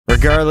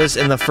Regardless,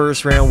 in the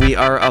first round, we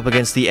are up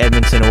against the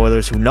Edmonton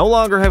Oilers, who no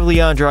longer have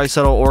Leon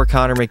Draisaitl or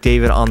Connor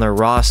McDavid on their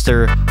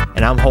roster,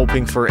 and I'm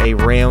hoping for a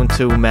round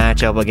 2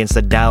 matchup against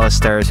the Dallas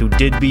Stars, who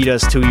did beat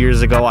us 2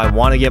 years ago. I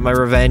want to get my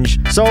revenge.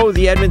 So,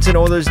 the Edmonton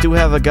Oilers do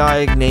have a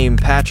guy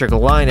named Patrick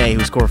Laine,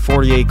 who scored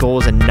 48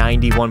 goals and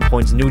 91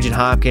 points. Nugent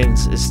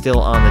Hopkins is still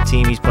on the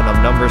team. He's putting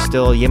up numbers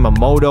still.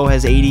 Yamamoto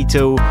has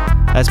 82.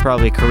 That's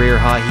probably a career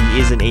high.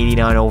 He is an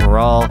 89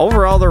 overall.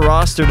 Overall, the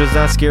roster does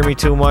not scare me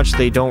too much.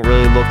 They don't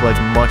really look like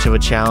much of a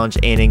challenge.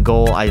 And in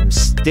goal, I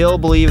still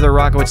believe they're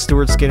rocking with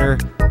Stuart Skinner,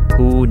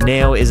 who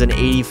now is an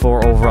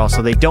 84 overall.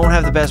 So they don't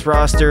have the best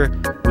roster.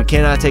 We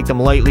cannot take them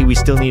lightly. We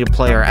still need to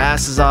play our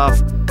asses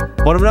off.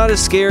 But I'm not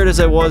as scared as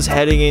I was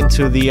heading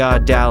into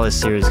the Dallas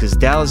series, because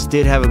Dallas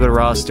did have a good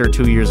roster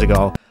 2 years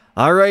ago.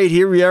 All right,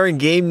 here we are in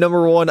game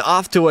number 1,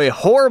 off to a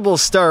horrible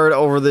start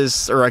over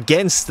this, or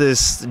against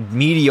this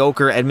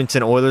mediocre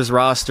Edmonton Oilers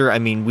roster. I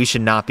mean, we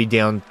should not be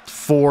down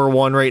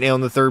 4-1 right now in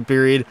the third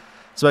period,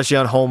 especially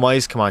on home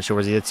ice. Come on,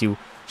 Shoresy, that's you.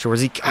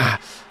 Shoresy,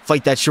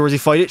 fight that, Shoresy,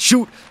 fight it,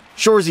 shoot!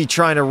 Shoresy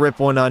trying to rip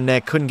one on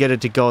net, couldn't get it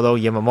to go though.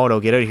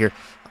 Yamamoto, get out of here.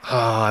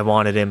 Oh, I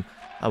wanted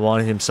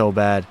him so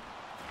bad.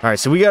 All right,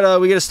 so we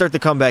gotta start the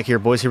comeback here,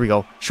 boys. Here we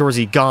go.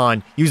 Shoresy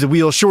gone. Use the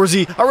wheel.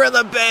 Shoresy around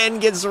the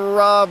bend, gets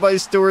robbed by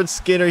Stuart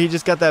Skinner. He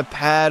just got that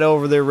pad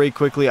over there right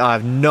quickly. I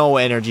have no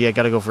energy. I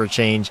gotta go for a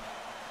change.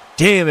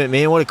 Damn it,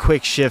 man! What a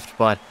quick shift.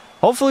 But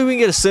hopefully we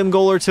can get a sim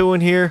goal or 2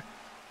 in here.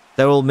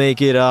 That will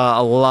make it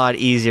a lot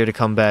easier to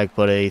come back.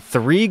 But a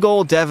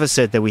 3-goal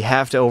deficit that we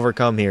have to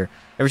overcome here.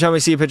 Every time I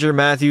see a picture of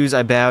Matthews,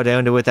 I bow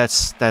down to it.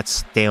 That's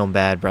damn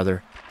bad,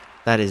 brother.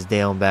 That is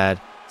damn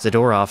bad.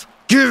 Zadorov.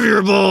 Give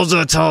your balls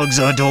a tug,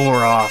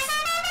 Zadorov.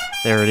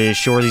 There it is.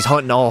 Shoresy's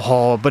hunting all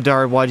haul.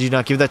 Bedard, why did you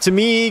not give that to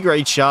me?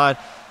 Great shot.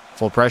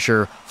 Full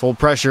pressure. Full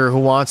pressure. Who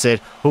wants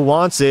it? Who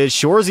wants it?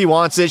 Shoresy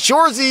wants it.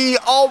 Shoresy!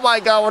 Oh my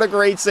god, what a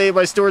great save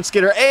by Stuart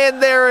Skinner.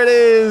 And there it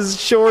is.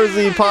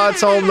 Shoresy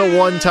pots home the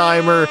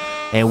one-timer.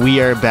 And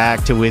we are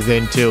back to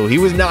within 2. He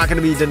was not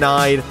going to be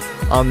denied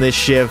on this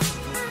shift.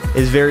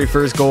 His very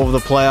first goal of the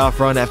playoff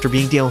run after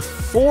being down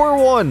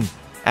 4-1.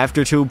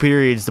 After 2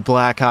 periods, the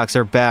Blackhawks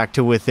are back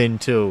to within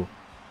 2.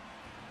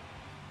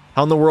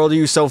 How in the world are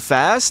you so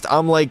fast?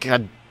 I'm like,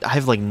 I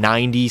have like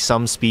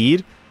 90-some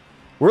speed.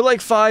 We're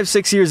like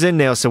 5-6 years in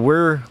now, so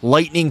we're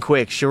lightning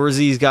quick.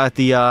 Shoresy's got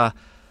the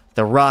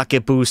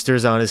rocket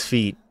boosters on his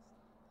feet.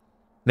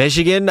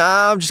 Michigan,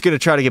 I'm just going to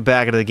try to get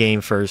back into the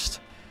game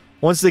first.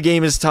 Once the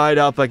game is tied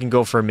up, I can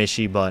go for a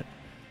Michie, but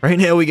right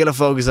now we got to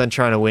focus on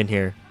trying to win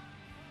here.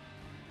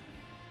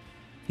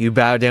 You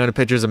bow down to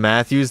pictures of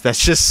Matthews?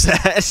 That's just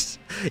sad.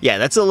 Yeah,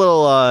 that's a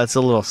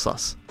little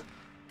sus.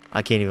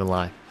 I can't even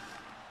lie.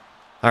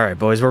 All right,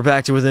 boys, we're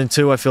back to within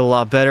 2. I feel a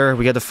lot better.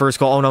 We got the first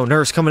goal. Oh, no,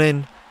 Nurse coming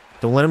in.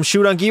 Don't let him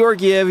shoot on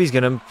Georgiev.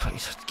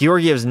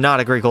 Georgiev's not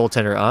a great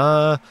goaltender.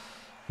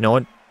 You know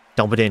what?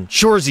 Dump it in.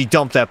 Shoresy,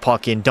 dump that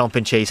puck in. Dump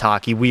and chase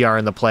hockey. We are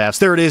in the playoffs.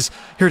 There it is.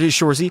 Here it is,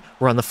 Shoresy.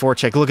 We're on the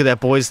forecheck. Look at that,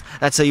 boys.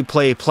 That's how you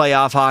play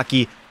playoff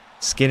hockey.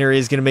 Skinner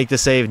is going to make the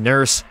save.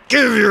 Nurse,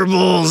 give your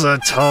balls a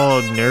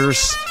tug,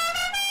 Nurse.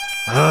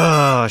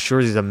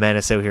 Shoresy's a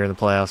menace out here in the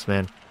playoffs,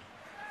 man.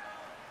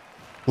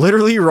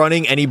 Literally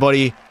running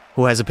anybody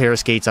who has a pair of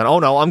skates on. Oh,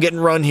 no, I'm getting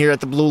run here at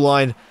the blue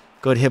line.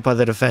 Good hit by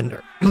the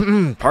defender.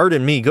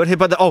 Pardon me. Good hit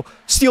by the... Oh,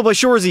 steal by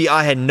Shoresy.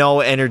 I had no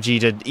energy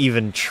to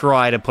even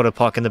try to put a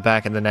puck in the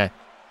back of the net.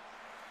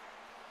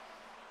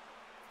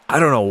 I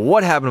don't know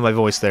what happened to my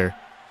voice there.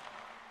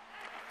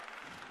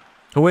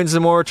 Who wins the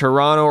more,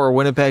 Toronto or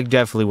Winnipeg?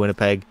 Definitely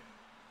Winnipeg.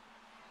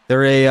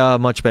 They're a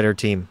much better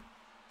team.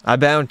 I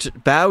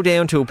bow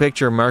down to a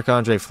picture of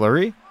Marc-Andre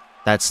Fleury.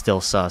 That's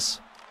still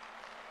sus.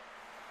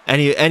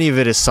 Any of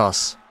it is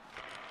sus.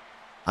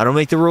 I don't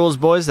make the rules,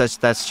 boys.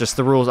 That's just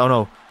the rules. Oh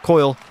no,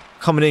 Coyle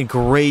coming in.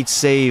 Great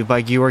save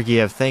by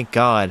Georgiev. Thank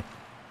God.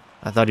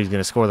 I thought he was going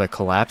to score that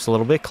collapse a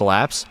little bit.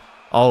 Collapse.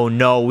 Oh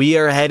no, we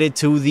are headed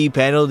to the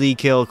penalty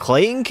kill.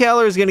 Clayton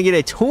Keller is going to get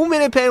a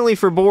 2-minute penalty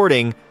for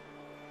boarding.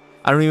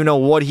 I don't even know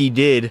what he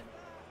did.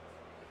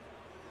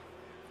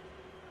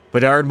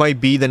 Bedard might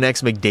be the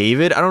next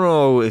McDavid. I don't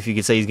know if you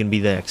could say he's going to be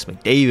the next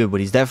McDavid, but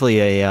he's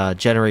definitely a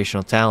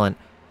generational talent.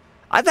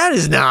 That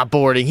is not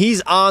boarding.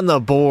 He's on the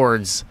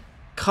boards.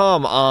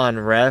 Come on,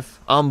 ref.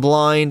 I'm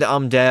blind.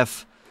 I'm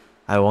deaf.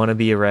 I want to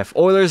be a ref.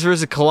 Oilers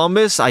versus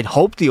Columbus. I'd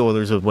hope the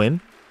Oilers would win.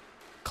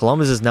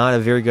 Columbus is not a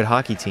very good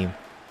hockey team.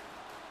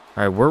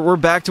 All right, we're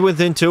back to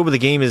within 2, but the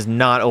game is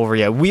not over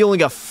yet. We only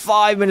got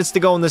 5 minutes to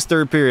go in this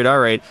third period. All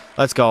right,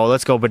 let's go.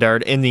 Let's go,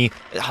 Bedard.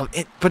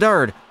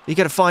 Bedard, you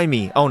got to find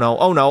me. Oh, no.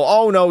 Oh, no.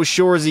 Oh, no.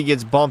 Shoresy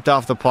gets bumped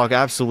off the puck.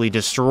 Absolutely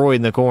destroyed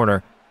in the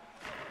corner.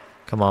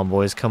 Come on,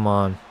 boys. Come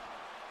on.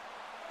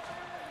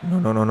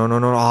 No.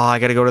 Oh, I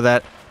got to go to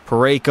that.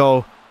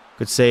 Parayko.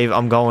 Good save.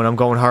 I'm going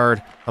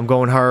hard. I'm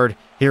going hard.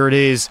 Here it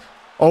is.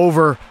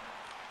 Over.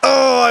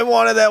 Oh, I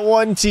wanted that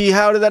 1T.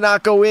 How did that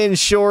not go in,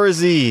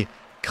 Shoresy?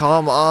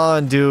 Come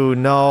on, dude.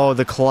 No,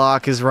 the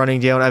clock is running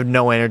down. I have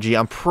no energy.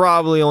 I'm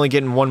probably only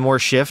getting one more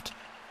shift.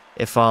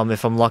 if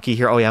I'm lucky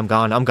here. Oh yeah, I'm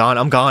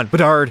gone.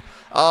 Bedard.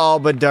 Oh,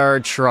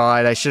 Bedard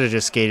tried. I should have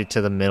just skated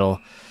to the middle.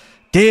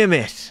 Damn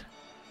it.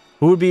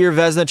 Who would be your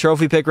Vezina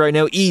trophy pick right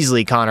now?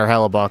 Easily Connor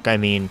Hellebuck. I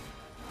mean,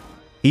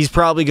 he's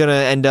probably going to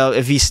end up,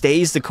 if he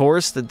stays the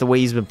course the way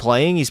he's been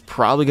playing, he's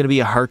probably going to be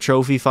a Hart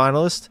Trophy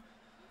finalist.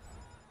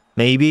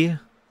 Maybe.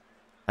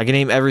 I can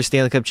name every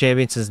Stanley Cup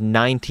champion since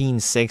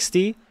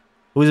 1960.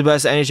 Who's the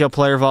best NHL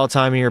player of all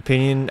time in your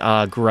opinion?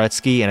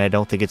 Gretzky, and I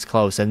don't think it's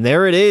close. And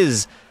there it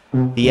is.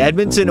 The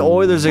Edmonton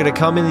Oilers are going to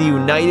come in the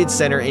United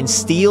Center and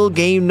steal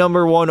game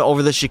number 1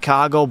 over the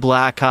Chicago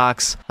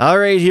Blackhawks. All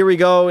right, here we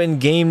go in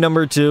game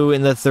number 2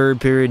 in the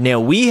third period. Now,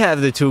 we have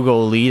the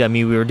 2-goal lead. I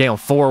mean, we were down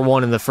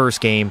 4-1 in the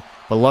first game,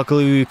 but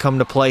luckily we come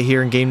to play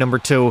here in game number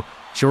 2.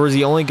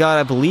 Shorzy only got,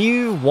 I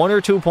believe, 1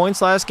 or 2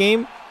 points last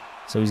game,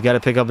 so he's got to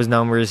pick up his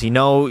numbers. You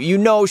know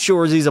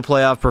Shorzy's a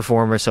playoff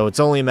performer, so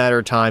it's only a matter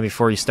of time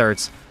before he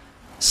starts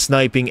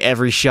sniping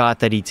every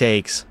shot that he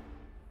takes.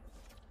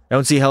 I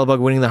don't see Hellebuck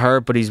winning the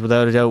Hart, but he's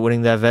without a doubt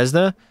winning that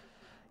Vezina.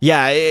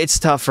 Yeah, it's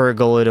tough for a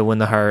goalie to win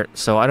the Hart,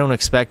 so I don't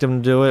expect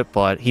him to do it,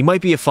 but he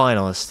might be a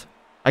finalist.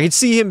 I could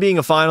see him being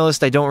a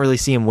finalist. I don't really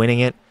see him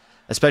winning it,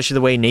 especially the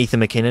way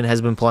Nathan MacKinnon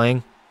has been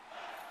playing.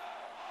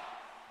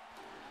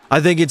 I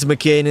think it's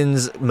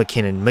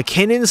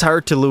MacKinnon's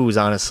Hart to lose,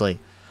 honestly.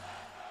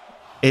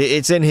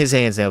 It's in his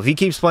hands now. If he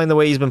keeps playing the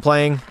way he's been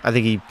playing, I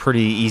think he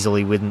pretty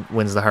easily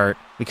wins the Hart,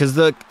 because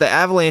the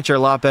Avalanche are a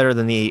lot better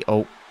than the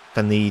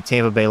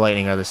Tampa Bay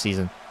Lightning are this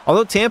season.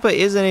 Although Tampa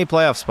is in a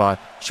playoff spot.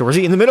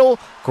 Shorzy in the middle.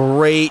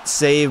 Great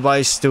save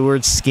by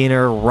Stuart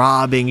Skinner,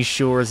 robbing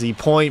Shorzy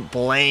point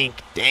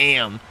blank.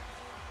 Damn.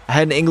 I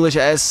had an English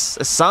S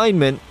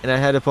assignment, and I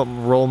had to put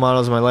role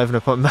models in my life, and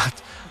I put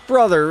Matt.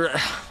 Brother.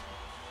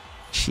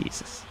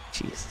 Jesus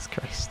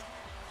Christ.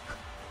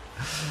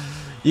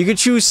 You could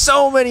choose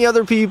so many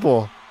other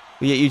people,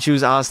 but yet you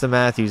choose Austin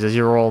Matthews as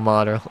your role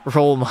model.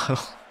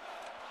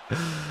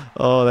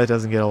 Oh, that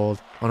doesn't get old.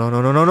 Oh,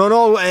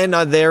 no. And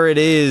there it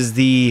is.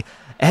 The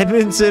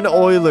Edmonton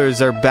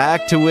Oilers are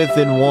back to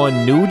within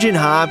 1. Nugent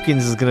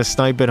Hopkins is going to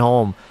snipe it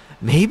home.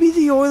 Maybe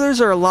the Oilers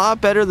are a lot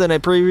better than I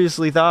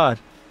previously thought.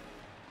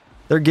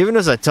 They're giving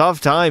us a tough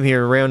time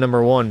here in round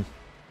number 1.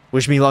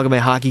 Wish me luck in my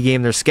hockey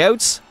game. They're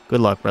scouts. Good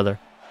luck, brother.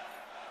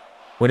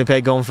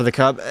 Winnipeg going for the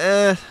cup.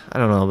 I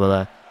don't know about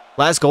that.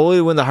 Last goalie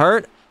to win the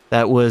Hart,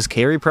 that was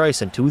Carey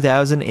Price in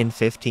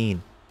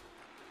 2015.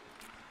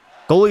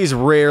 Goalies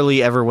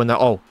rarely ever win the...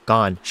 Oh,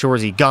 gone.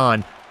 Shorzy,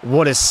 gone.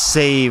 What a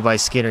save by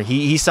Skinner.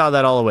 He saw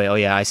that all the way. Oh,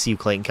 yeah, I see you,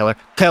 Clayton Keller.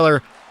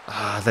 Keller.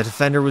 The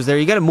defender was there.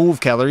 You got to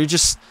move, Keller. You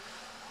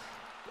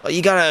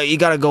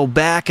gotta go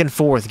back and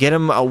forth. Get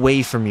him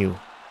away from you.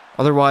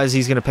 Otherwise,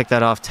 he's going to pick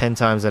that off 10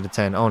 times out of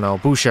 10. Oh, no.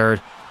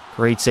 Bouchard.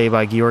 Great save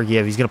by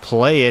Georgiev. He's going to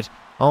play it.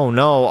 Oh,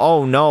 no.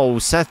 Oh, no.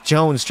 Seth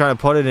Jones trying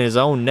to put it in his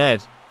own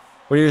net.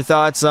 What are your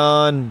thoughts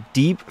on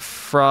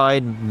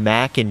deep-fried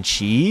mac and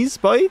cheese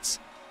bites?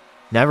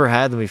 Never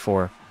had them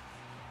before.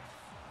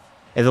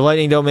 If the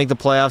Lightning don't make the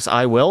playoffs,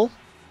 I will.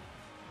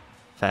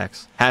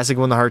 Facts. Hasek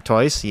won the Hart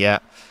twice. Yeah,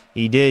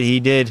 he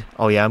did.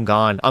 Oh, yeah, I'm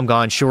gone.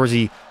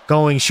 Shorzy.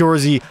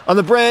 Shorzy on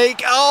the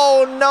break.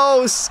 Oh,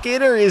 no.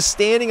 Skinner is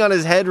standing on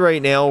his head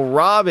right now,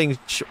 robbing.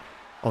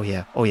 Oh,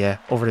 yeah.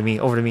 Over to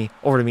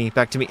me.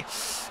 Back to me.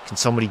 Can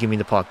somebody give me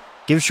the puck?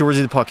 Give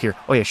Shorzy the puck here.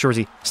 Oh, yeah,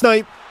 Shorzy.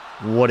 Snipe.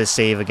 What a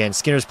save again.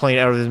 Skinner's playing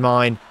out of his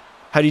mind.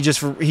 How do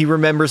you he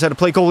remembers how to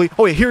play goalie.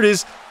 Oh, yeah, here it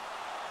is.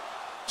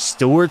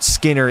 Stuart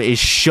Skinner is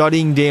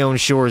shutting down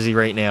Shorzy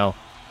right now.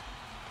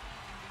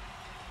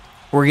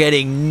 We're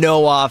getting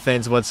no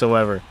offense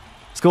whatsoever.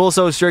 School is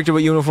so strict about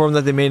uniform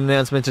that they made an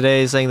announcement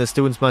today saying the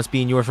students must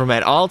be in uniform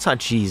at all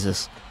times.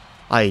 Jesus.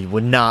 I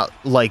would not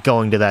like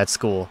going to that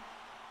school.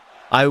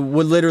 I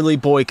would literally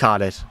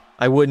boycott it.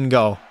 I wouldn't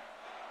go.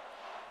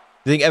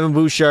 You think Evan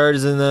Bouchard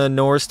is in the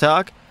Norris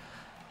talk?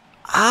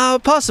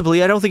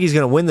 Possibly. I don't think he's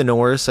going to win the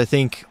Norris. I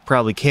think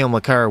probably Cale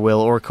Makar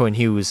will, or Quinn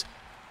Hughes.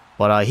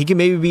 But he can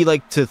maybe be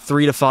like to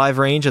 3 to 5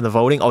 range in the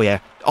voting. Oh, yeah.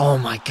 Oh,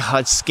 my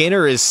God.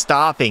 Skinner is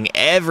stopping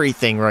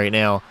everything right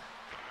now.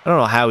 I don't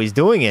know how he's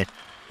doing it.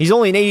 He's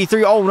only an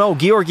 83. Oh, no.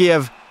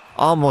 Georgiev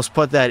almost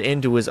put that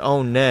into his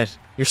own net.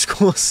 Your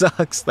school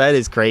sucks. That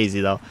is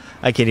crazy, though.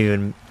 I can't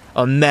even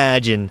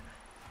imagine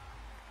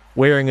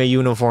wearing a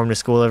uniform to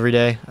school every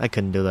day. I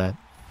couldn't do that.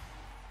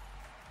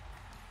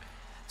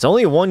 It's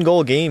only a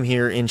 1-goal game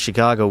here in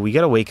Chicago. We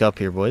got to wake up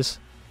here, boys.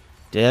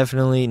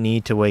 Definitely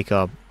need to wake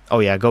up. Oh,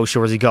 yeah. Go,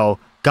 Shorzy. Go.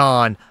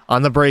 Gone.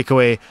 On the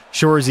breakaway.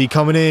 Shorzy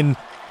coming in.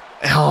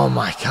 Oh,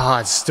 my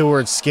God.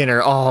 Stuart Skinner.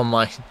 Oh,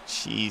 my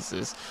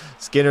Jesus.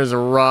 Skinner's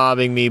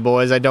robbing me,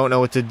 boys. I don't know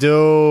what to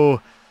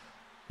do.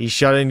 He's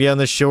shutting down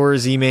the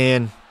Shorzy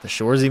man. The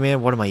Shorzy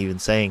man? What am I even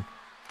saying?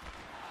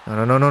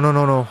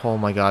 No. Oh,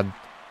 my God.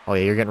 Oh,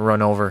 yeah. You're getting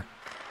run over.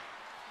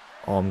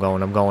 Oh, I'm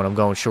going.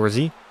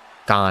 Shorzy.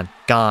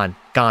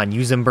 Gone.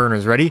 Use them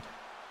burners. Ready?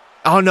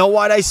 Oh, no.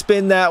 Why'd I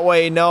spin that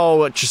way?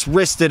 No. Just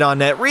wristed on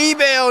that.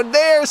 Rebound.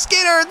 There.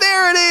 Skinner.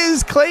 There it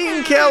is.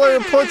 Clayton Keller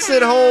puts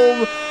it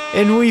home.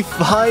 And we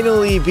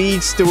finally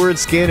beat Stuart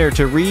Skinner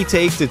to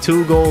retake the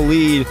 2-goal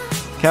lead.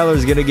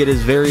 Keller's going to get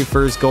his very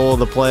first goal of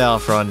the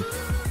playoff run.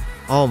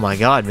 Oh my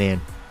god,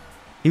 man.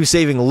 He was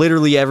saving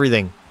literally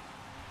everything.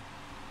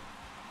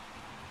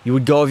 You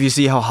would go if you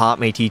see how hot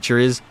my teacher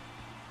is.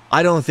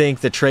 I don't think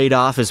the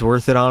trade-off is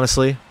worth it,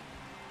 honestly.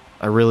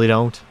 I really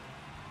don't.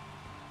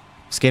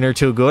 Skinner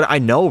too good? I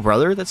know,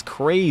 brother. That's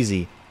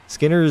crazy.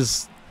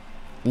 Skinner's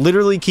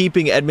literally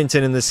keeping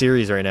Edmonton in the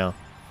series right now.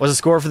 What's the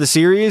score for the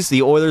series?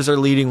 The Oilers are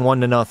leading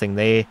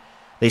 1-0.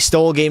 They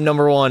stole game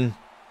number 1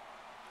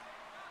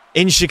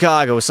 in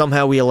Chicago.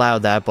 Somehow we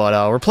allowed that, but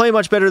we're playing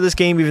much better this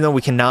game, even though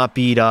we cannot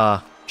beat...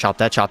 Chop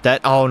that, chop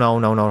that. Oh, no,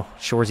 no, no.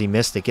 Shoresy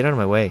missed it. Get out of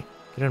my way.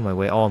 Get out of my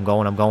way. Oh, I'm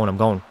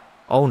going.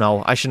 Oh,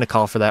 no. I shouldn't have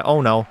called for that.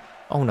 Oh, no.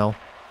 Oh, no.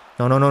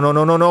 No, no, no, no,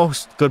 no, no, no.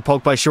 Good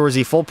poke by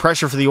Shoresy. Full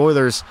pressure for the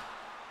Oilers.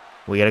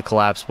 We gotta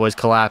collapse, boys.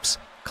 Collapse.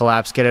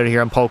 Collapse. Get out of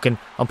here. I'm poking.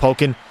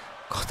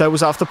 Oh, that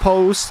was off the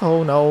post.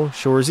 Oh, no.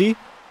 Shoresy.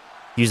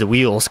 Use the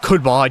wheels.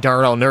 Goodbye,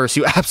 Darnell Nurse.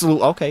 You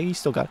absolute... Okay, he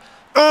still got it.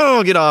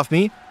 Oh, get off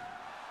me.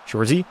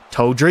 Shoresy.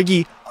 Toe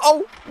driggy.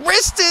 Oh,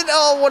 wristed.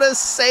 Oh, what a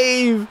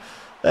save.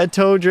 That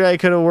toe drag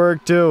could have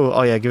worked too.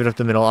 Oh yeah, give it up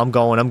the middle. I'm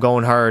going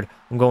hard.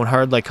 I'm going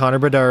hard like Connor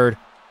Bedard.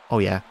 Oh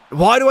yeah.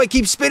 Why do I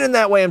keep spinning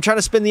that way? I'm trying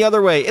to spin the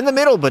other way. In the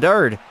middle,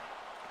 Bedard.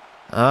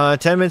 10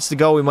 minutes to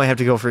go. We might have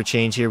to go for a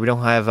change here. We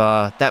don't have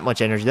that much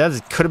energy.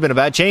 That could have been a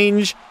bad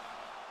change.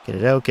 Get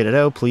it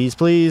out, please,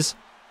 please.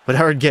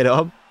 Bedard, get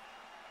up.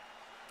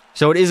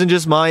 So it isn't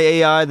just my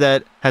AI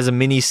that has a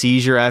mini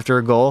seizure after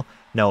a goal.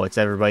 No, it's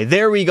everybody.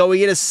 There we go. We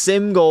get a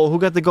sim goal. Who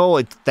got the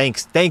goal?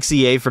 Thanks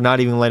EA for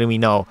not even letting me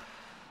know.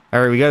 All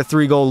right, we got a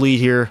 3-goal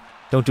lead here.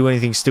 Don't do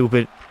anything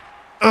stupid.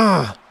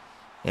 Ugh.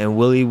 And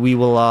we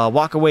will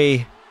walk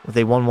away with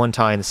a 1-1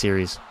 tie in the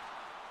series.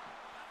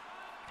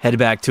 Head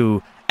back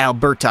to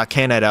Alberta,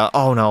 Canada.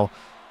 Oh, no.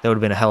 That would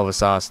have been a hell of a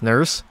sauce.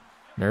 Nurse?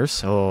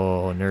 Nurse?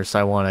 Oh, Nurse,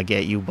 I want to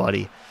get you,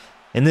 buddy.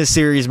 In this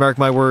series, mark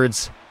my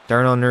words,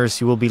 Darnell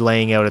Nurse, you will be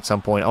laying out at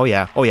some point. Oh,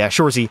 yeah. Oh, yeah.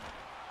 Shoresy.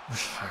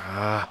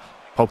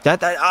 Poke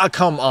that.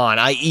 Come on.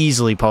 I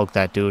easily poked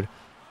that, dude.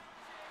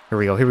 Here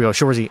we go,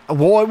 Shoresy.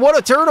 Boy, what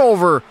a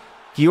turnover!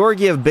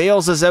 Georgiev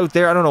bails us out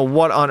there. I don't know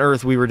what on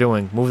earth we were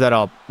doing. Move that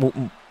up.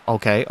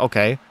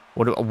 Okay.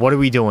 What are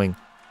we doing?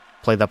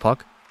 Play that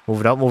puck.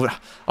 Move it up,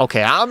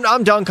 Okay,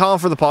 I'm done calling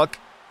for the puck.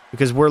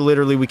 Because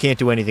we can't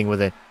do anything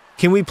with it.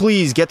 Can we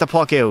please get the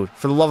puck out?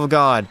 For the love of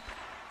God.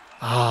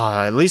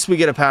 At least we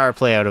get a power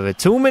play out of it.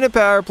 2-minute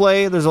power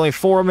play. There's only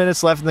 4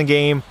 minutes left in the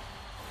game.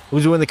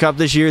 Who's winning the cup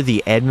this year?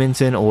 The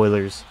Edmonton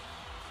Oilers.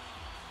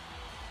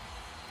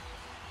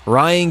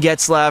 Ryan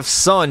Getzlaff's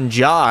son,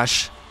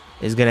 Josh,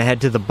 is going to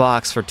head to the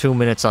box for 2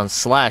 minutes on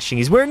slashing.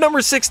 He's wearing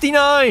number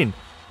 69.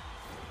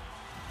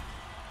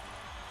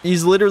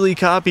 He's literally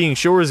copying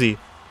Shoresy.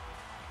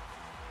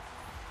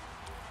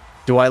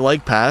 Do I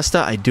like pasta?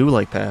 I do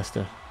like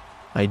pasta.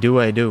 I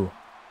do.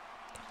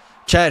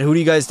 Chat, who do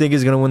you guys think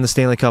is going to win the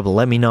Stanley Cup?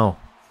 Let me know.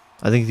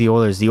 I think the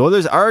Oilers. The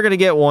Oilers are going to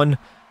get one.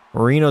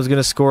 Marino's going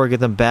to score, get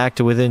them back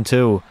to within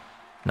 2.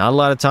 Not a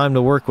lot of time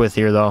to work with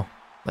here, though.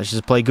 Let's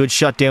just play good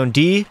shutdown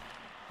D.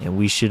 And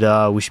we should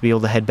be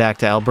able to head back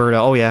to Alberta.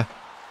 Oh, yeah.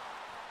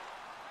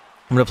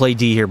 I'm going to play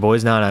D here,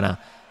 boys. No.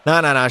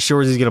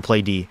 Shoresy's going to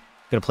play D.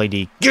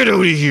 Get out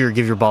of here.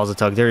 Give your balls a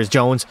tug. There's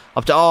Jones.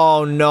 Up to...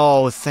 Oh,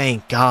 no.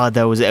 Thank God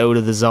that was out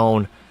of the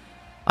zone.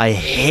 I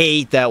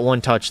hate that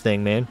one-touch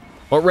thing, man.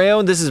 What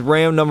round? This is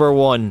round number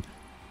 1.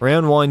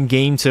 Round 1,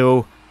 game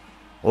 2.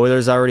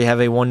 Oilers already have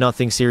a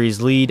 1-0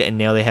 series lead, and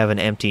now they have an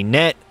empty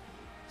net.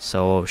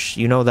 So,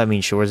 you know what that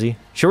means, Shoresy.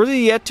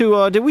 Shoresy yet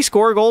to... did we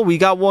score a goal? We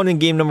got one in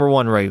game number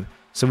 1, right?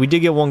 So we did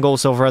get 1 goal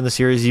so far in the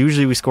series.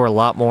 Usually we score a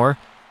lot more.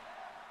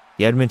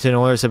 The Edmonton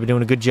Oilers have been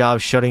doing a good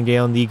job shutting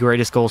down the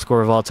greatest goal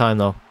scorer of all time,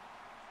 though.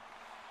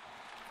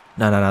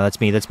 No. That's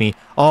me.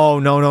 Oh,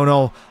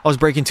 no. I was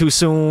breaking too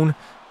soon.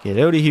 Get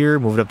out of here.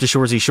 Move it up to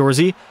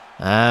Shoresy.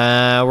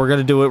 We're going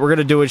to do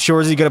it.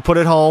 Shoresy's going to put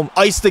it home.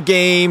 Ice the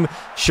game.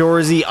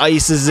 Shoresy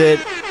ices it.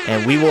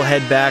 And we will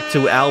head back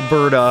to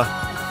Alberta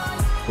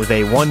with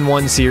a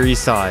 1-1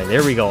 series tie.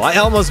 There we go. I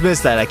almost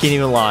missed that. I can't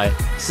even lie.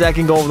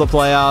 Second goal of the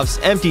playoffs.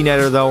 Empty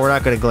netter, though. We're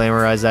not going to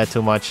glamorize that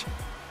too much.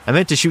 I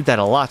meant to shoot that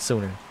a lot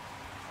sooner.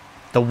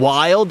 The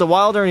Wild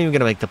aren't even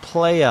going to make the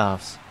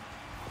playoffs.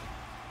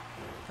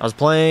 I was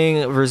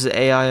playing versus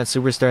AI on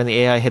Superstar, and the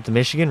AI hit the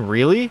Michigan.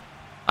 Really?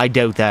 I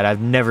doubt that. I've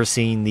never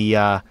seen the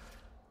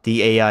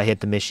AI hit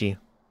the Michi.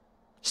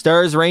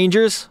 Stars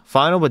Rangers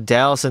final with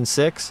Dallas in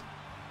 6.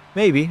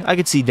 Maybe. I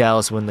could see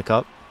Dallas win the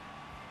cup.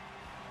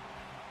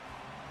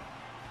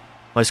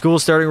 My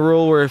school's starting a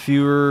rule where if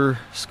your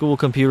school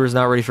computer is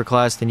not ready for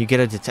class, then you get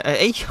a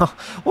hey,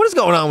 what is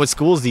going on with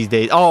schools these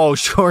days? Oh,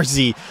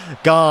 Shoresy.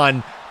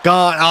 Gone.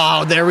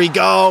 Oh, there we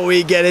go.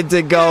 We get it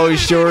to go.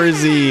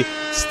 Shoresy.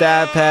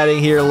 Stat padding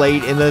here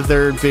late in the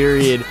 3rd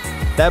period.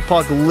 That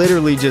puck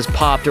literally just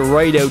popped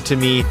right out to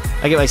me.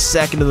 I get my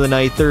 2nd of the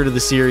night, 3rd of the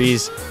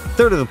series,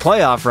 3rd of the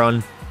playoff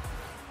run.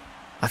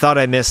 I thought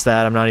I missed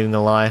that. I'm not even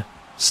going to lie.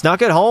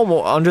 Snuck it home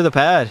under the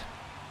pad.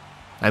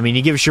 I mean,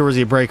 you give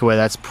Shoresy a breakaway,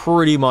 that's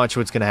pretty much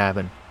what's going to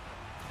happen.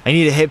 I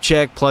need a hip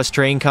check plus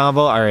train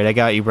combo. All right, I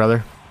got you,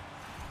 brother.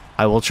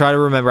 I will try to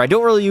remember. I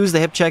don't really use the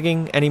hip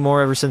checking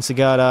anymore ever since it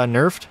got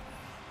nerfed.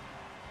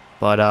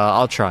 But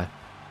I'll try.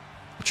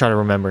 I'll try to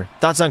remember.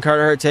 Thoughts on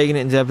Carter Hart taking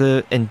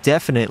an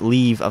indefinite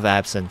leave of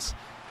absence?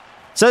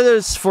 Said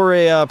it's for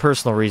a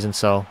personal reason,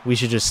 so we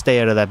should just stay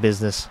out of that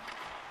business.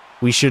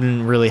 We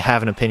shouldn't really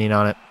have an opinion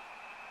on it.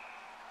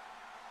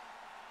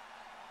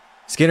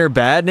 Skinner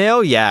bad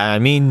now? Yeah, I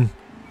mean,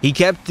 he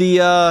kept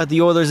the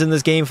Oilers in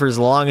this game for as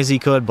long as he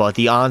could, but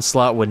the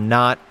onslaught would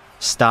not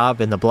stop,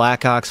 and the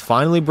Blackhawks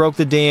finally broke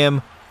the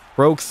dam,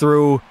 broke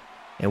through,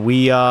 and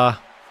we're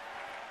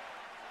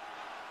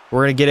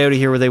going to get out of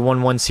here with a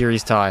 1-1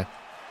 series tie.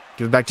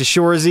 Give it back to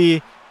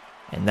Shorzy,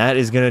 and that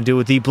is going to do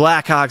it. The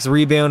Blackhawks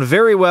rebound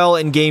very well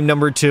in game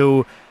number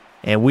 2,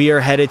 and we are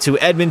headed to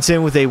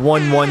Edmonton with a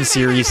 1-1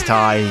 series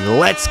tie.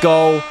 Let's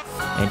go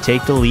and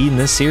take the lead in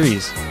this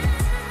series.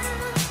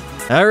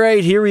 All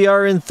right, here we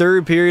are in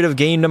third period of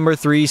game number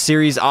 3.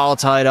 Series all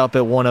tied up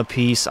at 1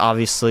 apiece.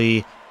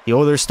 Obviously, the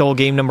Oilers stole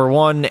game number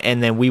 1,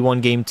 and then we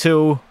won game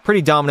 2.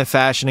 Pretty dominant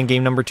fashion in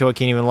game number 2, I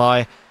can't even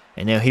lie.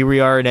 And now here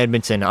we are in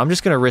Edmonton. I'm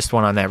just going to wrist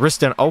one on that.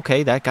 Wrist down.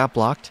 Okay, that got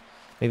blocked.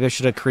 Maybe I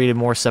should have created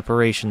more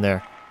separation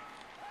there.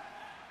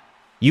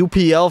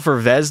 UPL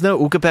for Vezina?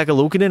 Ukko-Pekka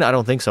Luukkonen? I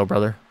don't think so,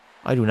 brother.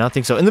 I do not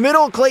think so. In the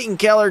middle, Clayton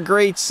Keller.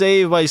 Great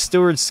save by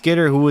Stuart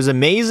Skinner, who was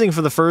amazing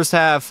for the first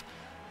half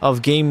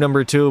of game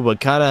number 2, but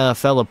kind of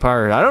fell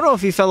apart. I don't know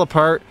if he fell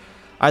apart.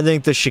 I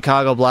think the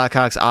Chicago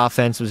Blackhawks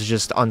offense was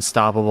just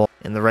unstoppable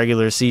in the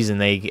regular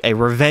season. A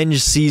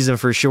revenge season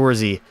for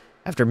Shorzy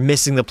after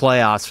missing the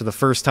playoffs for the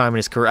first time in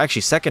his career.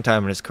 Actually, second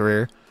time in his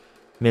career.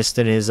 Missed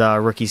in his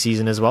rookie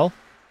season as well.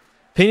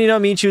 Opinion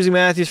on me choosing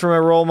Matthews for my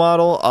role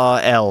model?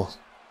 L.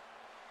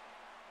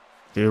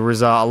 There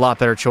was a lot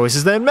better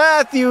choices than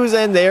Matthews,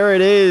 and there it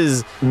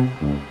is.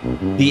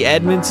 The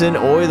Edmonton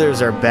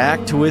Oilers are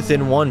back to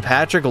within 1.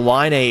 Patrick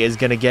Laine is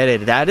going to get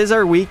it. That is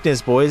our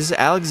weakness, boys.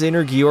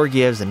 Alexander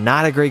Georgiev's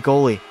not a great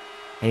goalie,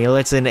 and he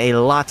lets in a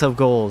lot of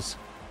goals.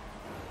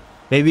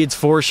 Maybe it's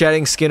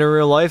foreshadowing Skinner in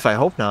real life. I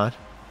hope not.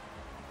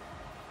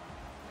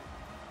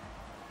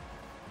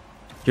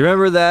 Do you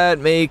remember that?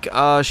 Make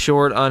a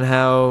short on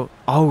how...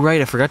 Oh, right.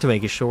 I forgot to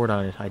make a short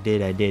on it. I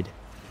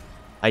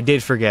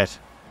did forget.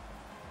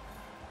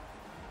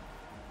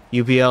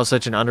 UPL,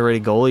 such an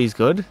underrated goalie. He's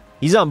good.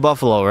 He's on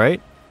Buffalo,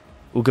 right?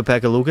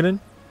 Ukko-Pekka Luukkonen.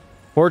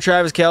 Poor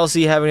Travis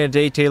Kelce having to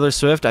date Taylor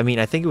Swift. I mean,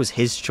 I think it was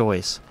his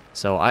choice.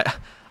 So I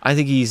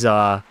think he's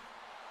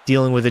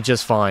dealing with it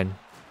just fine.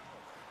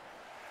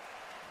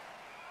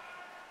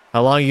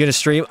 How long are you going to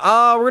stream?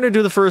 We're going to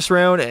do the first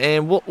round,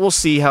 and we'll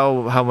see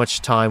how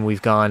much time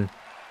we've gone.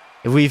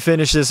 If we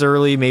finish this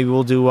early, maybe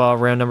we'll do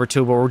round number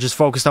 2, but we're just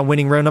focused on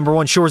winning round number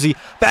 1. Shorzy,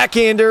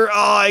 backhander.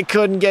 Oh, I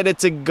couldn't get it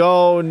to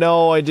go.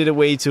 No, I did it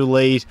way too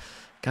late.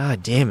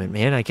 God damn it,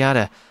 man. I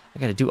gotta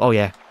do... Oh,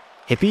 yeah.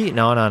 Hippie?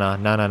 No.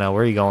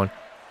 Where are you going?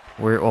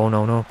 Where? Oh,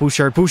 no.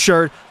 Bouchard.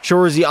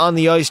 Shorzy on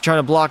the ice trying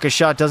to block a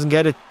shot. Doesn't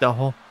get it.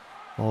 Oh,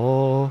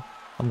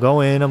 I'm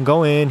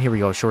going. Here we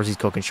go. Shorzy's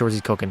cooking.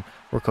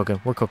 We're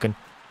cooking.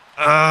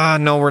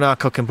 No, we're not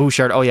cooking.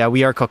 Bouchard. Oh, yeah,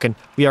 we are cooking.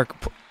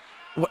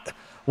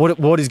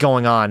 What is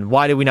going on?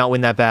 Why did we not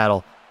win that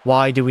battle? Where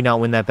are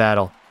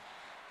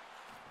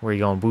you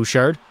going,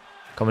 Bouchard?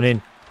 Coming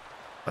in.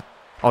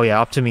 Oh,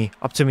 yeah, up to me.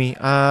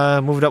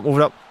 Move it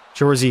up.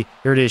 Shorzy.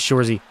 Here it is,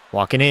 Shorzy.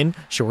 Walking in.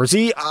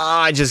 Shorzy.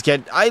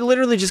 I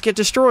literally just get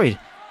destroyed.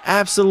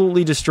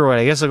 Absolutely destroyed.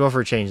 I guess I'll go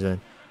for a change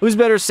then. Who's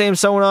better, Sam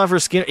Sonoff or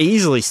Skinner?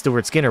 Easily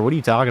Stuart Skinner. What are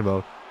you talking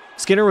about?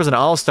 Skinner was an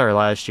all-star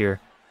last year,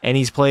 and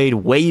he's played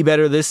way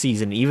better this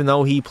season, even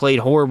though he played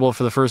horrible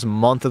for the first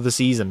month of the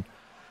season.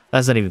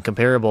 That's not even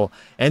comparable.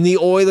 And the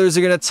Oilers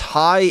are going to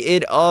tie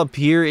it up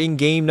here in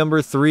game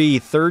number 3.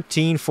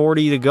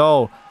 13:40 to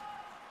go.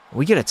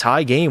 We get a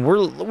tie game.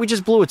 We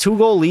just blew a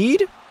 2-goal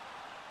lead?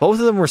 Both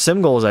of them were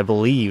sim goals, I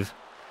believe.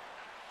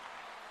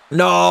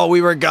 No,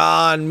 we were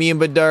gone. Me and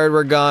Bedard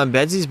were gone.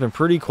 Bedsy's been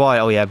pretty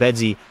quiet. Oh, yeah,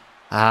 Bedsy.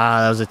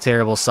 That was a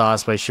terrible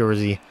sauce by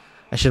Shorzy.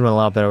 I should have went a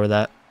lot better with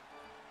that.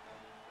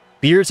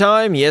 Beer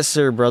time? Yes,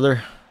 sir,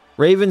 brother.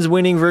 Ravens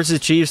winning versus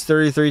Chiefs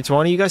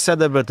 33-20. You guys said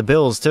that about the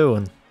Bills, too,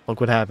 and look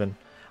what happened.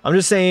 I'm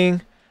just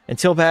saying,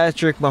 until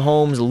Patrick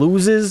Mahomes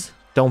loses,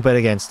 don't bet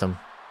against him.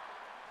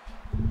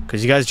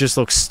 Because you guys just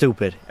look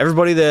stupid.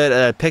 Everybody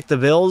that picked the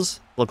Bills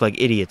look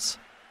like idiots.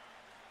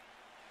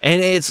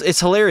 And it's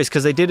hilarious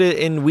because they did it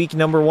in week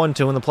number 1,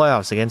 2 in the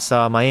playoffs against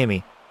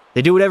Miami.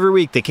 They do it every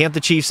week. They camp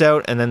the Chiefs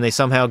out, and then they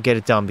somehow get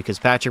it done because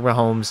Patrick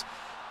Mahomes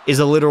is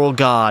a literal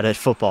god at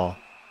football.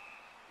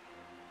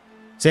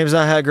 Sam's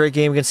not had a great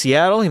game against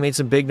Seattle. He made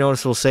some big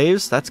noticeable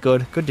saves. That's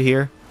good. Good to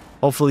hear.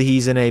 Hopefully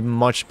he's in a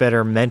much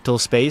better mental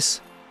space.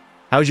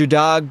 How's your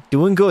dog?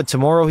 Doing good.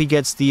 Tomorrow he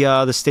gets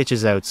the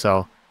stitches out,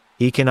 so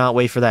he cannot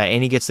wait for that.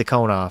 And he gets the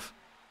cone off,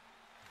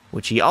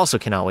 which he also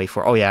cannot wait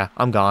for. Oh, yeah.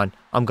 I'm gone.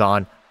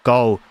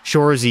 Go.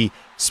 Shorzy.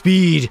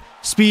 Speed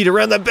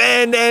around the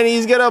bend, and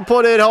he's going to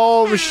put it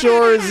home.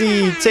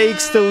 Shorzy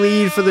takes the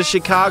lead for the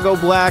Chicago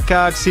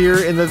Blackhawks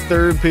here in the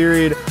third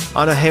period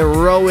on a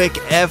heroic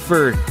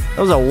effort.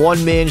 That was a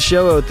one-man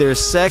show out there.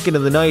 Second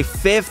of the night,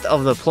 5th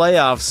of the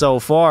playoffs so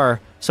far.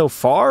 So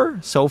far?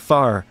 So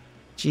far.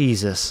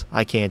 Jesus,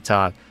 I can't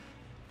talk.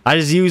 I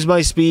just use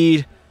my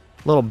speed.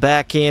 Little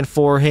backhand,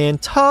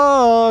 forehand,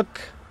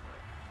 tuck.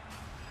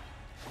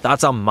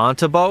 Thoughts on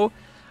Montebo?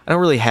 I don't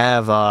really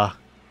have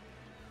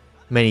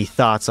many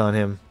thoughts on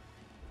him.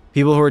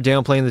 People who are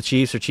downplaying the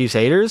Chiefs are Chiefs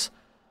haters?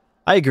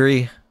 I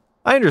agree.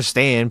 I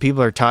understand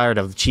people are tired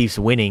of the Chiefs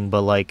winning,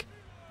 but like,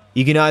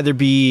 you can either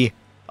be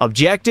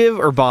objective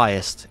or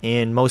biased,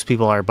 and most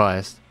people are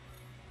biased.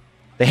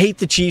 They hate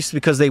the Chiefs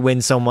because they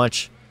win so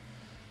much.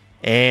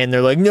 And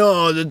they're like,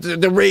 no,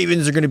 the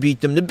Ravens are going to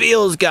beat them. The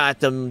Bills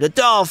got them. The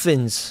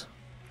Dolphins.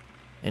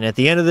 And at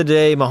the end of the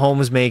day,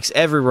 Mahomes makes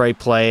every right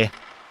play,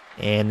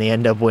 and they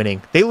end up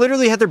winning. They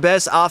literally had their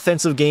best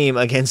offensive game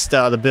against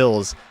the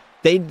Bills.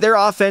 Their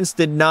offense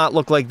did not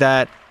look like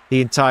that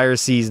the entire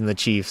season, the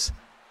Chiefs.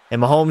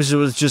 And Mahomes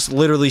was just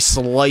literally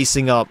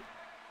slicing up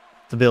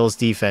the Bills'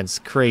 defense.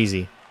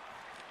 Crazy.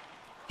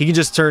 He can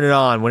just turn it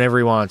on whenever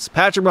he wants.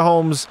 Patrick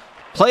Mahomes,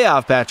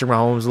 playoff Patrick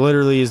Mahomes,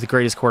 literally is the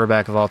greatest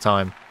quarterback of all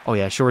time. Oh,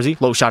 yeah, Shorzy.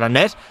 Low shot on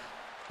net.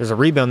 There's a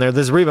rebound there.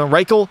 There's a rebound.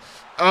 Reichel.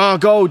 Oh,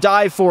 go.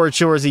 Dive for it,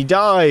 Shorzy.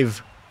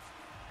 Dive.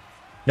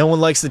 No one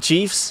likes the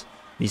Chiefs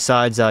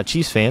besides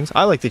Chiefs fans.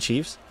 I like the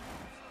Chiefs.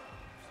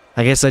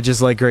 I guess I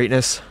just like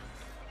greatness.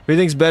 Who do you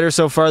think's better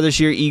so far this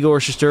year? Igor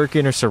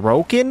Shesterkin or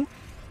Sorokin?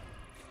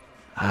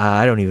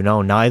 I don't even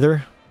know.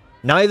 Neither.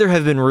 Neither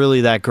have been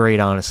really that great,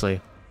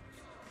 honestly.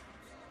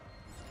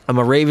 I'm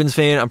a Ravens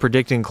fan. I'm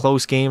predicting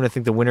close game. I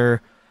think the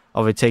winner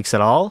of it takes it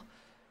all.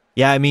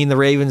 Yeah, I mean, the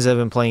Ravens have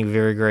been playing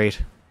very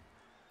great.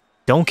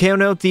 Don't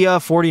count out the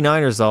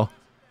 49ers, though.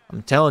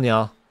 I'm telling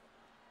y'all.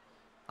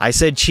 I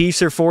said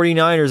Chiefs or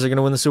 49ers are going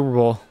to win the Super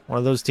Bowl. One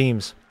of those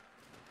teams.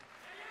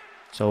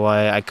 So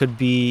I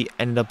could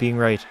end up being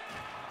right.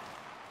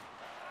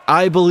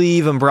 I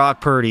believe in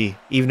Brock Purdy,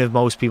 even if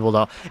most people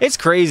don't. It's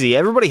crazy.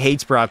 Everybody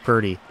hates Brock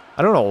Purdy.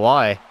 I don't know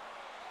why.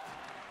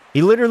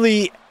 He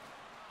literally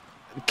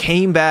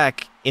came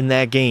back in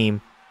that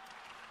game.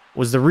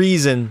 Was the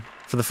reason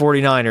for the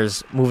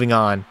 49ers moving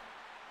on.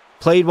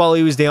 Played while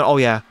he was down. Oh,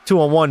 yeah.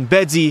 2-on-1.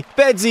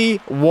 Bedsy.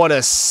 What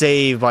a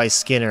save by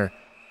Skinner.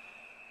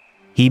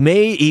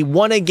 He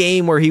won a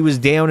game where he was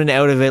down and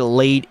out of it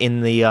late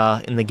in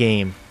the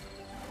game.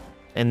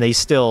 And they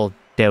still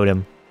doubt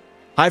him.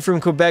 Hi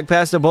from Quebec,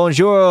 Pasta.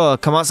 Bonjour.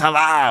 Comment ça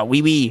va?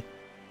 Oui, oui.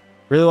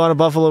 Really wanted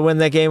Buffalo to win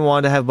that game.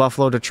 Wanted to have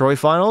Buffalo-Detroit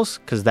finals.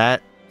 Because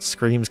that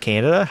screams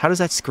Canada. How does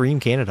that scream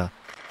Canada?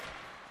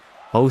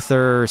 Both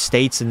are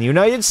states in the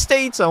United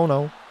States. Oh,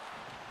 no.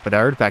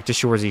 Bedard, back to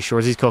Shorzy.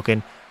 Shorzy's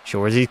cooking.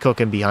 Shorzy's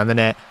cooking behind the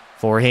net.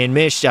 Forehand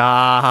mish.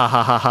 Ah, ha,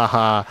 ha, ha, ha,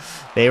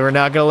 ha. They were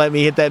not going to let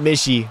me hit that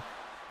mishy.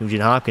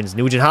 Nugent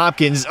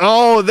Hopkins.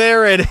 Oh,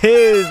 there it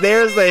is.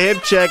 There's the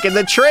hip check and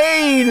the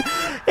train.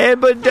 And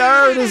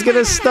Bedard is going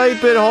to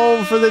snipe it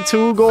home for the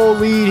 2-goal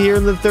lead here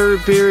in the third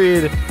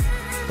period.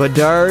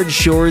 Bedard,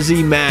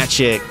 Shorzy,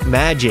 magic.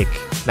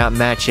 Not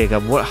magic.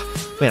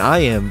 Man, I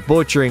am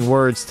butchering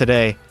words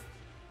today.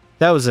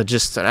 That was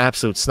just an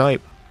absolute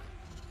snipe.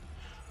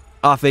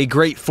 Off a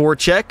great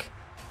forecheck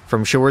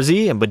from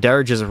Shorzy, and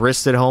Bedard just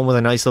wristed home with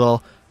a nice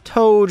little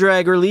toe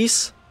drag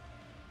release.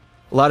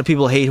 A lot of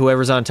people hate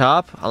whoever's on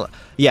top.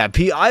 Yeah,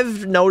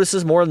 I've noticed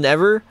this more than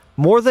ever.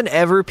 More than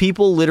ever,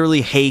 people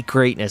literally hate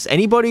greatness.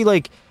 Anybody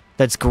like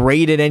that's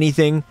great at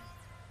anything,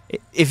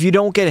 if you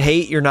don't get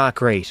hate, you're not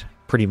great,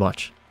 pretty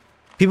much.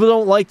 People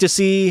don't like to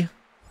see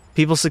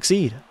people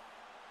succeed.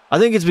 I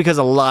think it's because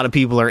a lot of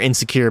people are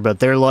insecure about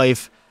their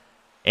life,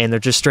 and they're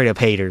just straight up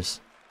haters.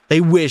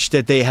 They wish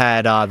that they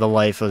had the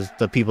life of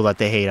the people that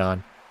they hate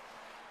on.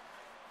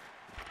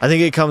 I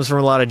think it comes from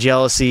a lot of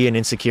jealousy and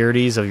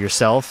insecurities of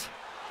yourself.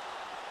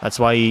 That's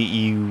why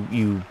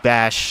you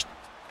bash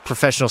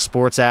professional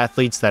sports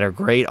athletes that are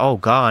great. Oh,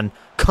 gone.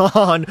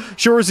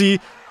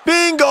 Shorzy.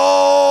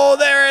 Bingo!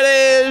 There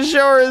it is.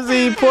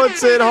 Shorzy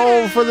puts it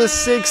home for the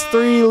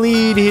 6-3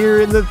 lead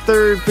here in the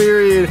third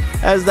period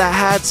as the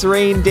Hats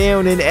rain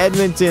down in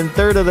Edmonton.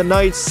 Third of the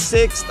night,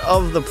 sixth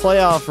of the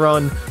playoff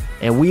run.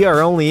 And we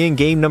are only in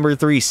game number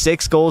 3.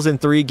 6 goals in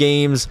 3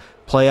 games.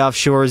 Playoff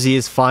Shorzy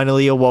is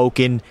finally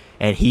awoken,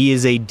 and he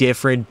is a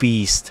different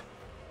beast.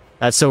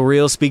 That's so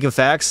real, speaking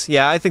facts.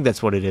 Yeah, I think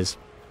that's what it is.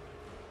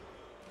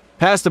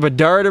 Pass to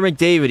Bedard or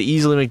McDavid.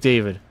 Easily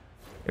McDavid.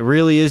 It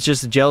really is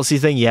just a jealousy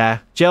thing. Yeah,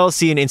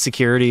 jealousy and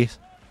insecurity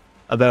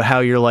about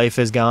how your life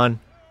has gone.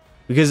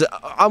 Because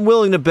I'm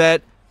willing to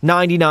bet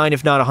 99,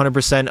 if not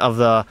 100% of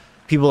the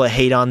people that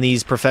hate on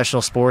these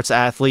professional sports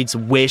athletes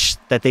wish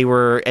that they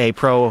were a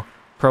pro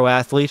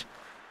athlete.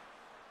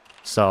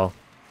 So.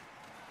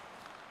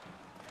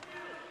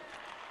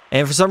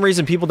 And for some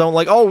reason, people don't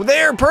like, oh,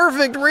 there,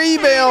 perfect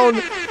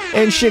rebound.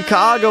 And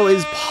Chicago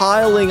is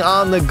piling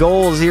on the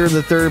goals here in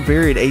the third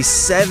period. A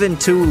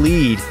 7-2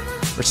 lead.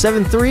 Or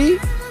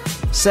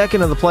 7-3?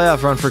 Second of the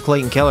playoff run for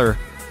Clayton Keller.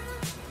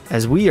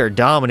 As we are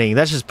dominating.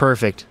 That's just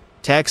perfect.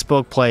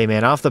 Textbook play,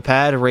 man. Off the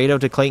pad, right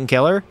out to Clayton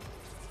Keller.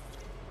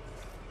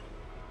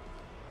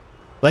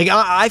 Like,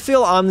 I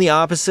feel I'm the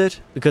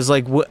opposite. Because,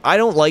 like, I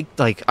don't like,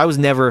 I was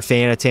never a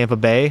fan of Tampa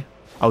Bay.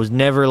 I was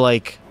never,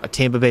 like, a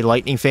Tampa Bay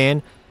Lightning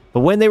fan.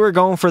 But when they were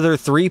going for their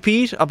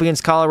three-peat up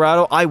against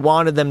Colorado, I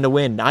wanted them to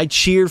win. I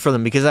cheered for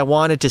them because I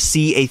wanted to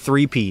see a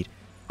three-peat.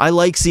 I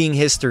like seeing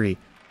history.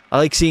 I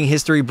like seeing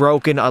history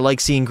broken. I like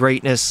seeing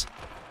greatness.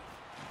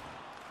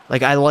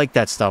 Like, I like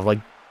that stuff. Like,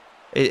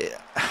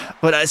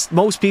 but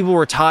most people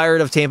were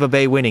tired of Tampa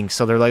Bay winning,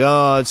 so they're like,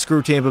 oh,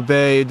 screw Tampa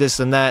Bay, this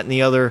and that and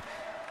the other.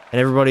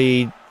 And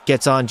everybody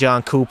gets on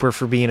John Cooper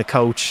for being a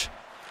coach,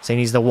 saying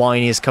he's the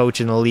whiniest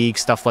coach in the league,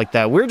 stuff like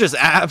that. We're just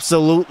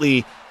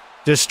absolutely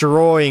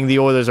destroying the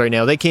Oilers right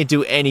now. They can't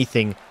do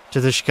anything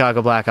to the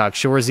Chicago Blackhawks.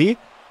 Shorzy,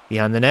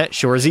 behind the net.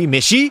 Shorzy,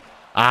 Mishi.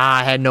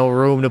 I had no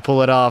room to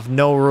pull it off.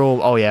 No room.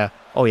 Oh, yeah.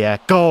 Oh, yeah.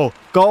 Go.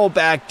 Go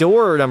back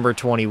door, number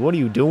 20. What are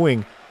you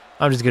doing?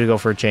 I'm just going to go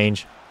for a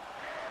change.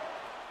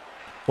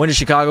 When did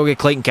Chicago get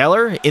Clayton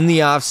Keller? In the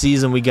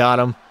offseason, we got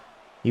him.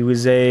 He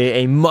was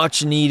a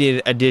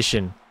much-needed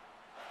addition.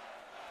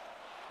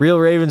 Real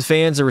Ravens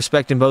fans are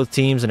respecting both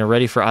teams and are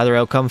ready for either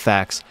outcome.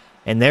 Facts.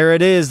 And there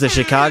it is. The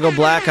Chicago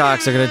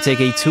Blackhawks are going to take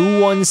a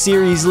 2-1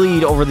 series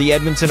lead over the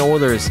Edmonton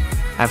Oilers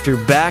after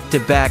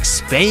back-to-back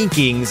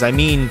spankings. I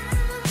mean,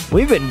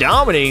 we've been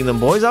dominating them,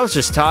 boys. I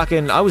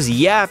was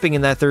yapping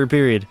in that third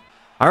period.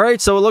 All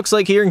right, so it looks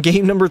like here in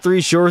game number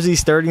 3, Shorzy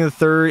starting the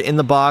third in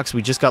the box.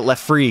 We just got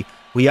left free.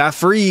 We are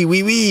free,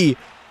 wee.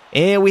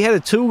 And we had a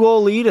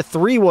 2-goal lead, a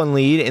 3-1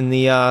 lead in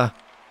the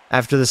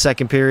after the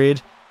second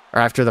period, or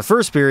after the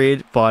first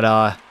period, but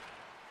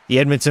the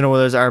Edmonton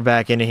Oilers are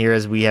back in here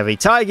as we have a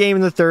tie game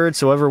in the third,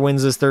 so whoever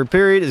wins this third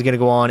period is going to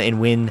go on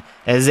and win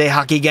as a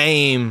hockey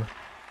game.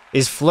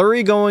 Is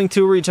Fleury going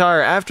to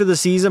retire after the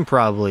season?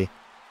 Probably.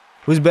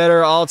 Who's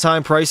better,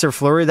 all-time, Price or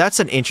Fleury? That's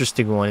an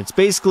interesting one. It's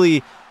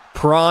basically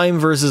prime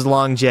versus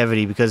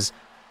longevity because,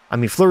 I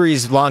mean,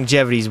 Fleury's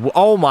longevity's...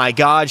 Oh my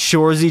God,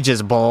 Shorzy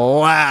just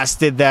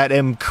blasted that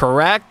and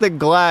cracked the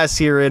glass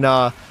here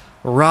in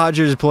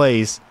Rogers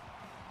Place.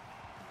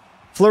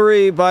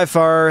 Fleury, by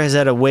far, has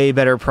had a way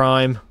better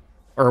prime,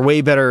 or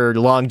way better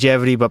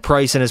longevity, but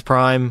Price in his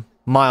prime,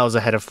 miles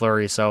ahead of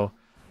Fleury, so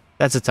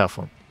that's a tough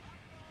one.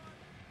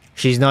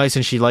 She's nice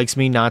and she likes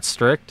me, not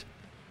strict.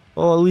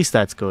 Well, at least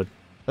that's good.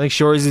 I think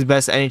Shory's the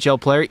best NHL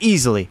player,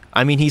 easily.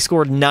 I mean, he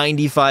scored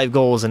 95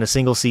 goals in a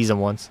single season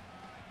once.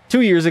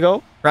 2 years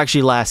ago, or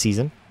actually last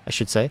season, I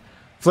should say.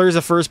 Fleury's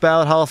a first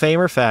ballot Hall of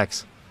Famer,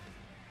 facts.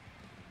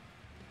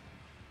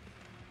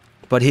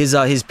 But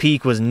his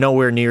peak was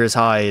nowhere near as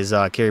high as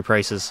Carey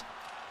Price's.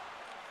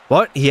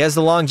 But he has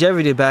the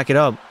longevity to back it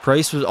up.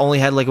 Price only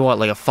had like a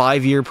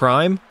 5-year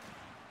prime,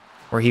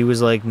 where he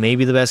was like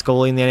maybe the best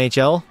goalie in the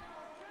NHL,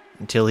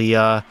 until he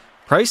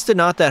Price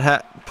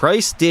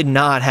did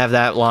not have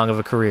that long of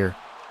a career.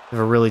 If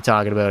we're really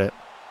talking about it,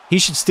 he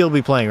should still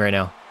be playing right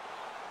now.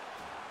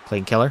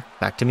 Clayton Keller,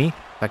 back to me.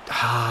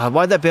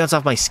 Why'd that bounce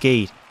off my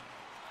skate?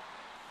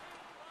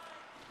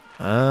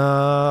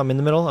 I'm in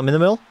the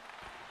middle.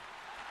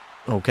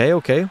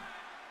 Okay.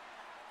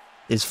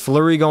 Is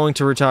Fleury going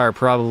to retire?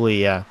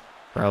 Probably, yeah.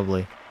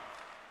 Probably.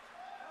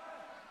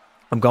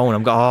 I'm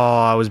going. Oh,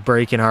 I was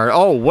breaking hard.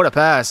 Oh, what a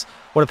pass.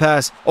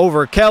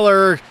 Over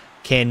Keller.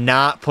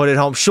 Cannot put it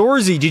home.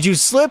 Shorzy, did you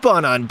slip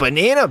on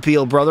banana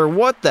peel, brother?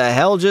 What the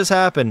hell just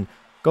happened?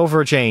 Go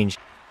for a change.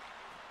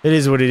 It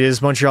is what it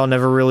is. Montreal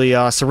never really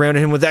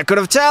surrounded him with that good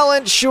of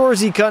talent.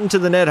 Shorzy cutting to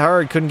the net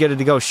hard. Couldn't get it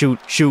to go. Shoot.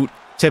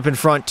 Tip in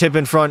front.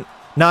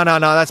 No.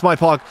 That's my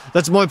puck.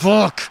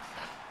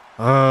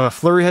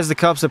 Fleury has the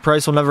cups that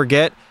Price will never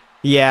get.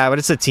 Yeah, but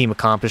it's a team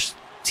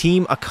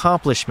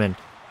accomplishment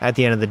at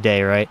the end of the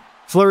day, right?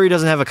 Fleury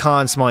doesn't have a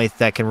Conn Smythe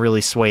that can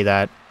really sway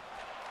that.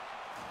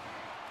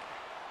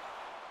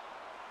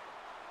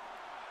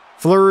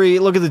 Fleury,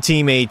 look at the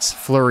teammates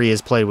Fleury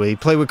has played with. He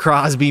played with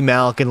Crosby,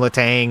 Malkin,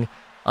 Letang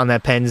on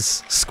that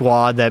Pens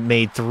squad that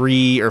made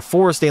 3 or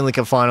 4 Stanley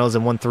Cup Finals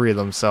and won 3 of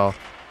them. So,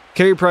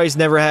 Carey Price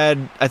never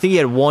had... I think he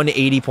had one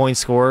 80-point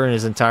score in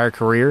his entire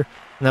career,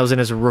 and that was in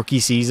his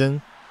rookie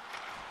season.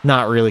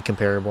 Not really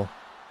comparable.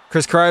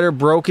 Chris Kreider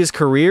broke his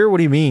career? What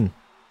do you mean?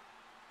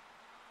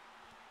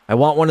 I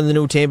want one of the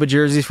new Tampa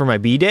jerseys for my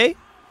B-Day?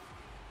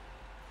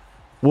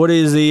 What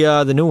is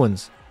the new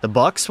ones? The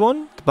Bucks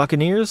one? The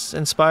Buccaneers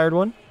inspired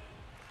one?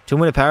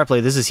 2-minute power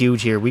play. This is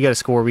huge here. We gotta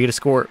score.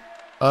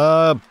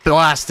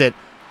 Blast it.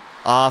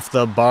 Off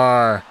the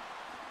bar.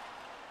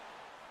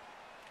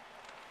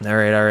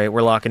 Alright.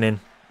 We're locking in.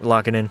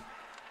 What?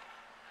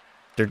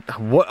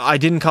 I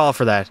didn't call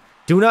for that.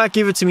 Do not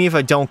give it to me if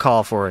I don't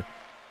call for it.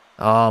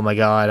 Oh my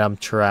God, I'm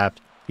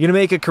trapped. You gonna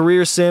make a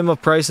career sim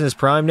of Price in his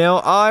prime now?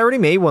 I already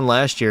made one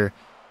last year.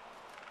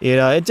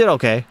 It did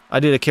okay. I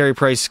did a Carey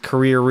Price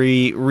career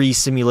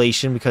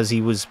re-simulation because he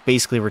was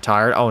basically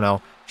retired. Oh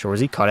no.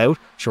 Shorzy, cut out.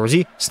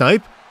 Shorzy,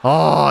 snipe.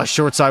 Oh,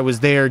 short side was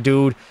there,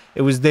 dude.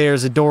 It was there.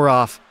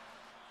 Zadorov.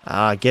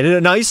 Get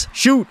it. Nice.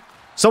 Shoot.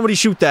 Somebody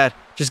shoot that.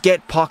 Just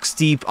get pucks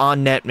deep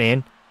on net,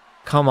 man.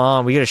 Come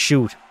on. We gotta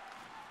shoot.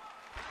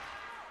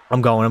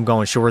 I'm going.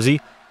 Shorzy.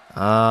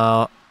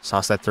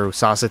 Sauce it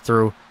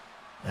through.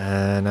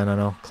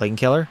 No. Clayton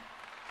Keller.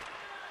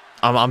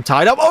 I'm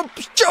tied up. Oh,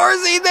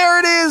 Shorzy, there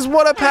it is.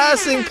 What a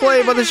passing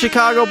play by the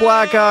Chicago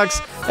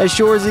Blackhawks as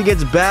Shorzy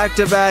gets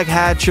back-to-back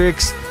hat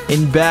tricks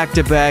in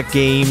back-to-back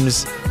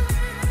games.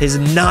 His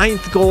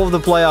 9th goal of the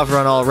playoff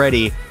run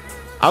already.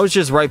 I was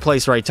just right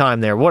place, right time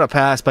there. What a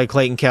pass by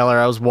Clayton Keller.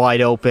 I was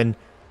wide open.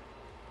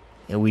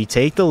 And we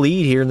take the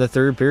lead here in the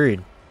 3rd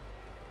period.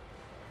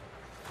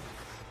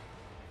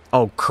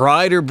 Oh,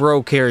 Kreider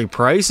broke Carey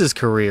Price's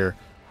career.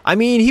 I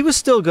mean, he was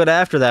still good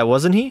after that,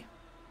 wasn't he?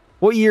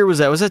 What year was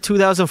that? Was that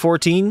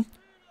 2014?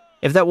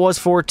 If that was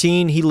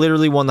 14, he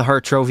literally won the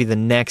Hart Trophy the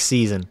next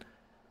season.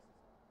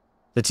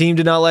 The team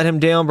did not let him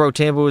down, bro.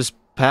 Tampa was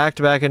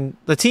packed back in...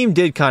 The team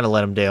did kind of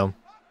let him down.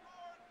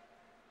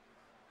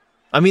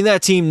 I mean,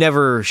 that team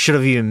never should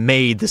have even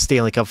made the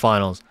Stanley Cup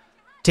Finals.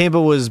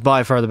 Tampa was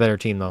by far the better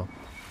team, though.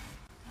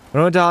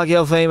 When I went to Hockey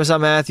Hall of Fame, I saw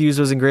Matthews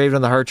was engraved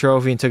on the Hart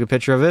Trophy and took a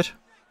picture of it.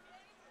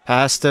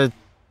 Passed a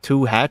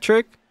 2 hat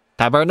trick?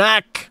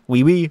 Tabarnak!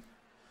 Wee wee.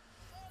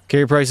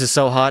 Carey Price is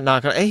so hot,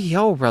 not gonna... Hey,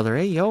 yo, brother.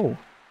 Hey, yo.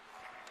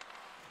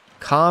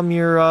 Calm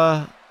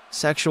your,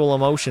 sexual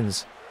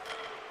emotions.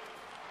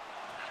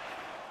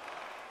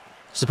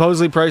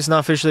 Supposedly Price not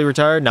officially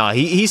retired? Nah,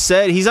 he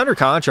said he's under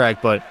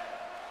contract, but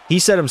he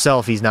said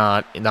himself he's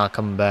not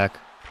coming back.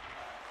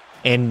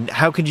 And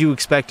how could you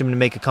expect him to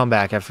make a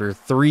comeback after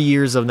 3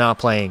 years of not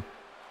playing?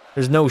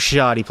 There's no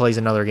shot he plays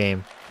another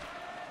game.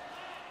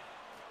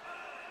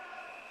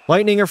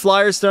 Lightning or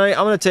Flyers tonight?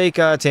 I'm going to take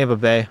Tampa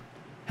Bay.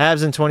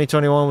 Habs in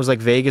 2021 was like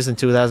Vegas in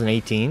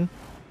 2018.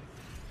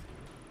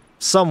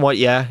 Somewhat,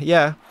 yeah.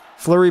 Yeah.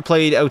 Fleury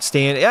played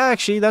outstanding. Yeah,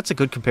 actually, that's a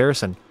good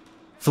comparison.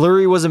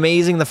 Fleury was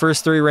amazing the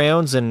first 3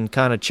 rounds and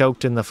kind of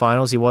choked in the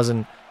finals. He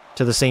wasn't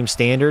to the same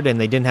standard,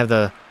 and they didn't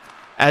have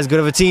as good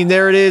of a team.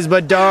 There it is.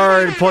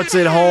 Bedard puts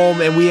it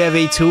home, and we have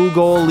a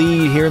 2-goal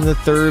lead here in the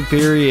 3rd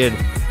period.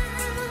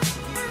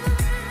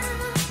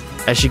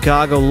 As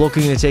Chicago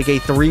looking to take a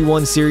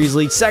 3-1 series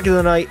lead. 2nd of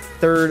the night,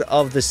 3rd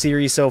of the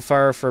series so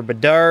far for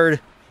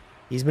Bedard.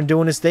 He's been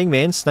doing his thing,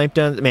 man. Sniped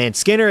down. Man,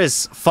 Skinner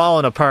has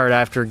fallen apart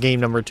after game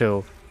number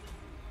 2.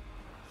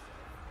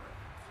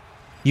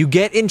 You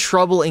get in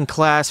trouble in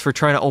class for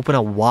trying to open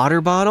a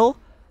water bottle?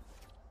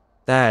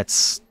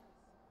 That's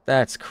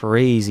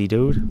crazy,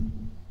 dude.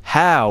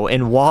 How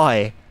and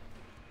why?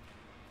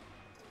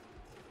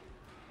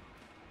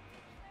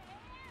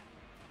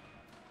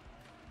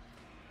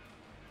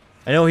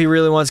 I know he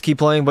really wants to keep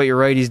playing, but you're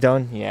right, he's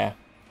done. Yeah.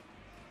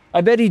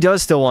 I bet he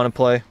does still want to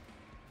play.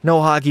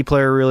 No hockey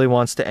player really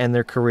wants to end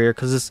their career,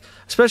 because it's,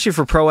 especially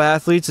for pro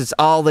athletes, it's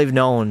all they've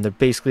known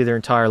basically their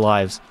entire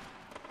lives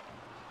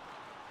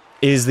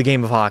is the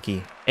game of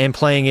hockey and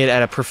playing it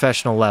at a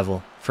professional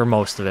level for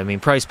most of it. I mean,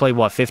 Price played,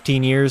 what,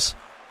 15 years?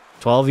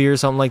 12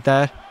 years, something like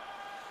that?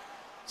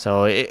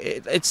 So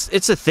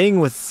it's a thing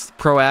with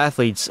pro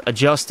athletes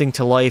adjusting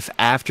to life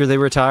after they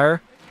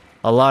retire.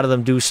 A lot of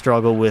them do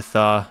struggle with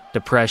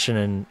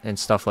depression and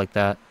stuff like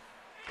that.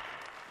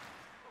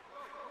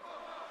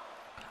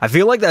 I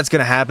feel like that's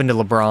going to happen to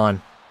LeBron.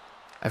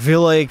 I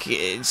feel like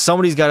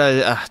somebody's got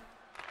to...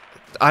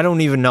 I don't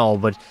even know,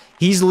 but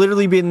he's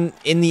literally been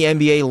in the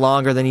NBA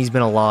longer than he's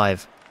been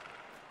alive.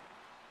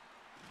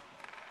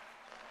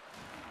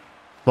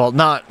 Well,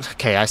 not...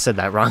 Okay, I said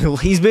that wrong.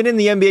 He's been in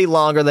the NBA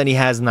longer than he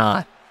has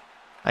not.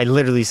 I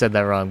literally said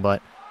that wrong,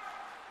 but...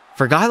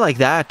 For a guy like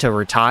that to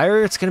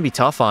retire, it's going to be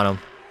tough on him.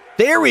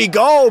 There we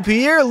go!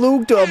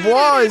 Pierre-Luc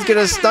Dubois is going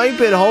to snipe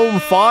it home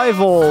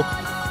 5-hole.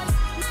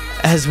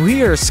 As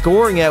we are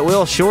scoring at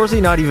will.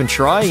 Shorzy not even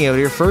trying out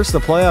here. First the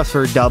playoffs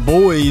for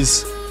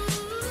Dubois.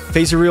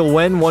 Face a real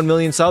win, 1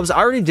 million subs. I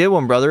already did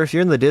one, brother. If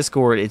you're in the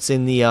Discord, it's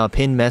in the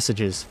pinned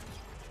messages.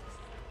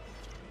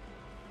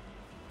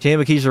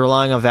 Tampa keeps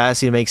relying on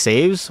Vasi to make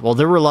saves. Well,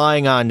 they're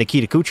relying on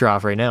Nikita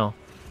Kucherov right now.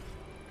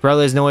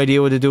 Probably has no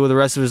idea what to do with the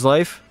rest of his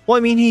life. Well, I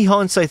mean, he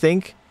hunts, I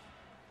think.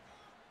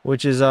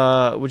 Which is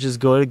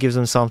good. It gives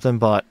him something,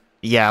 but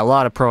yeah, a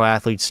lot of pro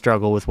athletes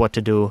struggle with what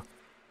to do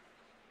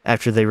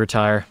after they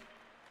retire.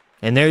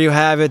 And there you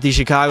have it. The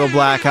Chicago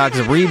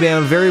Blackhawks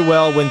rebound very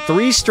well, win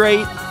 3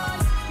 straight,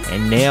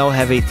 and now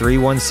have a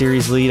 3-1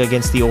 series lead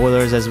against the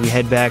Oilers as we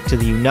head back to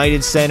the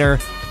United Center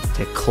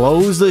to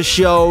close the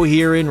show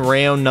here in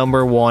round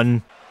number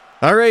 1.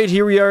 All right,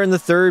 here we are in the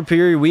 3rd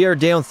period. We are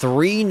down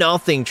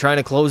 3-0 trying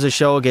to close the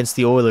show against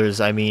the Oilers.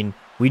 I mean,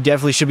 we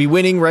definitely should be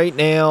winning right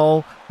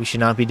now. We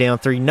should not be down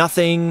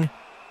 3-0.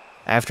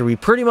 After we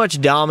pretty much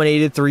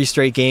dominated 3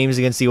 straight games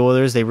against the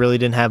Oilers, they really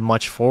didn't have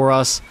much for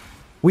us.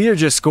 We are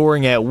just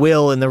scoring at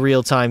will in the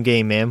real-time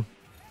game, man.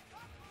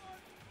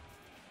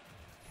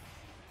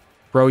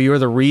 Bro, you're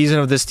the reason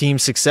of this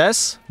team's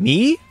success?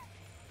 Me?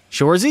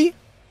 Shorzy?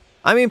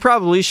 I mean,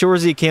 probably.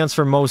 Shorzy accounts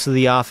for most of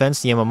the offense.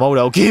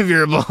 Yamamoto, give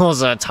your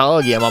balls a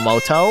tug,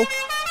 Yamamoto.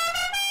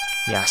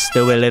 Yeah,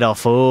 stupid little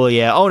fool,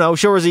 yeah. Oh no,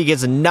 Shorzy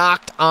gets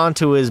knocked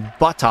onto his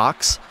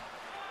buttocks.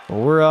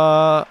 We're,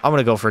 I'm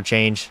gonna go for a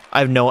change.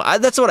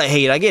 That's what I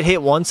hate. I get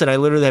hit once and I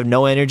literally have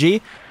no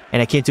energy,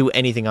 and I can't do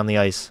anything on the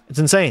ice. It's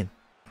insane.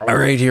 All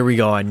right, here we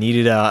go. I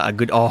needed a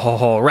good...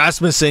 Oh,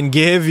 Rasmussen,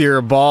 give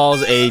your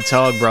balls a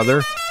tug,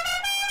 brother.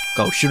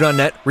 Go, shoot on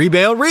net.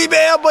 Rebound,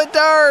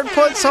 Bedard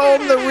puts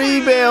home the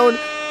rebound,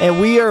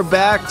 and we are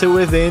back to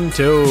within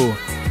 2.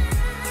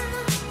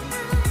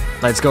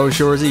 Let's go,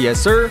 Shorzy. Yes,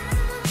 sir.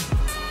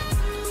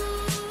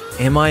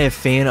 Am I a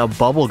fan of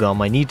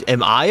bubblegum?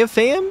 Am I a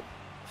fan?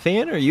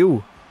 Fan or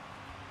you?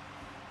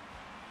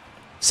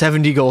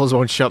 70 goals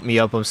won't shut me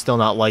up. I'm still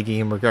not liking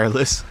him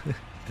regardless.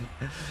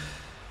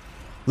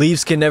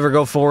 Leafs can never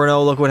go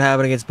 4-0. Look what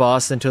happened against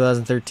Boston in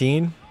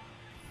 2013.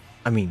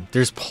 I mean,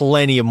 there's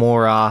plenty of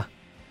more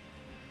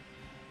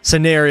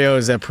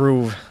scenarios that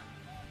prove.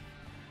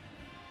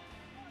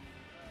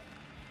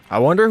 I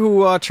wonder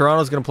who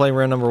Toronto's going to play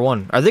round number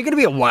 1. Are they going to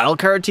be a wild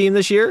card team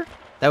this year?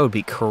 That would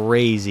be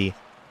crazy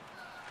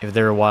if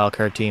they're a wild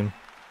card team.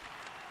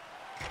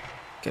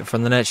 Get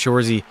from the net,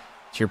 Shorzy.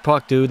 It's your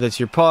puck, dude. That's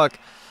your puck.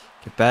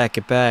 Get back,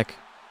 get back.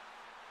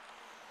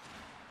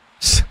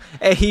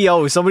 Hey,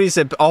 yo, somebody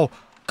said, oh,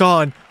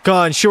 gone,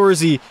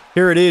 Shorzy.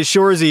 Here it is,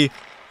 Shorzy.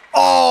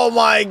 Oh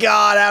my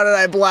god, how did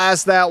I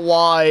blast that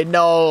wide?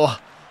 No,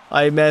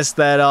 I messed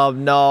that up.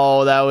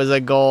 No, that was a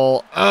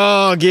goal.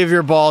 Oh, give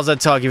your balls a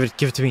tug. Give it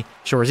to me.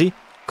 Shorzy,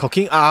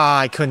 cooking.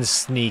 Ah, I couldn't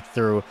sneak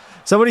through.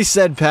 Somebody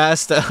said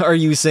past, are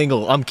you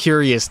single? I'm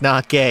curious,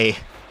 not gay.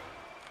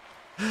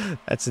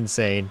 That's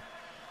insane.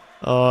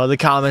 The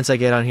comments I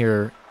get on here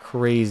are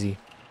crazy.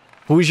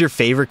 Who's your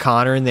favorite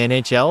Connor in the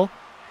NHL?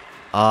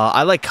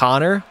 I like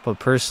Connor, but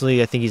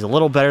personally, I think he's a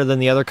little better than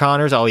the other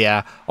Connors. Oh,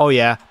 yeah. Oh,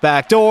 yeah.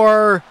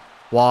 Backdoor.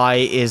 Why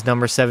is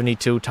number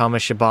 72,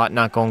 Thomas Chabot,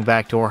 not going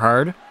backdoor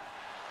hard?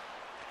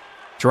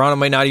 Toronto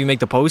might not even make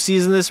the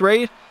postseason this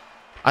rate.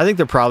 I think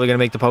they're probably going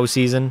to make the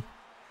postseason.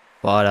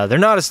 But they're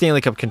not a Stanley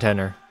Cup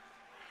contender.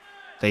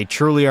 They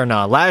truly are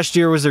not. Last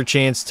year was their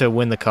chance to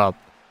win the Cup.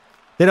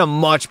 They had a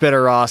much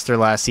better roster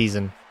last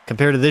season.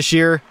 Compared to this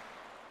year,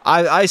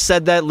 I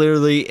said that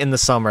literally in the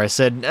summer. I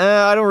said,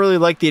 I don't really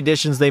like the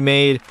additions they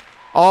made.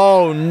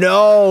 Oh,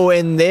 no,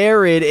 and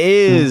there it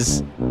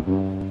is.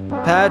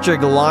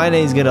 Patrick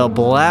Laine's going to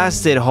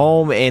blast it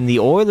home, and the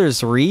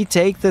Oilers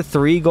retake the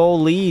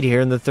 3-goal lead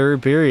here in the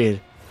third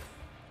period.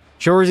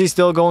 Shorzy's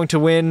still going to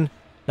win,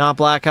 not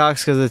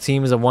Blackhawks, because the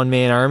team is a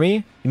one-man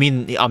army. You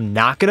mean I'm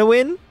not going to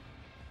win?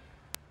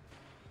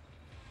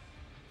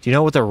 Do you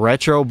know what the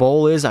Retro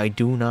Bowl is? I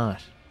do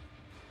not.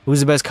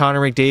 Who's the best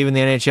Connor McDavid in the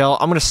NHL?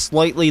 I'm going to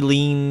slightly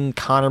lean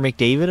Connor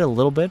McDavid a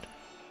little bit.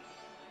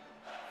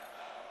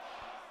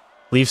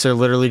 Leafs are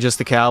literally just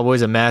the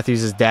Cowboys, and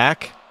Matthews is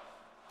Dak.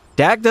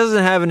 Dak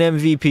doesn't have an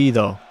MVP,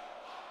 though.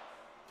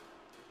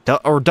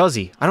 Or does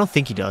he? I don't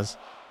think he does.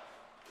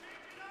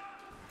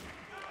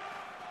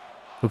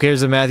 Who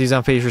cares if Matthews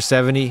on pace for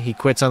 70? He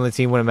quits on the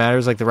team when it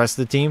matters, like the rest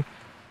of the team.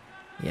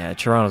 Yeah,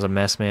 Toronto's a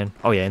mess, man.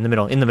 Oh, yeah, in the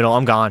middle. In the middle.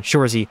 I'm gone.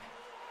 Shorzy.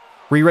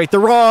 Rewrite the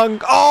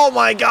wrong. Oh,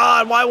 my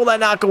God. Why will that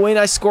not go in?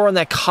 I score on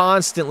that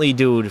constantly,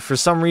 dude. For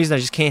some reason, I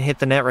just can't hit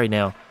the net right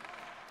now.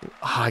 Oh,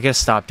 I gotta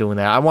stop doing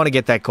that. I want to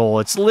get that goal.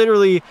 It's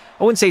literally,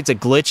 I wouldn't say it's a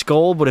glitch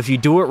goal, but if you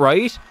do it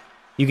right,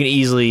 you can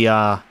easily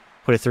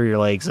put it through your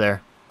legs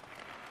there.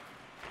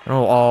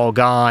 Oh,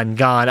 gone.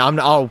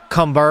 Oh,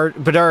 come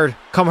Bedard.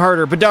 Come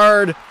harder,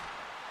 Bedard.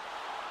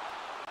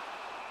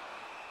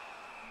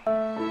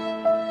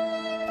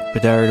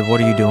 Bedard,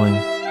 what are you doing?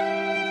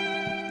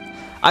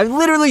 I've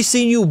literally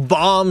seen you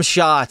bomb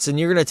shots, and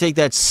you're going to take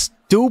that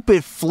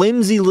stupid,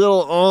 flimsy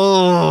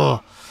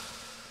little...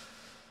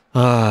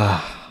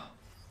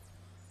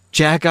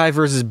 Jack Guy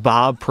versus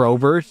Bob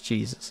Probert?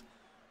 Jesus.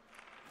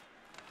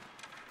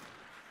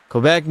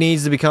 Quebec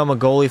needs to become a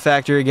goalie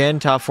factory again.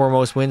 Top 4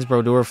 most wins.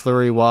 Brodeur,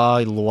 Fleury,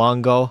 Waugh,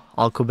 Luongo.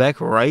 All Quebec?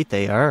 Right,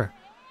 they are.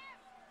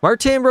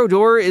 Martin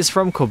Brodeur is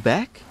from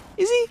Quebec?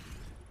 Is he?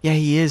 Yeah,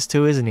 he is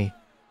too, isn't he?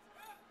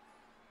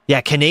 Yeah,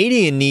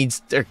 Canada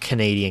needs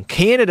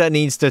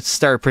to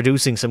start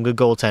producing some good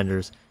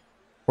goaltenders.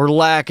 We're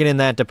lacking in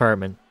that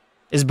department.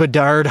 Is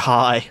Bedard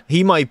high?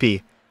 He might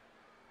be.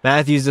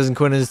 Matthews doesn't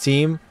quit his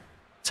team.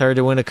 It's hard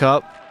to win a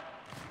cup.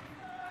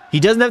 He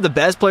doesn't have the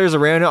best players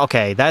around him.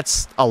 Okay,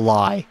 that's a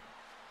lie.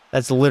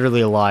 That's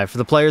literally a lie. For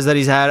the players that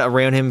he's had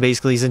around him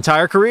basically his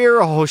entire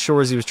career, oh,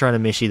 Shorzy was trying to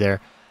miss you there.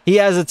 He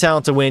has the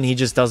talent to win. He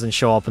just doesn't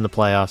show up in the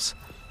playoffs.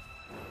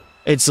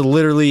 It's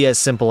literally as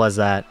simple as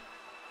that.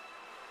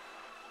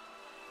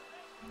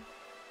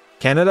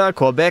 Canada,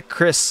 Quebec,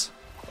 Chris.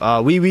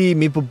 Oui,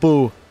 mi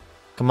poupou.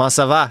 Comment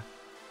ça va?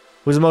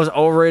 Who's the most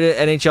overrated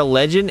NHL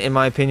legend? In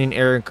my opinion,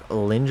 Eric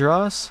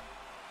Lindros.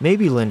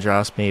 Maybe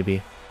Lindros,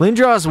 maybe.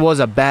 Lindros was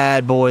a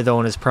bad boy, though,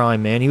 in his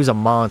prime, man. He was a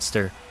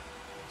monster.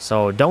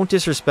 So, don't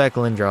disrespect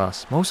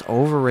Lindros. Most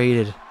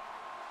overrated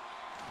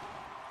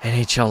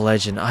NHL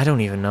legend. I don't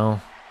even know.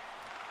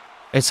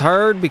 It's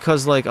hard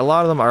because, like, a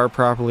lot of them are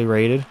properly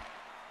rated.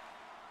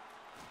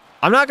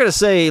 I'm not going to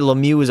say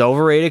Lemieux is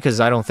overrated because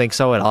I don't think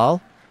so at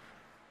all.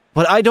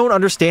 But I don't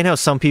understand how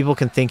some people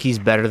can think he's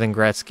better than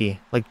Gretzky.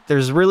 Like,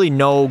 there's really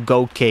no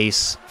GOAT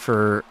case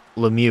for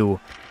Lemieux.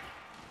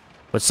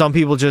 But some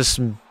people just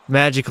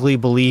magically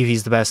believe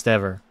he's the best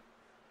ever.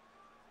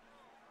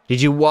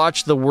 Did you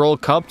watch the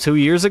World Cup 2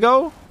 years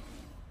ago?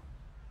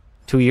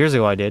 2 years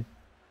ago I did.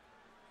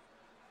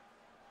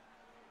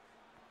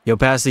 Yo,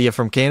 Pasta, you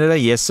from Canada?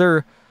 Yes,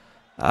 sir.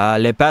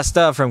 Le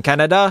Pasta from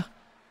Canada.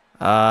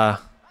 Whole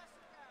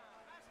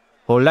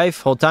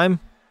life, whole time.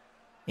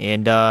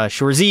 And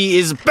Shorzy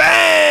is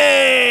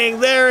bang!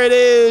 There it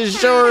is!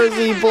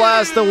 Shorzy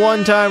blasts the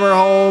one-timer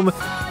home.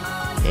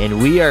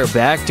 And we are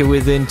back to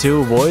within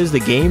 2, boys. The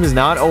game is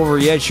not over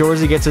yet.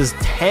 Shorzy gets his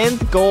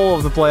 10th goal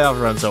of the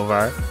playoff run so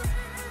far.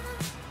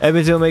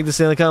 Edmonton will make the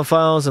Stanley Cup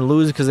Finals and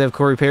lose because they have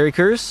Corey Perry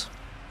curse.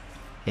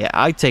 Yeah,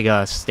 I'd take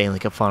a Stanley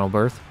Cup final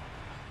berth.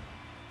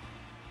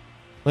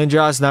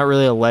 Lindros not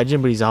really a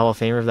legend, but he's a Hall of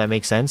Famer, if that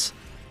makes sense.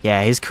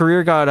 Yeah, his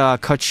career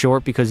got cut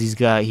short because he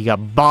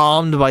got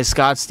bombed by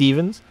Scott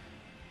Stevens.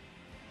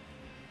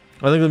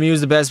 I think Lemieux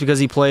is the best because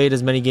he played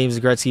as many games as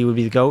Gretzky would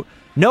be the GOAT.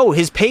 No,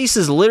 his pace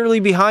is literally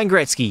behind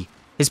Gretzky.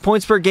 His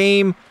points per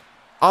game,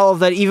 all of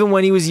that, even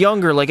when he was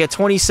younger, like at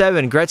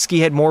 27, Gretzky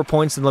had more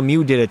points than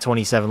Lemieux did at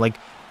 27. Like,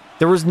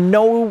 there was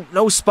no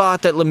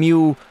spot that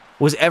Lemieux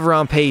was ever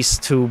on pace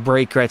to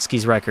break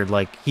Gretzky's record.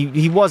 Like,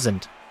 he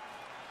wasn't.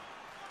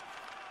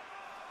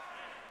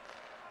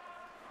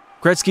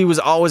 Gretzky was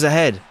always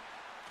ahead.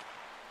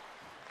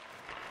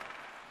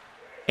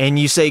 And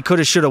you say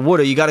coulda, shoulda,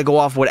 woulda, you got to go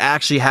off what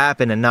actually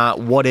happened and not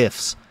what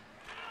ifs.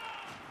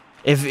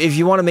 If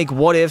you want to make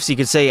what ifs, you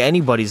could say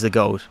anybody's the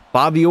GOAT.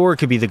 Bobby Orr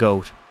could be the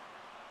GOAT.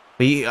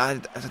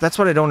 But that's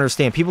what I don't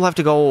understand. People have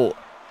to go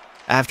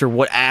after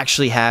what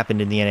actually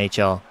happened in the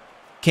NHL.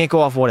 Can't go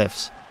off what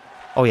ifs.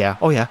 Oh yeah,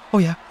 oh yeah, oh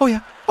yeah, oh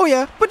yeah, oh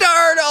yeah.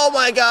 Bedard! Oh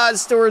my God!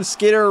 Stuart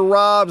Skinner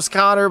robs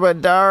Connor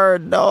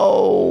Bedard.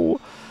 No.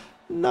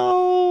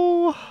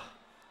 No.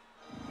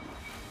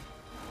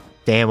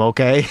 Damn,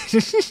 okay.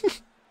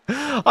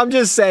 I'm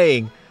just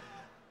saying.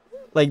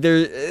 Like,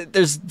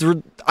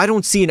 I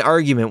don't see an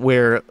argument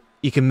where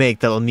you can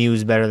make that Lemieux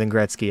is better than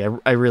Gretzky.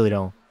 I really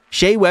don't.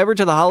 Shea Weber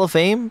to the Hall of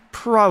Fame?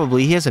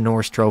 Probably. He has a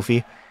Norris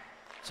trophy.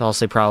 So I'll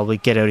say probably.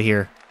 Get out of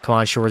here. Come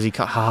on,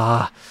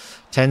 Shorzy.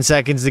 10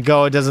 seconds to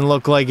go. It doesn't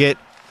look like it.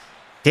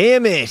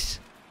 Damn it.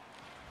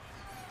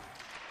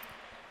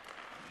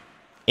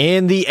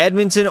 And the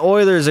Edmonton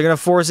Oilers are going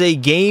to force a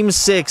Game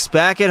 6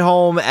 back at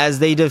home as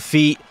they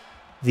defeat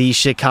the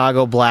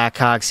Chicago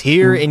Blackhawks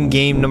here in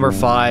game number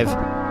 5.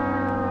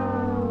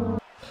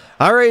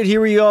 All right, here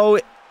we go.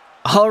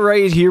 All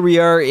right, here we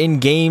are in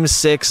Game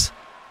 6.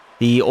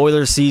 The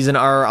Oilers season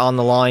are on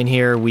the line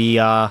here. We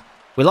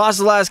lost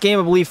the last game,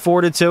 I believe,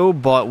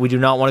 4-2, but we do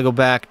not want to go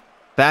back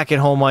at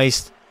home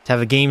ice to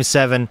have a Game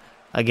 7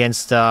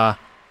 against the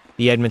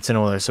Edmonton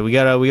Oilers. So we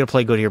gotta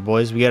play good here,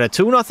 boys. We got a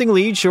 2-0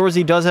 lead.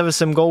 Shorzy does have a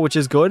sim goal, which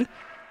is good.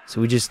 So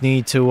we just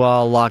need to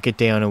lock it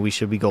down, and we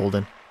should be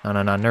golden.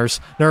 No,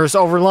 Nurse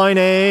over line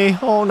A.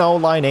 Oh no,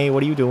 line A.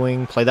 What are you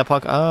doing? Play that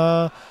puck.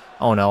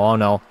 Oh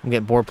no. I'm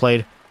getting board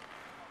played.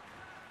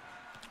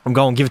 I'm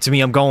going. Give it to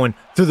me. I'm going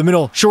through the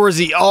middle.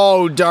 Shorzy.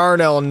 Oh,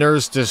 Darnell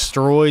Nurse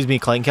destroys me.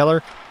 Clayton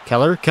Keller.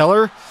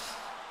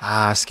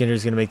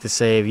 Skinner's gonna make the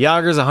save.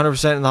 Yager's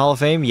 100% in the Hall of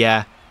Fame.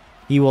 Yeah,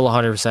 he will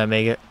 100%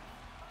 make it.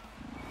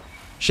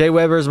 Shea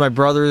Weber is my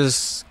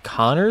brother's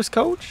Connor's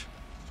coach.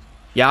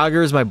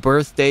 Yager is my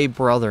birthday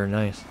brother.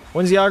 Nice.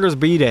 When's Yager's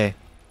B-Day?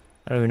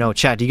 I don't even know.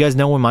 Chat, do you guys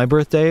know when my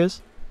birthday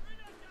is?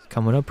 It's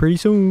coming up pretty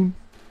soon.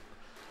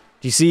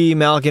 Do you see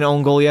Malkin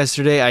own goal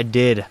yesterday? I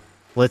did.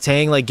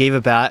 Letang gave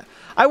it back.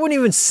 I wouldn't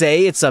even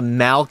say it's a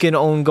Malkin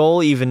own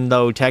goal, even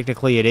though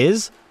technically it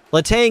is.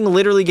 Letang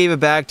literally gave it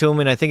back to him,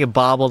 and I think it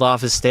bobbled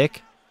off his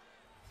stick.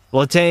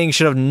 Letang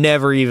should have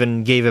never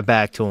even gave it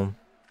back to him.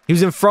 He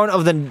was in front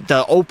of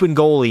the open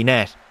goalie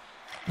net.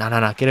 No.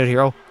 Get out of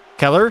here. Oh,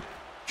 Keller.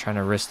 Trying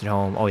to wrist it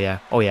home. Oh,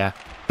 yeah.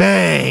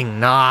 Bang!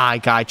 Nah,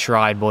 I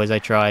tried, boys. I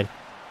tried.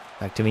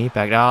 Back to me.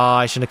 Back. Oh,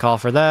 I shouldn't have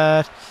called for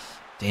that.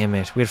 Damn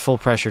it. We had full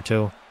pressure,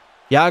 too.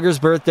 Yager's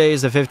birthday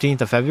is the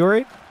 15th of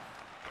February.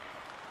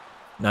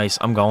 Nice.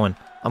 I'm going.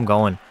 I'm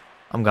gone.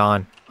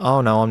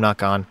 Oh, no, I'm not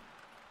gone.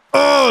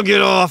 Oh,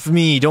 get off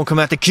me. Don't come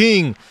at the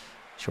king.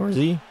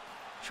 Shorzy.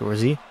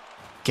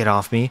 Get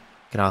off me.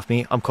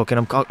 I'm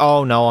cooking.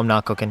 Oh, no, I'm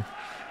not cooking.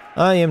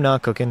 I am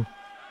not cooking.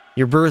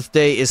 Your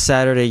birthday is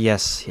Saturday.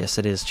 Yes,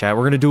 it is, chat.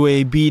 We're going to do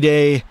a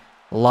B-Day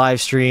live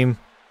stream.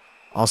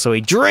 Also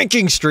a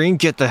drinking stream.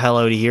 Get the hell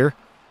out of here.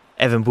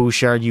 Evan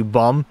Bouchard, you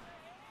bum.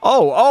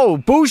 Oh,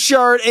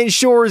 Bouchard and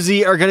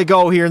Shorzy are going to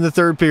go here in the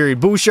third period.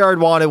 Bouchard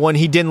wanted one.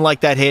 He didn't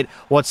like that hit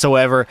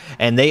whatsoever,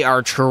 and they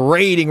are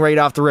trading right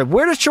off the rip.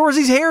 Where does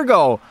Shorzy's hair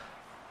go?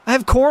 I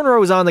have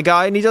cornrows on the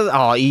guy, and he doesn't...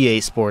 Oh,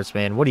 EA Sports,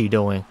 man. What are you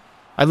doing?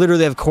 I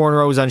literally have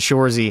cornrows on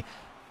Shorzy.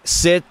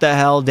 Sit the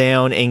hell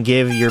down and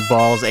give your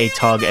balls a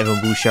tug, Evan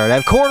Bouchard. I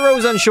have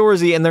cornrows on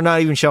Shorzy, and they're not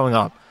even showing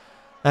up.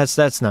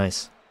 That's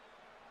nice.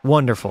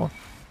 Wonderful.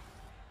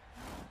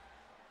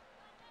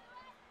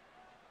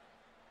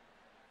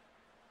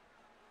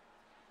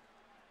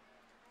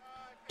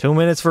 Two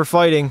minutes for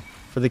fighting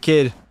for the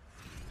kid.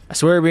 I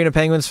swear being a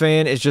Penguins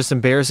fan is just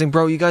embarrassing.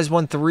 Bro, you guys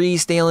won 3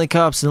 Stanley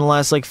Cups in the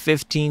last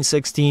 15,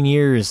 16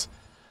 years.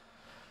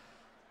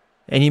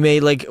 And you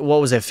made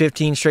what was it,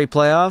 15 straight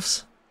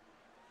playoffs?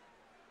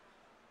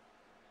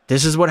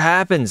 This is what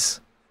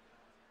happens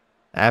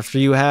after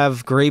you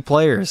have great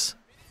players.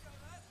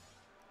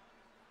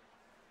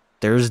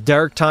 There's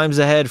dark times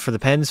ahead for the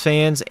Pens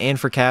fans and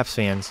for Caps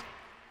fans.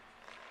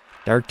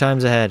 Dark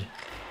times ahead.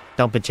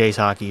 Dump and chase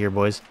hockey here,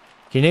 boys.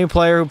 Can you name a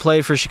player who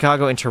played for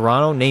Chicago and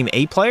Toronto? Name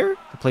a player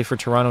who played for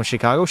Toronto and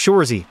Chicago?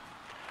 Shorzy.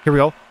 Here we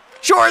go.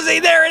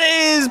 Shorzy, there it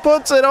is!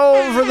 Puts it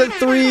home for the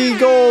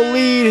 3-goal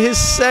lead. His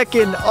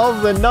second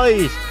of the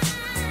night.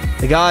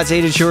 The gods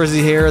hated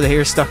Shorzy hair. The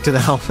hair stuck to the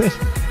helmet.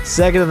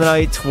 Second of the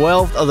night,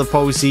 12th of the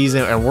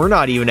postseason, and we're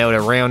not even out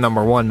at round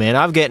number 1, man.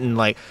 I'm getting,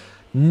 like,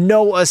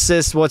 no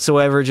assists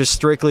whatsoever, just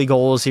strictly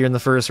goals here in the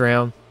first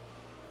round.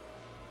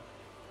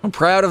 I'm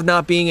proud of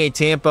not being a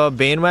Tampa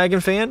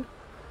bandwagon fan.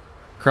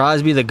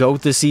 Crosby the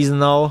GOAT this season,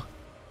 though.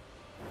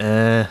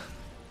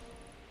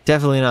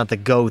 Definitely not the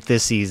GOAT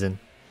this season.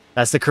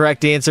 That's the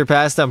correct answer,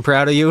 Pasta. I'm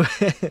proud of you.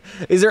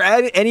 Is there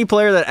any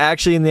player that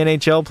actually in the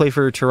NHL play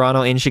for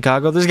Toronto and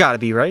Chicago? There's got to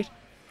be, right?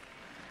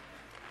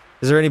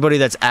 Is there anybody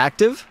that's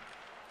active?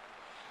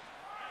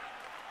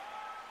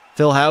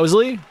 Phil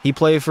Housley. He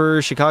played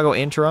for Chicago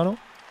and Toronto.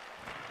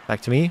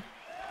 Back to me.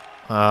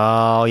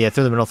 Oh, yeah,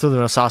 through the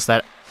middle. Sauce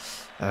that.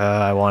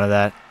 I wanted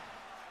that.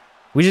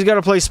 We just got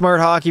to play smart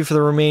hockey for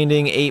the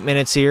remaining 8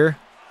 minutes here.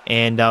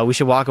 And we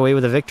should walk away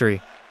with a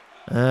victory.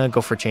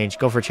 Go for change.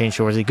 Go for change,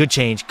 Shorzy. Good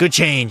change. Good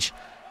change.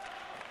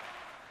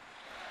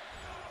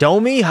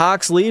 Domi,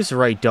 Hawks leaves.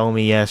 Right,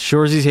 Domi, yes.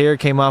 Shorzy's hair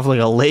came off like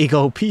a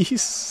Lego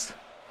piece.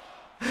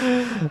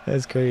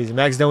 That's crazy.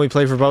 Max Domi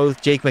played for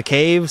both Jake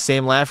McCabe,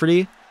 Sam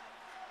Lafferty.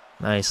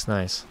 Nice,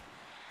 nice.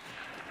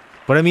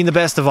 But I mean, the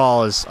best of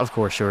all is, of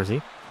course,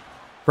 Shorzy.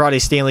 Brought a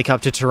Stanley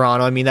Cup to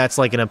Toronto. I mean, that's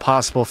like an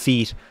impossible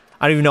feat.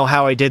 I don't even know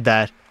how I did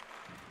that.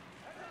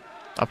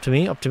 Up to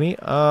me, up to me.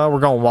 We're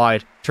going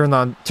wide. Turn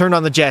on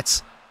the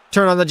Jets.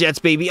 Turn on the Jets,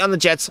 baby. On the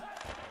Jets.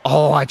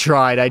 Oh, I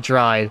tried.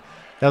 That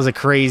was a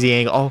crazy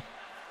angle. Oh,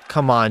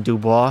 come on,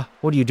 Dubois.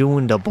 What are you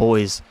doing, the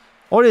boys?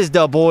 What is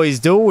the boys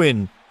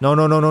doing? No.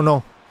 No. No. Oh,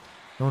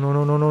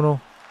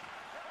 no.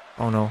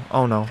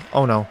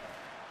 Oh, no.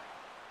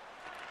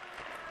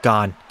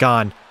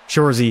 Gone.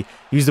 Shorzy.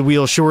 Use the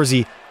wheel,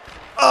 Shorzy.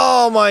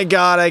 Oh, my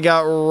God. I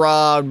got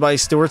robbed by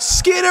Stuart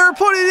Skinner.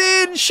 Put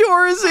it in.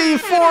 Shorzy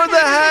for the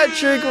hat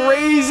trick.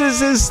 Raises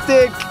his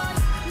stick.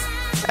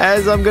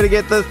 As I'm going to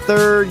get the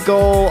 3rd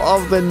goal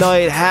of the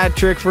night. Hat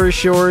trick for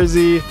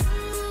Shorzy.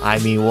 I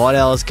mean, what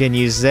else can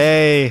you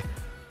say?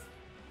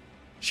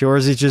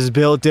 Shorzy's just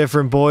built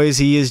different, boys.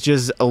 He is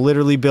just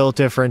literally built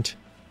different.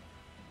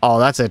 Oh,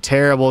 that's a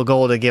terrible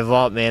goal to give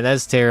up, man.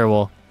 That's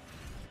terrible.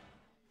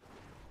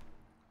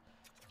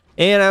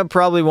 And I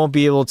probably won't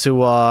be able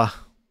to,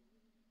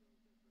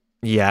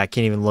 yeah, I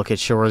can't even look at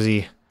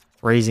Shorzy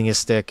raising his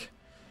stick.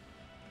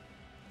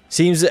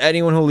 Seems that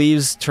anyone who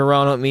leaves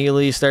Toronto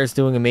immediately starts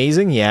doing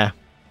amazing. Yeah.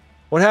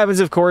 What happens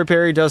if Corey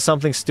Perry does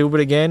something stupid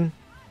again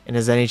in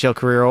his NHL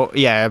career?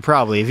 Yeah,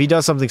 probably. If he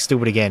does something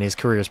stupid again, his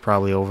career is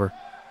probably over.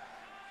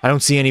 I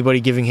don't see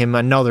anybody giving him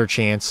another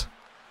chance.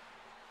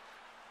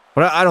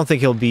 But I don't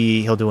think he'll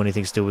do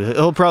anything stupid.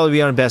 He'll probably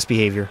be on best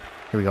behavior.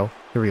 Here we go.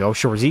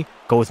 Shorzy.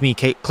 Go with me,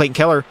 Clayton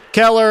Keller.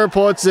 Keller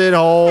puts it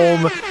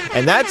home.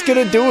 And that's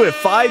going to do it.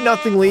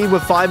 5-0 lead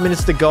with 5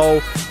 minutes to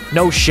go.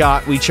 No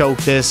shot. We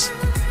choked this.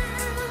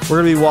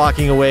 We're going to be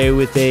walking away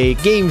with a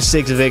Game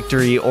 6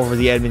 victory over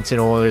the Edmonton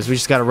Oilers. We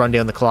just got to run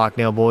down the clock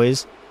now,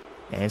 boys.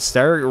 And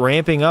start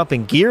ramping up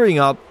and gearing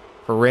up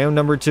for round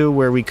number 2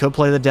 where we could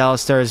play the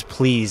Dallas Stars.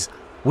 Please.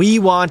 We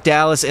want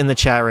Dallas in the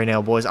chat right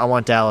now, boys. I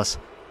want Dallas.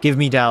 Give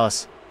me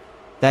Dallas.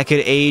 That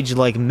could age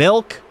like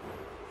milk.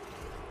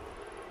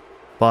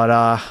 But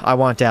I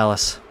want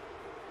Dallas.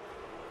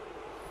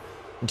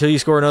 Until you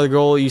score another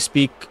goal, you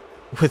speak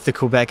with the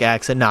Quebec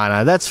accent.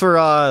 Nah, that's for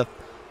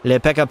Le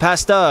Pekka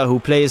Pasta, who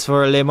plays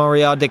for Les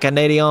Montreal des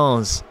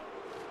Canadiens.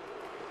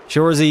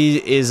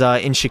 Shorzy is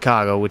in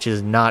Chicago, which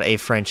is not a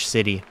French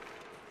city.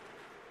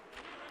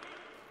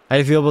 How do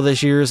you feel about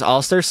this year's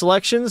All-Star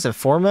selections and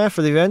format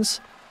for the events?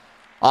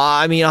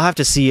 I mean, I'll have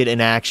to see it in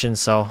action,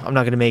 so I'm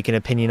not going to make an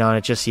opinion on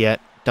it just yet.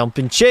 Dump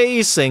and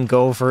chase and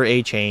go for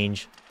a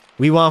change.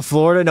 We want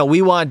Florida? No,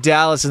 we want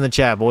Dallas in the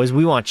chat, boys.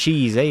 We want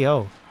cheese. Hey,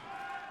 yo.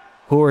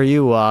 Who are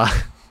you,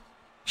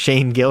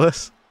 Shane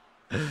Gillis?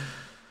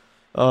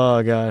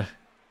 Oh, God.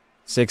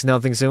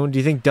 6-0 soon. Do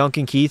you think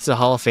Duncan Keith's a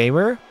Hall of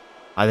Famer?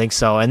 I think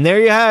so. And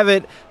there you have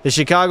it. The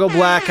Chicago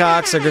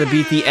Blackhawks are going to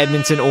beat the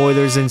Edmonton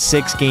Oilers in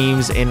 6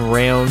 games in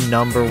round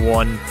number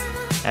 1.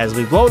 As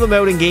we blow them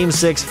out in Game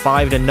 6,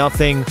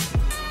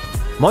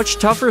 5-0. Much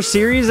tougher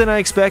series than I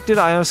expected.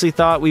 I honestly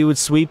thought we would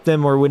sweep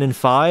them or win in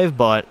 5,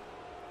 but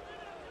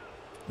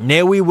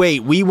now we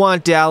wait. We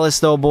want Dallas,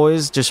 though,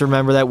 boys. Just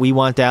remember that we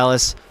want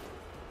Dallas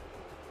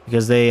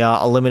because they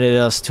eliminated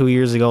us 2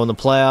 years ago in the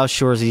playoffs.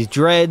 Shorzy's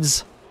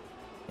dreads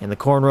and the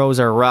cornrows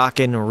are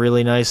rocking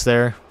really nice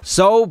there.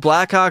 So,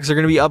 Blackhawks are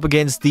going to be up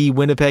against the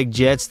Winnipeg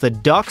Jets. The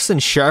Ducks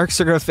and Sharks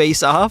are going to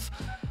face off,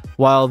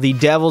 while the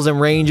Devils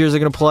and Rangers are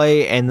going to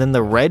play, and then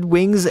the Red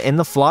Wings and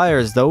the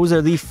Flyers. Those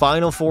are the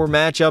final 4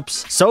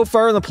 matchups. So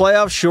far in the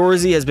playoffs,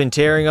 Shorzy has been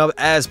tearing up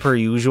as per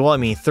usual. I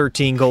mean,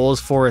 13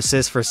 goals, 4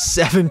 assists for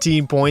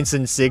 17 points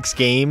in 6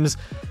 games.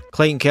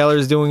 Clayton Keller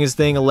is doing his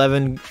thing,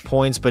 11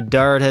 points.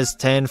 Bedard has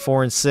 10,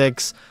 4 and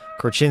 6.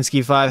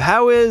 Korchinski 5.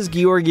 How has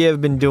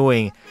Georgiev been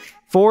doing?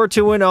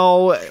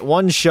 4-2-0,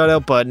 one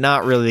shutout, but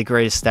not really the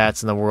greatest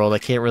stats in the world. I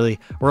can't really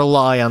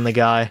rely on the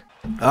guy.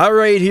 All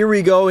right, here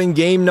we go in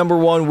game number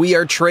 1. We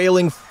are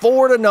trailing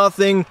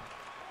 4-0.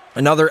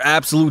 Another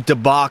absolute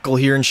debacle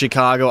here in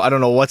Chicago. I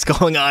don't know what's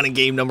going on in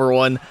game number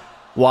 1,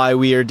 why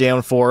we are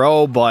down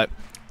 4-0, but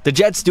the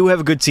Jets do have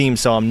a good team,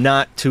 so I'm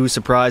not too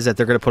surprised that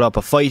they're going to put up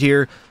a fight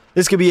here.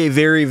 This could be a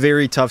very,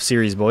 very tough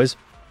series, boys.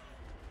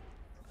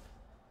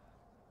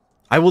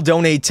 I will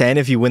donate 10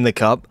 if you win the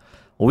cup.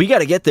 Well, we got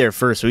to get there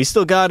first. We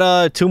still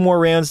got 2 more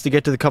rounds to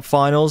get to the cup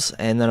finals,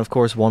 and then, of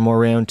course, 1 more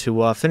round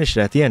to finish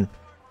it at the end.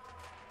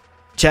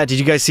 Chat, did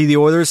you guys see the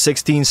Oilers?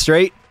 16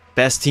 straight.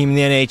 Best team in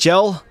the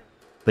NHL.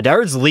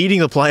 Bedard's leading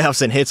the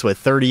playoffs in hits with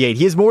 38.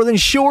 He has more than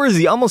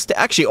Shorzy, almost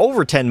actually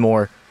over 10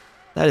 more.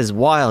 That is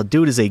wild.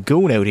 Dude is a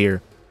goon out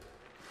here.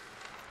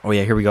 Oh,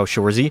 yeah, here we go.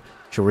 Shorzy.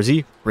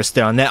 Shorzy.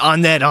 Wristed on net.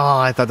 On net. Oh,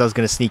 I thought that was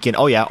going to sneak in.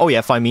 Oh, yeah. Oh,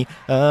 yeah. Find me.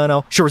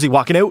 No. Shorzy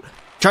walking out.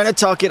 Trying to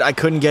tuck it. I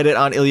couldn't get it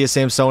on Ilya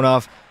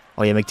Samsonov.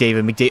 Oh, yeah.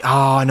 McDavid.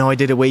 Oh, no. I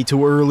did it way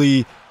too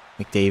early.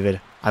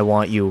 McDavid. I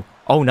want you.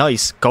 Oh,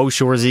 nice. Go,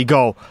 Shorzy.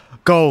 Go.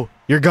 Go.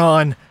 You're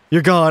gone.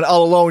 You're gone.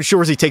 All alone.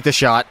 Shorzy, take the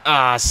shot.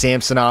 Ah,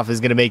 Samsonov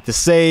is going to make the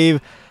save.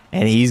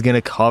 And he's going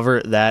to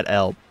cover that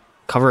L.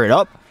 Cover it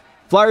up.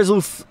 Flyers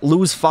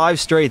lose 5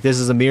 straight. This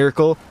is a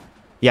miracle.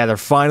 Yeah, they're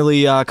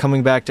finally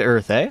coming back to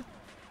earth, eh?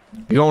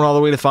 You're going all the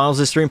way to the finals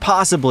this stream?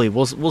 Possibly.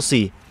 We'll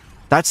see.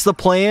 That's the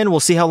plan. We'll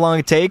see how long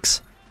it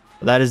takes.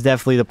 But that is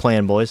definitely the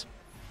plan, boys.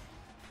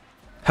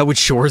 How would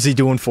Shorzy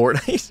do in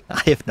Fortnite?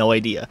 I have no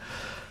idea.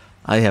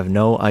 I have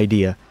no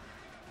idea.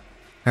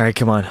 All right,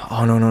 come on.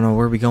 Oh, no.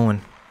 Where are we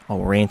going?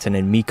 Oh, Ranton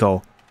and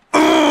Mikko.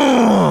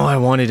 Oh, I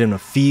wanted him to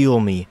feel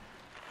me.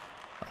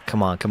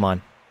 Come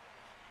on.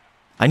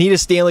 I need a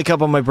Stanley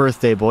Cup on my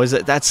birthday, boys.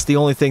 That's the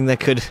only thing that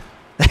could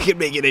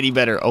make it any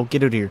better. Oh,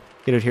 get out here.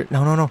 Get out here.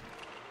 No.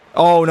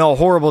 Oh, no.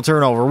 Horrible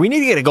turnover. We need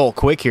to get a goal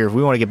quick here if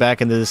we want to get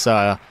back into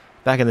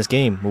this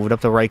game. Move it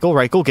up to Reichel.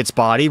 Reichel gets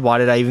bodied. Why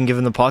did I even give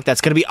him the puck?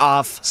 That's going to be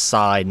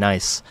offside.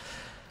 Nice.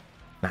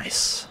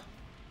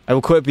 I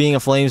will quit being a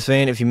Flames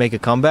fan if you make a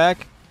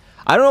comeback.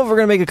 I don't know if we're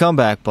going to make a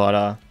comeback,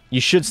 but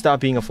you should stop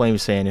being a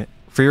Flames fan.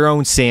 For your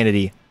own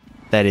sanity,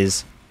 that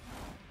is.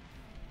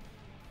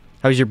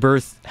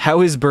 How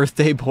is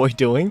birthday boy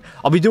doing?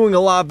 I'll be doing a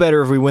lot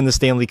better if we win the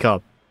Stanley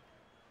Cup.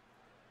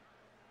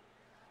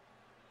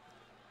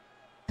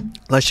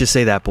 Let's just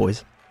say that,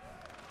 boys.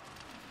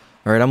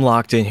 All right, I'm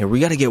locked in here. We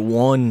got to get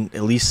one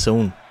at least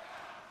soon.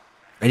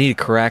 I need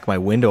to crack my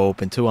window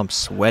open, too. I'm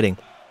sweating.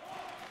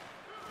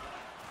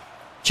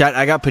 Chat,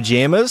 I got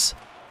pajamas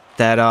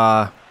that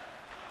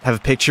have a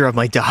picture of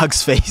my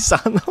dog's face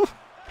on them.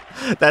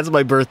 That's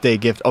my birthday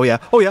gift. Oh, yeah.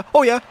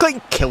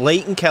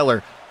 Clayton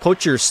Keller.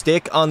 Put your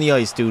stick on the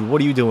ice, dude.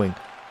 What are you doing?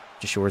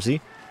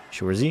 Shorzy.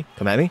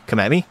 Come at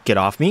me. Get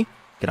off me.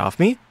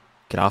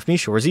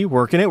 Shorzy.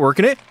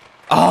 Working it.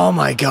 Oh,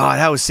 my God.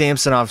 How is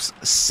Samsonov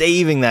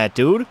saving that,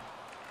 dude?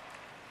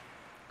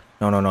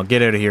 No.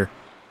 Get out of here.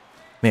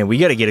 Man, we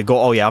got to get a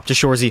goal. Oh, yeah. Up to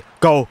Shorzy.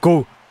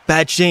 Go.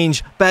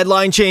 Bad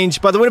line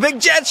change by the Winnipeg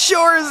Jets.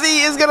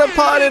 Shorzy is going to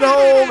pot it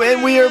home,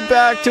 and we are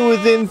back to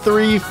within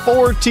 3.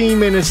 14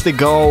 minutes to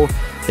go.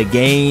 The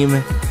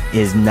game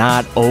is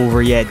not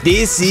over yet.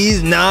 This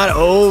is not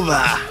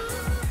over.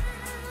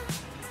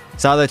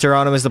 Saw that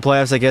Toronto missed the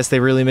playoffs. I guess they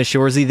really miss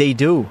Shorzy. They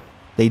do.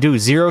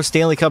 0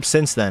 Stanley Cups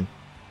since then.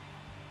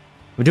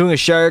 I'm doing a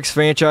Sharks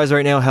franchise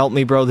right now. Help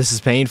me, bro. This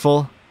is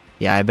painful.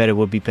 Yeah, I bet it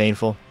would be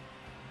painful.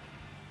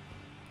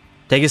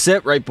 Take a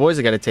sip, right, boys?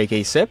 I got to take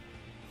a sip.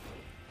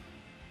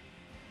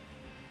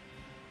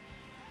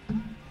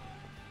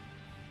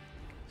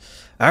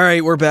 All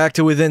right, we're back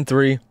to within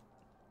 3.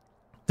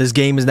 This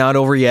game is not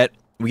over yet.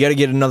 We got to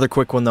get another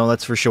quick one, though,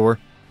 that's for sure.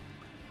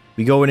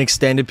 We go an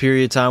extended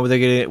period of time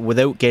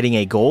without getting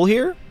a goal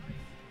here.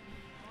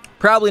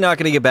 Probably not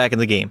going to get back in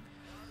the game.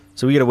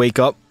 So we got to wake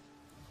up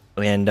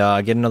and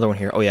get another one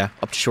here. Oh, yeah,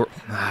 up to short.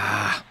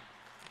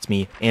 It's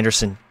me,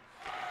 Anderson.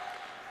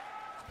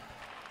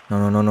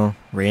 No.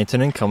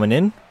 Rantanen coming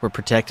in. We're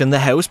protecting the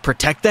house.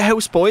 Protect the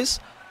house, boys.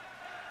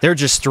 They're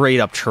just straight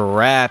up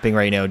trapping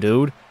right now,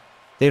 dude.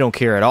 They don't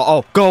care at all.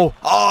 Oh, go.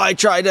 Oh, I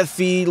tried to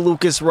feed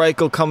Lucas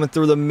Reichel coming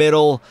through the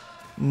middle.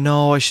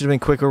 No, I should have been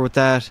quicker with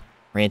that.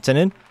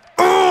 Rantanen.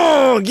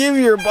 Oh, give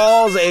your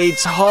balls a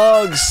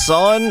tug,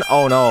 son.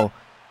 Oh, no.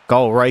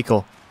 Go,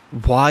 Reichel.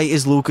 Why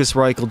is Lucas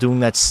Reichel doing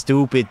that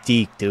stupid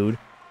deke, dude?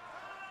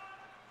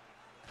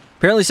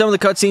 Apparently some of the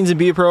cutscenes in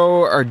Be A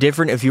Pro are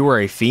different if you were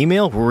a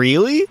female.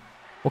 Really?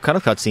 What kind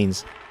of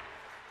cutscenes?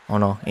 Oh,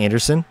 no.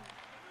 Anderson.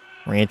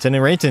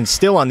 Rantanen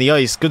still on the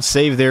ice. Good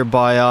save there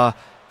by...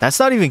 That's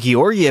not even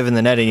Georgiev in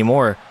the net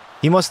anymore.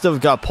 He must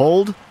have got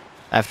pulled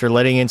after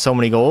letting in so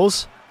many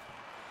goals.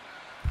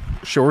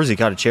 Shorzy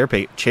got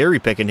a cherry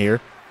picking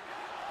here.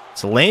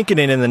 It's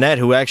Lankinen in the net,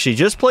 who actually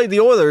just played the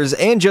Oilers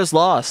and just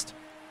lost.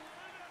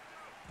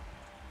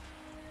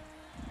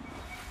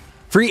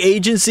 Free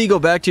agency, go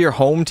back to your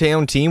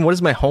hometown team. What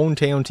is my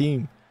hometown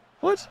team?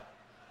 What?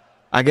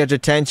 I got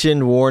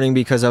detention warning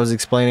because I was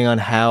explaining on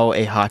how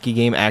a hockey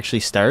game actually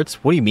starts.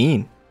 What do you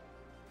mean?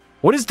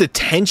 What is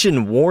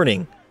detention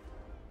warning?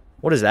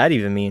 What does that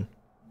even mean?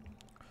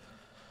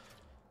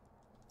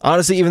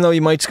 Honestly, even though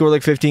you might score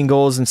like 15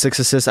 goals and 6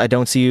 assists, I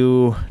don't see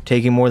you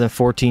taking more than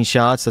 14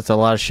 shots. That's a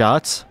lot of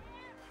shots.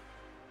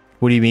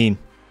 What do you mean?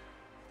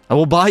 I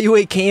will buy you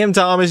a Cam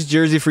Thomas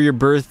jersey for your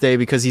birthday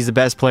because he's the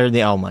best player in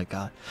the... Oh my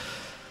god.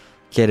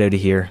 Get out of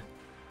here.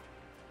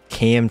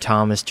 Cam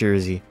Thomas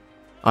jersey.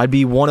 I'd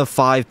be one of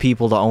 5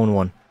 people to own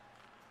one.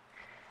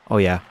 Oh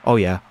yeah. Oh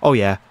yeah. Oh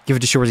yeah. Give it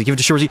to Shorzy. Give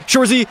it to Shorzy.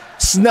 Shorzy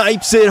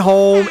snipes it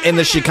home, and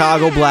the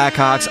Chicago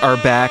Blackhawks are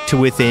back to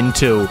within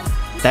 2.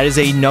 That is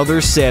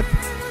another sip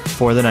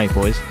for the night,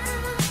 boys.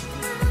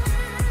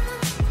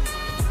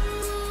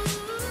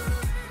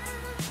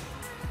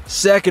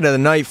 Second of the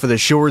night for the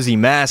Shorzy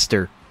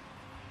Master.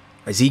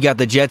 As he got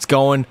the Jets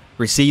going,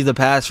 received the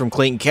pass from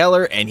Clayton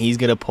Keller, and he's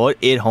going to put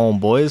it home,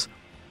 boys.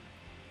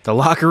 The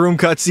locker room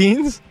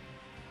cutscenes.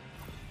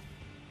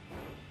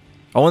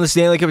 I won the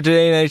Stanley Cup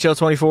today in NHL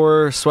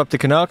 24, swept the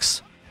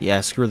Canucks.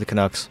 Yeah, screw the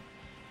Canucks.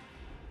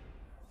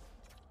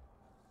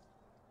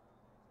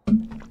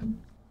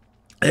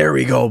 There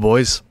we go,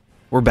 boys.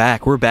 We're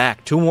back. We're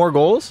back. 2 more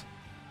goals?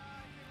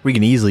 We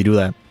can easily do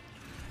that.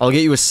 I'll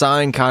get you a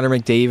signed Connor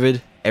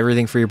McDavid.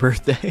 Everything for your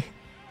birthday.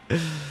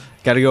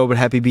 Gotta go, but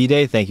happy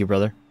B-Day. Thank you,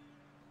 brother.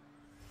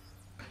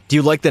 Do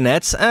you like the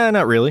Nets?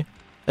 Not really.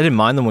 I didn't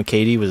mind them when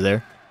KD was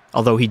there.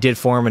 Although he did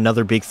form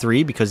another big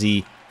 3 because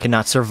he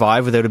cannot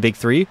survive without a big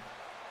 3.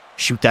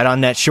 Shoot that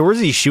on net.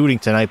 Shorzy's shooting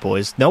tonight,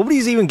 boys.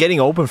 Nobody's even getting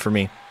open for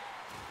me.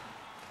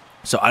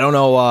 So I don't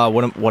know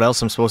what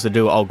else I'm supposed to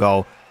do. I'll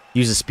go.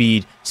 Use the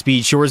speed.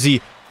 Speed,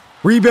 Shorzy.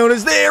 Rebound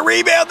is there.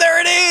 Rebound,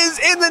 there it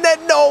is. In the net.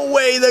 No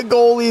way the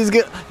goalie is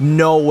good.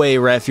 No way,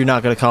 ref. You're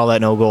not going to call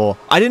that no goal.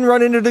 I didn't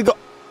run into the goal.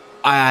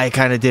 I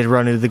kind of did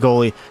run into the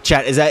goalie.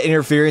 Chat, is that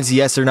interference?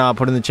 Yes or not?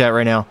 Put in the chat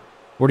right now.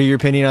 What are your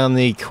opinion on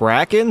the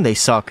Kraken? They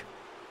suck.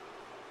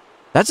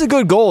 That's a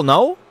good goal,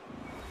 no?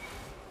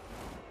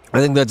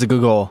 I think that's a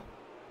good goal.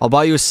 I'll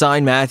buy you a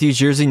signed Matthews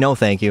jersey. No,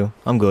 thank you.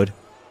 I'm good.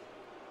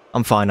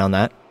 I'm fine on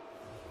that.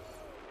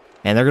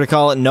 And they're going to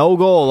call it no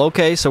goal.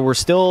 Okay, so we're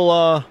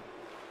still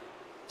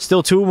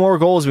 2 more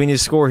goals we need to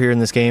score here in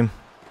this game.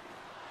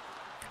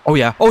 Oh,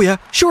 yeah. Oh, yeah.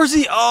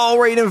 Shorzy. Oh,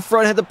 right in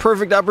front. Had the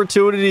perfect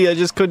opportunity. I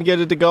just couldn't get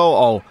it to go.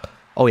 Oh.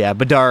 Oh, yeah.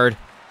 Bedard.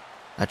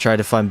 I tried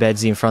to find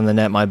Bedsy in front of the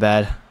net. My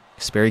bad.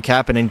 Sperry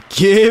Kapanen.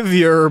 Give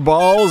your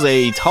balls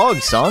a tug,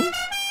 son.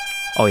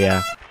 Oh,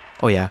 yeah.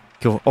 Oh, yeah.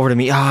 Go over to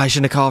me. I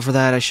shouldn't have called for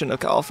that. I shouldn't have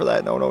called for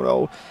that. No, no,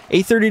 no.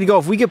 8:30 to go.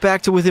 If we get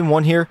back to within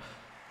 1 here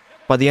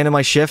by the end of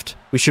my shift,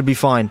 we should be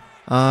fine.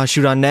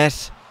 Shoot on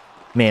net.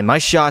 Man, my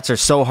shots are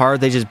so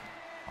hard. They just...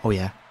 Oh,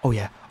 yeah. Oh,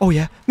 yeah. Oh,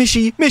 yeah.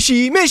 Mishy.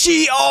 Mishy.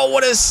 Mishy. Oh,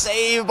 what a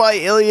save by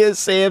Ilya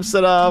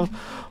Samsonov.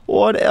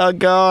 What a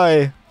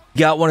guy.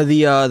 Got one of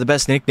the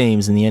best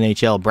nicknames in the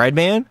NHL.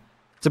 Breadman?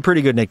 It's a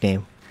pretty good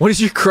nickname. What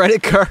is your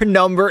credit card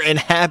number and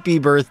happy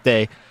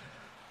birthday?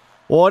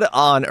 What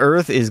on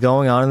earth is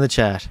going on in the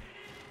chat?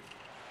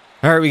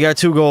 All right, we got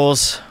 2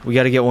 goals. We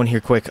got to get one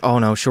here quick. Oh,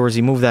 no.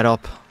 Shorzy, move that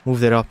up. Move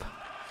that up.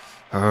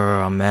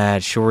 I'm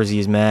mad. Shorzy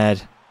is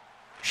mad.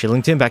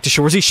 Shillington, back to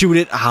Shorzy. Shoot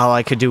it. All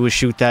I could do was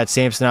shoot that.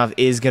 Samsonov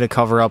is going to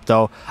cover up,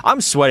 though. I'm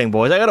sweating,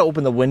 boys. I got to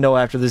open the window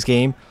after this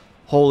game.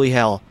 Holy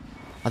hell.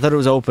 I thought it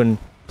was open.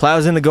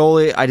 Plows in the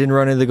goalie. I didn't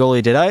run into the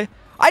goalie, did I?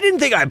 I didn't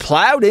think I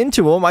plowed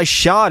into him. I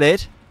shot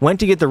it. Went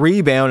to get the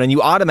rebound, and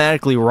you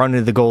automatically run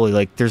into the goalie.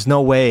 Like, there's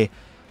no way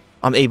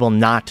I'm able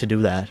not to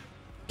do that.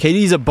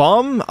 KD's a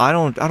bum? I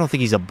don't think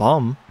he's a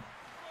bum.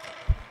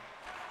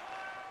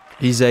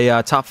 He's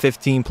a top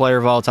 15 player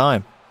of all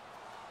time.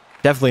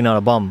 Definitely not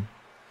a bum.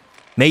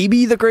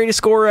 Maybe the greatest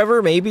scorer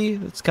ever. Maybe.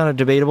 It's kind of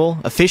debatable.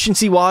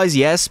 Efficiency-wise,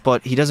 yes,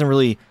 but he doesn't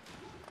really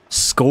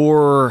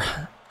score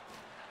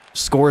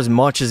as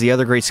much as the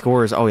other great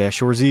scorers. Oh, yeah,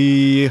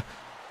 Shorzy.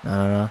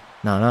 No.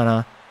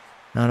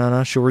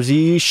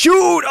 Shorzy.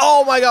 Shoot!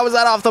 Oh, my God, was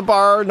that off the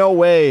bar? No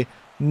way.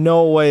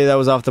 No way that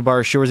was off the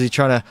bar. Shorzy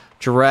trying to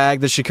drag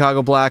the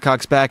Chicago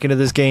Blackhawks back into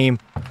this game.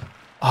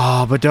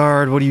 Oh,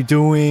 Bedard, what are you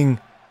doing?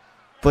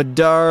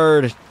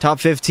 Bedard. Top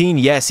 15?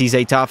 Yes, he's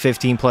a top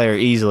 15 player,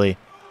 easily.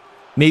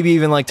 Maybe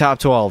even like top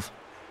 12.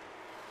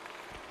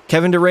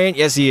 Kevin Durant?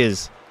 Yes, he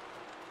is.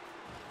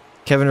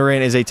 Kevin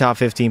Durant is a top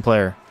 15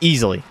 player.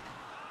 Easily.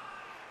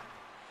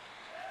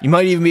 You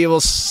might even be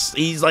able to...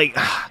 He's like...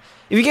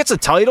 If he gets a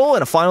title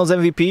and a Finals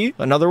MVP,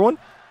 another one,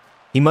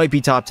 he might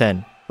be top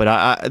 10.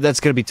 But that's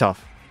going to be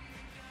tough.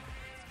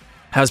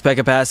 How's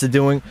Pekka Pasta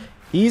doing?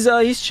 He's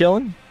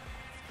chilling.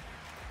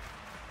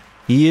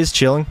 He is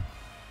chilling.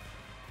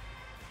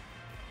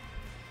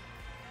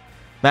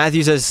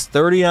 Matthews has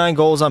 39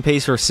 goals on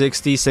pace for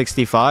 60,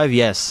 65.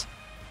 Yes.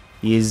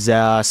 He is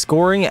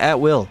scoring at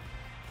will.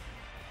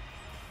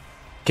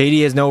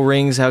 KD has no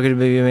rings. How could it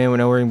be a man with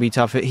no ring be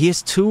top 50? He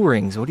has 2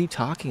 rings. What are you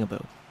talking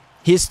about?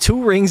 He has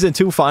 2 rings and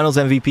 2 Finals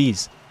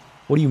MVPs.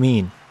 What do you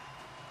mean?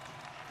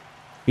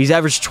 He's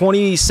averaged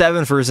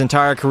 27 for his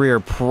entire career.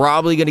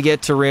 Probably going to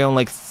get to around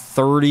like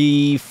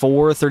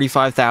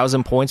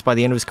 35,000 points by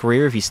the end of his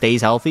career if he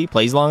stays healthy,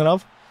 plays long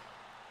enough.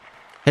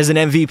 Has an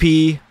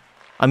MVP.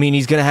 I mean,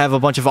 he's going to have a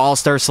bunch of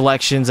all-star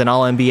selections and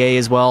all-NBA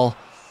as well.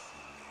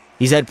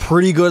 He's had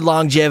pretty good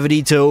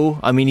longevity, too.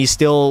 I mean,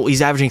 he's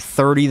averaging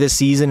 30 this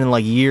season in,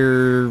 like,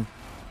 year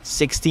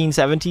 16,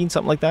 17,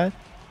 something like that.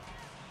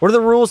 What are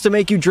the rules to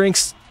make you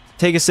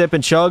take a sip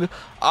and chug?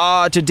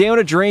 To down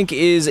a drink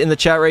is in the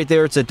chat right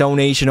there. It's a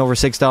donation over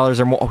 $6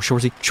 or more. Oh,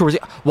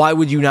 Shorzy, why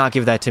would you not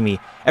give that to me?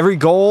 Every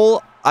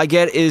goal I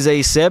get is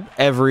a sip.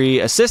 Every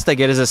assist I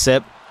get is a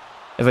sip.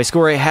 If I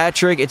score a hat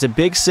trick, it's a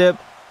big sip.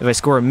 If I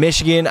score a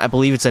Michigan, I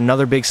believe it's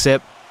another big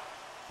sip.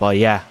 Well,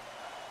 yeah.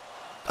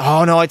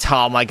 Oh, no,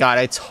 oh my God,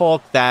 I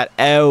took that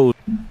out.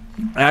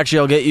 Actually,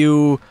 I'll get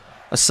you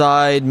a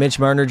side Mitch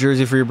Marner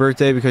jersey for your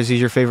birthday because he's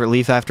your favorite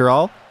Leaf after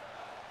all.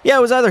 Yeah,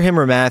 it was either him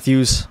or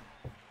Matthews.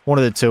 One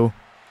of the two.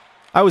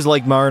 I always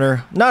liked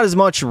Marner. Not as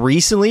much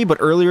recently, but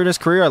earlier in his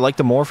career, I liked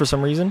him more for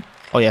some reason.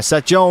 Oh, yeah,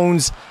 Seth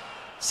Jones.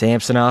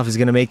 Samsonov is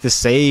going to make the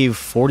save.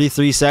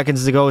 43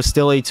 seconds to go.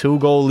 Still a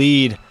 2-goal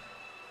lead.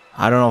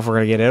 I don't know if we're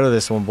going to get out of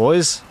this one,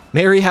 boys.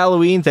 Merry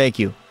Halloween, thank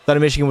you. Thought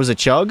Michigan was a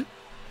chug.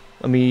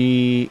 Let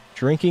me...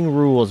 Drinking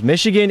rules.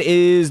 Michigan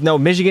is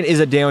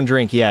a down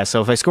drink, yeah.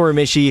 So if I score a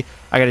Michie,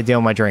 I got to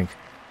down my drink.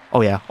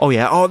 Oh, yeah. Oh,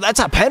 yeah. Oh, that's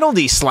a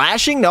penalty.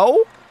 Slashing?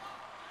 No?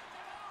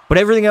 But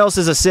everything else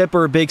is a sip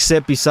or a big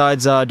sip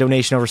besides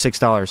donation over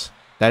 $6.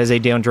 That is a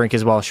down drink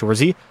as well.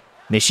 Shorzy.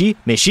 Michie.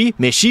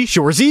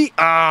 Shorzy.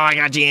 Ah, I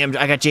got jammed.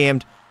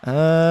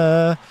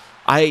 I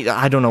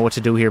don't know what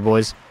to do here,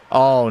 boys.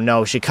 Oh,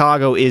 no.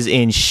 Chicago is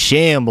in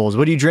shambles.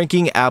 What are you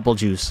drinking? Apple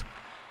juice.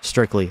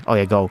 Strictly. Oh,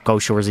 yeah. Go,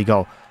 Shorzy,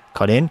 go.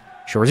 Cut in.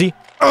 Shorzy.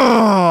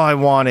 Oh, I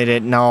wanted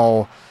it.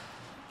 No.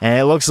 And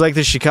it looks like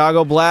the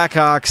Chicago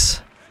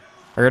Blackhawks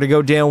are going to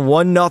go down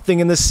 1-0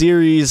 in the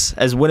series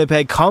as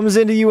Winnipeg comes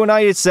into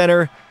United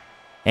Center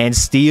and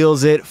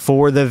steals it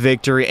for the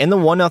victory and the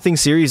 1-0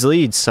 series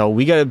lead. So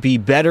we got to be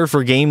better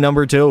for game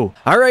number 2.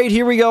 All right,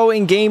 here we go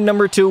in game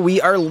number 2. We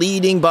are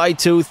leading by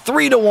 2,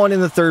 3-1 in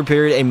the third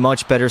period. A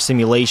much better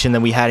simulation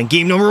than we had in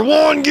game number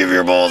 1. Give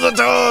your balls a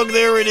tug.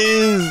 There it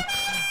is.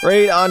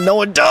 Right on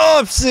Noah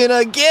Dobson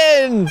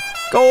again.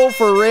 Go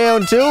for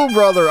round 2,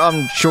 brother.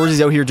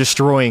 Shorzy's out here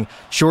destroying.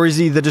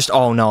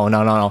 Oh,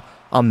 no.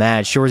 I'm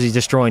mad. Shorzy's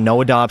destroying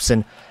Noah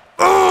Dobson.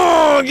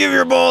 Oh, give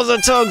your balls a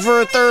tug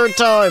for a third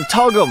time.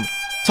 Tug him.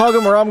 Tug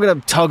him or I'm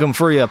going to tug him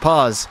for you.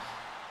 Pause.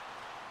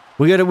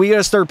 We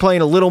gotta start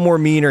playing a little more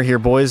meaner here,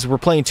 boys. We're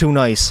playing too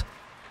nice.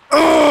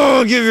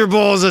 Oh, give your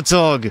balls a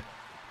tug.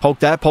 Poke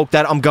that.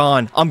 I'm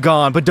gone.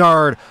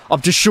 Bedard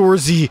up to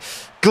Shorzy.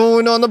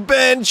 Going on the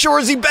bend.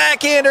 Shorzy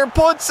backhander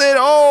puts it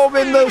home,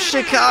 and the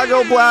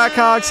Chicago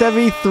Blackhawks have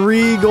a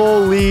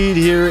 3-goal lead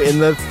here in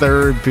the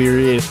third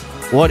period.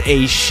 What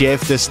a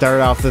shift to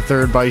start off the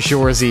third by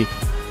Shorzy.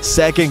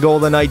 Second goal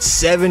of the night,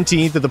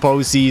 17th of the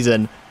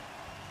postseason.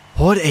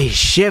 What a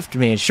shift,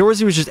 man.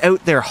 Shorzy was just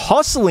out there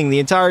hustling the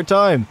entire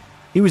time.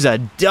 He was a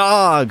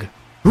dog.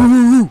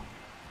 An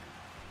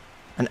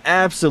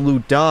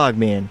absolute dog,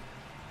 man.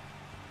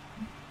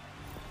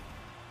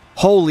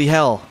 Holy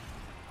hell.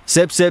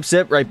 Sip.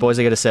 Right, boys,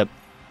 I got a sip.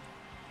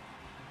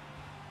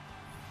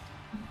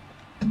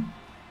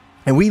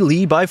 And we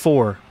lead by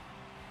 4.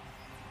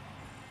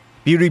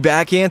 Beauty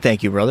backhand.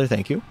 Thank you, brother.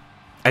 Thank you.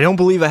 I don't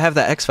believe I have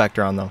that X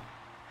Factor on, though.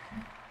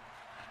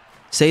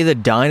 Say the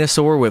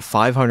dinosaur with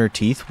 500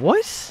 teeth.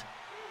 What?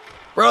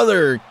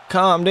 Brother,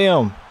 calm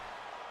down.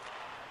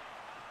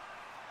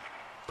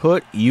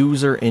 Put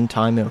user in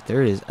timeout.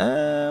 There it is.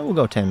 We'll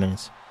go 10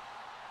 minutes.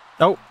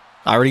 Oh,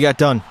 I already got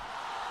done.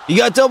 You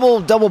got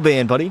double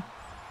ban, buddy.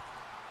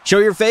 Show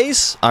your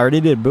face. I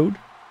already did, Bood,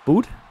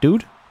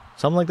 dude.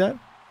 Something like that.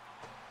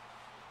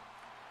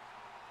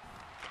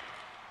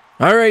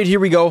 All right, here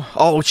we go.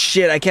 Oh,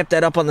 shit, I kept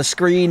that up on the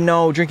screen.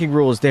 No, drinking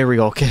rules. There we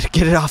go. Get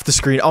it off the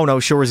screen. Oh, no,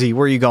 Shorzy,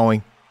 where are you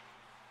going?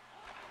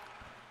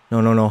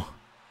 No.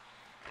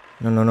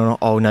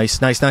 Oh, nice.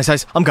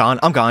 I'm gone.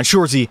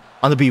 Shorzy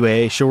on the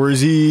B-way.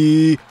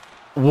 Shorzy.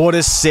 What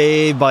a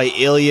save by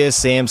Ilya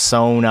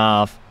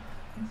Samsonov.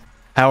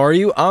 How are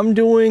you? I'm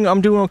doing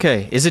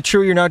okay. Is it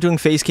true you're not doing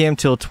face cam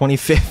till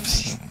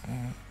 2050?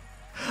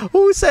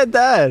 Who said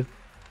that?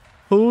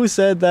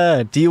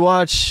 Do you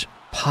watch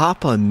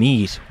Papa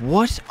Meat?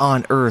 What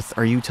on earth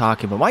are you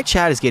talking about? My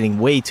chat is getting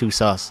way too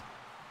sus.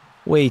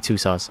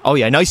 Oh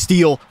yeah, nice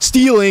steal.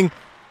 Stealing.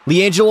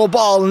 LiAngelo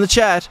Ball in the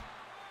chat.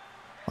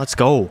 Let's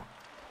go.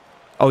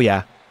 Oh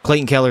yeah.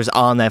 Clayton Keller's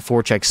on that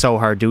forecheck so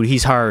hard, dude.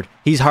 He's hard,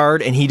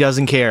 and he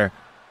doesn't care.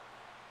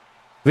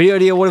 Video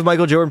idea, what if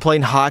Michael Jordan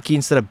playing hockey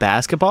instead of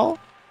basketball?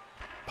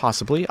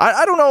 Possibly.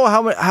 I don't know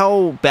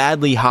how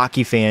badly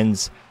hockey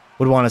fans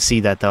would want to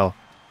see that, though.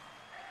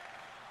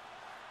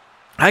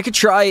 I could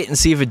try it and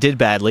see if it did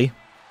badly.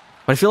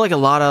 But I feel like a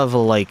lot of,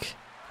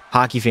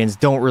 hockey fans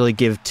don't really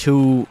give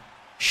two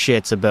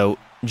shits about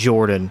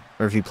Jordan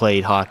or if he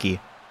played hockey.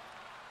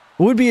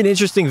 It would be an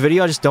interesting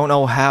video. I just don't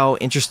know how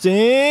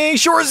interesting.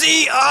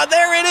 Shorzy! Oh,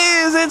 there it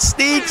is! It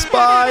sneaks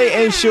by,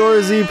 and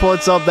Shorzy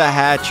puts up the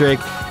hat trick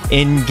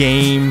in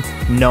game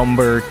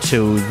number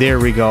 2. There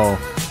we go.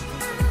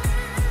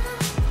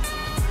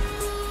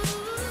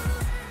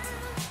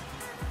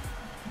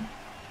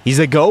 He's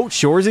the GOAT.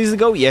 Shorzy's the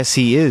GOAT. Yes,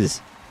 he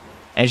is.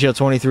 NHL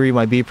 23,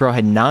 my B Pro,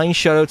 had 9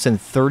 shutouts in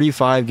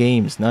 35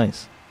 games.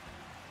 Nice.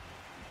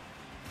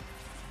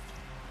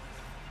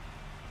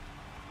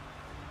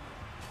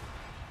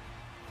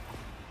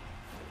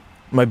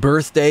 My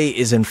birthday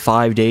is in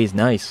 5 days.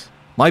 Nice.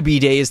 My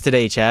B-Day is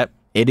today, chat.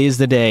 It is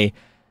the day.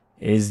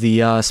 It is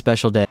the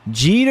special day.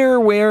 Jeter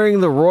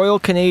wearing the Royal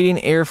Canadian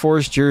Air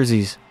Force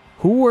jerseys.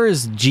 Who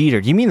wears Jeter?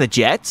 Do you mean the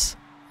Jets?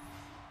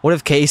 What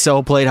if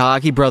Queso played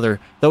hockey? Brother,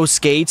 those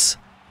skates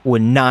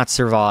would not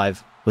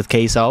survive with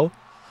Queso.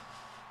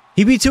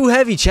 He'd be too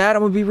heavy, chat.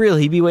 I'm going to be real.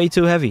 He'd be way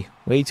too heavy.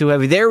 Way too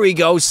heavy. There we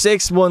go.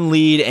 6-1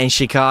 lead, and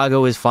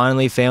Chicago has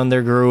finally found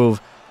their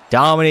groove.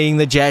 Dominating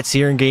the Jets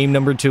here in game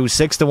number 2.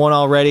 6-1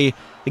 already.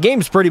 The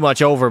game's pretty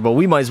much over, but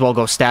we might as well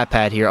go stat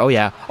pad here. Oh,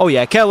 yeah. Oh,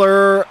 yeah.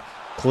 Keller.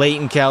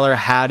 Clayton Keller.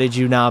 How did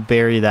you not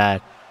bury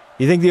that?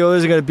 You think the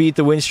Oilers are going to beat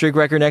the win streak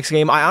record next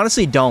game? I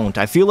honestly don't.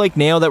 I feel like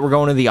now that we're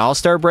going to the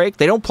All-Star break,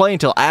 they don't play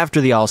until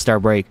after the All-Star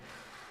break,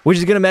 which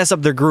is going to mess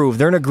up their groove.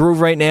 They're in a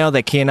groove right now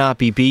that cannot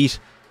be beat,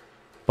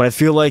 but I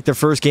feel like their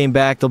first game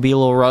back, they'll be a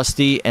little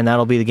rusty, and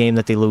that'll be the game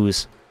that they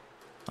lose,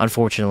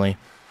 unfortunately.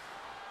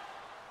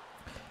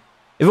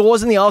 If it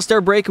wasn't the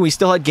All-Star break and we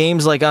still had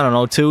games like, I don't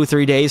know,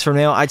 2-3 days from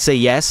now, I'd say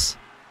yes.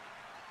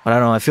 But I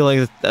don't know. I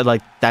feel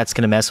like that's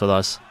going to mess with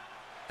us.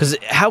 Because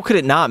how could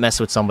it not mess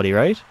with somebody,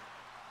 right?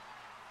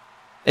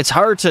 It's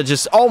hard to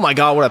just... Oh my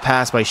god, what a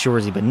pass by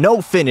Shorzy. But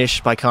no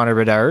finish by Connor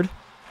Bedard.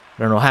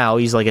 I don't know how.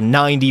 He's like a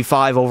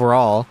 95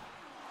 overall.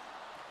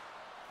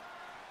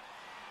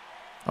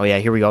 Oh yeah,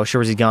 here we go.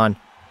 Shorzy's gone.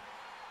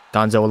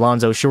 Gonzo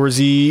Alonso.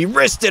 Shorzy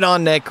wristed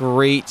on net.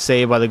 Great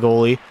save by the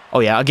goalie. Oh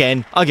yeah,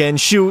 again,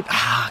 shoot.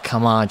 Ah,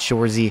 come on,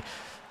 Shorzy.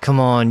 Come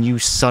on, you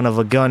son of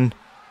a gun.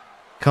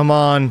 Come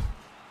on.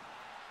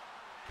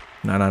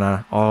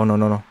 No. Oh,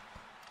 no.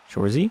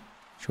 Shorzy,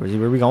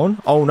 where are we going?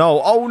 Oh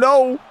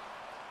no.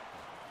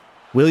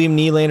 William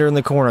Nylander in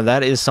the corner.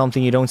 That is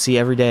something you don't see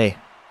every day.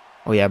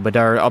 Oh yeah,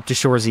 Bedard up to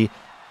Shorzy.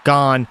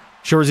 Gone.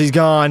 Shorzy's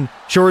gone.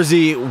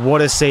 Shorzy,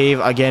 what a save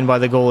again by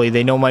the goalie.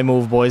 They know my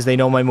move, boys. They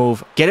know my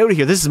move. Get out of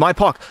here. This is my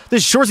puck.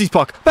 This is Shorzy's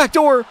puck. Back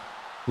door.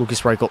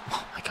 Lucas Reichel.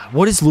 Oh my god.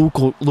 What is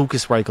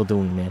Lucas Reichel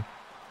doing, man?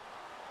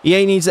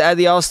 EA needs to add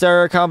the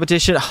All-Star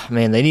competition. Oh,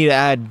 man, they need to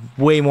add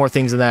way more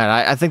things than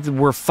that. I think that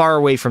we're far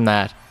away from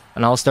that.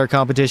 An All-Star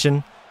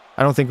competition.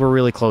 I don't think we're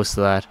really close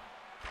to that.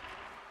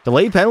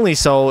 Delayed penalty,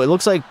 so it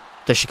looks like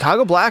the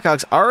Chicago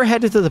Blackhawks are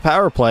headed to the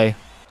power play.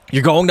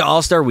 You're going to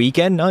All-Star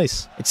Weekend?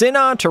 Nice. It's in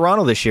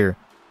Toronto this year.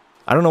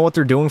 I don't know what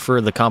they're doing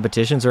for the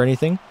competitions or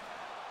anything,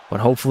 but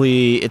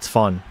hopefully it's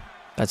fun.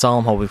 That's all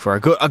I'm hoping for.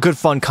 A good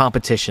fun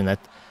competition.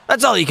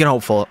 That's all you can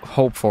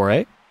hope for,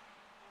 eh?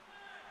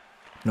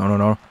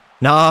 No.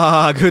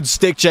 Nah, good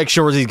stick check.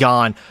 Shorzy's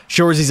gone.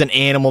 Shorzy's an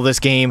animal this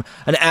game.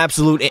 An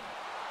absolute...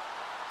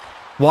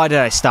 Why did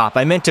I stop?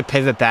 I meant to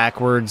pivot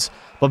backwards,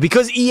 but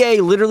because EA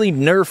literally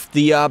nerfed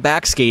the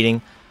back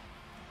skating,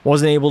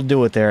 wasn't able to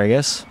do it there, I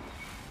guess.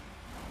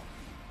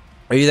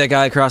 Are you that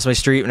guy across my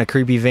street in a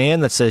creepy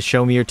van that says,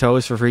 show me your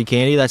toes for free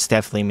candy? That's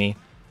definitely me.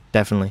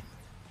 Definitely.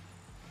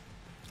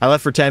 I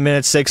left for 10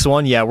 minutes,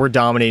 6-1. Yeah, we're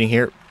dominating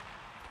here.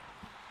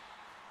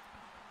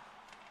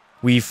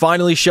 We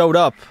finally showed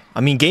up.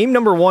 I mean, game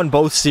number 1,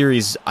 both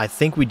series, I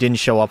think we didn't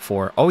show up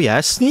for. Oh,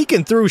 yeah,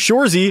 sneaking through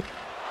Shorzy.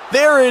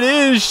 There it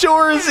is.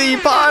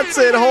 Shorzy pots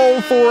it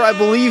home for, I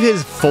believe,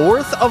 his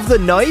 4th of the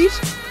night,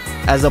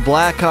 as the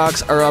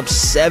Blackhawks are up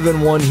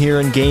 7-1 here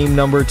in game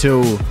number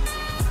 2.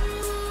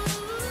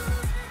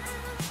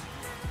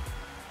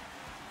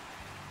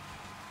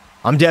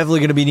 I'm definitely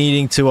going to be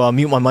needing to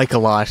mute my mic a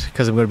lot,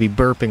 because I'm going to be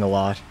burping a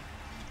lot.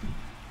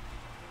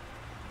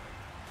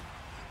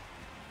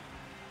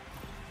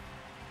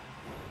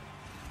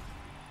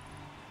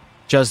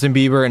 Justin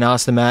Bieber and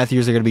Austin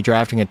Matthews are going to be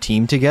drafting a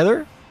team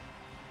together?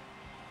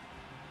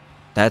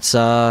 That's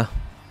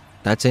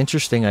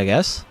interesting, I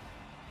guess.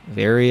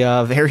 Very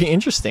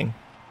interesting.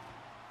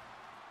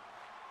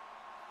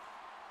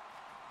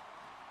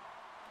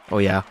 Oh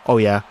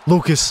yeah.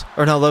 Lucas.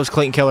 Or no, that was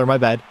Clayton Keller, my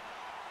bad.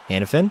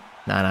 Hannafin?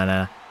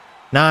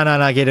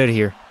 Nah, get out of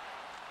here.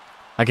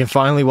 I can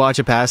finally watch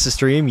a past the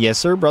stream. Yes,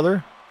 sir,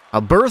 brother.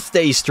 A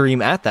birthday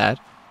stream at that.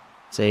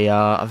 It's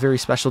a very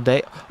special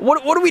day.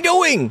 What are we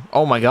doing?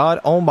 Oh my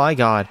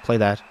god. Play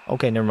that.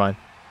 Okay, never mind.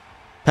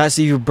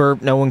 Passive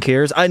burp, no one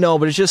cares. I know,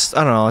 but it's just,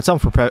 I don't know,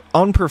 it's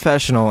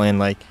unprofessional, and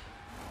like,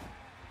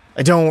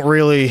 I don't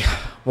really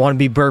want to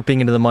be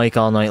burping into the mic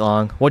all night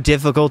long. What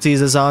difficulty is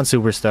this on,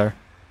 Superstar?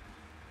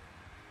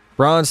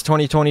 Ron's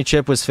 2020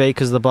 chip was fake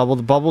because of the bubble.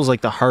 The bubble's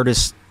like the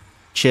hardest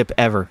chip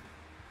ever.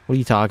 What are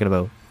you talking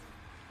about?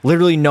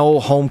 Literally no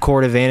home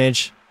court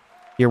advantage.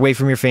 You're away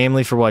from your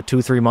family for what,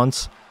 2-3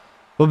 months?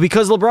 But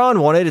because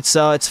LeBron won it,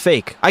 it's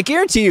fake. I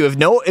guarantee you,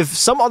 if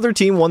some other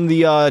team won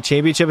the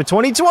championship in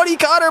 2020,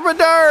 Connor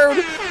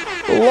Bedard.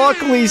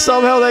 Luckily,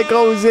 somehow that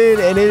goes in,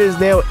 and it is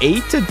now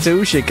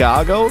 8-2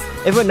 Chicago.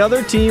 If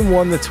another team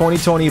won the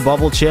 2020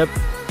 bubble chip,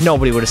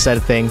 nobody would have said a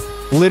thing.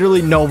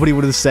 Literally, nobody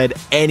would have said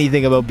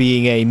anything about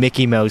being a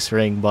Mickey Mouse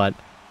ring. But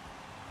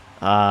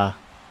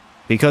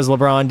because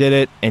LeBron did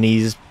it, and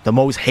he's the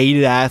most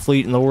hated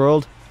athlete in the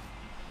world.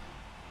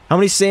 How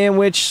many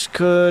sandwich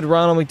could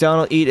Ronald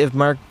McDonald eat if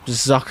Mark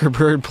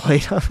Zuckerberg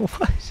played on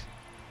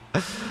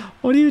what?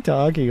 What are you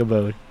talking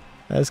about?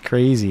 That's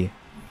crazy.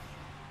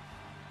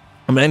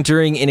 I'm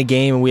entering in a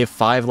game and we have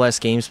 5 less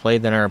games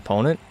played than our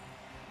opponent.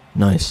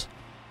 Nice.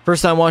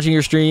 First time watching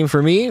your stream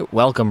for me?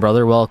 Welcome,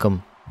 brother.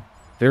 Welcome.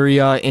 Very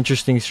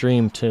interesting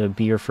stream to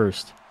be your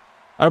first.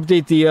 I'll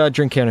update the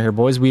drink counter here,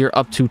 boys. We are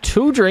up to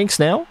 2 drinks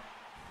now.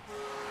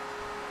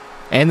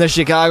 And the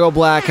Chicago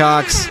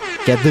Blackhawks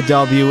get the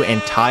W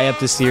and tie up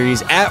the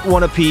series at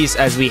 1 apiece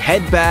as we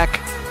head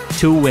back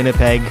to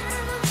Winnipeg.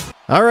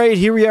 All right,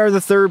 here we are, the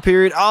third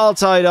period, all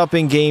tied up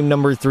in game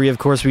number 3. Of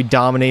course, we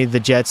dominated the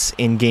Jets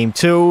in game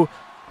 2.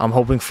 I'm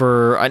hoping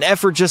for an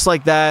effort just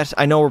like that.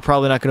 I know we're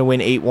probably not going to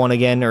win 8-1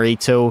 again or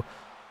 8-2,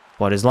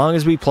 but as long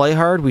as we play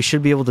hard, we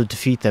should be able to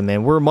defeat them,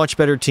 man. We're a much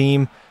better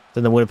team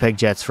than the Winnipeg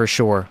Jets, for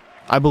sure.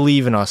 I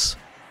believe in us.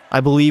 I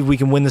believe we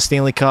can win the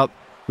Stanley Cup.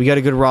 We got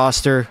a good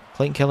roster.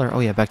 Clayton Keller. Oh,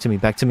 yeah, back to me,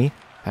 back to me.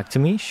 Back to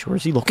me. Sure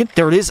is he looking?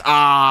 There it is.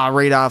 Ah,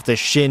 right off the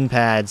shin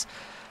pads.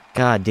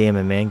 God damn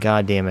it, man.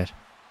 God damn it.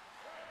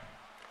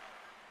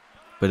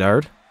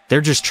 Bedard. They're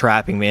just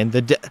trapping, man.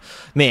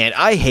 Man,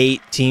 I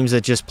hate teams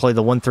that just play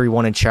the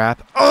 1-3-1 and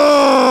trap.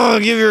 Oh,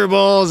 give your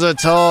balls a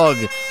tug.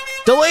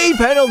 Delayed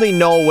penalty.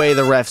 No way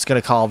the ref's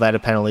going to call that a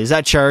penalty. Is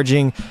that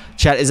charging?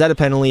 Chat, is that a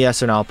penalty?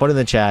 Yes or no? Put it in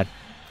the chat.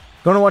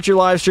 Going to watch your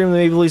live stream of the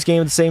Maple Leafs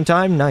game at the same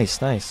time? Nice,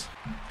 nice.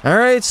 All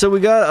right, so we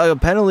got a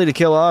penalty to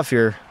kill off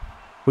here.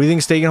 Who do you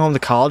think's taking home the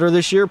Calder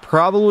this year?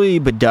 Probably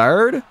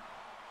Bedard.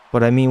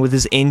 But I mean, with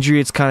his injury,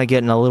 it's kind of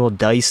getting a little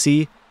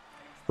dicey.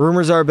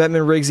 Rumors are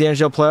Bettman rigs the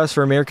NHL playoffs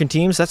for American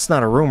teams. That's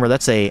not a rumor.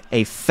 That's a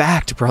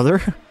fact,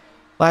 brother.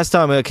 Last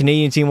time a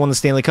Canadian team won the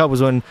Stanley Cup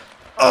was when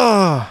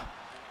I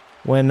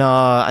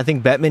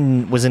think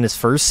Bettman was in his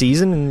first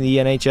season in the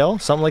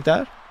NHL, something like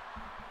that.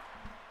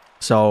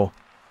 So,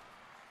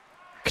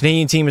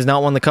 Canadian team has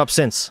not won the Cup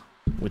since,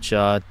 which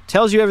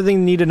tells you everything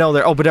you need to know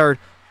there. Oh, Bedard.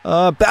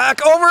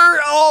 Back over.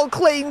 Oh,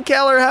 Clayton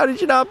Keller. How did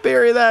you not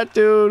bury that,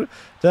 dude?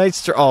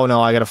 Oh,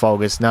 no, I gotta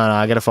focus. No,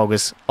 I gotta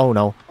focus. Oh,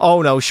 no.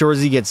 Oh, no.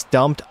 Shorzy gets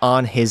dumped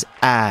on his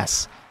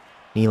ass.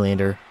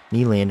 Nylander.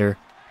 Nylander.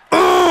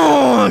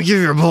 Oh,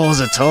 give your balls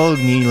a tug,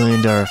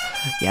 Nylander.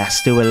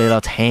 Yes, do a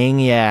little tang,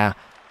 yeah.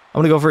 I'm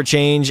gonna go for a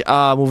change.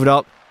 Move it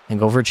up and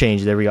go for a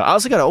change. There we go. I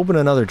also gotta open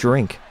another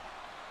drink.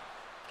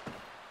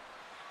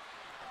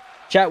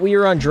 Chat, we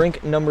are on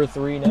drink number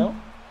 3 now.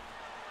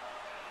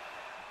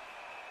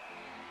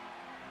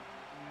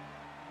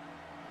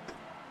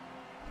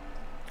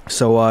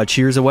 So,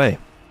 cheers away.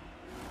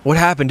 What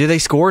happened? Did they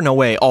score? No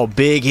way. Oh,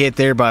 big hit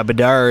there by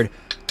Bedard.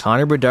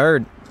 Connor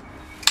Bedard.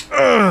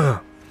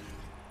 Ugh.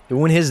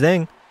 Doing his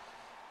thing.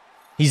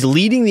 He's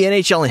leading the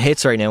NHL in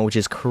hits right now, which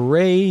is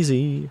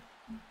crazy.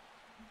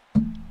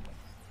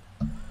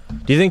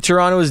 Do you think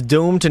Toronto is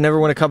doomed to never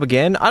win a cup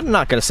again? I'm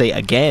not going to say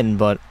again,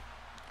 but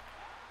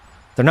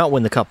they're not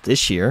winning the cup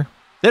this year.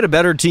 They had a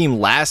better team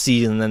last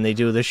season than they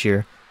do this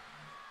year.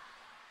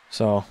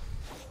 So,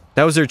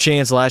 that was their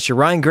chance last year.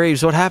 Ryan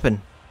Graves, what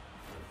happened?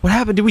 What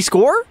happened? Did we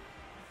score?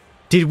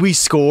 Did we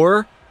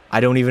score? I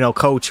don't even know,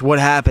 coach. What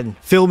happened?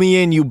 Fill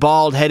me in, you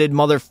bald-headed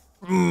mother...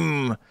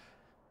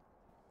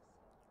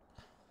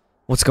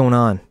 What's going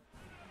on?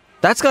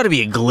 That's got to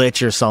be a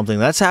glitch or something.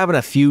 That's happened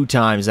a few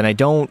times, and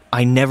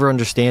I never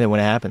understand it when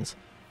it happens.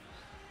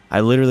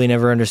 I literally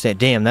never understand.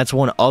 Damn, that's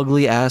one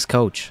ugly-ass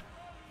coach.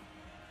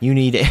 You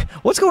need...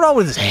 What's going on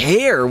with his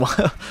hair?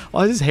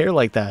 Why is his hair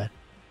like that?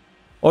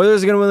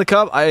 Oilers are going to win the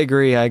cup? I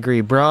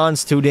agree.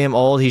 Braun's too damn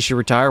old. He should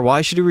retire.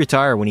 Why should he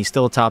retire when he's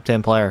still a top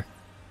 10 player?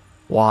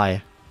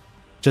 Why?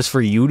 Just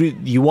for you to...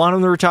 You want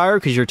him to retire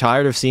because you're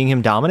tired of seeing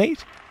him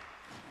dominate?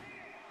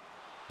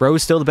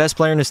 Bro's still the best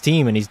player in his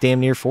team, and he's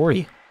damn near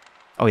 40.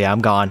 Oh, yeah,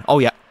 I'm gone. Oh,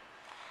 yeah.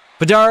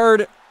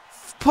 Bedard,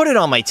 put it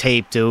on my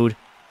tape, dude.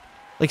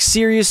 Like,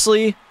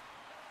 seriously?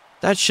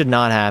 That should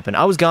not happen.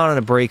 I was gone on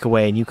a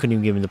breakaway, and you couldn't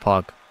even give me the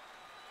puck.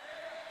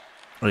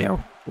 Oh,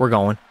 yeah, we're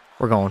going.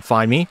 We're going.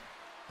 Find me.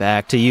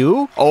 Back to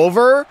you.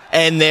 Over.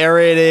 And there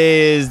it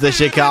is. The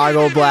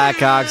Chicago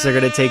Blackhawks are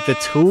going to take the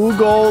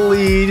 2-goal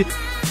lead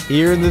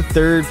here in the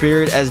third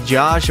period as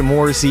Josh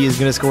Morrissey is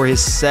going to score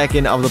his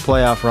second of the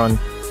playoff run.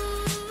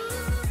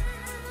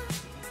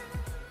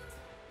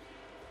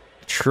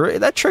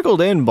 That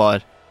trickled in,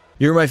 bud.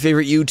 You're my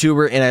favorite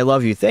YouTuber, and I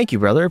love you. Thank you,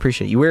 brother. I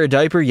appreciate it. You wear a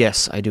diaper?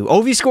 Yes, I do.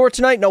 Ovi score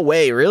tonight? No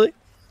way, really?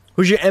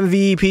 Who's your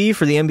MVP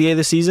for the NBA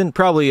this season?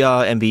 Probably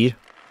Embiid.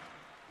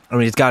 I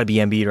mean, it's got to be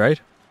Embiid,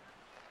 right?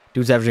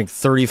 Dude's averaging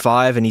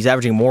 35, and he's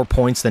averaging more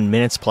points than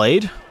minutes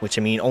played, which,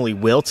 I mean, only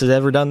Wilt has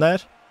ever done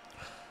that.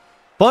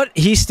 But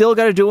he's still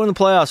got to do it in the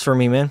playoffs for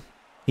me, man.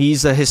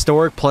 He's a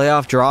historic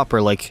playoff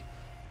dropper. Like,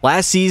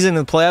 last season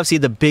in the playoffs, he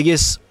had the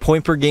biggest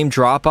point-per-game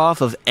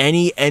drop-off of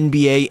any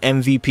NBA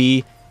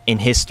MVP in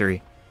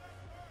history.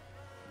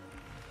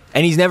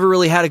 And he's never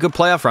really had a good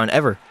playoff run,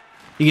 ever.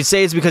 You could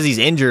say it's because he's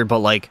injured, but,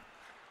 like,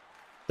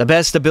 the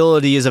best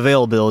ability is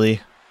availability.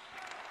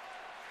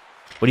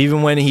 But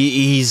even when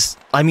he's...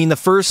 I mean, the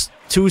first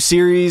 2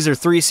 series or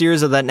 3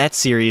 series of that Nets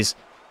series...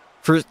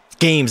 First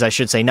games, I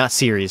should say, not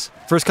series.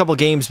 First couple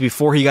games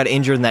before he got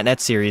injured in that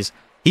Nets series,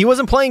 he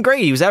wasn't playing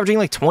great. He was averaging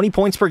like 20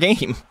 points per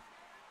game.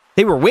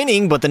 They were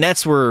winning, but the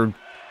Nets were...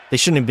 They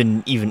shouldn't have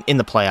been even in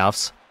the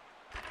playoffs.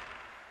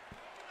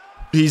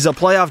 He's a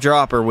playoff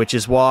dropper, which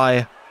is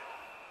why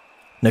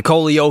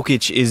Nikola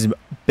Jokic is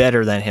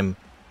better than him.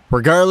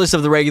 Regardless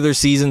of the regular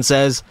season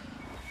says,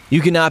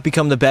 you cannot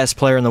become the best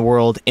player in the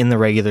world in the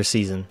regular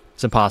season.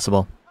 It's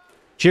impossible.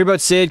 Did you hear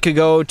about Sid could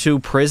go to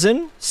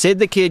prison? Sid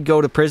the Kid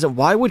go to prison?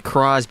 Why would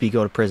Crosby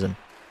go to prison?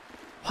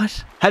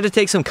 What? Had to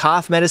take some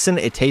cough medicine?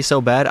 It tastes so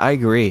bad? I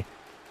agree.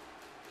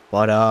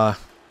 But,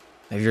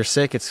 if you're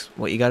sick, it's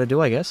what you gotta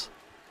do, I guess.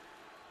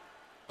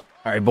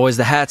 Alright, boys,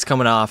 the hat's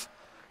coming off.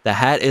 The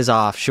hat is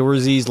off.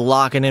 Shoresy's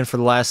locking in for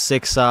the last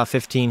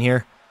 6-15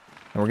 here.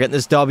 And we're getting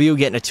this W,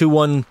 getting a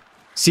 2-1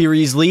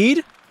 series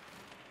lead.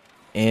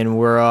 And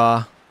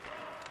we're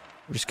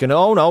just gonna...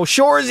 Oh, no.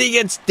 Shoresy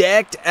gets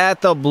decked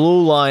at the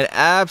blue line.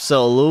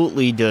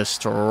 Absolutely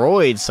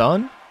destroyed,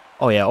 son.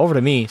 Oh, yeah, over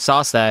to me.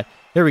 Sauce that.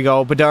 Here we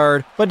go.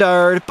 Bedard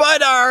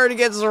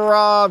gets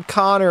robbed.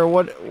 Connor,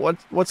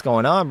 what's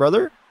going on,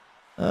 brother?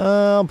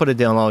 I'll put it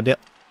down low.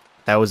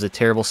 That was a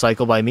terrible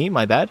cycle by me.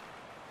 My bad.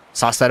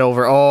 Sauce that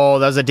over. Oh,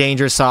 that was a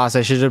dangerous sauce.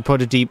 I should have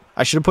put it deep.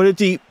 I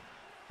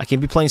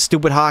can't be playing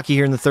stupid hockey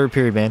here in the third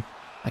period, man.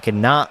 I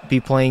cannot be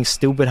playing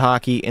stupid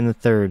hockey in the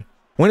third.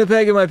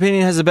 Winnipeg, in my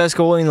opinion, has the best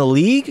goalie in the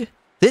league.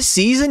 This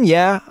season,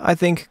 yeah, I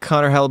think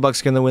Connor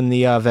Hellebuyck's going to win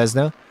the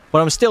Vezina.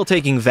 But I'm still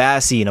taking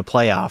Vasi in a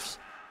playoff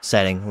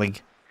setting.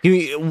 Like,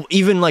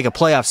 even like a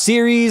playoff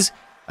series,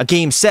 a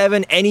Game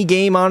 7, any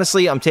game,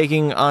 honestly, I'm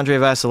taking Andrei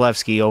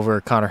Vasilevsky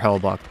over Connor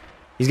Hellebuyck.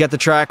 He's got the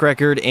track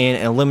record in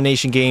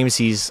elimination games.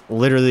 He's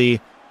literally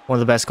one of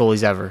the best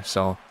goalies ever.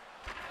 So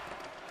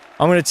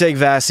I'm going to take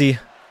Vasi.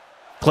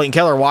 Clayton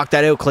Keller walked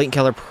that out. Clayton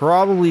Keller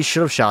probably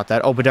should have shot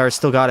that. Oh, Bedard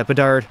still got it.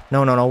 Bedard.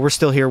 No. We're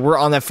still here. We're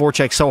on that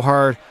forecheck so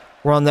hard.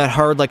 We're on that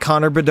hard like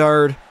Connor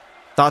Bedard.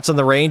 Thoughts on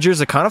the Rangers?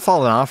 They're kind of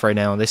falling off right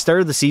now. They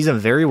started the season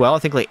very well. I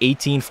think like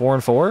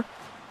 18-4-4.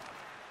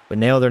 But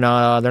now they're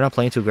not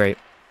playing too great.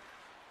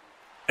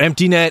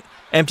 Empty net.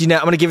 I'm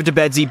going to give it to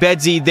Bedsy.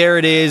 Bedsy, there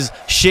it is.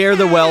 Share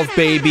the wealth,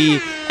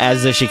 baby.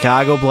 As the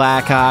Chicago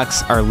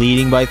Blackhawks are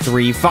leading by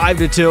 3,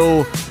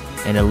 5-2.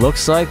 And it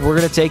looks like we're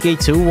going to take a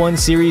 2-1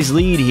 series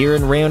lead here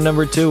in round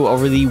number 2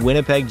 over the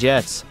Winnipeg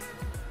Jets.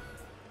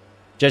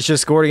 Jets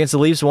just scored against the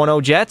Leafs.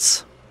 1-0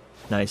 Jets.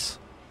 Nice.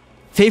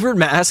 Favorite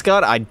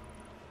mascot?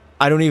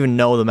 I don't even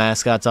know the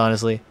mascots,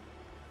 honestly.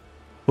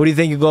 Who do you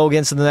think you'll go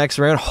against in the next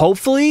round?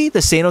 Hopefully,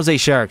 the San Jose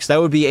Sharks.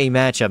 That would be a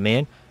matchup,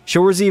 man.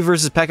 Shoresy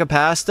versus Pekka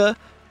Pasta.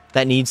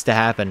 That needs to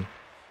happen.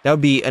 That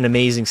would be an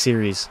amazing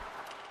series.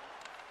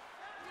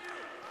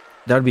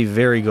 That would be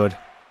very good.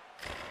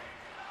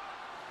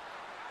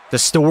 The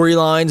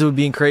storylines would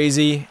be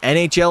crazy.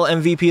 NHL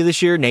MVP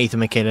this year, Nathan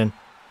MacKinnon.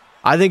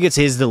 I think it's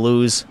his to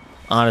lose,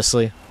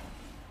 honestly.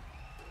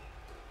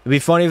 It'd be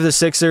funny if the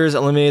Sixers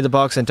eliminated the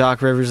Bucks and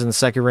Doc Rivers in the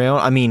second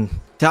round. I mean,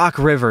 Doc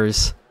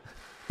Rivers.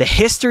 The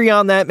history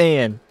on that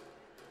man.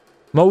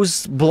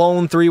 Most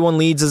blown 3-1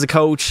 leads as a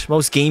coach.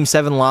 Most Game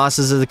 7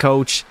 losses as a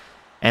coach.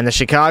 And the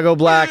Chicago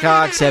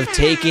Blackhawks have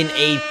taken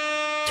a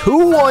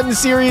 2-1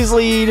 series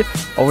lead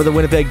over the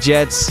Winnipeg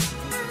Jets.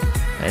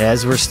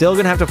 As we're still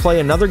going to have to play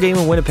another game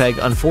in Winnipeg,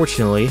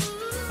 unfortunately.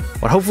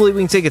 But hopefully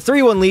we can take a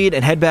 3-1 lead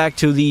and head back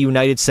to the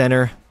United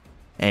Center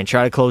and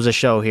try to close the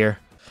show here.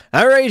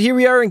 Alright, here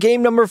we are in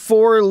game number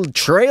 4,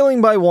 trailing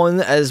by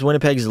 1 as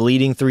Winnipeg's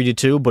leading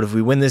 3-2. But if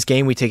we win this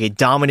game, we take a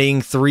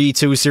dominating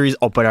 3-2 series.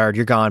 Oh, Bedard,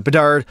 you're gone.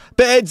 Bedard,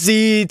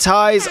 Bedsy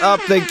ties up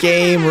the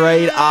game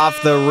right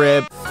off the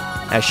rip.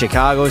 As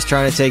Chicago is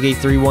trying to take a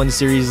 3-1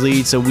 series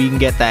lead so we can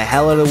get the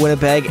hell out of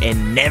Winnipeg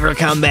and never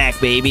come back,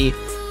 baby.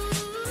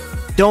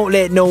 Don't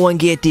let no one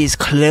get this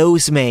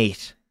close,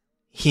 mate.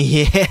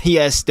 Yeah,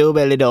 you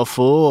stupid little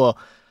fool.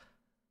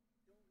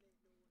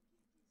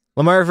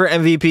 Lamar for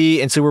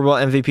MVP and Super Bowl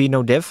MVP,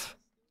 no diff.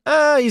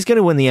 He's going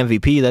to win the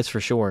MVP, that's for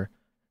sure.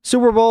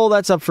 Super Bowl,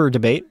 that's up for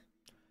debate.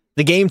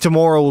 The game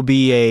tomorrow will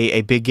be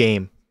a big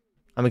game.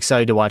 I'm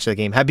excited to watch that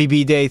game. Happy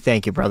B-Day.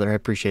 Thank you, brother. I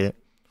appreciate it.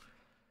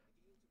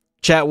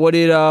 Chat,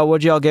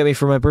 what'd y'all get me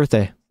for my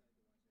birthday?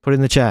 Put it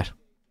in the chat.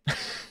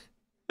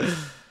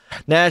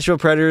 Nashville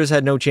Predators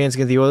had no chance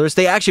against the Oilers.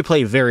 They actually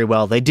played very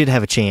well. They did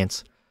have a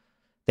chance.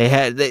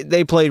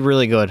 They played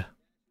really good.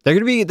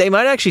 They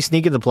might actually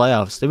sneak in the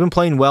playoffs. They've been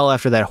playing well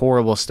after that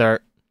horrible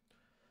start.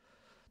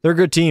 They're a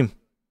good team.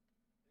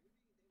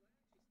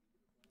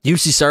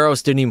 UC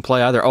Saros didn't even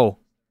play either. Oh.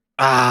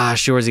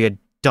 Sure as he got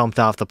dumped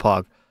off the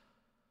puck.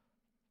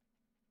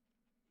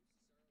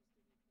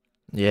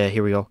 Yeah,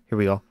 here we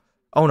go.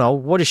 Oh no,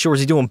 what is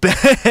Shoresy doing?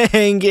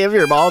 Bang! Give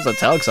your balls a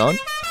tug, son.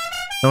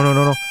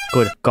 No.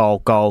 Good. Go.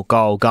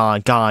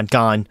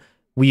 Gone.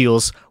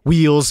 Wheels by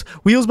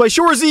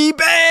Shoresy.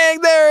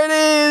 Bang! There it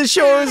is!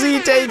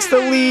 Shoresy takes the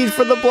lead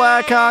for the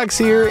Blackhawks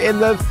here in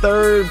the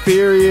third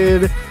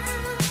period.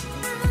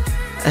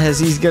 as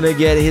he's going to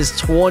get his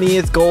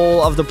 20th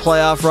goal of the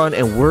playoff run,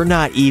 and we're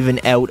not even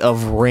out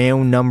of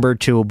round number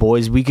 2,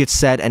 boys. We could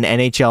set an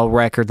NHL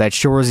record that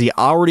Shorzy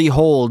already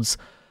holds,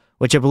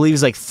 which I believe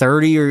is like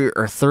 30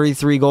 or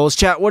 33 goals.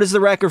 Chat, what is the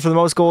record for the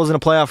most goals in a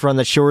playoff run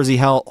that Shorzy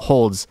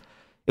holds?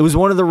 It was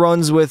one of the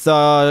runs with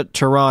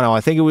Toronto.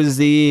 I think it was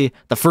the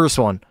first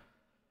one.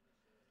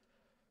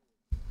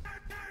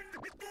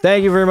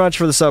 Thank you very much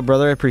for the sub,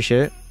 brother. I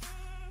appreciate it.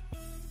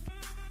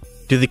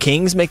 Do the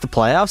Kings make the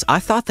playoffs? I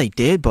thought they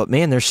did, but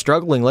man, they're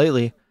struggling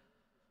lately.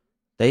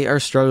 They are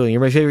struggling.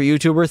 You're my favorite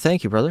YouTuber.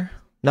 Thank you, brother.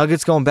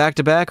 Nuggets going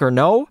back-to-back or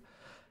no?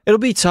 It'll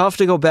be tough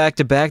to go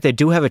back-to-back. They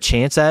do have a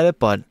chance at it,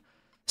 but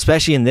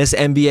especially in this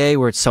NBA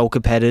where it's so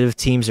competitive,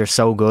 teams are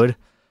so good.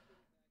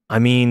 I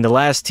mean, the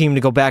last team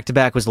to go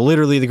back-to-back was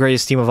literally the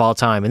greatest team of all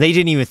time, and they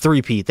didn't even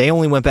three-peat. They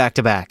only went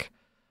back-to-back.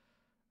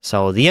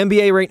 So the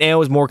NBA right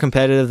now is more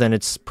competitive than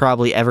it's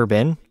probably ever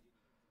been.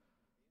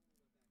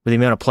 With the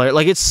amount of players.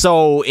 Like, it's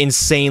so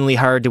insanely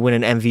hard to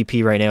win an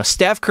MVP right now.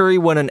 Steph Curry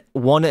won an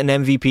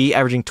MVP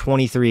averaging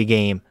 23 a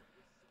game.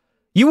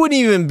 You wouldn't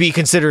even be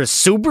considered a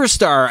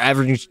superstar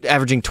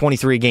averaging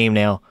 23 a game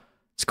now.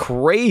 It's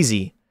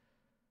crazy.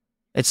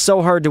 It's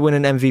so hard to win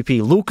an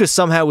MVP. Luka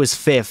somehow is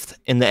 5th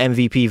in the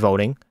MVP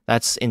voting.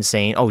 That's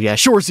insane. Oh, yeah,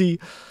 Shorzy.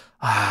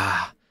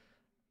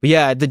 But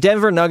yeah, the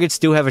Denver Nuggets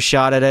do have a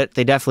shot at it.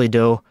 They definitely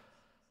do.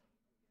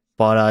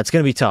 But it's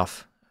going to be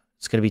tough.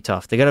 It's going to be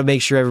tough. They got to make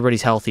sure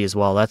everybody's healthy as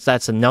well.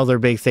 That's another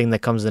big thing that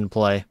comes into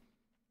play.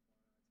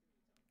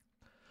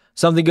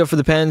 Something good for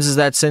the Pens is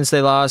that since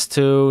they lost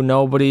to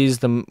nobody's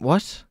the...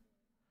 What?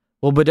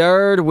 Will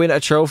Bedard win a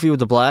trophy with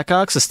the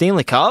Blackhawks? A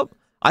Stanley Cup?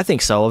 I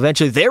think so.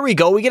 Eventually, there we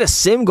go. We get a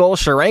sim goal,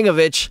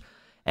 Sharangovich.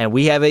 And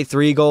we have a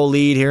 3-goal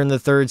lead here in the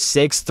third,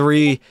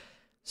 6-3.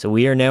 So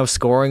we are now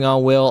scoring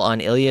on will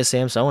on Ilya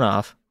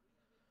Samsonov.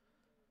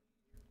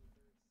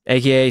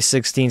 AKA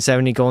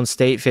 1670 Golden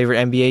State, favorite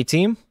NBA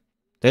team?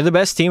 They're the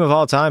best team of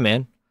all time,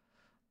 man.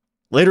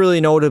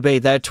 Literally no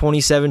debate. That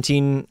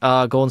 2017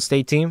 Golden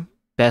State team,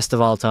 best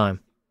of all time.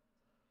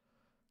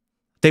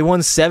 They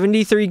won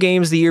 73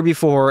 games the year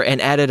before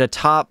and added a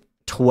top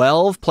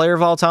 12 player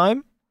of all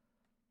time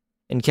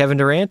in Kevin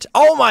Durant.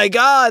 Oh my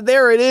God,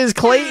 there it is.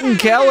 Clayton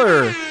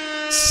Keller.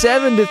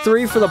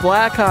 7-3 for the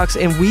Blackhawks,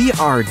 and we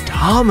are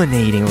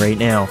dominating right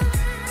now.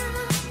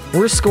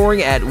 We're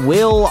scoring at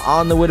will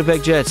on the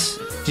Winnipeg Jets.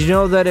 Did you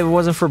know that if it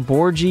wasn't for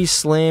Borgie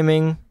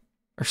slamming...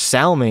 or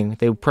Salming,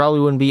 they probably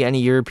wouldn't be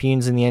any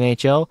Europeans in the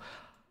NHL.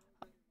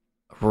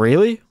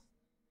 Really?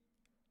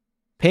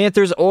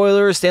 Panthers,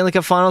 Oilers, Stanley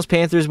Cup Finals,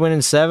 Panthers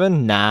winning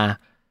 7? Nah.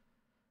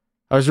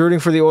 I was rooting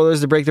for the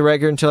Oilers to break the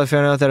record until I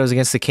found out that it was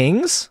against the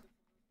Kings.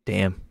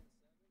 Damn.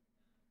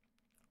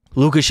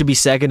 Luka should be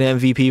second in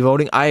MVP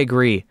voting. I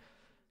agree.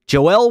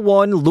 Joel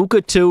 1,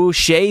 Luka 2,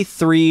 Shea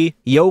 3,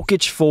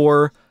 Jokic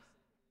 4,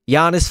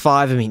 Giannis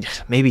 5. I mean,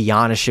 maybe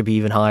Giannis should be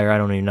even higher. I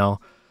don't even know.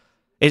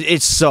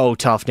 It's so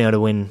tough now to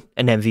win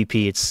an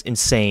MVP. It's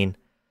insane.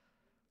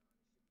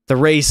 The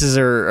races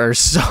are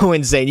so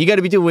insane. You got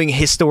to be doing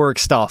historic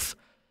stuff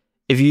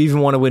if you even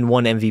want to win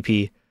one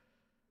MVP.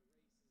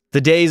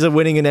 The days of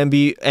winning an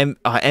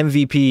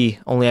MVP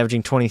only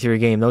averaging 23 a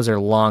game, those are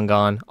long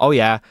gone. Oh,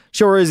 yeah.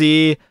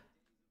 Shorzy.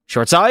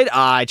 Short side.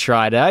 I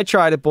tried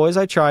it, boys.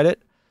 I tried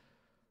it.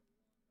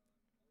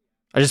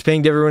 I just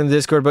pinged everyone in the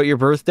Discord about your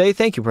birthday.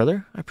 Thank you,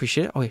 brother. I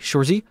appreciate it. Oh, wait,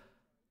 Shorzy.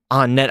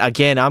 On net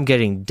again. I'm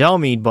getting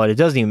dummied, but it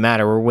doesn't even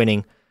matter. We're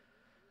winning,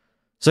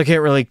 so I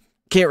can't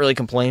really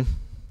complain.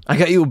 I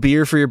got you a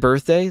beer for your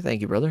birthday. Thank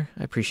you, brother.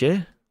 I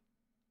appreciate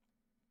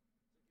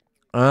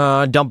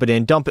it. Dump it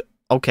in. Dump it.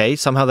 Okay,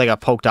 somehow they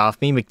got poked off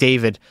me.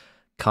 McDavid,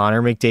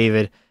 Connor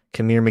McDavid,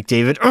 come here,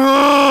 McDavid.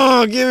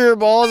 Oh, give your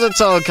balls a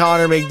tug,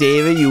 Connor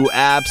McDavid. You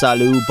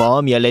absolute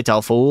bum, you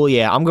little fool.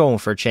 Yeah, I'm going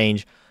for a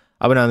change.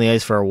 I've been on the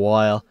ice for a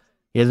while.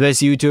 You're the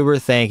best YouTuber.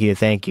 Thank you,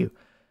 thank you.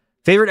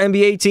 Favorite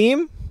NBA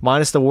team?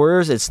 Minus the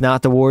Warriors, it's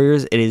not the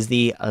Warriors. It is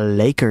the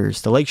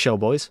Lakers. The Lake Show,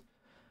 boys.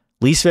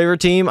 Least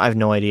favorite team? I have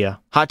no idea.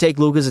 Hot take,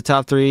 Luka's a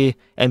top 3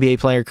 NBA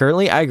player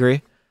currently. I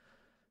agree.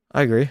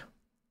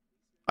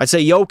 I'd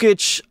say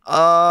Jokic,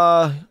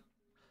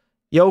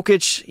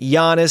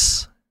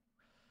 Giannis,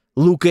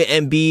 Luka,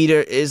 Embiid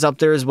is up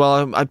there as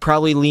well. I'd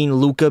probably lean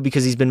Luka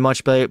because he's been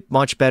much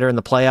better in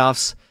the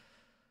playoffs.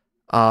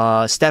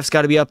 Steph's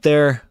got to be up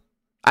there.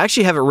 I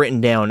actually have it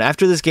written down.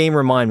 After this game,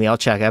 remind me. I'll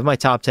check. I have my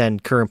top 10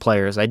 current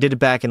players. I did it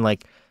back in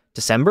like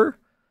December,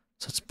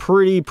 so it's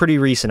pretty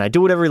recent. I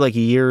do it every like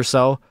a year or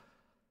so.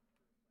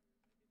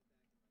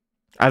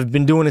 I've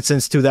been doing it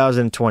since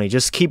 2020.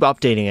 Just keep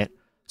updating it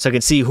so I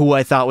can see who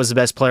I thought was the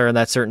best player in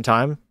that certain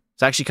time.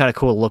 It's actually kind of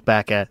cool to look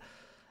back at,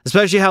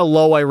 especially how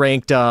low I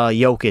ranked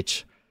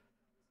Jokic.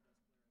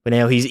 But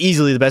now he's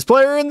easily the best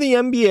player in the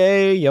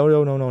NBA.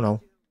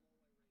 No.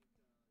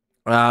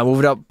 Move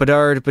it up.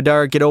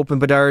 Bedard, get open,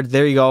 Bedard.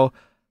 There you go.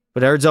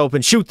 Bedard's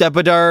open. Shoot that,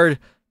 Bedard.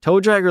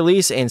 Toe drag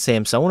release, and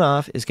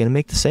Samsonov is going to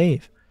make the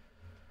save.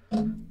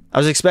 I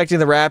was expecting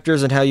the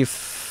Raptors and how you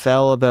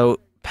felt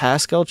about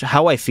Pascal.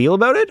 How I feel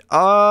about it?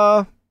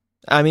 I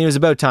mean, it was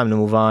about time to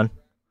move on.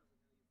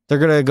 They're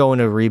going to go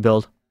into a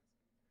rebuild.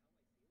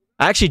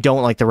 I actually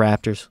don't like the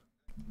Raptors.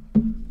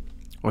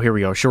 Oh, here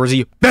we go.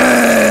 Shorzy.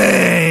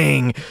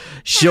 Bang!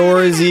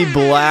 Shorzy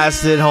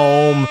blasted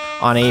home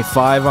on a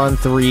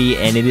 5-on-3,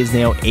 and it is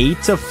now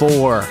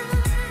 8-4.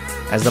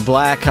 As the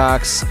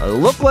Blackhawks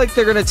look like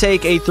they're going to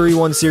take a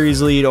 3-1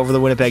 series lead over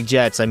the Winnipeg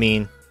Jets. I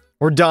mean,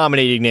 we're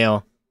dominating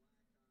now.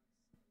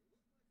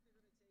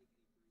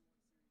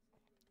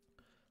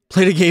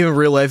 Played a game in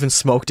real life and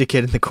smoked a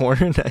kid in the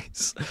corner.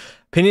 Nice.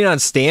 Opinion on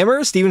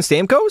Stammer? Steven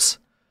Stamkos?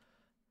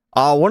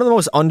 One of the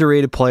most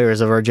underrated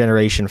players of our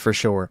generation, for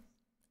sure.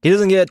 He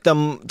doesn't get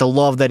the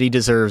love that he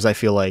deserves, I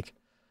feel like.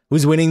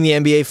 Who's winning the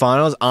NBA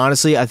Finals?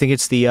 Honestly, I think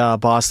it's the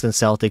Boston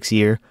Celtics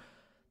year.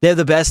 They have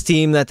the best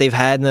team that they've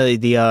had in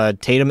the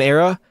Tatum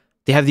era.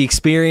 They have the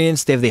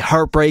experience. They have the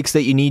heartbreaks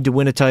that you need to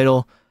win a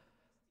title.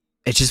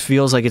 It just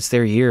feels like it's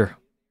their year.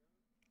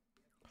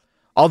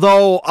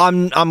 Although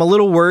I'm a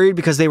little worried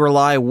because they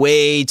rely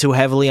way too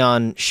heavily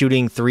on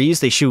shooting threes.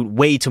 They shoot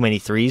way too many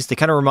threes. They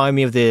kind of remind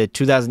me of the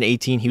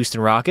 2018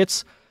 Houston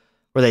Rockets,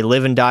 where they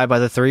live and die by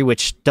the three,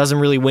 which doesn't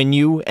really win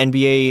you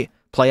NBA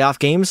playoff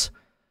games.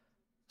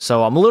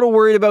 So I'm a little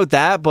worried about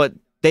that, but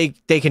they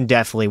can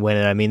definitely win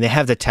it. I mean, they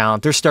have the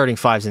talent. Their starting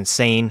five's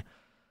insane.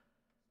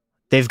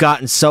 They've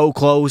gotten so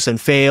close and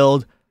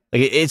failed.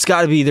 Like, it's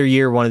got to be their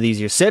year one of these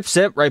years. Sip,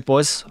 sip. Right,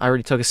 boys? I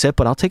already took a sip,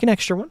 but I'll take an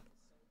extra one.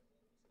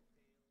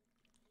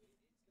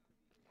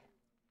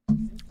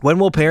 When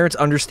will parents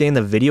understand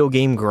the video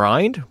game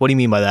grind? What do you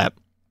mean by that?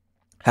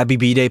 Happy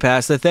B-Day,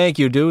 Pasta. Thank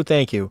you, dude.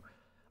 Thank you.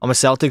 I'm a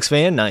Celtics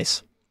fan.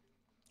 Nice.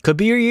 Could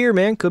be your year,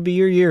 man. Could be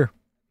your year.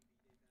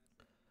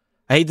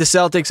 I hate the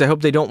Celtics. I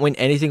hope they don't win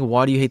anything.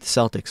 Why do you hate the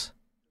Celtics?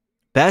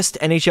 Best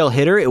NHL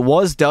hitter? It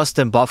was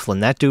Dustin Byfuglien.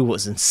 That dude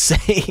was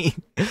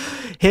insane.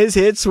 His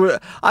hits were...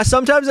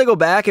 sometimes I go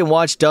back and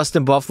watch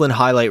Dustin Byfuglien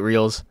highlight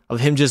reels of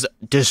him just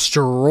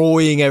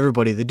destroying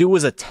everybody. The dude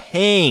was a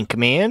tank,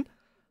 man.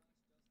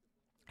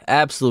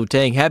 Absolute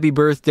tank. Happy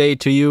birthday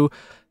to you.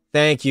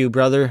 Thank you,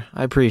 brother.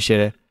 I appreciate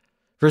it.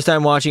 First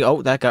time watching.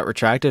 Oh, that got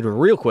retracted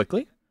real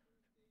quickly.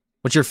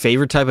 What's your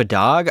favorite type of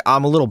dog?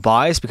 I'm a little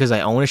biased because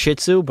I own a Shih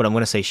Tzu, but I'm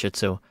going to say Shih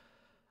Tzu.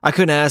 I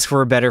couldn't ask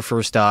for a better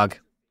first dog,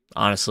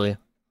 honestly.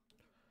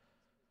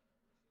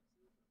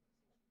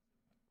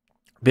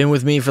 Been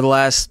with me for the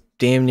last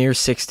damn near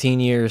 16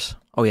 years.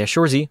 Oh, yeah,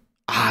 Shorzy.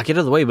 Get out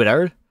of the way,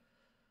 Bedard.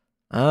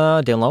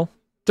 Down low.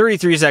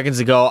 33 seconds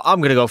to go. I'm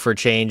going to go for a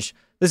change.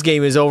 This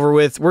game is over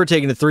with. We're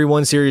taking a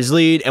 3-1 series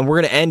lead, and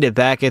we're going to end it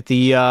back at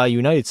the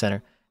United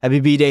Center. Happy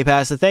B-Day,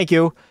 Pasta. Thank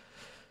you.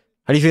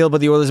 How do you feel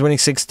about the Oilers winning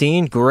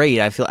 16? Great.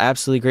 I feel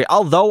absolutely great.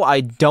 Although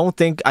I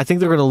think they're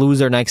going to lose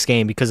their next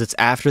game because it's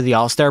after the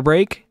All-Star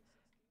break.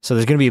 So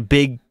there's going to be a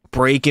big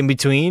break in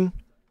between.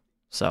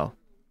 So,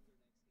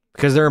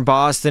 because they're in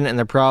Boston and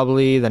they're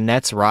probably the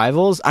Nets'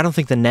 rivals. I don't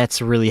think the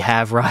Nets really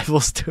have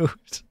rivals, dude.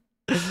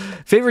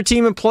 Favorite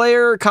team and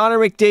player, Connor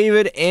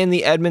McDavid and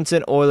the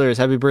Edmonton Oilers.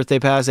 Happy birthday,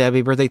 Pasta.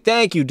 Happy birthday.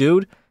 Thank you,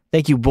 dude.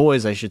 Thank you,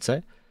 boys, I should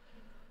say.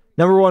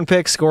 Number 1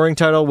 pick, scoring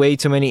title, way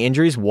too many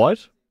injuries.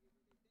 What?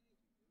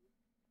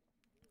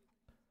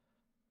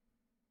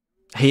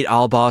 Hate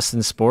all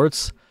Boston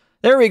sports.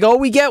 There we go.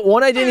 We get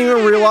one. I didn't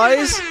even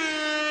realize.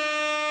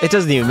 It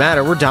doesn't even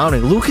matter. We're down.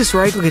 And Lucas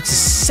Reichel gets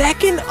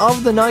second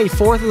of the night,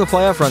 4th of the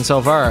playoff run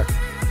so far.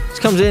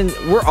 Just comes in.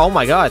 Oh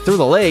my God. Through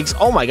the legs.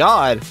 Oh my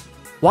God.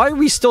 Why are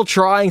we still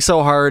trying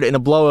so hard in a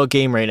blowout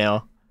game right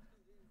now?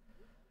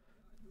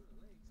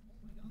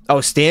 Oh,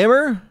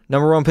 Stammer?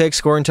 Number 1 pick,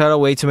 scoring title,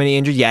 way too many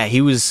injuries. Yeah, he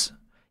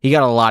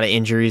got a lot of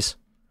injuries.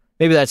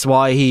 Maybe that's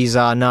why he's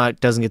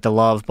doesn't get the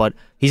love, but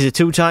he's a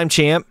 2-time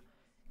champ.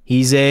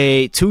 He's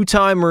a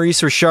 2-time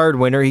Maurice Richard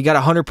winner. He got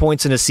 100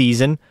 points in a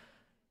season.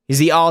 He's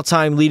the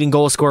all-time leading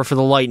goal scorer for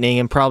the Lightning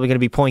and probably going to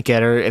be point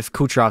getter if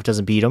Kucherov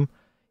doesn't beat him.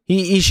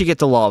 He should get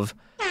the love.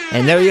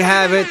 And there you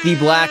have it. The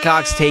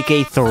Blackhawks take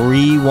a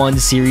 3-1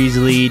 series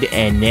lead,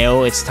 and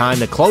now it's time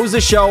to close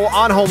the show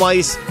on home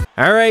ice.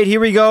 All right, here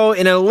we go.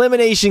 In an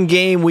elimination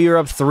game, we are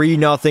up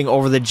 3-0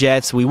 over the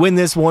Jets. We win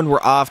this one.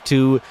 We're off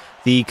to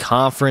the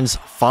conference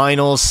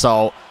finals,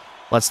 so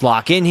let's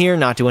lock in here,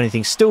 not do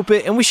anything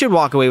stupid, and we should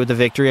walk away with the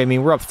victory. I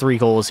mean, we're up 3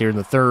 goals here in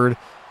the third.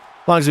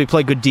 As long as we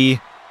play good D.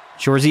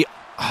 Shorzy,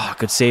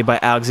 good save by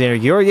Alexander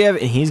Georgiev,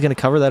 and he's going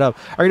to cover that up.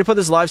 Are you going to put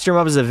this live stream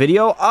up as a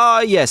video?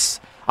 Yes.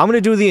 I'm going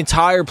to do the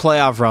entire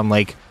playoff run.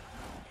 Like,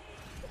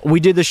 we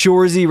did the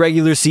Shorzy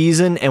regular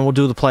season, and we'll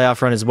do the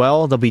playoff run as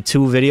well. There'll be 2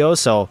 videos,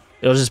 so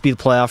it'll just be the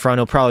playoff run.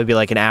 It'll probably be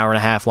like an hour and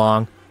a half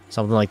long,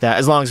 something like that,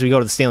 as long as we go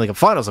to the Stanley Cup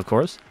Finals, of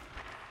course.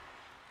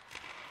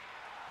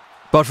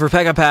 But for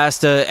Pekka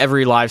Pasta,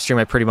 every live stream,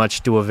 I pretty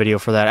much do a video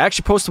for that. I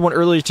actually posted one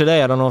earlier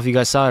today. I don't know if you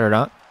guys saw it or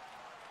not.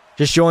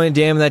 Just joined.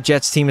 Damn, that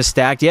Jets team is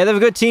stacked. Yeah, they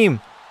have a good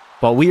team.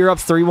 But we are up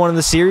 3-1 in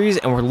the series,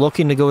 and we're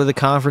looking to go to the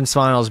conference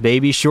finals,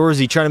 baby.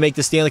 Shorzy trying to make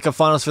the Stanley Cup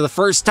Finals for the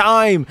first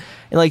time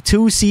in like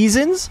 2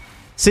 seasons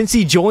since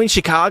he joined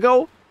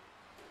Chicago.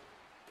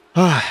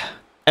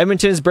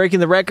 Edmonton's breaking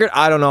the record.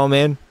 I don't know,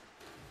 man.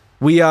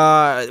 We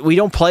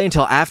don't play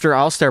until after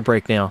All-Star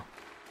break now.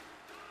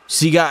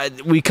 So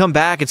we come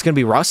back, it's going to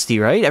be rusty,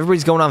 right?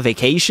 Everybody's going on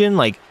vacation.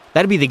 Like,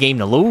 that'd be the game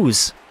to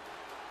lose.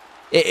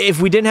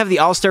 If we didn't have the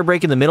All-Star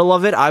break in the middle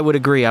of it, I would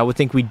agree. I would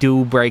think we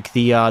do break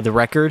the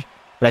record.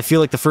 But I feel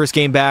like the first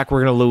game back,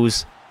 we're going to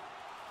lose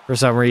for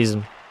some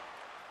reason.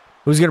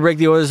 Who's going to break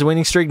the Oilers'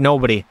 winning streak?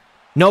 Nobody.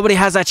 Nobody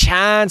has a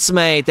chance,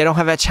 mate. They don't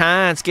have a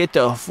chance. Get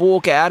the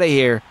fuck out of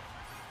here.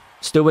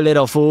 Stupid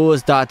little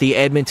fools thought the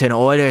Edmonton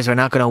Oilers were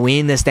not going to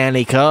win the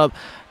Stanley Cup.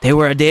 They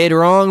were dead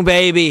wrong,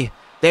 baby.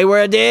 They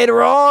were dead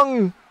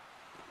wrong.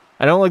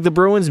 I don't like the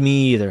Bruins.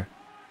 Me either.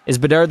 Is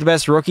Bedard the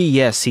best rookie?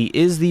 Yes, he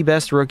is the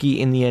best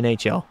rookie in the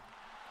NHL.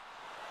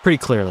 Pretty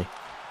clearly.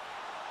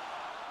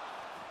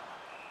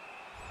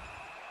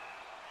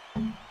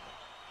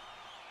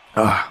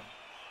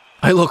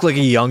 I look like a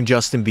young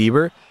Justin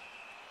Bieber.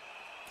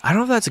 I don't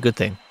know if that's a good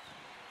thing.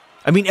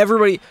 I mean,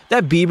 everybody,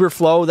 that Bieber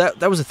flow,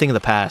 that was a thing of the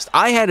past.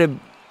 I had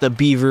the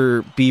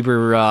Bieber,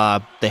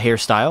 the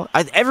hairstyle.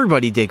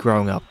 Everybody did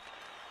growing up.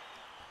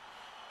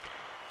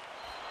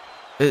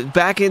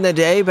 Back in the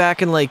day,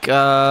 back in like,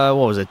 what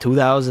was it,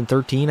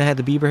 2013, I had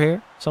the Bieber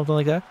hair, something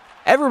like that.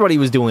 Everybody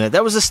was doing it.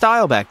 That was a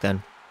style back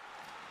then.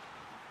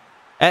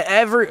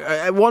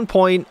 At one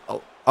point,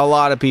 a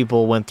lot of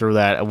people went through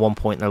that at one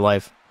point in their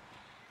life.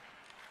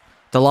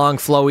 The long,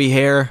 flowy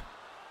hair,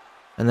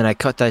 and then I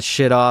cut that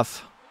shit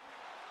off.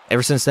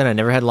 Ever since then, I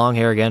never had long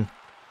hair again.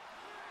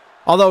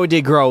 Although it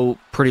did grow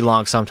pretty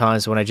long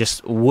sometimes when I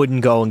just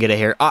wouldn't go and get a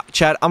hair.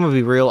 Chad, I'm going to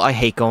be real. I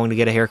hate going to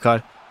get a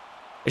haircut.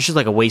 It's just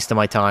like a waste of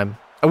my time.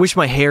 I wish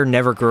my hair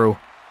never grew.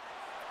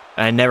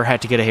 And I never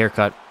had to get a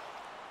haircut.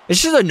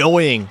 It's just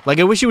annoying. Like,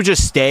 I wish it would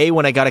just stay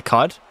when I got a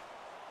cut.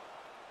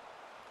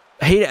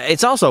 I hate it.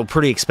 It's also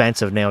pretty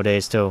expensive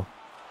nowadays, too.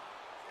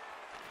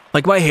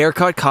 Like, my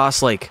haircut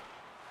costs, like,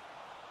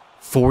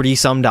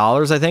 $40-some,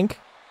 I think.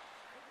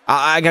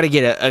 I gotta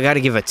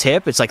give a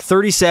tip. It's like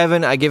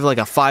 $37. I give like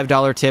a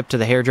 $5 tip to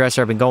the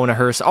hairdresser. I've been going to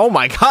her. Oh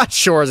my God,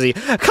 Shorzy,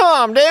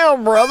 calm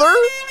down, brother.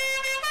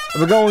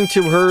 I've been going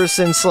to her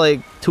since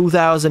like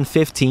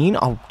 2015.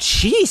 Oh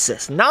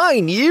Jesus,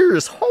 9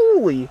 years.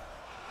 Holy. Do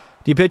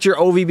you picture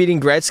Ovi beating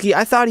Gretzky?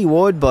 I thought he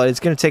would, but it's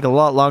gonna take a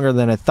lot longer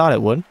than I thought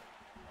it would.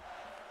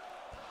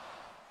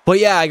 But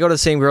yeah, I go to the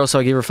same girl, so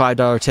I give her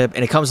 $5 tip,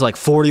 and it comes to like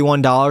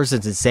 $41.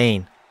 It's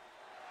insane.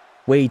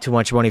 Way too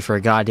much money for a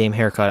goddamn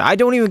haircut. I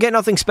don't even get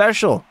nothing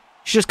special.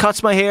 She just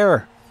cuts my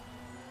hair.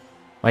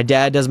 My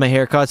dad does my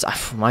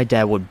haircuts. My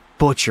dad would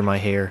butcher my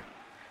hair.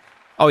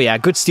 Oh yeah,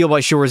 good steal by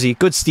Shorzy.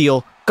 Good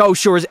steal. Go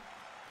Shorzy.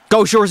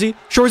 Go Shorzy.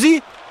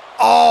 Shorzy.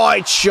 Oh,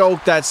 I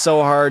choked that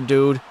so hard,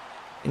 dude.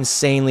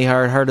 Insanely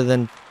hard. Harder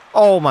than...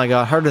 Oh my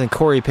God. Harder than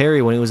Corey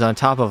Perry when he was on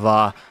top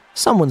of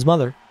someone's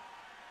mother.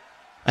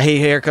 I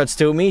hate haircuts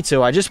too. Me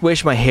too. I just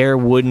wish my hair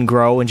wouldn't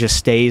grow and just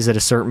stays at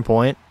a certain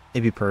point.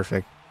 It'd be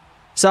perfect.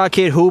 Saw a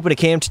kid hoop in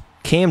a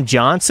Cam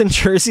Johnson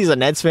jersey as a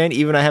Nets fan.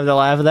 Even I have to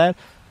laugh at that.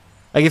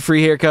 I get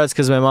free haircuts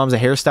because my mom's a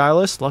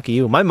hairstylist. Lucky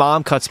you. My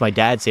mom cuts my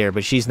dad's hair,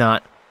 but she's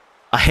not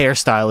a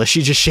hairstylist.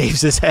 She just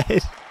shaves his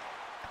head.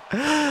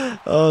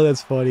 Oh,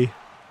 that's funny.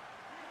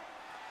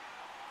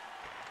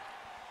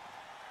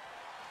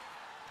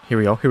 Here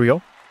we go. Here we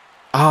go.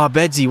 Ah,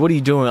 Bedsy, what are you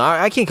doing?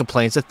 I can't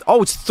complain. It's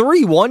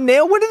 3-1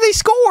 now? When did they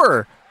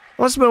score?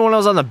 Must have been when I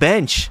was on the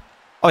bench.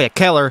 Oh, yeah,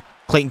 Keller.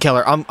 Clayton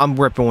Keller. I'm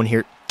ripping one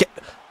here.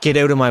 Get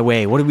out of my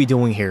way. What are we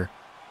doing here?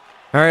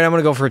 All right, I'm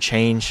going to go for a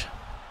change.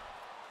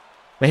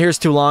 My hair's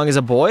too long as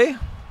a boy.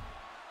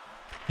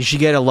 You should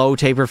get a low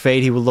taper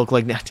fade. He would look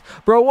like that.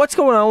 Bro, what's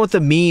going on with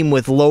the meme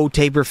with low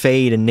taper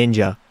fade and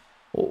ninja?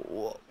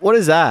 What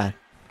is that?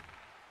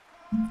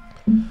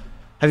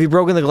 Have you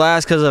broken the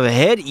glass because of a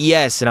hit?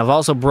 Yes, and I've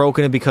also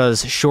broken it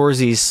because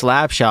Shorzy's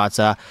slap shots.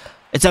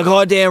 It's a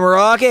goddamn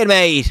rocket,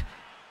 mate.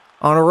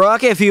 On a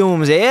rocket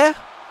fumes, eh?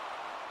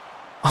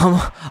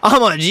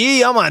 I'm a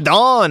G. I'm a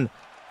Don.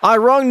 I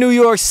run New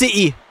York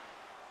City.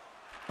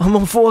 I'm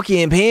a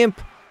fucking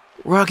pimp.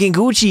 Rocking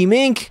Gucci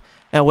mink.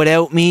 And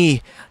without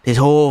me, this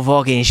whole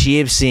fucking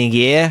ship sink,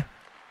 yeah?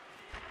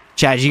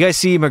 Chad, did you guys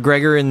see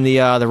McGregor in the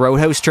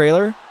Roadhouse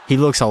trailer? He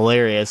looks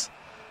hilarious.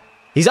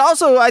 He's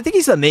also, I think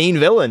he's the main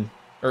villain.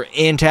 Or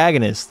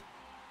antagonist.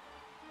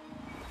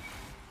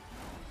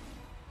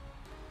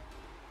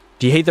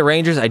 Do you hate the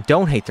Rangers? I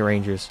don't hate the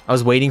Rangers. I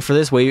was waiting for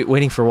this.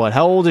 Waiting for what?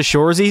 How old is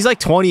Shorzy? He's like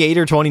 28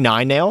 or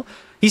 29 now.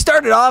 He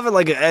started off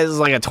as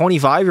like a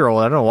 25-year-old.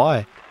 I don't know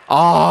why.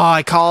 Oh,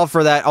 I called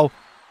for that. Oh.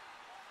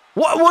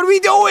 What are we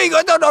doing?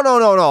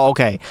 No.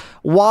 Okay.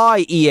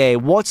 Why, EA?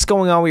 What's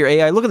going on with your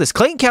AI? Look at this.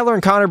 Clayton Keller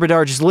and Connor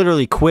Bedard just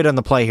literally quit on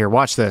the play here.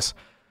 Watch this.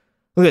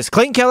 Look at this.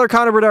 Clayton Keller,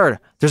 Connor Bedard.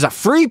 There's a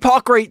free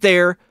puck right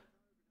there.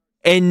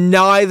 And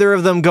neither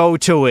of them go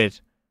to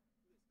it.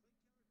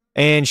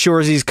 And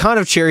Shorzy's kind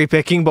of cherry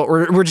picking, but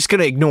we're just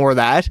gonna ignore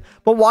that.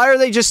 But why are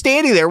they just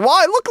standing there?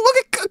 Why? Look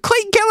at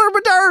Clayton Keller and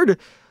Bedard.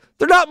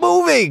 They're not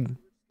moving.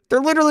 They're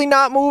literally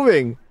not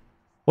moving.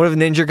 What if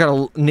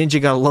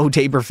Ninja got a low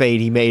taper fade?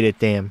 He made it.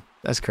 Damn,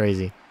 that's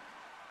crazy.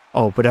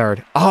 Oh,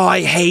 Bedard. Oh,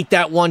 I hate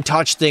that one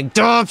touch thing.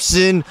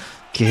 Dobson,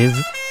 give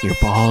your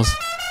balls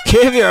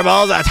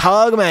a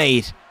tug,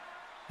 mate.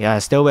 Yeah,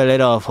 still a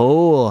little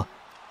fool.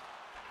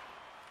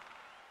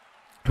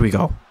 Here we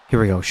go.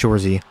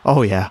 Shorzy.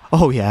 Oh yeah.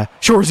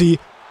 Shorzy.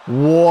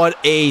 What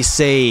a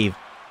save.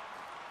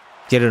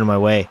 Get out of my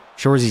way.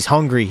 Shorzy's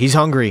hungry. He's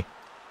hungry.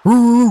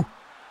 Woo!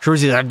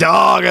 Shorzy's a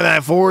dog on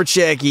that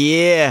forecheck.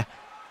 Yeah.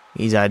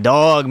 He's a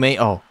dog, mate.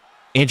 Oh,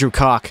 Andrew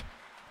Cock.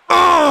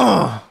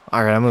 Oh!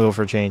 All right, I'm going to go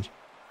for a change.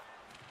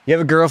 You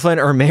have a girlfriend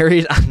or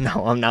married?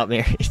 No, I'm not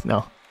married.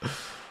 No.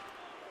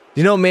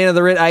 You know, man of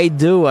the red? I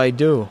do. I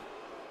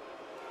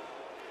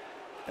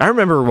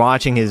remember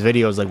watching his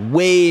videos like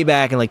way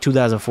back in like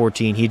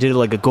 2014. He did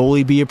like a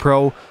goalie be a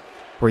pro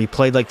where he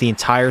played like the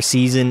entire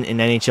season in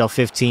NHL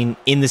 15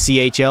 in the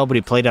CHL, but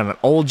he played on an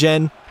old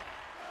gen.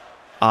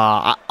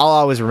 I'll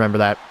always remember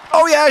that.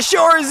 Oh yeah,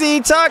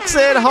 Shorzy tucks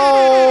it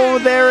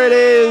home. There it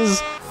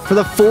is for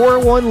the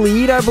 4-1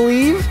 lead, I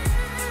believe.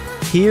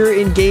 Here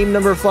in game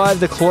number 5,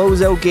 the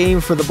closeout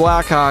game for the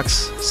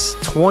Blackhawks.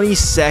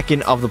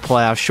 22nd of the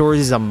playoffs.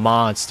 Shorzy's a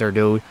monster,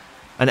 dude.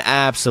 An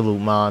absolute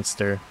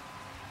monster.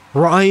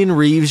 Ryan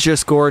Reeves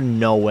just scored?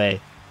 No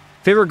way.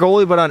 Favorite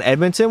goalie, but on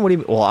Edmonton? What do you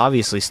mean? Well,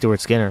 obviously, Stuart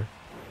Skinner.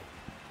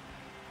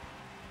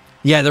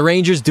 Yeah, the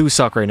Rangers do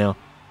suck right now.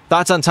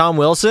 Thoughts on Tom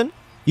Wilson?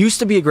 Used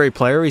to be a great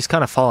player. He's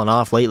kind of fallen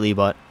off lately,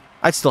 but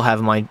I'd still have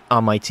him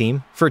on my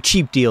team. For a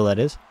cheap deal, that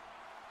is.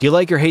 Do you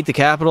like or hate the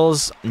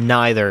Capitals?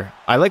 Neither.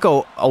 I like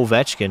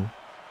Ovechkin.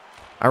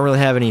 I don't really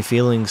have any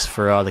feelings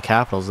for the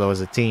Capitals, though,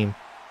 as a team.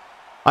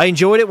 I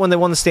enjoyed it when they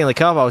won the Stanley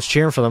Cup. I was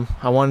cheering for them.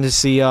 I wanted to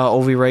see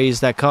Ovi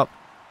raise that cup.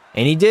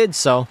 And he did,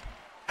 so.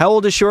 How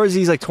old is Shorzy?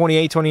 He's like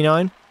 28,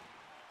 29?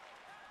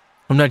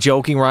 I'm not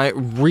joking.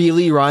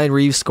 Ryan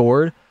Reeves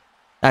scored?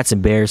 That's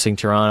embarrassing,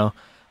 Toronto.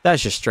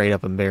 That's just straight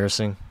up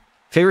embarrassing.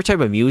 Favorite type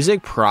of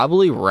music?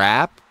 Probably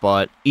rap,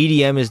 but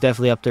EDM is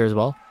definitely up there as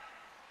well.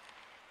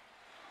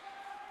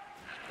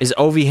 Is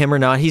Ovi him or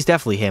not? He's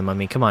definitely him. I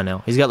mean, come on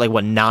now. He's got like,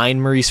 what,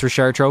 9 Maurice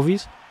Richard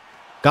trophies?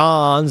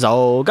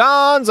 Gonzo,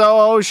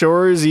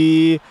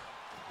 Shorzy.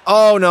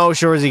 Oh no,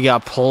 Shorzy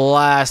got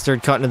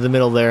plastered cutting in the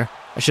middle there.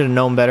 I should have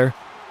known better.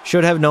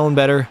 Should have known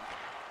better.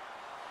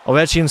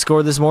 Ovechkin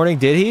scored this morning,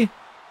 did he?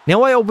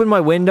 Now I open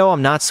my window,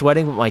 I'm not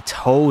sweating, but my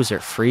toes are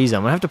freezing.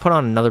 I'm going to have to put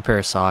on another pair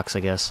of socks, I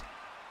guess.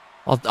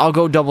 I'll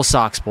go double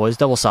socks, boys.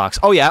 Double socks.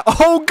 Oh, yeah.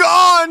 Oh,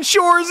 gone!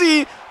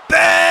 Shorzy!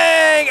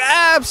 Bang!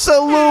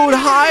 Absolute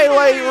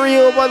highlight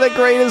reel by the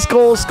greatest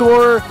goal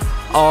scorer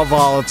of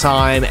all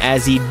time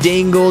as he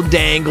dangled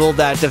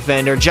that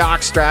defender.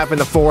 Jockstrap in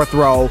the 4th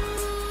row.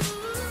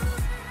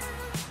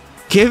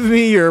 Give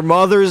me your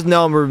mother's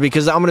number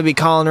because I'm going to be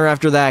calling her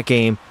after that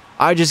game.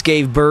 I just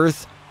gave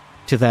birth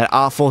to that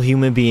awful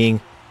human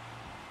being.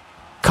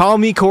 Call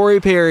me Corey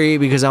Perry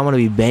because I'm going to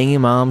be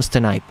banging moms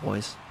tonight,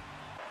 boys.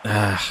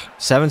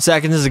 7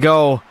 seconds to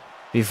go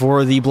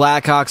before the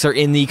Blackhawks are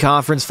in the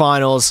conference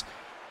finals.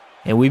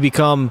 And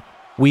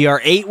we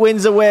are 8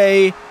 wins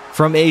away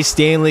from a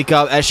Stanley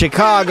Cup as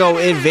Chicago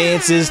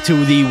advances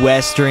to the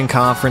Western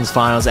Conference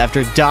Finals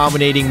after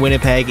dominating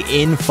Winnipeg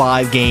in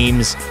 5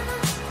 games.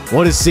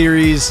 What a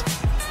series.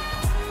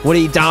 What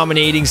a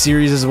dominating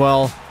series as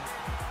well.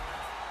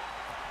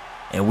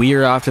 And we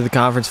are off to the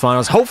conference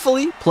finals,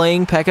 hopefully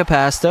playing Pekka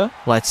Pasta.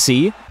 Let's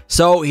see.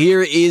 So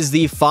here is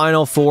the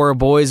final 4,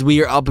 boys.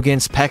 We are up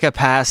against Pekka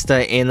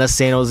Pasta and the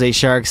San Jose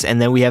Sharks.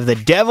 And then we have the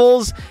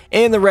Devils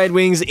and the Red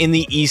Wings in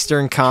the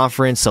Eastern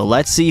Conference. So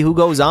let's see who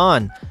goes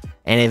on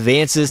and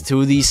advances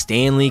to the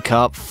Stanley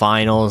Cup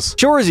Finals.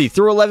 Shorzy,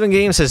 through 11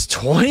 games, has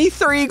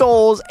 23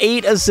 goals,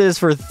 8 assists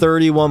for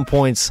 31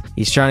 points.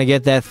 He's trying to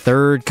get that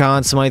 3rd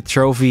Conn Smythe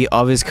trophy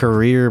of his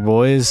career,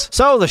 boys.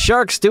 So the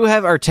Sharks do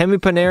have Artemi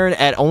Panarin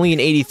at only an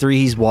 83.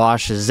 He's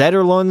washed.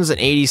 Zetterlund's an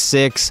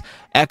 86.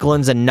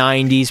 Eklund's a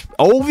 90s.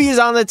 Ovi's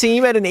on the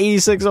team at an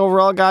 86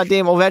 overall.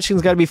 Goddamn,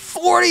 Ovechkin's got to be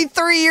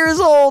 43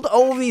 years old.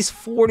 Ovi's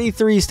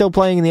 43, still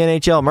playing in the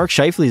NHL. Mark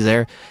Scheifele's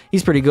there.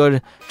 He's pretty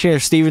good. Chandler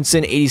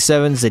Stevenson,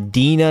 87.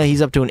 Zadina,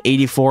 he's up to an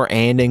 84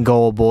 and in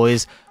goal,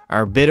 boys.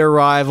 Our bitter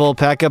rival,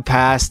 Pekka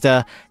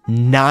Pasta,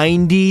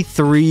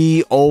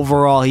 93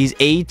 overall. He's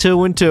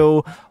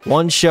 8-2-2,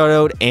 1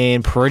 shutout,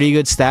 and pretty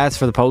good stats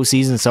for the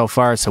postseason so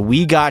far. So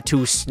we got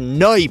to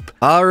snipe.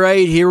 All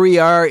right, here we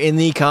are in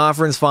the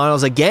conference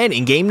finals. Again,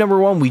 in game number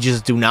 1, we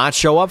just do not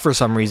show up for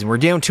some reason. We're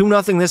down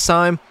 2-0 this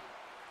time.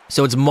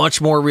 So it's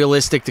much more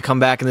realistic to come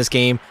back in this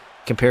game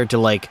compared to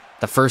like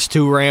the first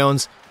 2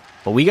 rounds.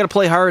 But we got to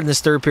play hard in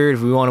this 3rd period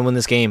if we want to win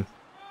this game.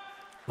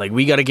 Like,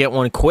 we got to get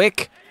one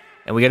quick.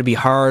 And we got to be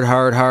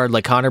hard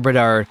like Connor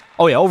Bedard.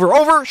 Oh, yeah, over.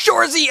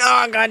 Shorzy!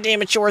 Oh, God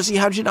damn it, Shorzy.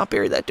 How'd you not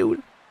bury that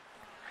dude?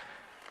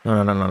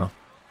 No.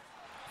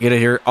 Get it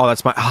here. Oh,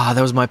 that's my... Ah,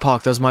 that was my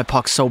puck. That was my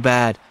puck so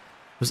bad.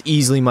 It was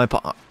easily my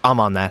puck.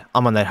 I'm on that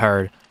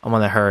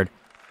hard.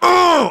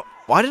 Oh!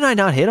 Why did I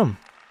not hit him?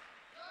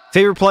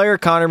 Favorite player,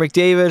 Connor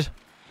McDavid.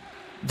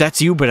 That's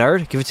you,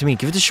 Bedard. Give it to me.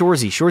 Give it to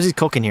Shorzy. Shorzy's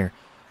cooking here.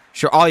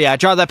 Sure. Oh, yeah.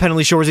 Draw that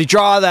penalty, Shorzy.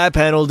 Draw that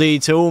penalty.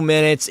 2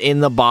 minutes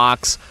in the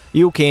box.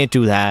 You can't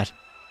do that.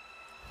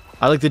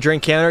 I like the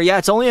drink counter. Yeah,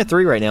 it's only at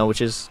 3 right now,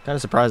 which is kind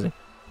of surprising.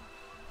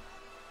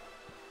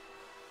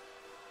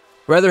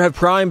 Rather have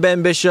Prime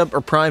Ben Bishop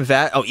or Prime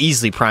Oh,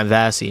 easily Prime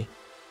Vasi.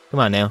 Come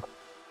on now.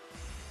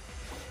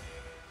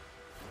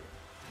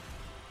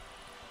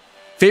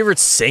 Favorite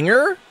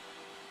singer?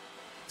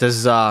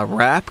 Does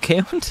rap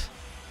count?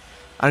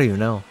 I don't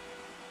even know.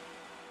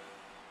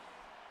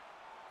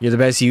 You're the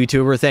best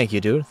YouTuber. Thank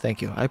you, dude.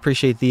 Thank you. I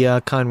appreciate the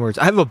kind words.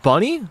 I have a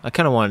bunny. I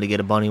kind of wanted to get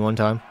a bunny one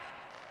time.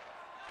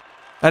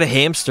 I had a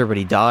hamster, but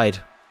he died.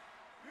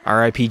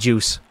 R.I.P.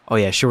 Juice. Oh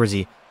yeah,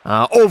 Shorzy.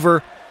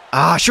 Over.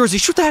 Shorzy,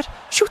 shoot that!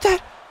 Shoot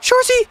that!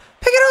 Shorzy,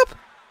 pick it up!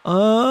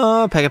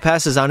 Pekka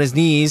passes on his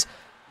knees.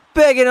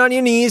 Begging on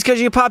your knees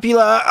because you're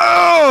popular.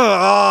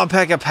 Oh,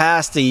 Pekka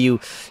Pasta, you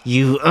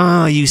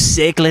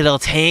sick little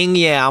thing.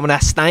 Yeah, I'm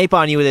gonna snipe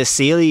on you with a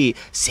silly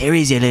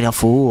series, you little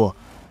fool.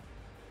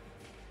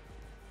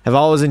 Have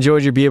always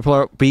enjoyed your Be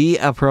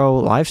a Pro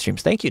live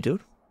streams. Thank you,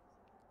 dude.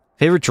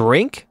 Favorite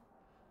drink?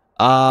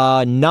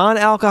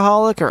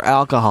 Non-alcoholic or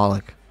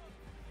alcoholic?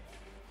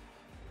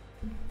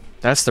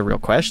 That's the real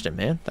question,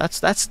 man.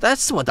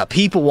 That's what the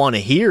people want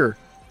to hear.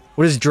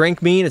 What does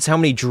drink mean? It's how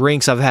many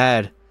drinks I've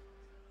had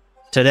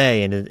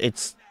today, and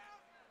it's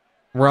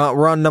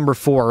we're on number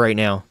 4 right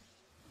now.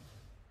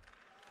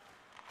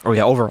 Oh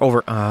yeah, over.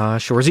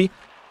 Shorzy.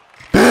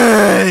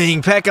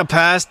 Bang! Pekka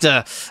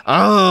Pasta.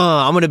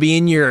 Oh, I'm gonna be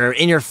in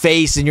your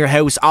face, in your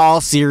house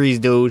all series,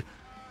 dude.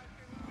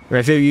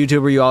 My favorite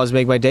YouTuber, you always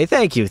make my day.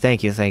 Thank you.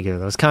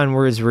 Those kind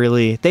words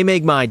really, they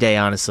make my day,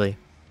 honestly.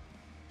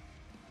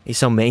 He's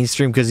so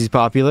mainstream because he's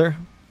popular.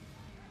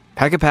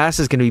 Pekka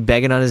Pasta is gonna be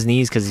begging on his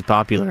knees because he's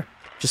popular.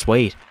 Just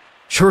wait.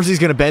 Shorzy's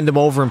gonna bend him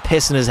over and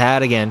piss in his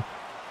hat again.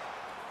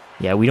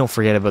 Yeah, we don't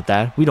forget about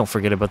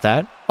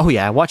that. Oh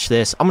yeah, watch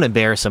this. I'm gonna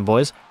embarrass him,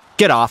 boys.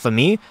 Get off of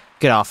me.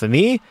 Get off of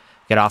me.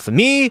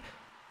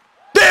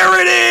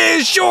 There it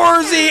is!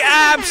 Shorzy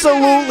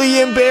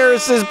absolutely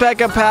embarrasses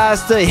Pekka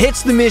Pasta,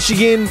 hits the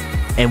Michigan,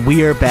 and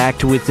we are back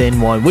to within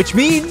 1, which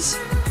means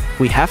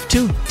we have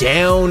to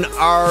down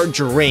our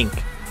drink.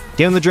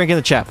 Down the drink in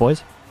the chat,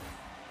 boys.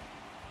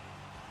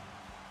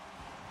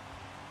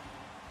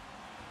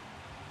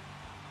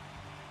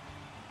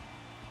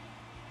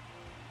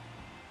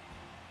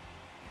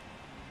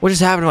 What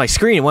just happened to my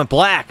screen? It went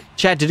black.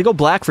 Chat, did it go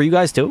black for you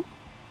guys too?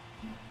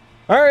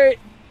 Alright,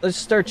 let's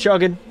start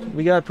chugging.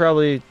 We got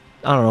probably,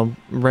 I don't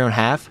know, around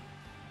half.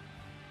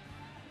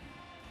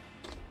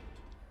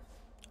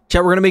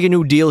 Chat, we're gonna make a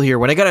new deal here.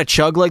 When I gotta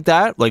chug like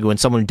that, like when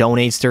someone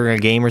donates during a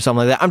game or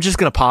something like that, I'm just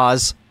gonna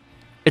pause.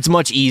 It's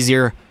much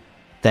easier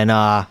than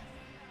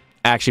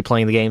actually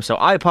playing the game, so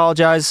I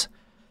apologize.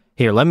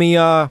 Here, let me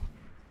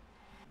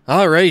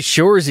Alright,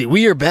 Shorzy,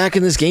 we are back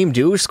in this game,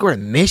 dude. Scored a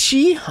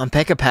Mishi on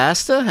Pekka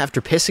Pasta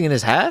after pissing in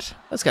his hat?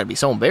 That's gotta be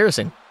so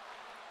embarrassing.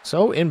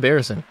 So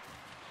embarrassing.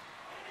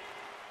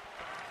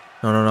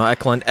 No,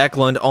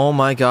 Eklund. Oh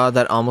my god,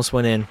 that almost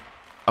went in.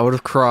 I would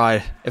have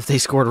cried if they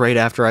scored right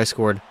after I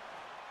scored.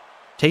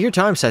 Take your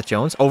time, Seth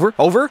Jones.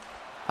 Over.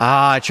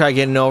 I tried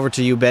getting over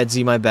to you,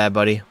 Bedsy. My bad,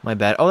 buddy. My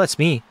bad. Oh, that's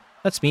me.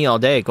 That's me all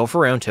day. Go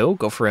for round 2.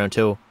 Oh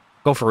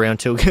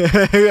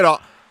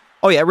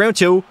yeah, round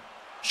 2.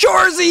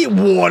 Shorzy!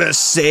 What a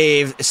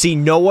save. See,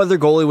 no other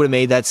goalie would have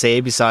made that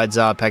save besides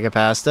Pekka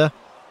Pasta.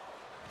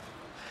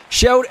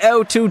 Shout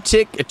out to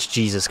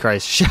Jesus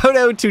Christ. Shout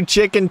out to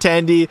Chicken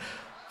Tendy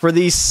for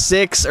the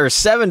 $6 or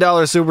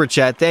 $7 super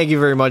chat. Thank you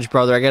very much,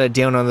 brother. I got to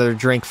down another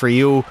drink for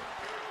you.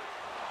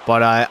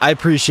 But I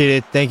appreciate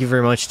it. Thank you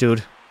very much,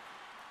 dude.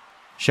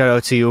 Shout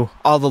out to you.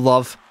 All the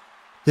love.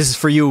 This is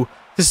for you.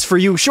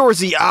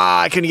 Shorzy!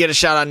 I couldn't get a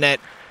shot on net.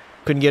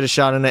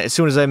 As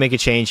soon as I make a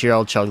change here,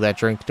 I'll chug that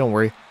drink. Don't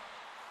worry.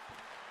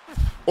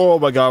 Oh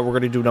my god, we're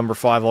gonna do number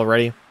 5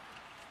 already.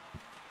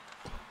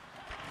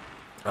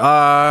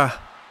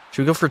 Should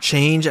we go for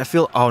change? I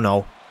feel... Oh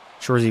no.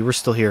 Shorzy, we're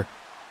still here.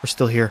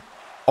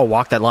 Oh,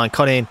 walk that line.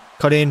 Cut in.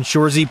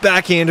 Shorzy,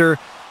 backhander.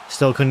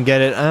 Still couldn't get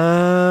it.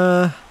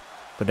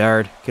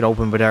 Bedard. Get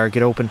open, Bedard.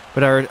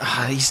 Bedard.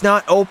 He's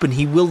not open.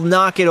 He will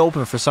not get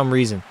open for some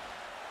reason.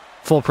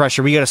 Full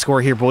pressure. We gotta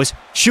score here, boys.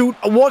 Shoot.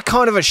 What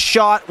kind of a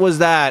shot was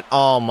that?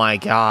 Oh my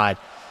god.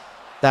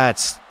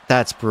 That's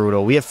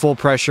brutal. We have full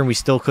pressure and we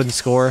still couldn't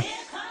score.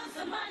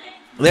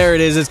 There it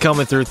is. It's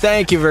coming through.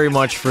 Thank you very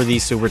much for the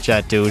super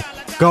chat, dude.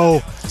 Go.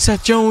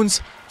 Seth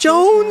Jones.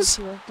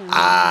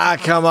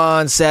 Come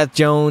on, Seth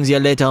Jones, you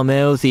little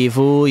mouthy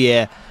fool.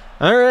 Yeah.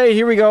 All right,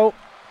 here we go.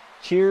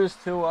 Cheers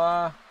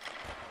to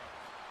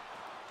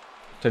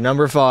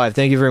number 5.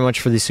 Thank you very much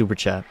for the super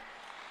chat.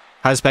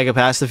 How does Pekka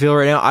Pasta feel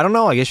right now? I don't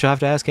know. I guess you'll have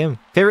to ask him.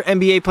 Favorite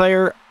NBA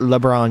player?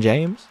 LeBron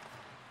James.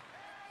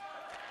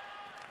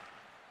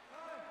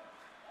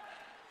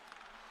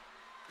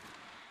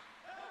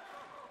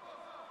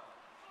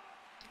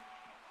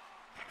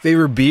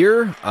 Favorite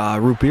beer?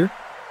 Root beer.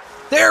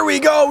 There we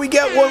go. We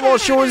get one while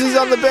Shorzy's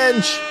on the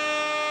bench.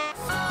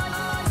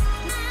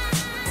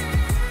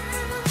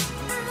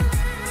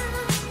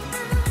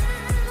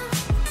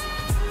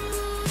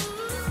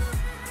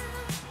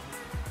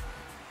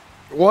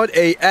 What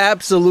a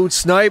absolute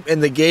snipe,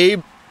 and the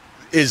game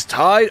is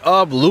tied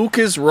up.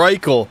 Lucas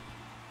Reichel.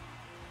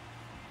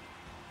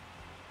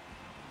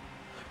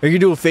 Are you gonna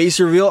do a face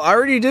reveal? I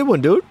already did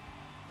one, dude.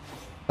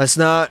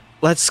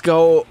 Let's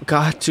go.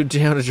 Got to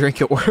down a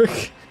drink at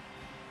work.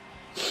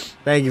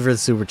 Thank you for the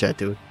super chat,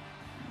 dude.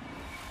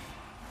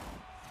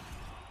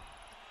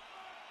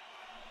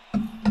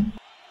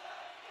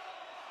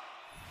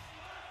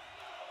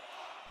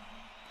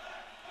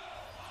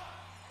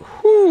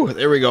 Woo!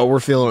 There we go. We're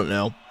feeling it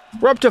now.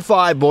 We're up to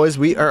 5, boys.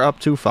 We are up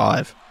to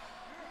 5.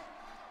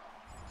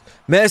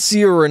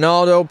 Messi or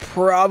Ronaldo?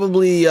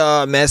 Probably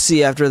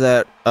Messi after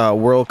that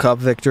World Cup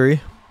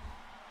victory.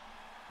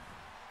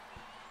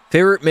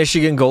 Favorite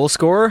Michigan goal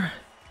scorer?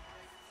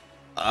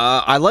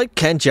 I like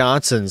Kent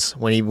Johnson's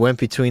when he went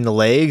between the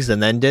legs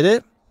and then did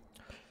it.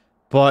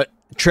 But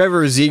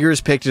Trevor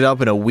Zegers picked it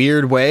up in a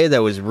weird way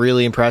that was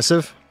really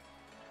impressive.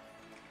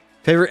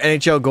 Favorite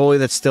NHL goalie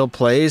that still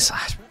plays?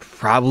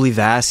 Probably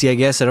Vasi, I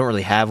guess. I don't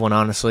really have one,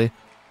 honestly.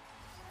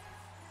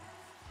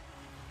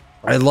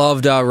 I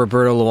loved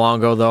Roberto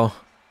Luongo, though.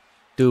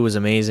 Dude was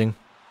amazing.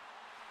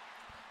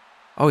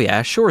 Oh,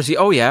 yeah. Shorzy.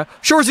 Oh, yeah.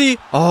 Shorzy!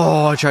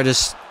 Oh, I tried to...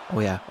 Oh,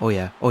 yeah. Oh,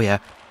 yeah. Oh, yeah.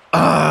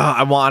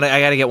 I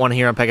gotta get one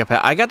here on Pekka.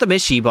 I got the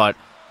Mishi, but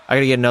I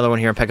gotta get another one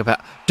here on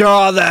Pekka.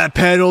 Duh, that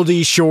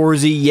penalty,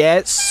 Shorzy.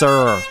 Yes,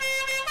 sir.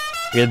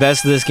 You're the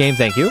best of this game.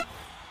 Thank you.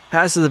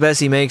 Pass is the best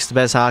he makes. The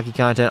best hockey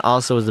content.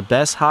 Also is the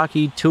best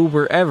hockey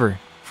tuber ever.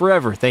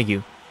 Forever. Thank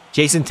you.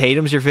 Jason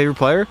Tatum's your favorite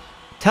player?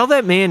 Tell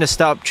that man to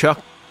stop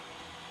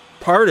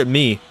Pardon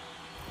me.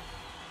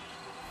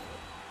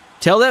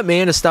 Tell that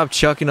man to stop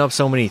chucking up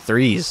so many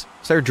threes.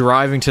 Start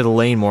driving to the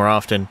lane more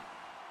often.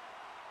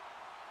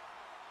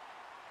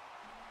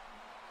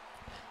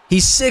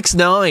 He's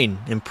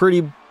 6'9" and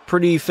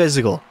pretty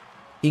physical.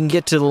 He can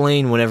get to the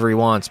lane whenever he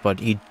wants, but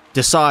he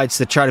decides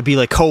to try to be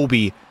like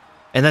Kobe,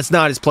 and that's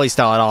not his play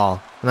style at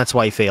all, and that's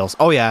why he fails.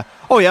 Oh yeah,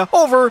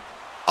 over.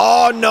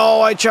 Oh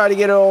no, I tried to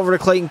get it over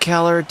to Clayton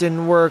Keller, it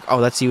didn't work.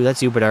 Oh, that's you,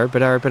 Bedard,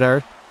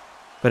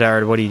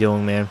 what are you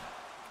doing, man?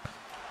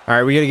 All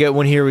right, we gotta get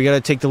one here. We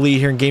gotta take the lead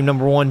here in game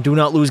number 1. Do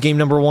not lose game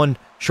number 1.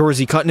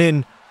 Shorzy cutting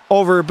in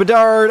over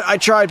Bedard. I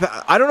tried.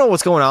 I don't know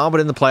what's going on,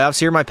 but in the playoffs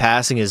here, my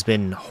passing has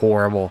been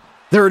horrible.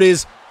 There it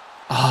is.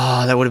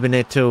 Ah, that would have been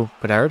it too.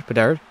 Bedard,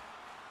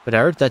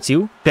 that's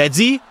you.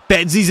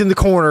 Bedsy's in the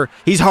corner.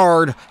 He's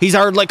hard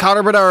like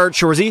Connor Bedard.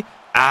 Shorzy.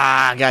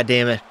 Ah, god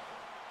damn it.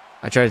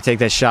 I tried to take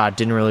that shot.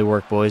 Didn't really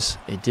work, boys.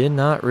 It did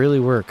not really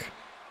work.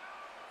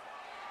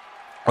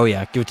 Oh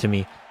yeah, give it to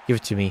me.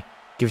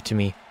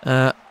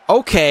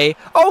 Okay,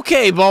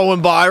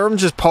 Bowen Byram,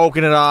 just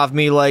poking it off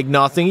me like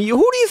nothing.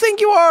 Who do you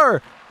think you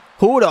are?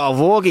 Who the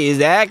fuck is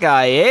that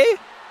guy, eh?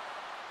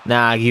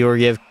 Nah,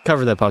 Georgiev,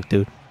 cover that puck,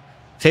 dude.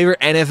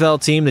 Favorite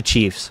NFL team? The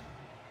Chiefs.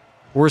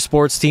 Worst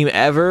sports team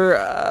ever?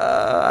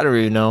 I don't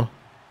even know.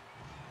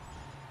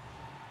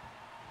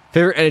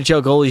 Favorite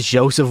NHL goalie is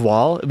Joseph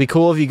Wall. It'd be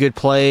cool if you could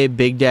play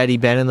Big Daddy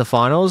Ben in the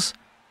finals.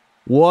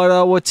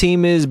 What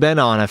team is Ben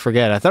on? I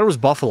forget. I thought it was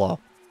Buffalo.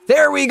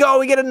 There we go.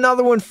 We get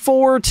another one.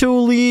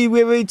 4-2 lead. We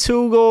have a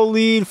 2-goal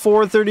lead.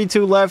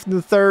 4:32 left in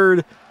the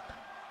third.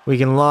 We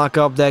can lock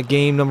up that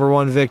game number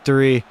 1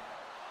 victory.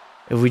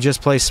 If we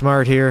just play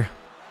smart here.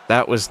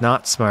 That was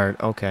not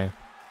smart. Okay.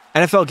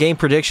 NFL game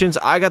predictions.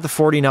 I got the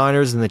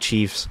 49ers and the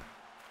Chiefs.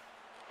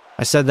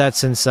 I said that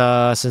since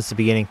the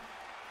beginning.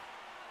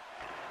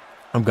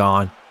 I'm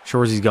gone.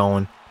 Shorzy's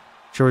going.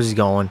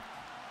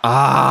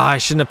 Ah, I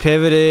shouldn't have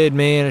pivoted,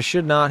 man. I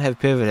should not have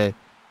pivoted.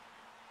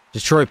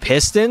 Detroit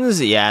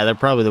Pistons? Yeah, they're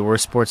probably the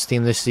worst sports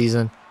team this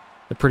season.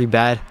 They're pretty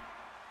bad.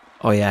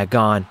 Oh, yeah,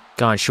 gone.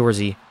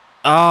 Shorzy.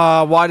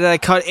 Ah, why did I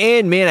cut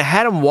in? Man, I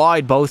had him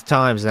wide both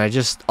times, and I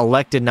just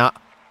elected not...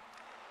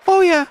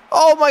 Oh, yeah.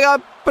 Oh, my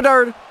God.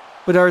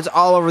 Bedard's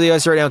all over the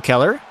ice right now.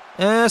 Keller.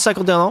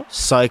 Cycle down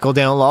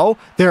low.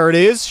 There it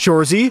is.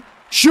 Shorzy.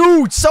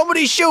 Shoot!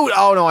 Somebody shoot!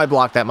 Oh, no, I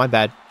blocked that. My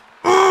bad.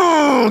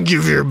 Oh,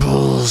 give your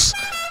Bulls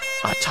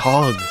a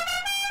tug.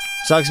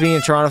 Sucks being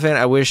a Toronto fan.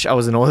 I wish I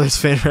was an Oilers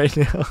fan right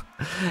now.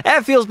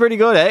 That feels pretty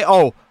good, eh?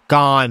 Oh,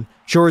 gone.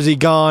 Shorzy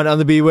gone on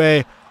the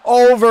B-way.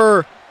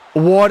 Over.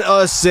 What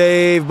a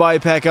save by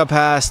Pekka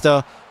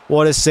Pasta.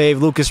 What a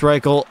save. Lucas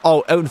Reichel.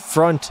 Oh, out in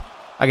front.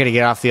 I got to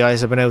get off the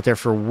ice. I've been out there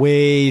for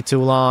way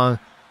too long.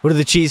 What did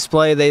the Chiefs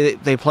play?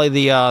 They play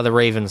the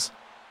Ravens.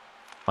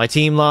 My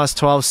team lost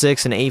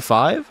 12-6 and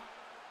 8-5.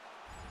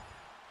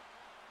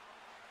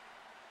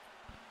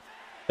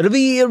 It'll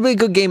be a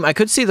good game. I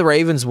could see the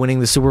Ravens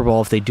winning the Super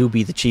Bowl if they do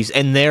beat the Chiefs.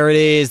 And there it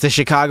is. The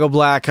Chicago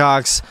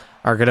Blackhawks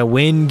are going to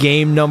win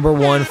game number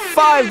 1,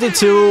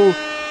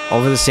 5-2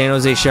 over the San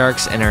Jose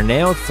Sharks and are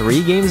now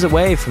 3 games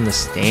away from the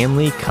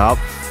Stanley Cup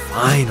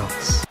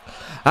Finals.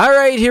 All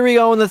right, here we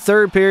go in the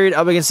third period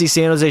up against the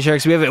San Jose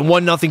Sharks. We have a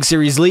 1-0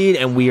 series lead,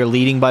 and we are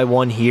leading by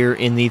 1 here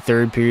in the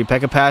third period.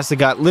 Pekka Pasta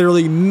got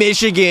literally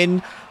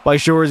Michigan by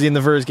Shorzy in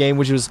the first game,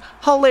 which was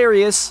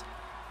hilarious.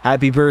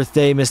 Happy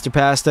birthday, Mr.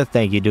 Pasta.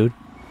 Thank you, dude.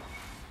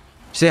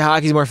 You say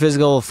hockey's more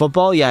physical than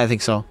football? Yeah, I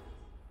think so.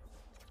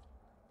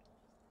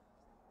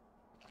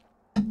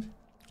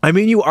 I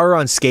mean, you are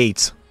on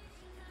skates.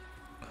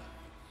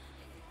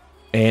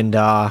 And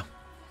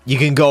you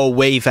can go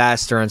way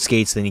faster on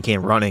skates than you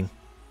can running.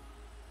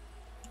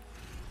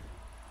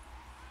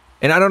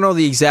 And I don't know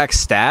the exact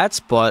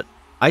stats, but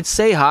I'd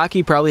say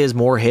hockey probably has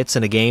more hits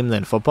in a game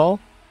than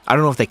football. I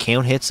don't know if they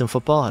count hits in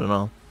football. I don't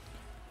know.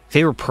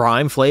 Favorite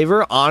prime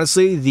flavor?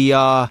 Honestly,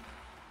 the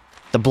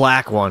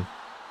black one.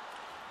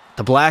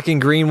 The black and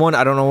green one,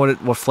 I don't know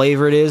what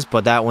flavor it is,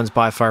 but that one's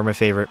by far my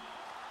favorite.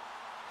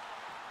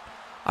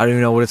 I don't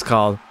even know what it's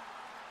called.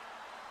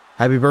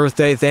 Happy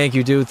birthday. Thank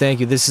you, dude. Thank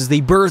you. This is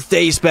the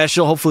birthday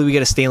special. Hopefully we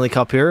get a Stanley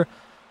Cup here.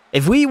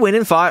 If we win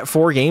in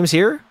 4 games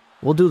here,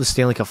 we'll do the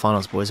Stanley Cup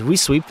Finals, boys. If we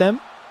sweep them,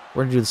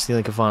 we're going to do the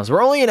Stanley Cup Finals.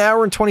 We're only an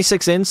hour and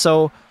 26 in,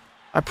 so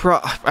I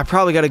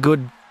probably got a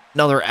good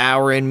another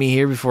hour in me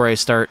here before I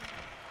start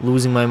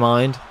losing my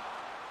mind.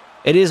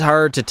 It is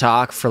hard to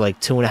talk for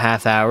like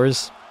 2.5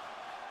 hours.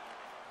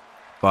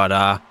 But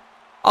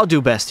I'll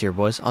do best here,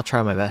 boys. I'll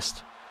try my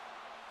best.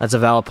 That's a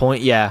valid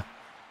point. Yeah.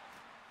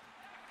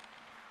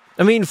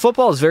 I mean,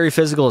 football is very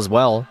physical as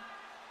well.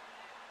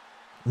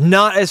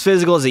 Not as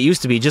physical as it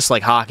used to be, just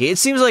like hockey. It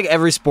seems like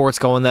every sport's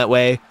going that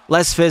way.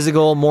 Less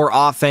physical, more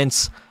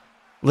offense.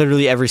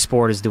 Literally every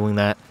sport is doing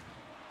that.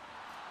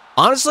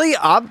 Honestly,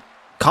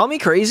 call me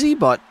crazy,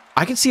 but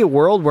I can see a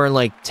world where in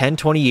like 10,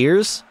 20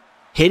 years,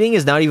 hitting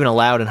is not even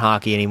allowed in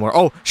hockey anymore.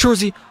 Oh,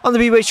 Shorzy on the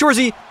B-Way.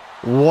 Shorzy!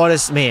 What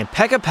is... Man,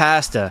 Pekka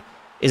Pasta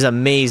is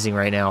amazing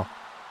right now.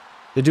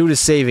 The dude is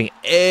saving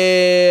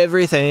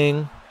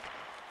everything.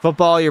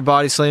 Football, your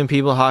body slamming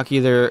people. Hockey,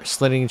 they're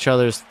slitting each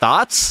other's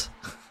thoughts.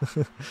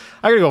 I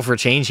gotta go for a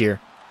change here.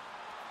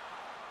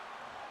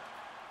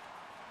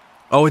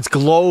 Oh, it's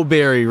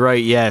Glowberry,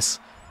 right?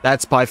 Yes,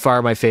 that's by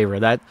far my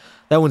favorite. That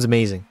one's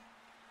amazing.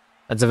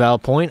 That's a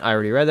valid point. I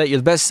already read that. You're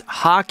the best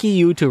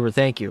hockey YouTuber.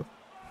 Thank you.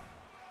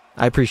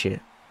 I appreciate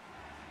it.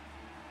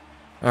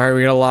 All right,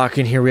 we got to lock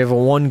in here. We have a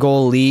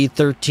 1-goal lead,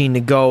 13 to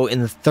go in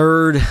the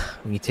third.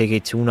 We take a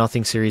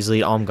 2-0 series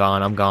lead. Oh, I'm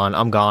gone.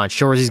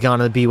 Shorzy's gone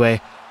to the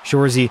B-Way.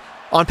 Shorzy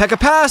on Pekka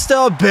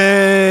Pasta.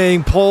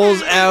 Bang!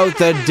 Pulls out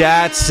the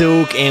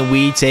Datsuk, and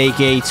we take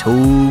a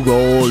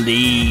 2-goal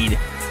lead.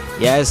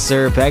 Yes,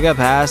 sir. Pekka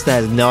Pasta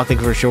has nothing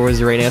for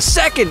Shorzy right now.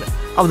 Second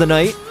of the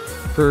night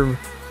for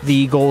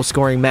the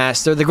goal-scoring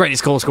master. The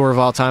greatest goal scorer of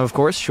all time, of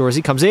course.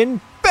 Shorzy comes in.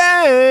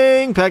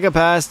 Bang! Pekka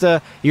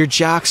Pasta, your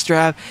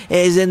jockstrap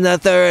is in the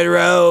 3rd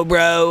row,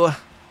 bro.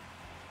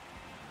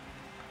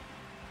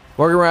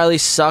 Morgan Riley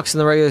sucks in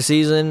the regular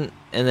season,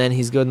 and then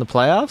he's good in the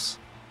playoffs.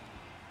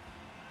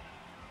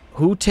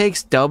 Who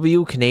takes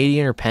W,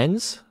 Canadian or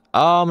Pens?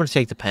 Oh, I'm going to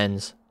take the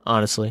Pens,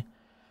 honestly.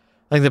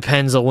 I think the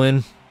Pens will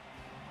win.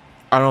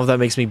 I don't know if that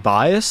makes me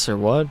biased or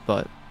what,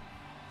 but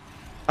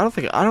I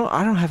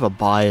don't have a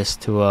bias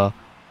to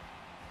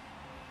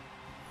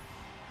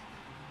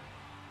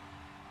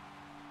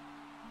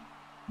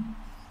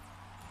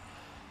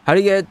How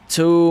do you get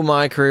to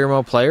my career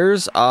mode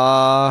players?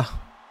 What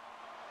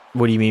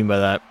do you mean by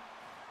that?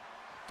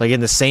 Like in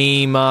the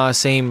same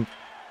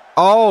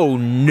Oh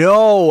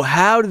no,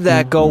 how did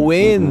that go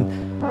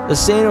in? The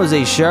San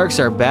Jose Sharks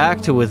are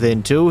back to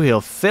within 2.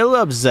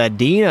 Philip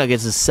Zadina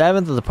gets the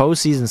 7th of the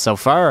postseason so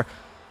far.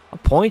 A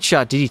point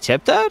shot. Did he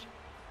tip that?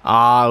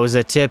 It was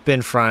a tip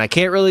in front. I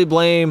can't really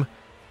blame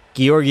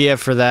Georgiev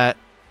for that.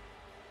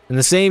 In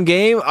the same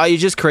game, you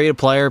just create a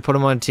player, put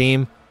him on a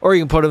team, or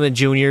you can put him in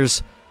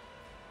juniors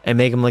and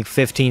make him like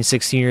 15,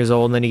 16 years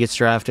old, and then he gets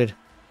drafted.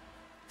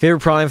 Favorite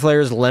prime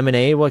flavors,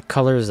 lemonade. What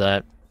color is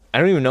that? I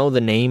don't even know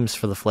the names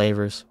for the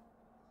flavors.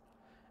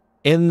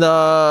 In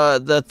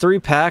the 3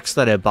 packs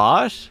that I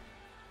bought,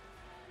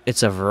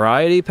 it's a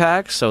variety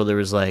pack, so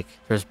there's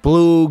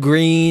blue,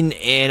 green,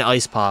 and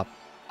ice pop.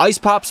 Ice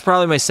pop's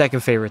probably my second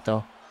favorite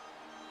though.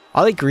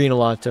 I like green a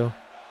lot too.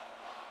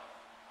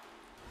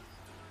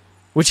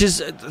 Which is,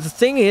 the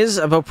thing is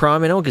about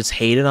Prime, I know it gets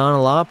hated on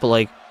a lot, but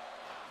like,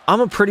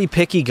 I'm a pretty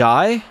picky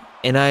guy,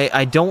 and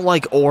I don't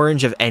like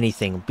orange of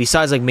anything.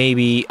 Besides like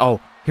maybe, oh,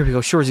 here we go,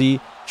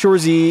 Shorzy.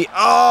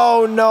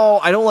 Oh no,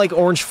 I don't like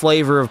orange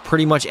flavor of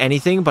pretty much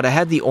anything, but I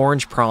had the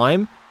orange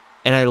Prime,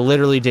 and I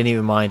literally didn't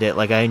even mind it.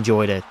 Like, I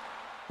enjoyed it.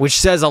 Which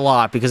says a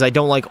lot, because I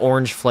don't like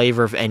orange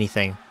flavor of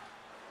anything.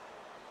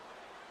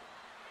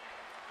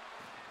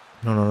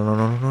 No.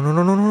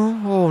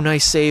 Oh,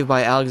 nice save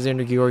by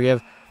Alexander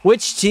Georgiev.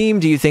 Which team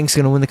do you think is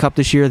going to win the cup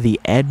this year?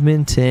 The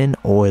Edmonton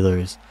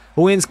Oilers.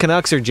 Who wins,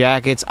 Canucks or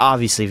Jackets?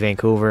 Obviously,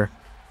 Vancouver.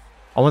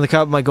 I won the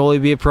cup, my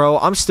goalie be a pro.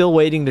 I'm still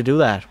waiting to do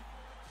that.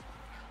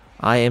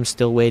 I am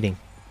still waiting.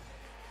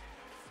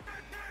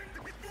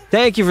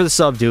 Thank you for the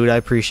sub, dude. I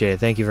appreciate it.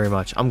 Thank you very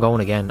much. I'm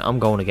going again.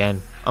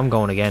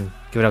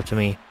 Give it up to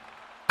me.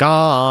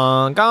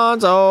 Gonzo.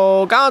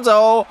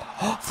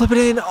 Oh, flip it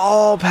in.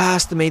 Oh,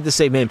 Pasta made the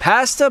save. Man,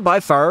 Pasta, by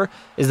far,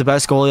 is the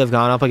best goalie I've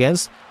gone up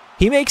against.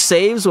 He makes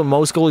saves when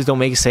most goalies don't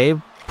make a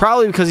save.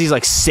 Probably because he's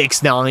like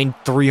 6'9",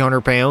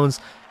 300 pounds.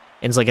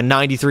 And it's like a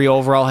 93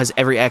 overall. Has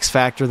every X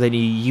factor that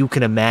you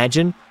can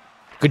imagine.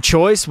 Good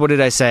choice. What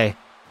did I say?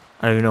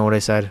 I don't even know what I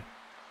said.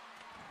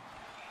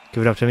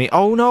 Give it up to me.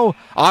 Oh, no.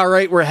 All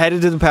right, we're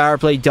headed to the power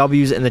play.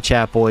 W's in the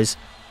chat, boys.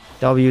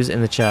 W's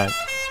in the chat.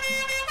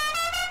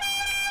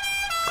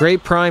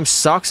 Grape Prime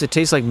sucks. It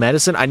tastes like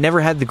medicine. I never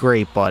had the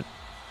grape, but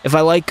if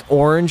I like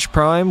orange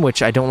Prime,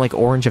 which I don't like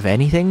orange of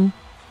anything,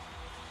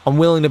 I'm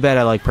willing to bet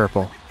I like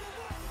purple.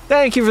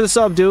 Thank you for the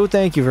sub, dude.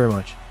 Thank you very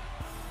much.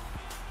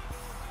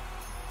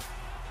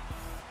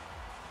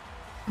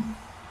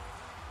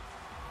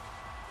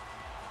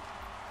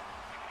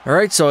 All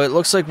right, so it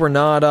looks like we're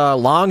not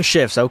long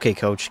shifts. Okay,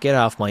 coach, get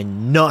off my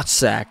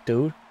nutsack,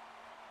 dude.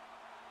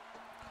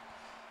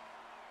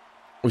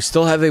 We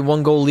still have a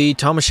 1-goal lead.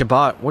 Thomas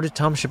Chabot. What did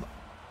Thomas Chabot...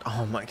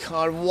 Oh my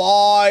god,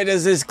 why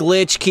does this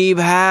glitch keep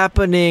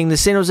happening? The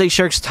San Jose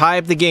Sharks tie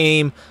up the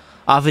game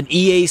off an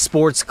EA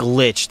Sports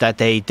glitch that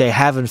they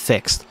haven't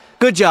fixed.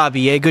 Good job,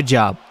 EA. Good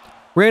job.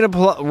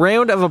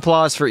 Round of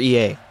applause for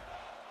EA.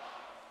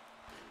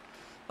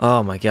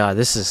 Oh my god,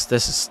 this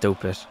is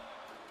stupid.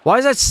 Why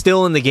is that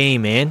still in the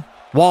game, man?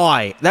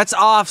 Why? That's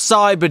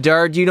offside,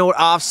 Bedard. Do you know what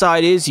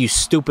offside is, you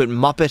stupid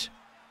muppet?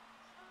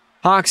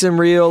 Hawks in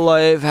real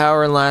life, how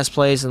are in last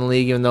place in the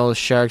league even though the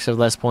Sharks have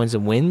less points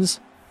and wins?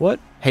 What?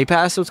 Hey,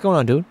 Pass, what's going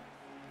on, dude?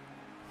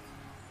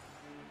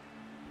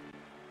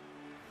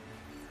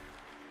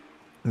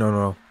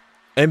 No.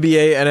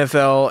 NBA,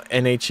 NFL,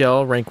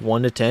 NHL rank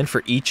 1 to 10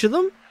 for each of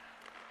them?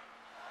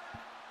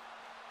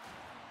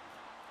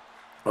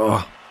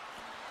 Oh.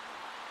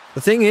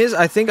 The thing is,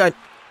 I think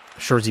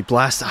Shorzy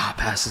blast.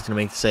 Pass is going to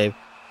make the save.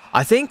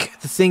 I think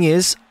the thing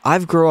is,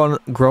 I've grown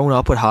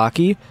up with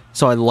hockey,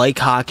 so I like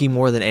hockey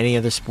more than any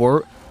other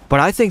sport, but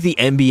I think the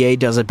NBA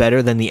does it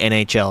better than the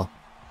NHL.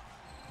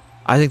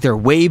 I think they're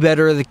way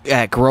better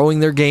at growing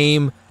their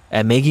game,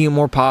 at making it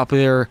more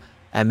popular,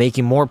 at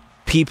making more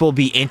people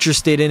be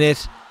interested in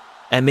it,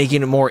 at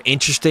making it more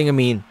interesting. I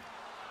mean,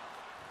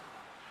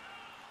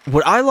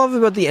 what I love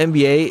about the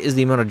NBA is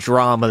the amount of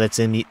drama that's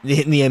in the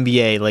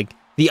NBA. Like,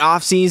 the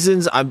off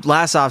seasons,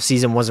 last off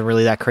season wasn't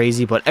really that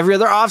crazy, but every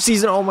other off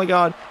season, oh my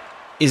god,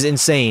 is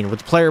insane with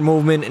the player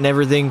movement and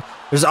everything.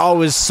 There's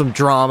always some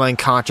drama and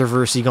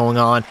controversy going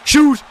on.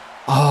 Shoot!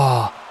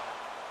 Oh.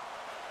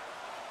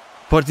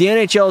 But the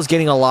NHL is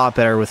getting a lot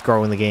better with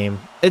growing the game.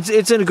 It's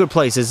in a good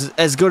place. It's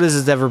as good as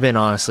it's ever been,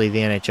 honestly, the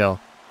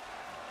NHL.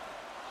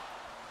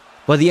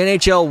 But the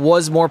NHL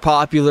was more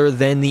popular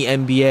than the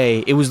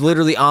NBA. It was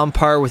literally on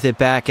par with it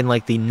back in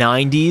like the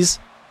 90s.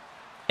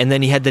 And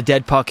then you had the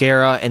dead puck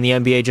era, and the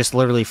NBA just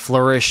literally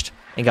flourished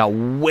and got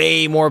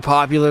way more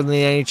popular than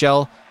the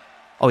NHL.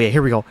 Oh yeah,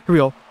 here we go.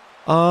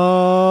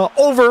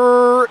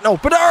 Over. No,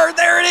 Bedard.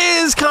 There it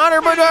is.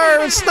 Connor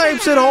Bedard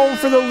snipes it home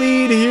for the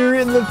lead here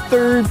in the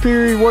third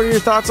period. What are your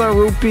thoughts on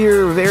root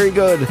beer? Very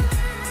good.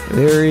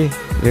 Very,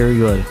 very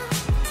good.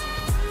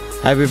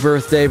 Happy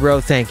birthday,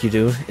 bro. Thank you,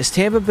 dude. Is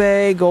Tampa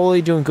Bay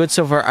goalie doing good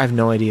so far? I have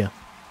no idea.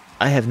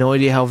 I have no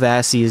idea how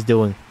Vasi is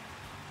doing.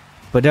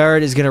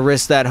 Bedard is going to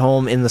risk that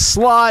home in the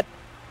slot.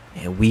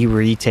 And we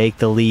retake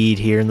the lead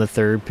here in the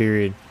third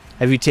period.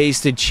 Have you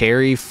tasted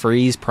Cherry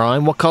Freeze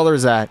Prime? What color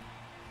is that?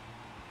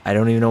 I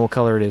don't even know what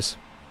color it is.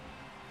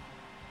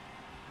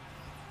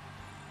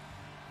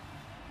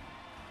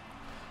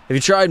 Have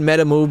you tried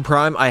Metamoon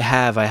Prime? I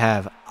have.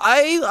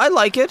 I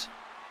like it.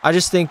 I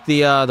just think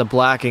the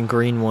black and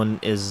green one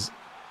is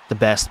the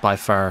best by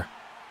far.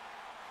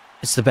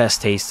 It's the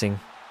best tasting.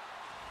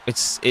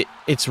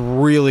 It's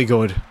really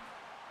good.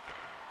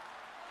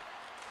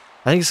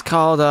 I think it's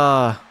called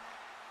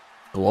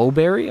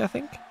Glowberry, I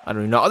think. I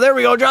don't know. Oh, there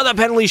we go. Draw the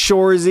penalty,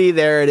 Shorzy.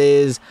 There it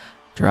is.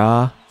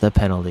 Draw the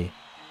penalty.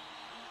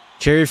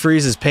 Cherry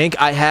Freeze is pink.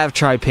 I have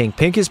tried pink.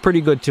 Pink is pretty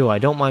good too. I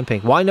don't mind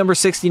pink. Why number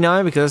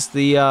 69? Because that's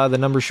the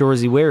number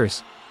Shorzy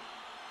wears.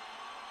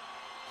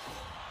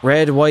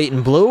 Red, white,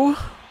 and blue?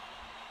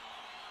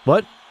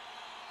 What?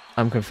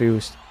 I'm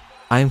confused.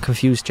 I am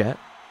confused, chat.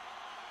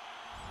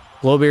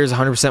 Glowberry is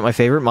 100% my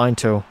favorite. Mine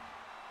too.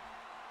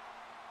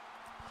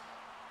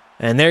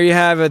 And there you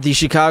have it. The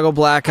Chicago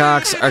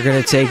Blackhawks are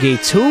going to take a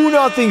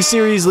 2-0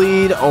 series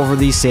lead over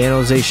the San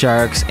Jose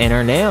Sharks and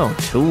are now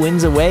 2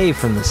 wins away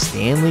from the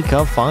Stanley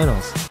Cup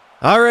Finals.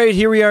 All right,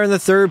 here we are in the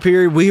third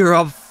period. We are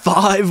up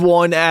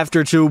 5-1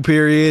 after 2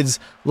 periods,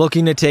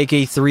 looking to take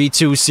a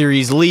 3-2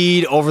 series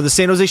lead over the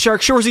San Jose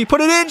Sharks. Shorzy, put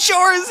it in.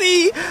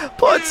 Shorzy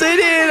puts it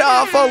in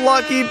off a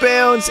lucky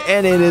bounce,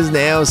 and it is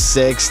now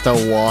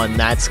 6-1.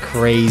 That's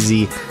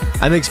crazy.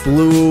 I mixed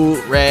blue,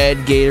 red,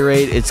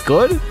 Gatorade. It's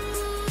good.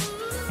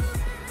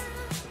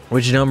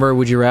 Which number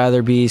would you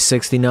rather be,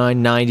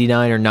 69,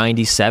 99, or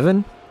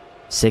 97?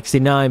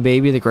 69,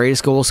 baby, the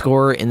greatest goal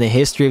scorer in the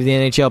history of the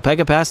NHL.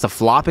 Pekka Pasta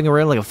flopping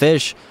around like a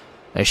fish.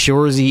 As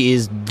Shorzy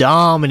is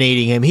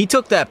dominating him. He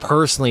took that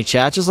personally,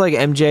 chat, just like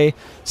MJ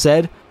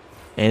said,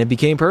 and it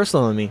became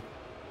personal to me.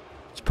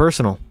 It's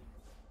personal.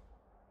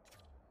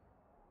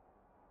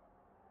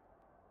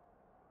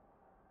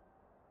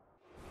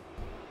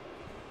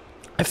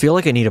 I feel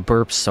like I need a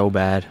burp so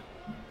bad.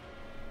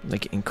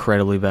 Like,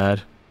 incredibly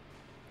bad.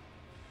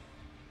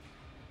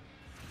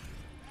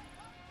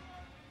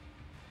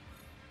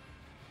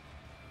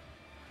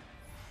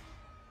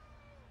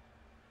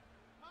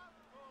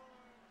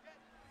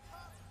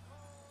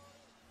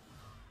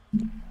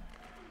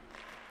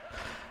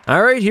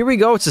 All right, here we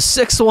go. It's a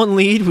 6-1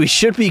 lead. We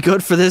should be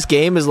good for this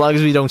game as long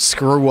as we don't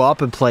screw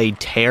up and play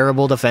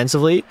terrible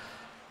defensively.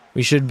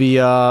 We should be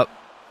able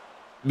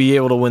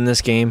to win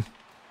this game.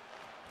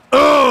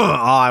 Oh,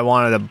 I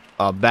wanted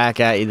a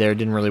back at you there. It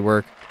didn't really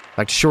work.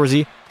 Back to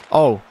Shorzy.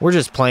 Oh, we're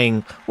just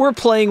playing. We're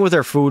playing with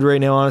our food right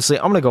now, honestly.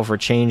 I'm going to go for a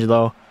change,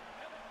 though,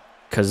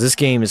 because this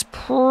game is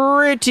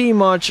pretty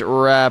much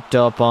wrapped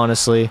up,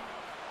 honestly.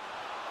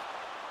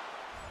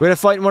 We had a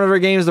fight in one of our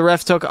games. The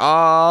ref took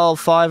all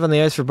 5 on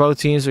the ice for both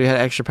teams. We had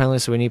extra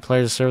penalties, so we need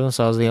players to serve them.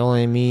 So I was the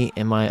only me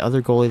and my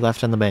other goalie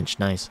left on the bench.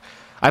 Nice.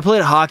 I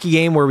played a hockey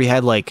game where we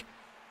had, like,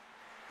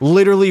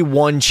 literally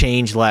 1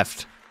 change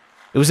left.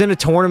 It was in a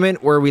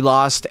tournament where we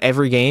lost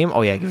every game.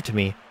 Oh, yeah, give it to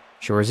me.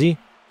 Shorzy.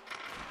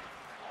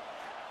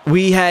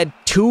 We had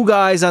 2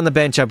 guys on the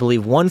bench, I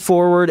believe. 1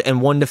 forward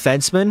and 1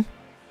 defenseman.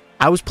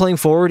 I was playing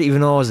forward,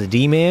 even though I was a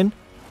D-man.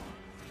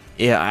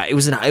 Yeah, it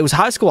was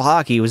high school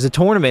hockey. It was a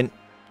tournament.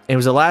 And it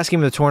was the last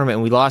game of the tournament,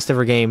 and we lost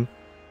every game.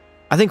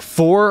 I think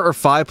 4 or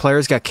 5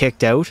 players got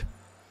kicked out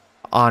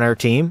on our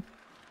team.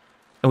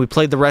 And we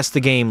played the rest of the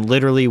game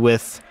literally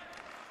with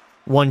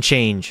 1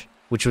 change,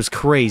 which was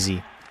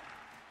crazy.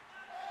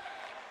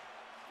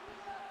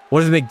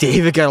 What if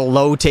McDavid got a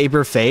low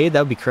taper fade?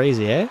 That would be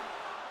crazy, eh?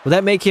 Would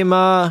that make him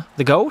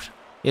the GOAT?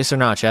 Yes or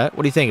not, chat?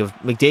 What do you think? If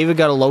McDavid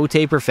got a low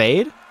taper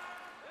fade,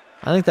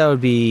 I think that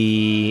would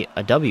be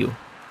a W.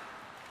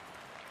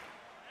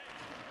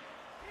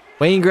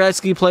 Wayne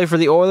Gretzky play for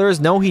the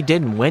Oilers? No, he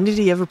didn't. When did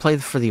he ever play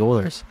for the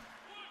Oilers?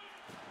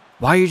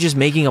 Why are you just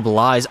making up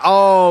lies?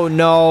 Oh,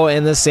 no,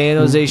 and the San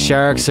Jose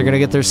Sharks are going to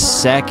get their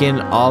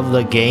 2nd of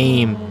the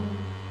game.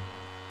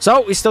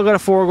 So, we still got a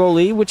 4-goal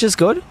lead, which is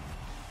good.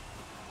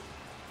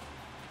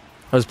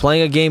 I was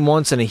playing a game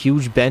once and a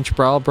huge bench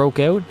brawl broke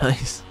out.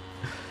 Nice.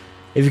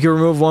 If you could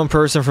remove 1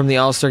 person from the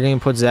All-Star game,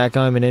 put Zach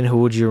Hyman in, who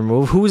would you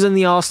remove? Who's in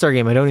the All-Star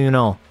game? I don't even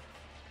know.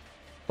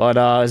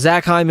 But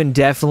Zach Hyman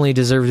definitely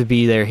deserved to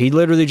be there. He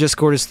literally just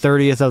scored his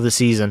 30th of the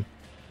season.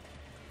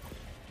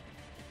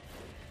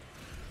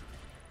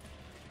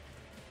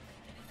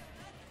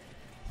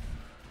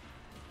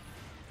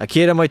 A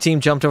kid on my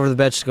team jumped over the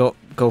bench to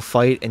go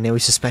fight, and now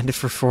he's suspended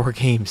for 4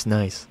 games.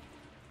 Nice.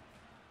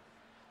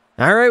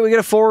 All right, we got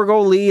a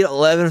 4-goal lead,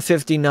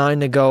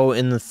 11:59 to go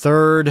in the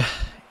 3rd,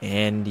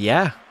 and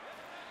yeah.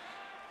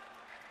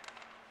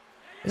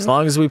 As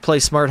long as we play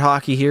smart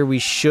hockey here, we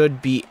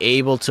should be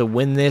able to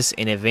win this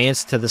and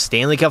advance to the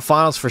Stanley Cup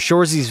Finals for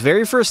Shorzy's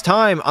very first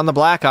time on the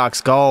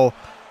Blackhawks. Go.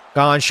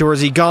 Gone,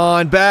 Shorzy,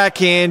 gone.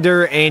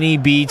 Backhander, and he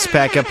beats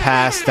Pekka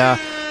Pasta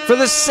for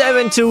the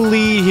 7-2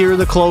 lead here in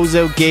the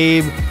closeout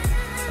game.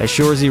 As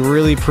Shorzy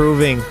really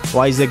proving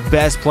why he's the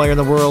best player in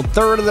the world.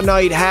 3rd of the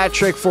night, hat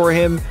trick for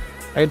him.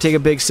 I can take a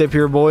big sip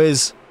here,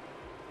 boys.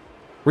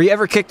 Were you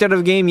ever kicked out of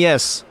a game?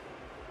 Yes.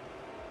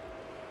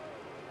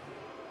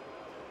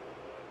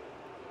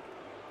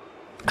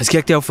 I was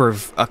kicked out for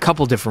a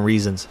couple different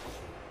reasons.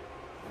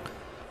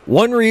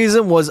 One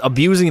reason was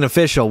abusing an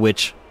official,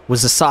 which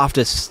was the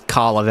softest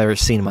call I've ever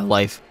seen in my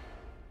life.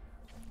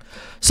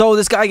 So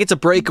this guy gets a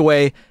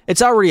breakaway.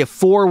 It's already a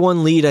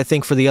 4-1 lead, I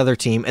think, for the other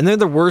team. And they're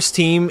the worst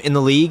team in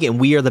the league, and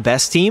we are the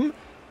best team.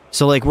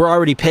 So, like, we're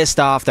already pissed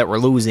off that we're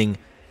losing.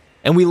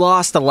 And we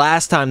lost the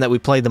last time that we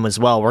played them as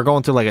well. We're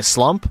going through, like, a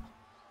slump.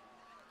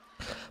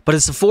 But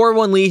it's a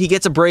 4-1 lead. He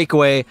gets a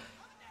breakaway.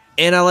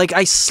 And I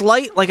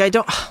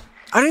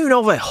don't even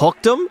know if I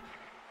hooked him,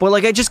 but,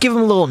 like, I just give him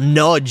a little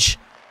nudge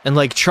and,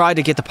 like, try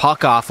to get the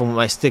puck off him with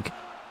my stick.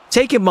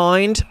 Take in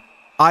mind,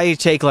 I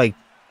take, like,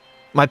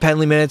 my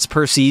penalty minutes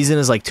per season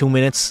is, like, 2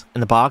 minutes in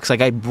the box.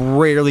 Like, I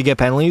rarely get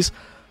penalties.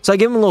 So I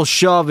give him a little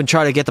shove and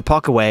try to get the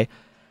puck away.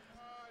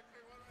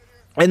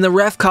 And the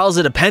ref calls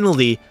it a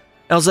penalty.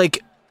 And I was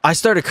like, I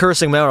started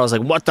cursing him out. I was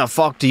like, what the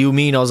fuck do you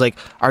mean? I was like,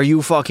 are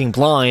you fucking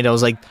blind? I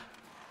was like,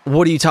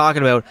 what are you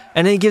talking about?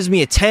 And then he gives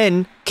me a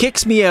 10,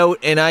 kicks me out,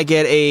 and I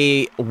get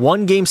a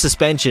 1-game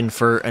suspension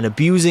for an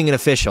abusing an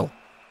official.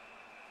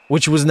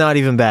 Which was not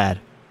even bad.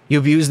 You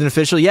abused an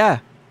official? Yeah.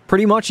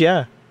 Pretty much,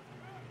 yeah.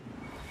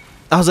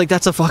 I was like,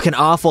 that's a fucking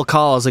awful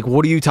call. I was like,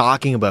 what are you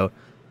talking about?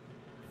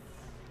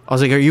 I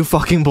was like, are you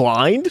fucking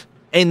blind?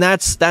 And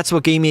that's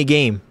what gave me a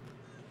game.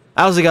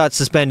 I also got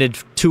suspended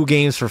 2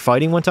 games for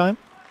fighting one time.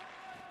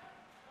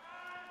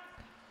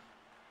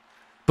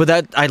 But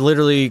that, I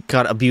literally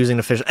got abusing an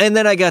official. And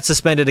then I got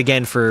suspended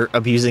again for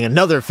abusing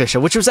another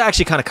official, which was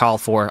actually kind of called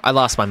for. I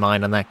lost my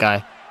mind on that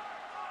guy.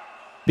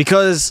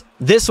 Because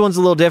this one's a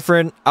little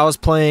different. I was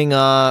playing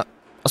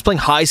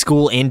high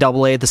school and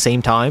AA at the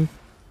same time.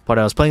 But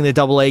I was playing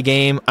the AA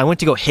game. I went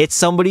to go hit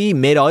somebody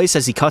mid-ice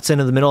as he cuts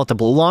into the middle at the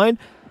blue line.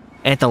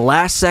 And at the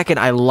last second,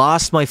 I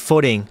lost my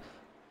footing.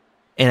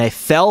 And I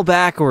fell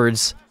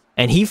backwards.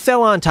 And he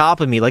fell on top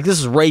of me. Like, this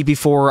is right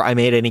before I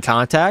made any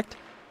contact.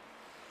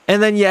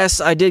 And then,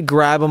 yes, I did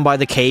grab him by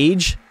the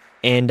cage,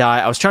 and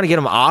I was trying to get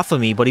him off of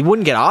me, but he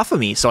wouldn't get off of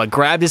me. So I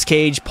grabbed his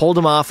cage, pulled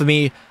him off of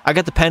me. I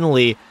got the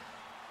penalty.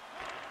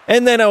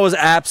 And then I was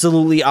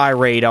absolutely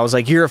irate. I was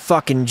like, you're a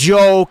fucking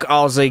joke.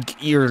 I was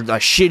like, you're a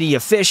shitty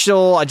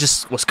official. I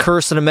just was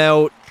cursing him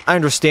out. I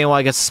understand why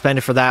I got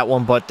suspended for that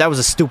one, but that was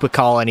a stupid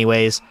call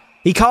anyways.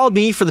 He called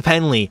me for the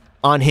penalty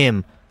on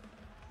him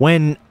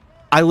when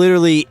I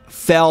literally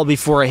fell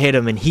before I hit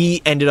him, and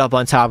he ended up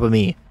on top of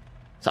me.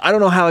 So I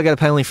don't know how I got a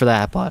penalty for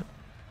that, but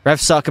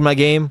refs suck in my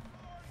game.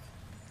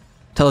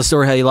 Tell the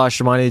story how you lost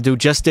your mind. The dude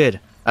just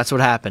did. That's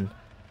what happened.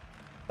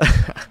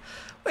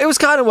 It was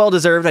kind of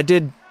well-deserved. I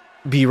did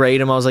berate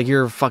him. I was like,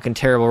 you're a fucking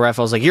terrible ref.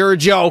 I was like, you're a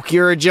joke.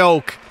 You're a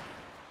joke.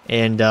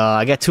 And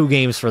I got 2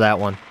 games for that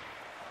one.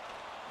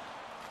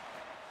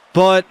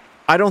 But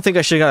I don't think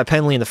I should have got a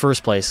penalty in the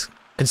first place.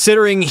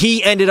 Considering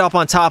he ended up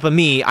on top of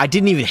me, I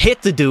didn't even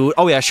hit the dude.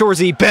 Oh yeah,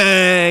 Shorzy,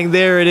 bang!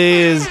 There it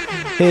is.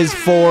 His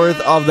 4th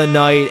of the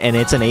night, and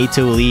it's an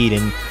 8-2 lead.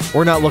 And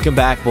we're not looking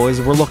back,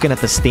 boys. We're looking at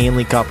the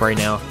Stanley Cup right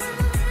now.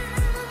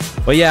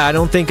 But yeah, I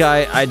don't think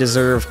I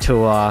deserve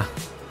to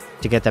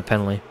get that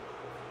penalty.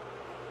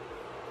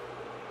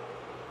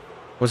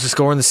 What's the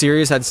score in the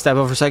series? Had to step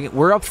up for a second.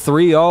 We're up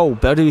 3-0.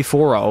 About to be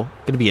 4-0.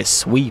 Gonna be a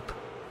sweep.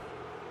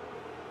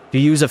 Do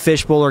you use a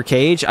fishbowl or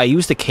cage? I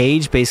used a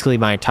cage basically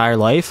my entire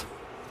life.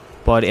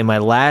 But in my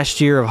last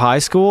year of high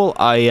school,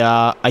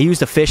 I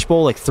used a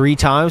fishbowl like 3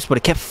 times, but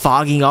it kept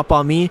fogging up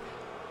on me.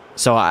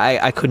 So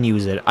I couldn't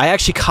use it. I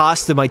actually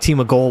costed my team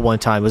a goal one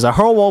time. It was a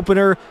home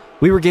opener.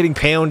 We were getting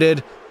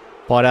pounded.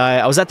 But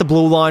I was at the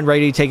blue line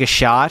ready to take a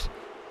shot.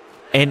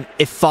 And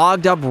it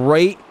fogged up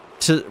right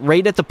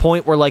at the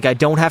point where like I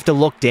don't have to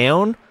look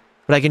down.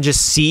 But I can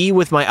just see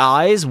with my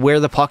eyes where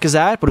the puck is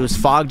at. But it was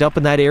fogged up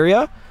in that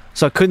area.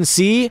 So I couldn't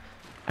see.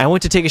 I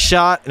went to take a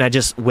shot and I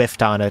just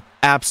whiffed on it.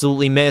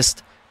 Absolutely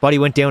missed. Buddy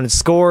went down and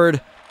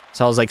scored.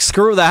 So I was like,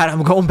 screw that.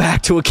 I'm going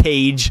back to a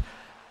cage.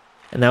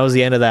 And that was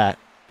the end of that.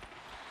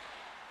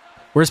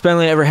 Worst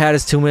penalty I ever had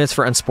is 2 minutes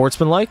for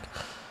unsportsmanlike.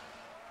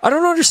 I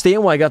don't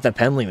understand why I got that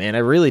penalty, man. I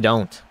really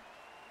don't.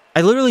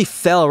 I literally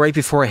fell right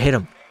before I hit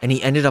him. And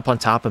he ended up on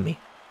top of me.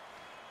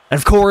 And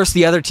of course,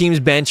 the other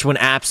team's bench went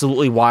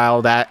absolutely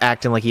wild,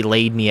 acting like he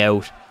laid me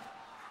out.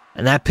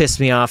 And that pissed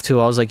me off too.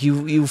 I was like,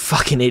 you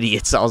fucking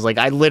idiots. I was like,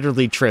 I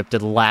literally tripped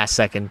at the last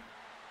second.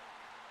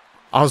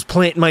 I was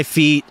planting my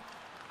feet,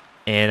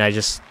 and I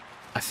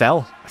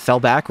fell. I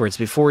fell backwards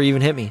before he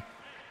even hit me.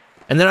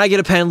 And then I get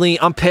a penalty.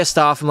 I'm pissed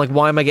off. I'm like,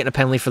 why am I getting a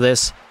penalty for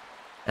this?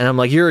 And I'm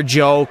like, you're a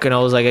joke. And I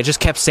was like, I just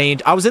kept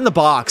saying, I was in the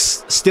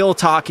box, still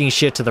talking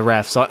shit to the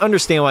ref. So I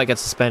understand why I got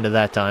suspended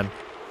that time.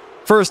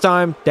 First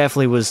time,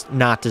 definitely was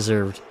not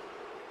deserved.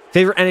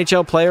 Favorite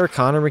NHL player?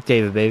 Connor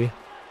McDavid, baby.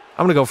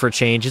 I'm going to go for a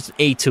change. It's an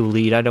 8-2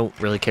 lead. I don't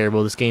really care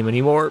about this game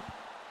anymore.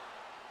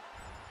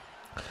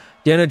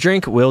 Down a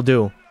drink? Will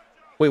do.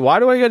 Wait, why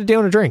do I got to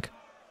down a drink?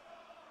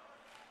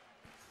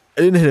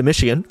 I didn't hit a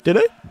Michigan, did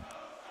I?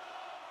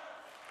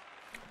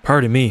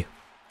 Pardon me.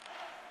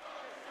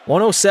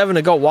 1:07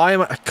 to go. Why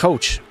am I...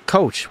 Coach,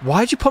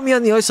 why'd you put me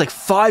on the ice like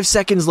 5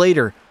 seconds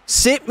later?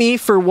 Sit me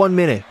for 1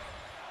 minute.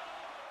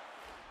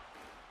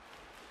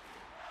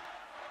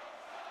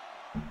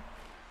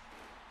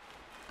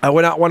 I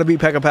would not want to beat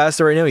Pekka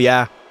Pasta right now.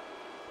 Yeah.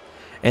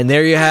 And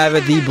there you have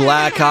it. The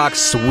Blackhawks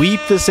sweep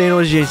the San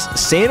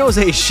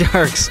Jose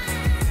Sharks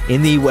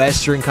in the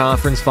Western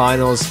Conference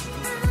Finals.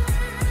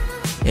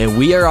 And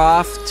we are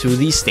off to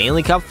the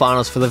Stanley Cup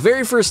Finals for the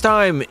very first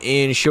time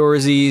in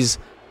Shorzy's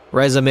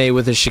resume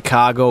with the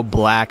Chicago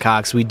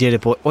Blackhawks. We did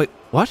it, boy. Wait,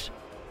 what?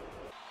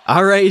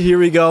 All right, here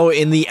we go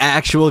in the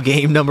actual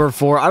game number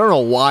 4. I don't know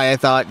why I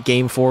thought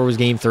game 4 was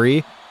game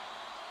 3.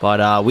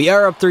 But we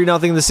are up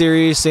 3-0 in the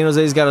series. San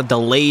Jose's got a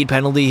delayed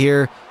penalty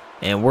here.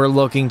 And we're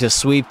looking to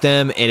sweep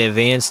them and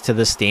advance to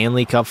the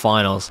Stanley Cup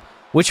Finals.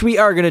 Which we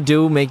are going to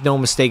do. Make no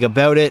mistake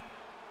about it.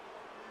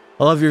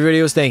 I love your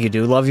videos. Thank you,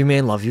 dude. Love you,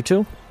 man. Love you,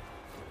 too.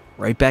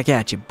 Right back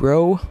at you,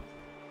 bro.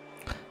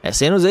 As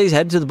San Jose's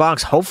headed to the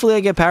box. Hopefully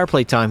I get power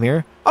play time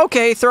here.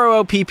 Okay, throw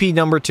out PP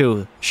number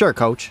 2. Sure,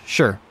 coach.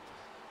 Sure.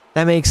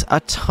 That makes a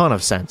ton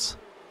of sense.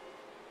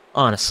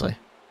 Honestly.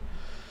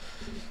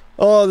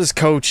 Oh, this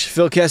coach.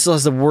 Phil Kessel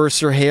has the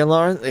worst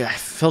hairline. Yeah,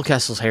 Phil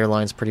Kessel's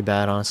hairline's pretty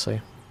bad, honestly.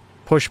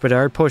 Push,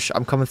 Bedard, push.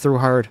 I'm coming through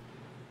hard.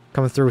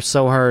 Coming through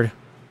so hard.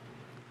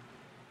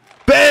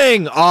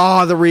 Bang!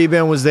 Oh, the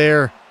rebound was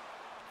there.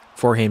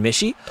 Forehand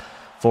Mishy.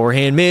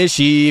 Forehand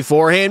Mishy.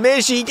 Forehand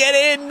Mishy. Get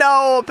in!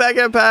 No!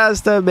 Pekka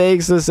Pasta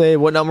makes the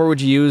save. What number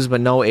would you use? But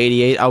no,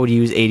 88. I would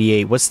use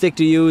 88. What stick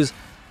do you use?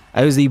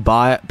 I use the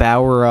Bauer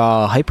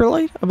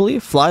Hyperlight, I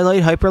believe.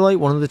 Flylight, Hyperlight,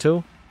 one of the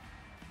two.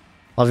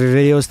 Love your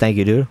videos. Thank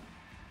you, dude.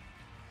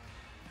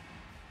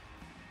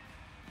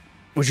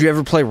 Would you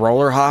ever play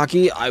roller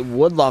hockey? I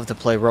would love to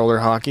play roller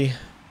hockey.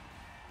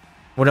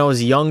 When I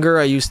was younger,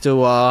 I used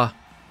to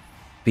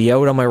be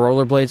out on my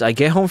rollerblades. I'd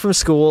get home from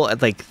school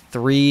at like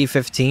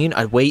 3:15.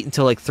 I'd wait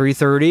until like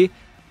 3:30,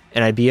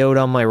 and I'd be out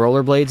on my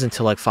rollerblades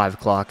until like 5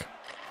 o'clock.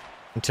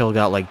 Until it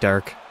got like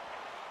dark.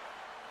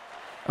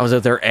 I was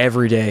out there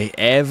every day.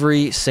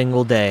 Every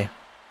single day.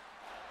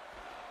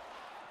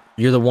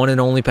 You're the one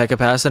and only Pekka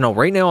Pasta? No,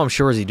 right now I'm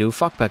sure as he do.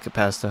 Fuck Pekka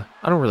Pasta.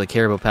 I don't really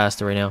care about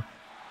Pasta right now.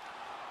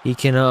 He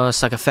can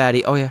suck a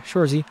fatty. Oh, yeah,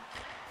 sure is he.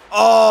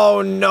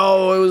 Oh,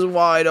 no, it was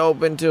wide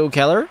open to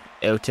Keller.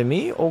 Out to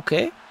me.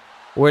 Okay.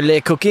 We're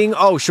late cooking.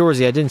 Oh, sure is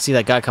he. I didn't see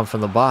that guy come from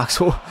the box.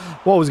 What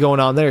was going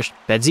on there?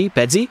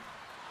 Bedsy?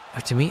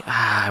 Out to me.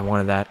 Ah, I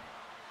wanted that.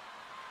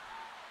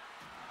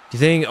 Do you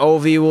think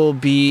Ovi will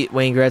beat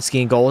Wayne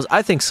Gretzky in goals?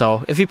 I think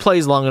so. If he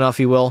plays long enough,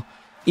 he will.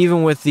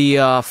 Even with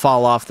the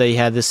fall-off that he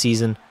had this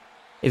season,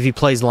 if he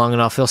plays long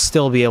enough, he'll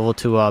still be able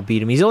to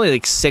beat him. He's only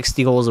like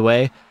 60 goals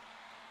away.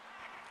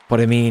 But,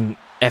 I mean,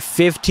 at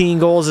 15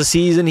 goals a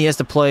season, he has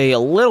to play a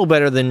little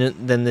better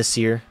than this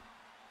year.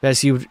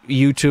 Best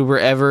YouTuber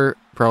ever.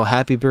 Bro,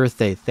 happy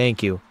birthday.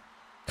 Thank you.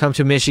 come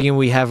to Michigan,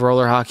 we have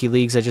roller hockey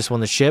leagues. I just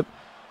won the ship.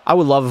 I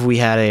would love if we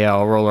had a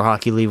roller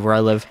hockey league where I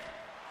live.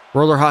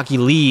 Roller hockey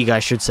league, I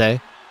should say.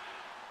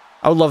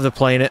 I would love to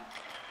play in it.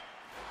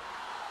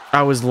 I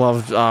always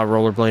loved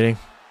rollerblading.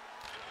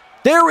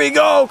 There we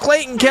go!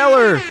 Clayton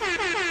Keller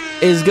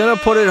is going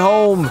to put it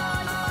home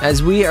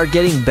as we are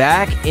getting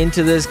back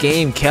into this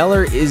game.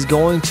 Keller is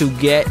going to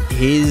get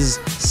his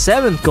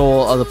 7th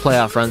goal of the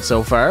playoff run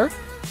so far.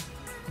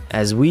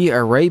 As we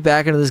are right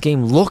back into this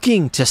game,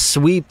 looking to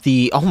sweep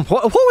the... Oh,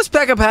 what was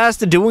Pekka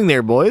Pasta doing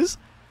there, boys?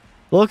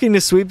 Looking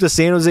to sweep the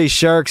San Jose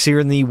Sharks here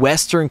in the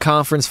Western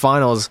Conference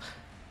Finals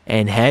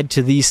and head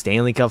to the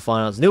Stanley Cup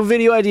Finals. New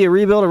video idea,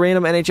 rebuild a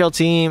random NHL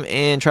team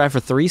and try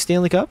for 3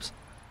 Stanley Cups.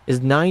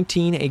 Is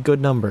 19 a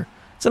good number?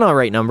 It's an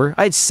alright number.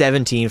 I had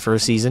 17 for a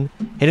season.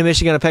 Hit a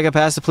Michigan, a Pekka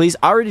Pasta, please.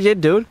 I already did,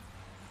 dude.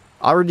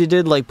 I already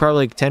did like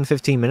probably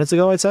 10-15 minutes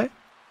ago, I'd say.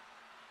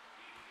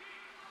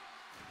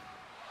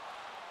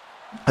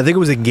 I think it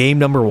was in game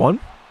number 1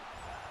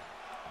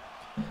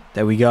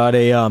 that we got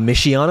a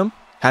Mishi on him.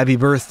 Happy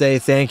birthday.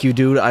 Thank you,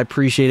 dude. I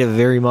appreciate it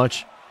very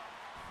much.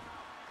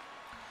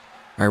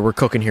 All right, we're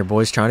cooking here,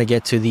 boys. Trying to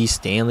get to the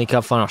Stanley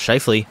Cup Final.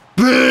 Scheifele.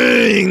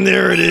 Bang!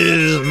 There it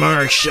is.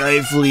 Mark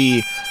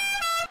Scheifele.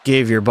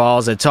 Give your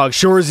balls a tug.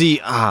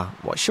 Shorzy.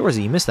 What?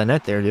 Shorzy, you missed the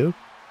net there, dude.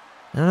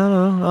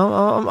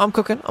 No. I'm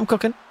cooking. I'm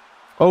cooking.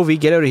 Ovi,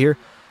 get out of here.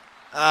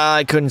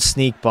 I couldn't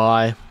sneak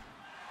by.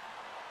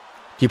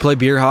 Do you play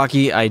beer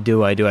hockey? I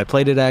do. I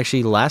played it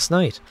actually last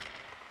night.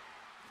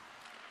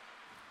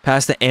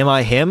 Pasta, am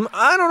I him?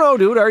 I don't know,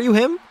 dude. Are you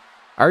him?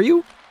 Are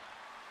you?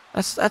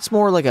 That's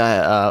more like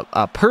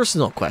a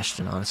personal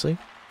question, honestly.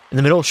 In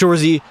the middle,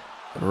 Shorzy.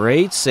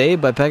 Great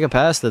save by Pekka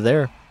Pasta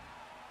there.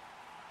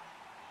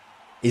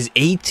 Is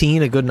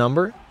 18 a good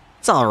number?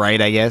 It's all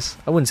right, I guess.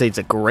 I wouldn't say it's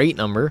a great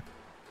number.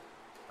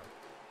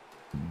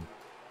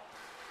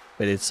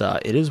 But it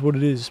is what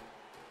it is.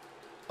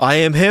 I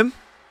am him.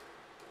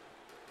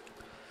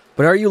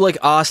 But are you like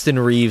Austin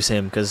Reeves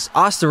him? Because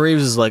Austin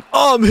Reeves is like,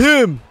 I'm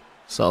him.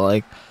 So,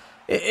 like,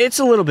 it's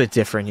a little bit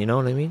different, you know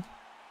what I mean?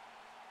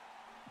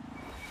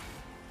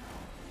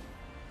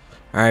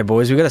 All right,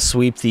 boys, we got to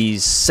sweep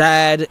these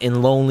sad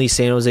and lonely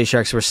San Jose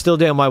Sharks. We're still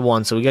down by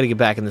 1, so we got to get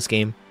back in this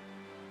game.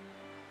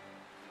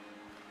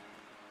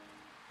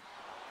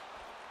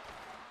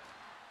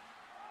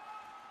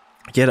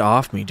 Get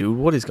off me, dude.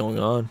 What is going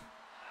on?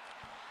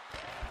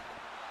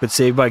 Good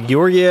save by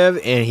Georgiev,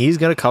 and he's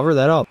going to cover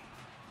that up.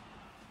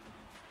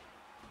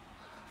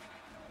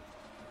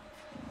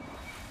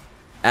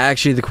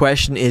 Actually, the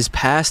question is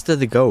Pasta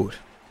the GOAT.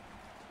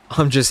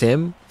 I'm just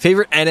him.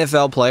 Favorite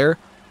NFL player?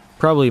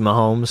 Probably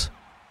Mahomes.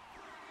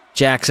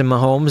 Jackson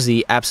Mahomes,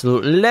 the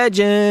absolute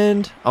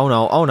legend. Oh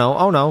no, oh no,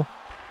 oh no.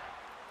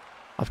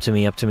 Up to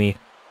me, up to me.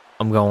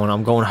 I'm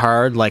going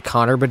hard like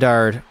Connor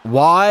Bedard.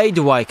 Why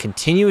do I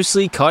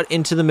continuously cut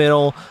into the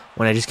middle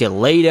when I just get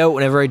laid out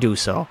whenever I do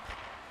so?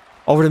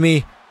 Over to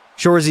me.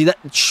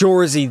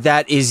 Shorzy,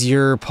 that is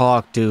your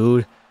puck,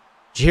 dude.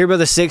 Did you hear about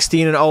the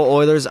 16-0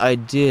 Oilers? I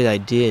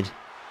did.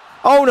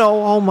 Oh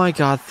no, oh my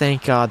god,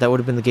 thank god. That would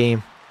have been the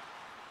game.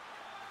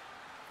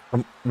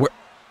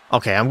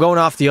 Okay, I'm going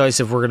off the ice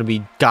if we're going to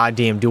be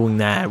goddamn doing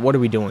that. What are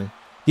we doing?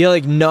 You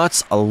like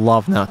nuts? I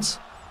love nuts.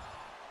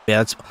 Yeah,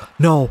 that's...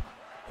 No.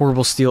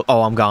 Horrible steal.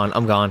 Oh, I'm gone.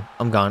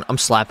 I'm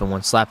slapping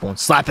one.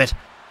 Slap it.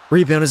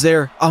 Rebound is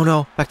there. Oh,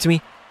 no. Back to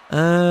me.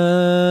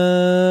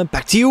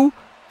 Back to you.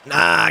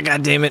 Nah,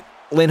 goddamn it.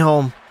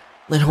 Lindholm,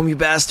 you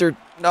bastard.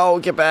 No,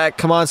 get back.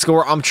 Come on,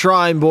 score. I'm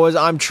trying, boys.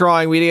 I'm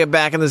trying. We need to get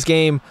back in this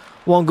game.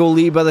 1-goal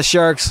lead by the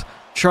Sharks.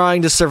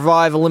 Trying to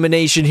survive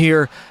elimination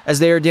here as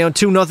they are down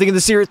 2-0 in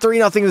the series.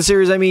 3-0 in the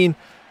series, I mean.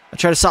 I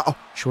try to stop. Oh,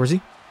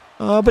 Shorzy.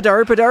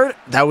 Bedard.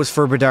 That was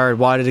for Bedard.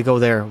 Why did it go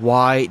there?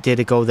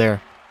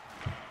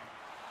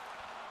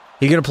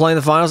 You going to play in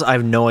the finals? I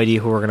have no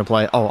idea who we're going to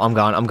play. Oh, I'm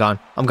gone.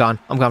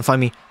 Find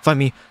me.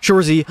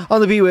 Shorzy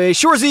on the B-way.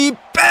 Shorzy.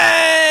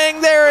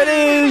 Bang! There it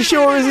is.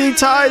 Shorzy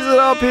ties it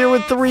up here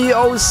with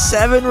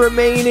 3:07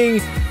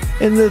 remaining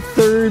in the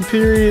 3rd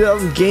period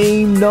of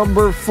game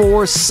number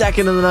 4,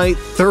 2nd of the night,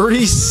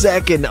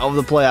 32nd of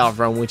the playoff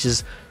run, which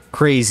is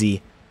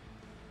crazy.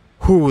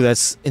 Whew,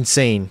 that's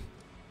insane.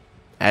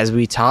 As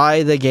we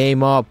tie the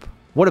game up,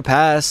 what a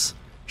pass.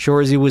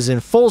 Shorzy was in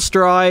full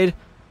stride.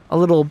 A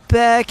little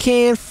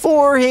backhand,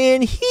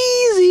 forehand,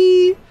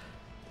 easy.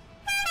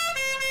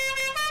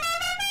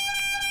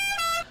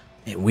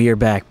 And we are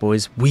back,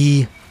 boys.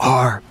 We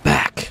are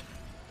back.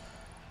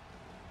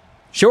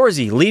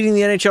 Shorzy leading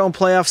the NHL in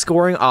playoff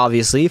scoring,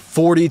 obviously.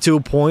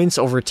 42 points,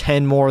 over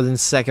 10 more than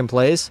 2nd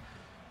place.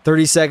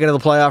 32nd of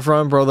the playoff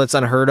run, bro. That's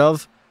unheard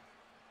of.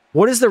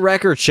 What is the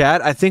record,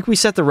 chat? I think we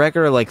set the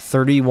record at like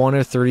 31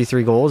 or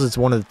 33 goals. It's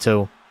one of the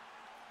two.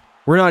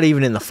 We're not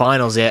even in the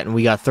finals yet, and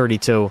we got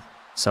 32.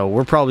 So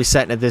we're probably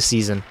setting it this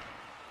season.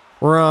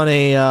 We're on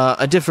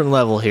a different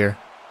level here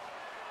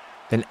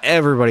than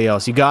everybody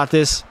else. You got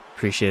this?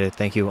 Appreciate it.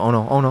 Thank you. Oh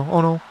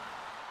no.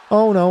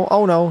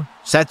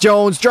 Seth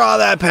Jones, draw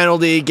that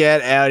penalty.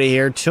 Get out of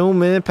here.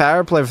 2-minute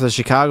power play for the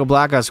Chicago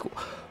Blackhawks.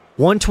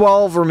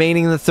 1:12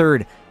 remaining in the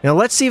 3rd. Now,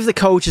 let's see if the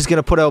coach is going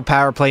to put out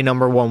power play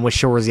number 1 with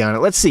Shorzy on it.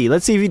 Let's see.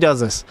 Let's see if he does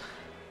this.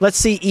 Let's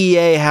see,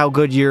 EA, how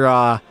good your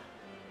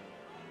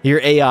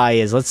AI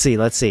is. Let's see.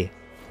 Let's see.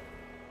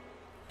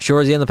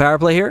 Shorzy on the power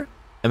play here?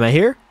 Am I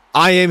here?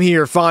 I am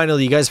here,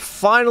 finally. You guys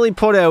finally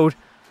put out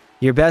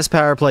your best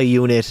power play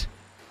unit.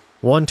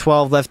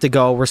 112 left to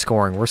go. We're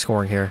scoring. We're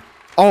scoring here.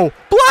 Oh,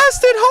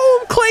 blasted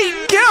home,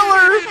 Clayton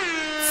Keller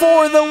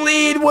for the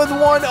lead with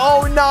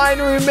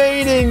 1:09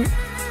 remaining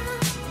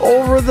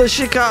over the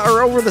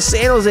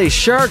San Jose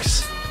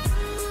Sharks.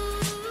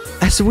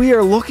 As we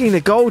are looking to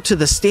go to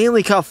the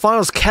Stanley Cup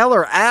Finals,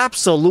 Keller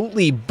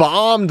absolutely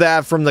bombed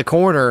that from the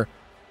corner.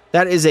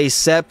 That is a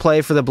set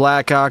play for the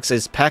Blackhawks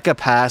as Pekka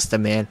Pasta,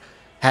 man,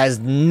 has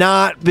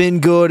not been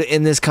good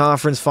in this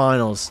conference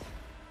finals.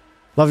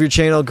 Love your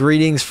channel.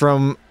 Greetings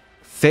from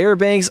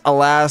Fairbanks,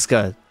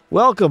 Alaska.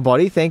 Welcome,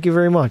 buddy. Thank you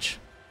very much.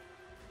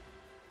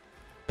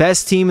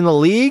 Best team in the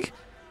league?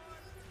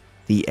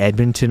 The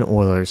Edmonton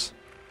Oilers.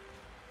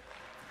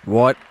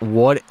 What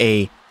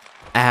a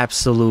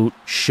absolute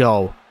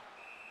show.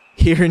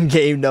 Here in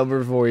game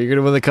number 4. You're going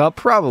to win the cup?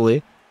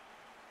 Probably.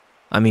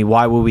 I mean,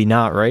 why would we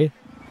not, right?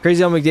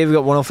 Crazy how McDavid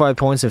got 105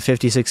 points in a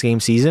 56-game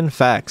season.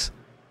 Facts.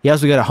 He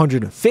also got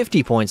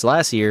 150 points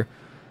last year.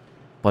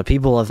 But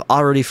people have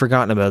already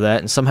forgotten about that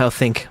and somehow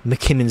think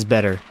McKinnon's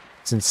better.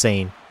 It's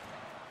insane.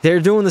 They're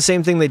doing the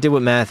same thing they did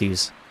with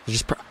Matthews. They're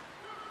just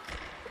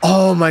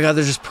oh my god,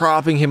 they're just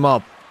propping him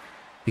up.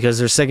 Because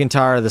they're sick and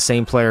tired of the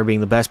same player being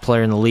the best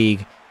player in the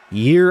league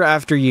year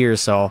after year.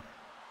 So,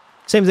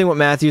 same thing with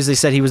Matthews. They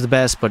said he was the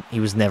best, but he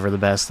was never the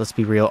best. Let's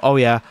be real. Oh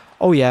yeah.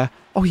 Oh yeah.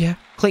 Oh yeah.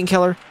 Clayton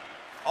Keller.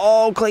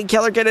 Oh, Clayton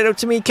Keller, get it out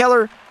to me.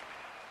 Keller.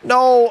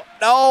 No.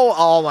 No.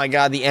 Oh my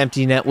god, the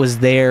empty net was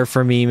there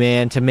for me,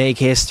 man. To make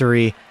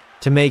history.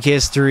 To make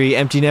history.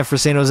 Empty net for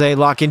San Jose.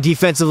 Lock in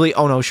defensively.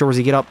 Oh no,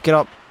 Shorzy, get up. Get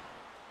up.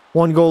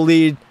 1-goal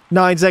lead.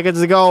 9 seconds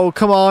to go.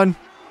 Come on.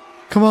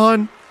 Come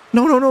on.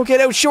 No, no, no. Get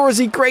out,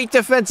 Shorzy. Great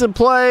defensive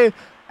play.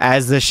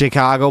 As the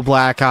Chicago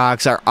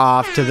Blackhawks are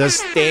off to the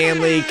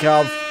Stanley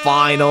Cup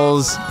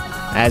Finals.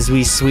 As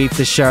we sweep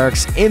the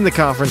Sharks in the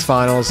conference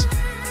finals.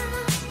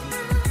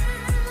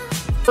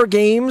 4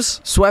 games.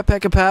 Sweat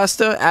Pekka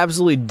Pasta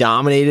absolutely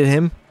dominated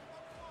him.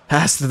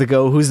 Pasta the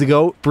GOAT. Who's the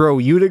GOAT? Bro,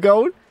 you the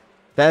GOAT?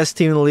 Best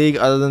team in the league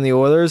other than the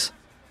Oilers?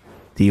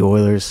 The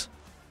Oilers.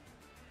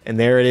 And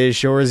there it is,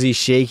 Shorzy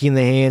shaking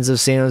the hands of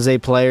San Jose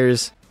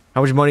players. How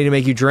much money to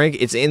make you drink?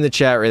 It's in the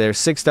chat right there.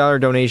 $6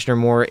 donation or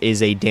more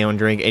is a down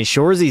drink. And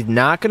Shorzy's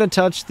not going to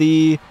touch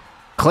the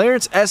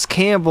Clarence S.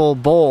 Campbell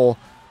Bowl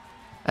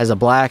as the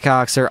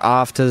Blackhawks are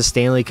off to the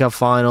Stanley Cup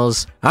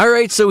Finals. All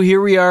right, so here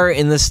we are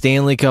in the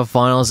Stanley Cup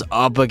Finals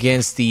up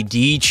against the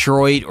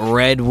Detroit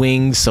Red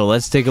Wings. So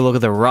let's take a look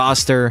at the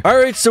roster. All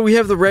right, so we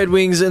have the Red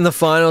Wings in the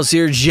finals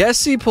here.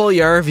 Jesse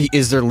Puljujarvi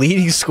is their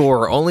leading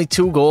scorer. Only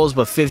 2 goals,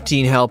 but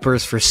 15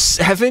 helpers for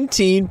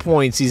 17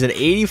 points. He's an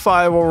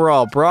 85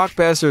 overall. Brock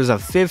Besser is a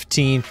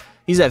 15.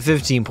 He's at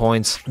 15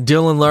 points.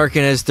 Dylan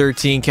Larkin has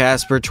 13,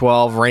 Casper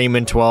 12,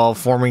 Raymond 12,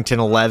 Formington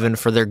 11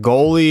 for their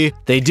goalie.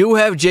 They do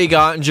have Jake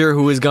Ottinger,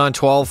 who has gone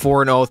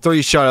 12-4-0,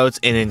 3 shutouts,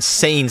 and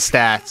insane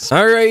stats.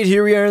 All right,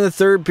 here we are in the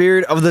 3rd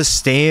period of the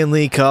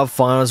Stanley Cup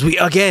Finals. We,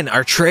 again,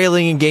 are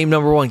trailing in game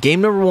number 1. Game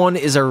number 1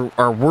 is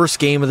our worst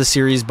game of the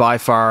series by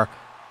far.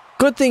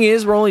 Good thing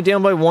is, we're only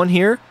down by 1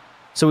 here.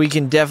 So we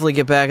can definitely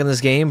get back in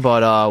this game,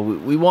 but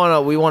we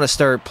want to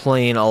start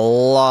playing a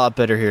lot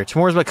better here.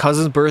 Tomorrow's my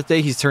cousin's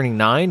birthday. He's turning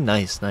 9.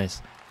 Nice,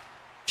 nice.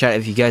 Chat,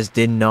 if you guys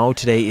didn't know,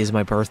 today is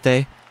my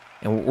birthday,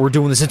 and we're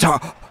doing this entire...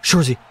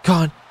 Shorzy, come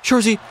on,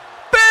 Shorzy.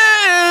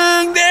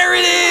 Bang! There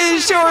it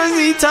is!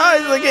 Shorzy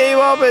ties the game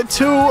up at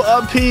 2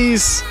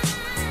 apiece.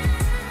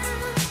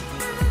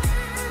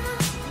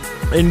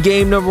 In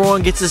game number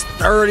 1, gets his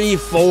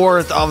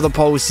 34th of the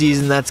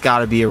postseason. That's got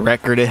to be a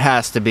record. It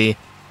has to be.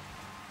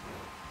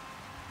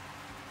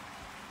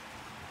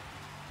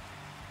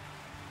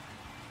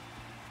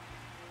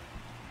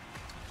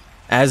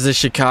 As the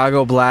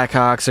Chicago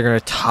Blackhawks are going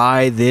to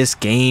tie this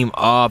game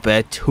up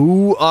at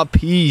 2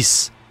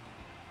 apiece.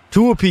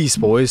 2 apiece,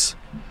 boys.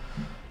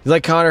 You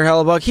like Connor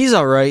Hellebuck? He's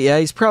alright. Yeah,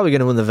 he's probably going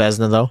to win the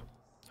Vezina, though.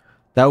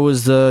 That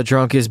was the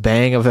drunkest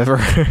bang I've ever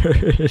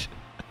heard.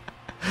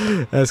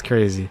 That's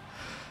crazy.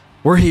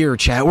 We're here,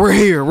 chat. We're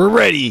here. We're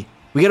ready.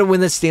 We got to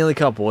win this Stanley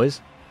Cup, boys.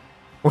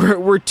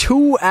 We're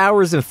 2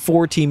 hours and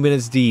 14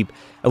 minutes deep.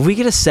 If we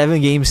get a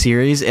 7-game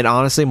series, it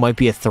honestly might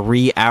be a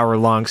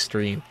 3-hour-long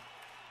stream.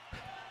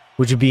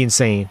 Which would be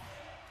insane.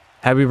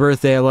 Happy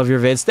birthday. I love your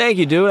vids. Thank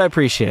you, dude. I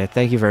appreciate it.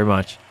 Thank you very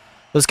much.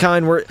 Those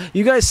kind words.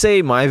 You guys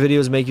say my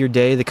videos make your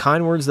day. The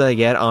kind words that I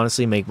get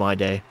honestly make my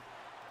day.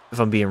 If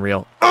I'm being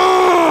real.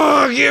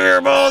 Oh, give your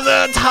balls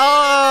a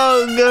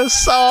tug,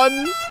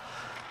 son.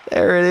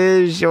 There it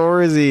is,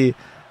 Shorzy.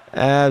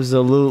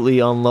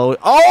 Absolutely unload.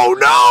 Oh,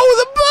 no.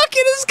 The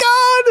bucket is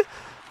gone.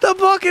 The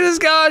bucket is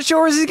gone.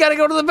 Shorzy's got to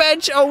go to the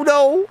bench. Oh,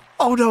 no.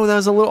 Oh, no. That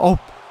was a little...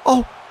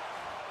 Oh.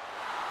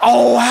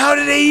 Oh, how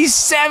did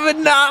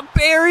 87 not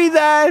bury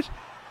that?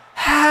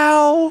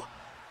 How?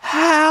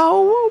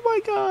 Oh my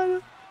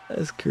god.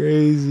 That's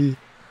crazy.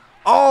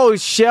 Oh,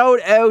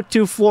 shout out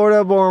to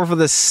Florida Born for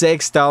the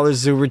 $6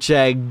 super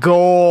chat.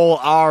 Goal.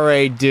 All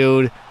right,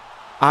 dude.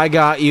 I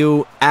got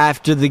you.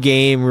 After the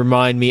game,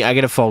 remind me. I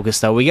got to focus,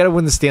 though. We got to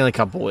win the Stanley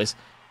Cup, boys.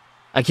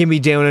 I can be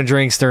down in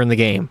drinks during the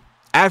game.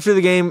 After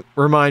the game,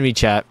 remind me,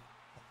 chat.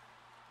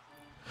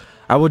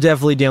 I will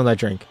definitely down that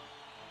drink.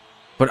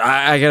 But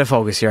I got to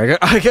focus here.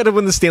 I got to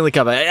win the Stanley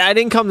Cup. I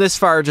didn't come this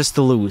far just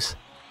to lose.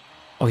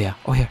 Oh, yeah.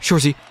 Oh, yeah.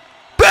 Shorzy.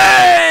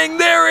 Bang!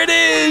 There it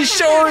is!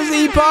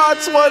 Shorzy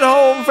pots one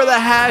home for the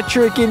hat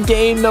trick in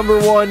game number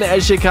 1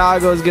 as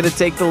Chicago is going to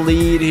take the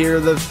lead here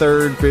in the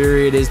third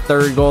period. His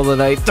third goal of the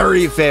night,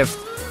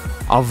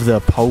 35th of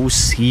the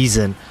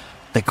postseason.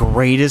 The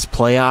greatest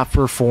playoff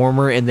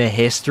performer in the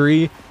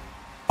history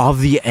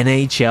of the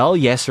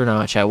NHL? Yes or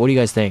not, chat? What do you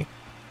guys think?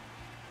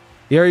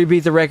 He already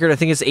beat the record. I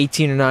think it's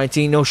 18 or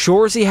 19. No,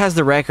 Shorzy has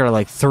the record of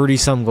like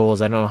 30-some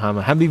goals. I don't know how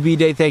much. Happy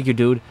B-Day. Thank you,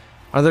 dude.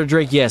 Another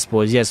drink? Yes,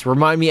 boys. Yes.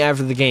 Remind me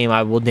after the game.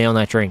 I will down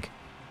that drink.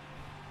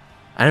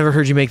 I never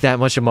heard you make that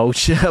much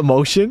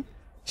emotion.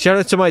 Shout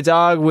out to my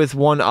dog with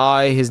one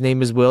eye. His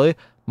name is Willie.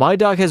 My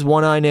dog has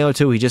one eye now,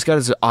 too. He just got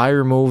his eye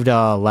removed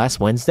last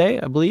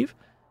Wednesday, I believe.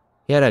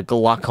 He had a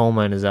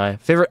glaucoma in his eye.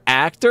 Favorite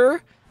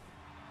actor?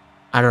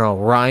 I don't know.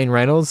 Ryan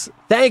Reynolds.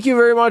 Thank you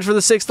very much for the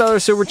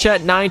 $6 super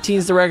chat. 19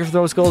 is the record for the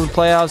most goals in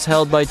playoffs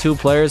held by 2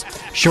 players.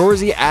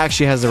 Shorzy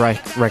actually has the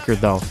record,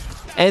 though.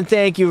 And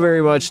thank you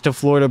very much to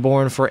Florida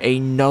Born for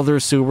another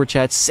super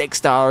chat.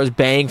 $6.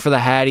 Bang for the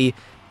Hattie.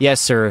 Yes,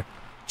 sir.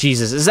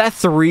 Jesus. Is that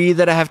 3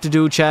 that I have to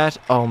do, chat?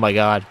 Oh, my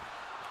God.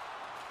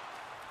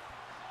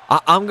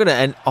 I'm going to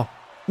end... Oh,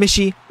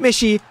 Mishy.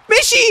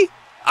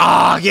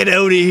 Ah, get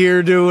out of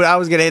here, dude. I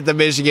was going to hit the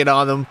Michigan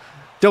on them.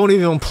 Don't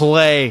even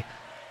play.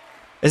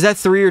 Is that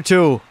 3 or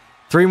 2?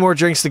 3 more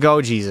drinks to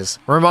go, Jesus.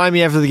 Remind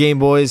me after the game,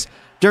 boys.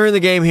 During the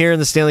game here in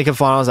the Stanley Cup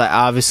Finals, I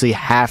obviously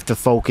have to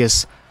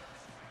focus.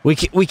 We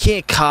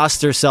can't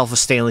cost ourselves a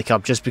Stanley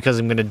Cup just because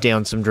I'm going to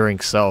down some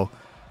drinks. So,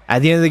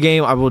 at the end of the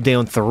game, I will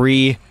down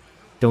 3.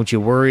 Don't you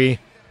worry.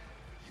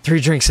 3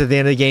 drinks at the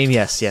end of the game.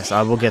 Yes,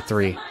 I will get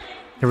 3.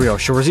 Here we go.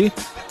 Shorzy.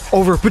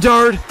 Over.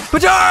 Bedard.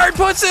 Bedard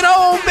puts it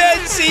home.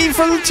 Betsy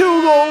for the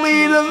 2-goal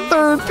lead in the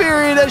third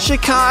period as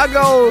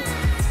Chicago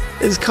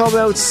has come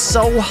out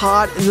so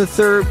hot in the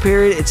third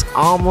period. It's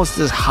almost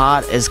as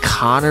hot as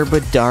Connor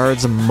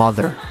Bedard's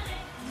mother.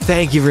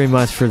 Thank you very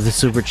much for the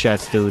super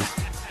chats, dude.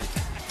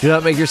 Do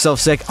not make yourself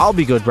sick. I'll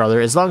be good,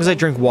 brother. As long as I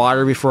drink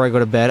water before I go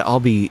to bed, I'll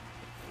be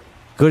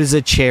good as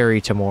a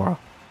cherry tomorrow.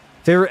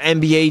 Favorite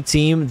NBA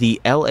team?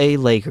 The LA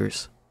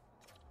Lakers.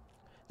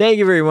 Thank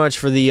you very much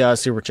for the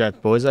super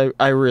chat, boys.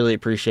 I really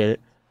appreciate it.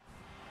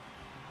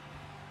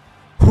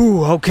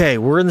 Whew, okay,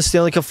 we're in the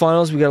Stanley Cup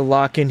Finals. We got to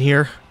lock in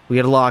here. We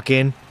got to lock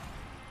in.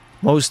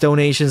 Most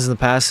donations in the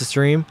past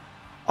stream.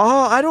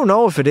 Oh, I don't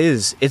know if it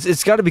is.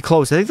 It's got to be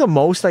close. I think the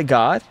most I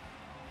got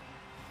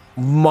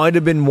might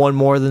have been one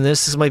more than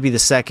this. This might be the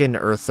second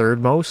or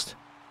third most.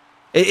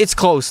 It's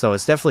close, though.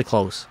 It's definitely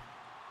close.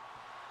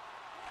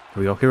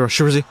 Here we go. Here we go.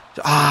 Shorzy.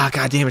 Ah,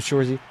 God damn it,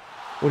 Shorzy.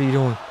 What are you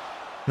doing?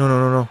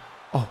 No.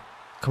 Oh,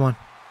 come on.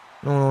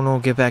 No.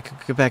 Get back,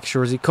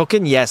 Shorzy.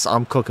 Cooking? Yes,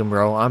 I'm cooking,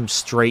 bro. I'm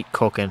straight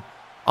cooking.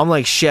 I'm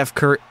like Chef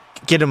Kurt.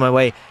 Get in my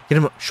way. Get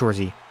him.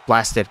 Shorzy.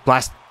 Blast it.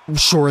 Blast.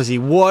 Shorzy,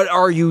 what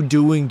are you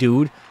doing,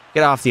 dude?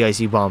 Get off the ice,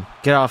 you bum.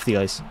 Get off the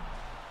ice.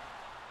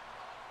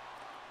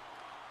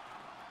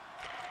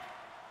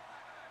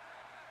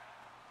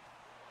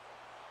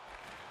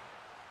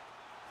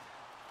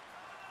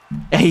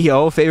 Hey,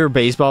 yo, favorite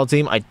baseball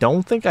team? I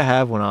don't think I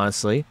have one,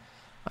 honestly.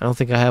 I don't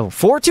think I have one.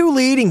 4-2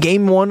 lead in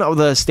Game 1 of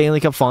the Stanley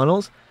Cup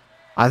Finals.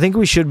 I think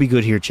we should be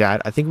good here,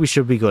 Chad. I think we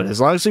should be good.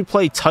 As long as we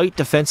play tight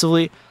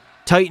defensively,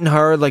 tight and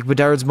hard like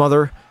Bedard's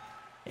mother,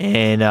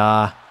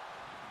 and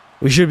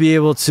we should be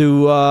able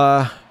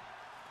to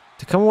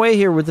come away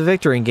here with the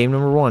victory in Game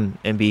number 1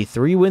 and be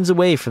 3 wins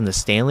away from the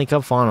Stanley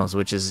Cup Finals,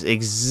 which is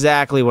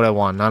exactly what I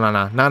want.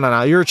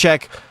 No. You're a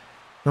check.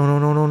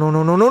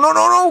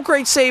 No.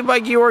 Great save by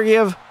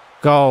Georgiev.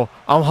 Go.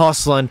 I'm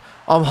hustling.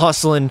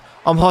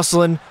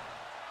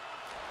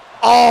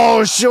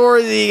 Oh,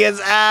 Shorzy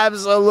gets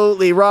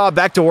absolutely robbed.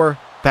 Backdoor.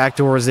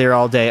 Backdoor is there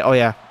all day. Oh,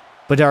 yeah.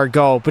 Bedard,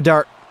 go.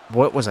 Bedard.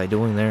 What was I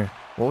doing there?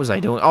 What was I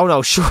doing? Oh,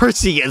 no.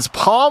 Shorzy gets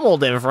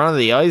pommeled in front of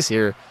the ice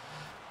here.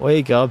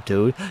 Wake up,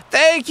 dude.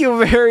 Thank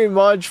you very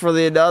much for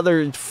the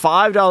another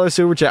 $5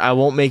 super chat. I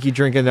won't make you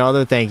drink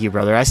another. Thank you,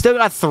 brother. I still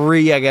got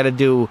 3 I got to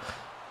do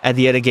at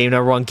the end of game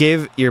number 1.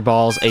 Give your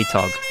balls a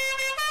tug.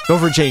 Go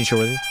for a change,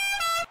 Shorzy.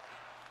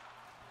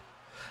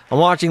 I'm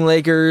watching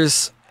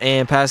Lakers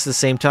and Pass at the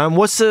same time.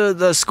 What's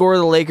the score of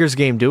the Lakers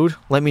game, dude?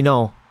 Let me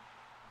know.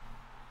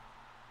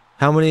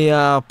 How many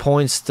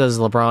points does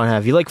LeBron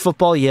have? You like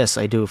football? Yes,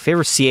 I do.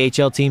 Favorite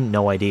CHL team?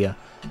 No idea.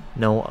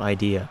 No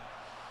idea.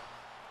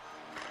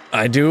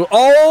 I do.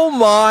 Oh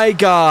my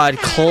God.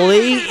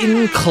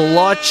 Clayton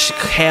Clutch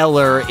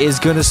Keller is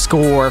going to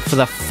score for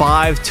the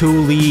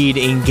 5-2 lead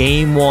in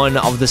Game 1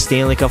 of the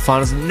Stanley Cup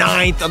Finals.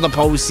 9th of the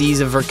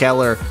postseason for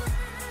Keller.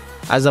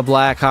 As the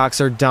Blackhawks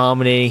are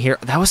dominating here.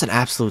 That was an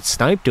absolute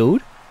snipe,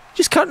 dude.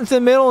 Just cut into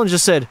the middle and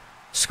just said,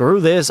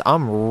 Screw this.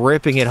 I'm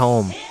ripping it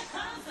home.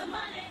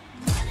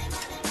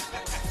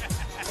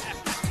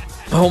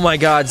 Oh my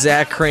God,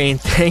 Zach Crane,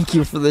 thank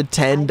you for the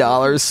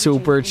 $10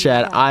 super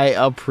chat. I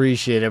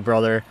appreciate it,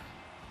 brother.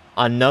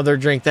 Another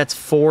drink. That's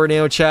 4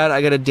 now, chat.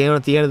 I got it down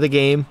at the end of the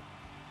game.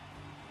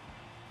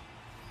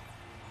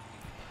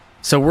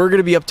 So we're going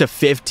to be up to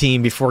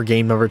 15 before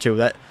game number 2.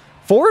 That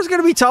 4 is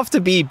going to be tough to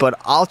beat, but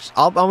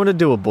I'm going to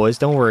do it, boys.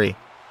 Don't worry.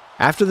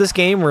 After this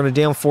game, we're going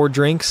to down 4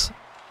 drinks.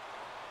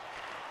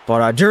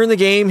 But during the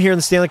game here in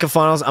the Stanley Cup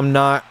Finals,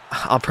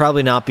 I'll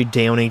probably not be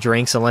downing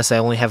drinks unless I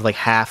only have like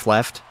half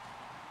left.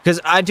 Because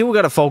I do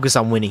got to focus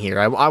on winning here.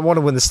 I want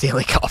to win the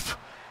Stanley Cup.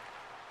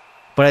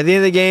 But at the end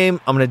of the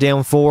game, I'm going to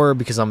down 4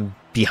 because I'm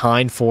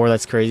behind 4.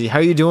 That's crazy. How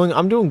are you doing?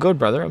 I'm doing good,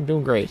 brother. I'm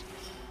doing great.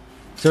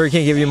 Sorry I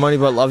can't give you money,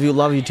 but love you.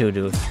 Love you too,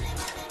 dude.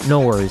 No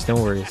worries. No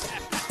worries.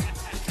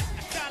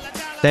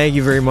 Thank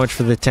you very much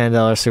for the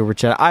 $10 super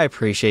chat. I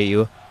appreciate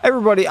you.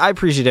 Everybody, I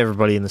appreciate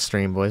everybody in the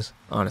stream, boys.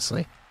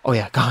 Honestly. Oh,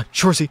 yeah. God.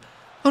 Shorzy.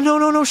 Oh, no,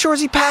 no, no.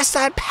 Shorzy, pass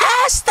that.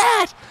 Pass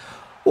that.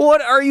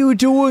 What are you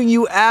doing,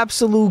 you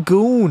absolute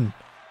goon?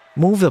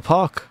 Move the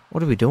puck.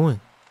 What are we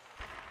doing?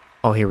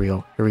 Oh, here we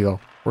go. Here we go.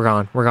 We're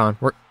gone. We're gone.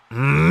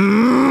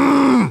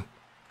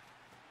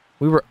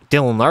 We were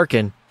Dylan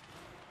Larkin.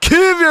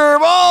 Give your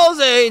balls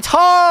a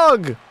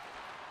tug.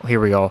 Oh, here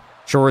we go.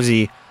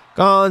 Shorzy.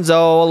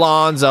 Gonzo.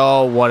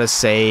 Alonzo. What a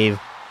save.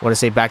 What a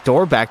save.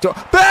 Backdoor. Backdoor.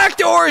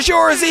 Backdoor.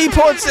 Shorzy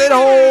puts it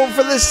home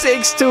for the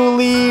 6-2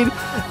 lead.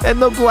 And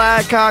the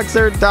Blackhawks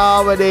are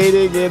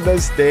dominating in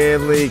the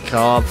Stanley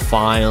Cup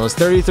Finals.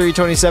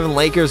 33-27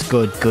 Lakers.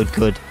 Good, good,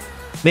 good.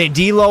 Man,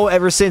 D'Lo,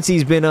 ever since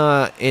he's been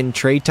in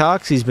trade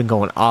talks, he's been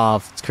going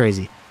off. It's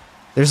crazy.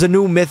 There's a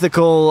new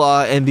mythical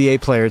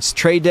NBA player. It's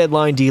trade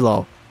deadline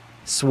D'Lo.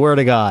 Swear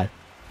to God.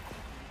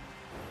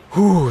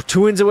 Whew,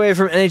 2 wins away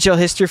from NHL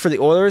history for the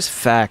Oilers.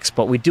 Facts.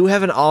 But we do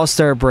have an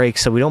All-Star break,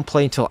 so we don't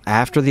play until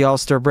after the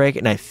All-Star break,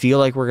 and I feel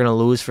like we're going to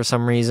lose for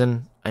some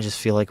reason. I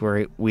just feel like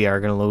we are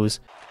going to lose.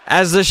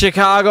 As the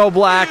Chicago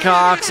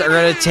Blackhawks are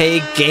going to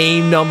take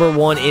game number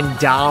 1 in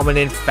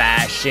dominant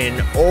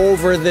fashion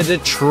over the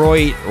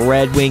Detroit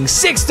Red Wings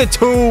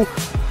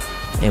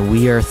 6-2. And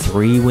we are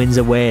 3 wins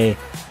away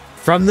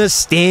from the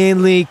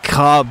Stanley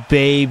Cup,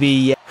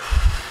 baby.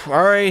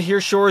 All right, here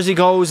Shorzy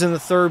goes in the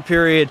 3rd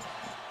period.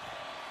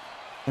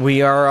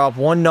 We are up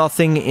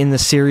 1-0 in the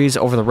series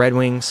over the Red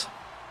Wings.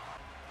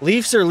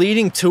 Leafs are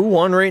leading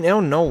 2-1 right now?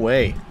 No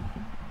way.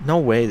 No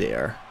way they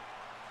are.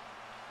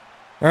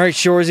 All right,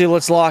 Shorzy,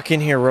 let's lock in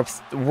here.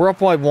 We're up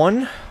by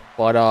 1,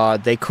 but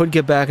they could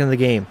get back into the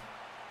game.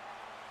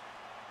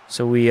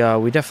 So we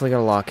definitely got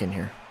to lock in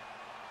here.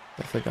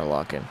 Definitely got to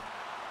lock in.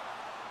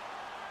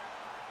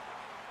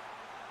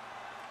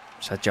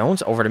 Seth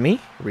Jones, over to me.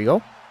 Here we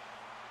go.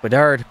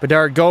 Bedard,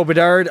 go,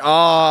 Bedard. Oh,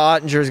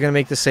 Ottinger's going to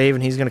make the save,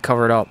 and he's going to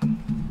cover it up.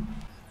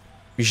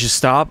 You should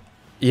stop.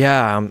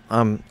 Yeah,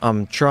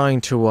 I'm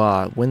trying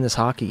to win this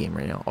hockey game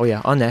right now. Oh,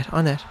 yeah, on net,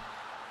 on net.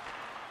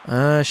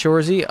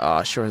 Shorzy.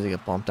 Shorzy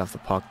got bumped off the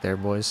puck there,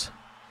 boys.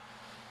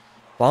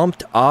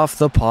 Bumped off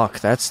the puck.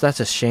 That's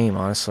a shame,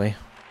 honestly.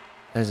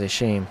 That is a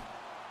shame.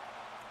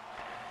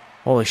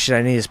 Holy shit,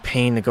 I need his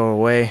pain to go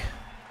away.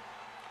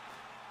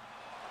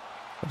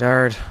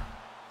 Bedard.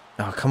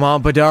 Oh, come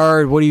on,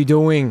 Bedard. What are you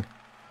doing?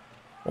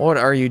 What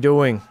are you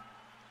doing?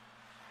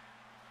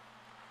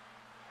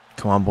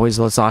 Come on, boys.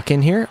 Let's lock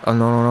in here. Oh,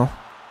 no.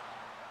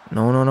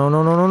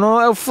 No.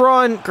 Out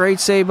front. Great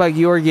save by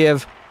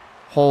Georgiev.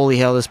 Holy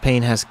hell, this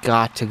pain has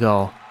got to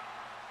go.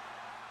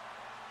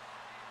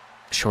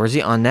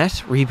 Shorzy on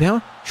net.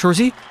 Rebound.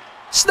 Shorzy.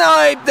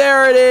 Snipe.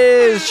 There it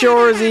is.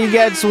 Shorzy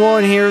gets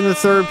one here in the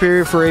 3rd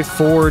period for a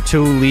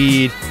 4-2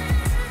 lead.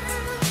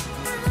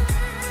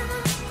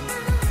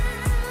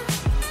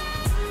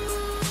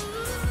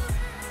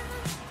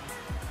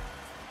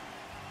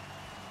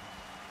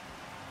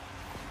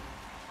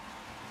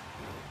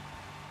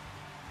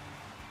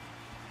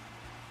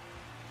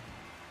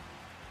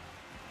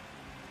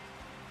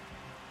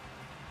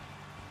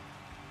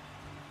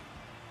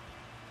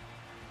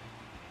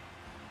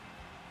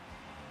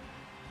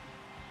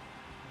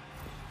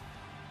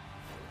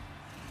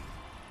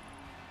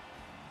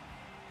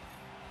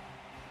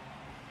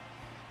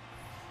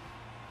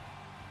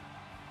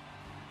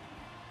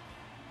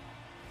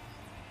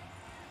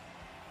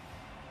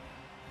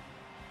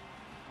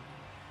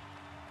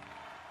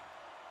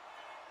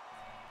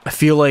 I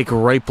feel like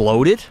ripe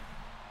loaded.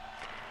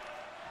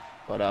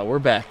 But we're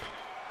back.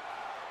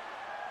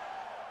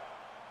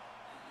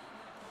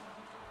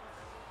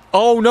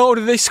 Oh no,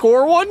 did they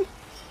score one?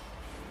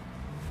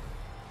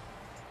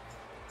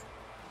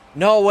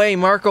 No way,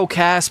 Marco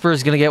Kasper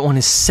is going to get one,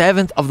 his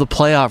 7th of the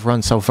playoff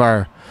run so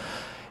far.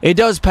 It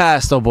does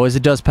pass though, boys,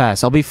 it does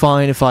pass. I'll be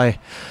fine if I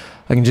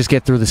can just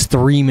get through this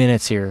 3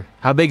 minutes here.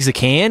 How big's the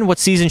can? What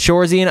season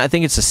Shore's in? I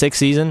think it's the 6th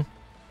season.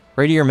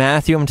 Brady or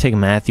Matthew? I'm taking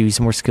Matthew, he's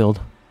more skilled.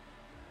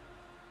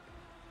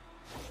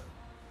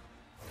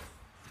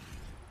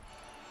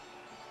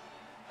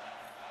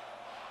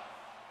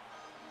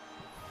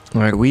 All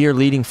right, we are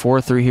leading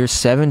 4-3 here.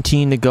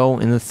 17 to go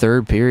in the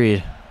 3rd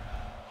period.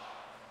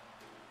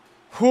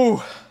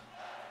 Whew.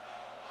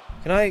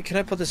 Can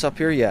I put this up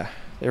here? Yeah.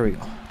 There we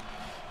go.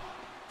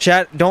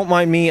 Chat, don't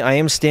mind me. I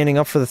am standing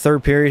up for the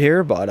third period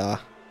here, but I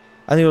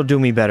think it'll do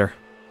me better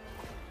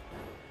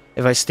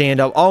if I stand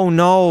up. Oh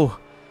no.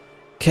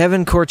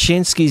 Kevin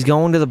Korchinski's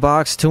going to the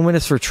box. 2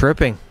 minutes for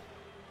tripping.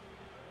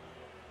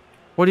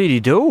 What did he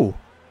do?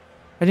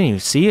 I didn't even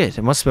see it.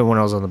 It must have been when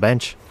I was on the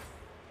bench.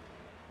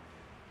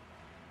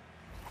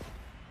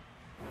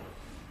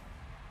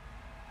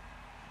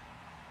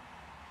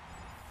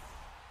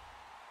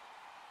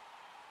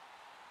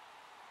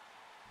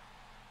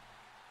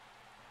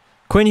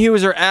 Quinn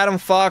Hughes or Adam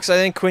Fox? I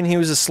think Quinn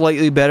Hughes is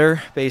slightly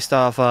better based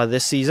off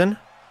this season.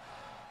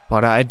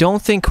 But I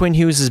don't think Quinn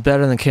Hughes is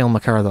better than Cale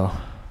Makar, though.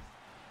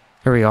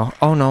 Here we go.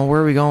 Oh, no.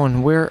 Where are we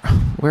going? Where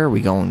are we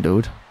going,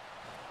 dude?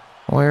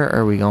 Where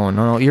are we going?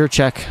 No, you're a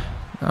check.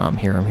 I'm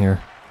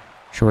here.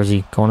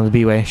 Shorzy going to the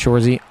B-way.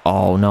 Shorzy.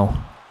 Oh, no.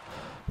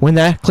 Win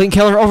that. Clayton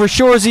Keller over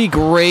Shorzy.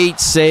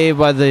 Great save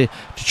by the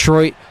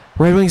Detroit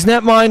Red Wings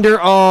netminder.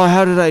 Oh,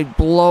 how did I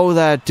blow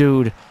that,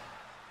 dude?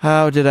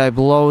 How did I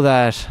blow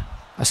that?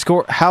 I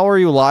score. How are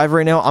you live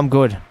right now? I'm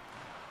good.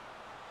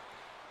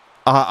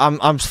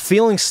 I'm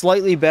feeling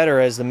slightly better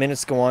as the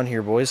minutes go on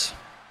here, boys.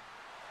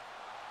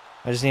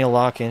 I just need to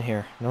lock in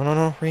here.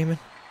 No, Raymond.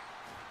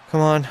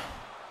 Come on.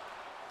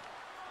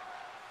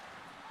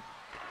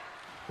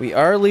 We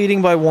are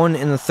leading by 1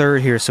 in the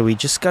third here, so we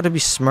just got to be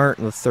smart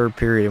in the third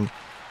period.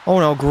 Oh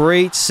no,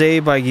 great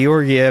save by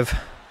Georgiev.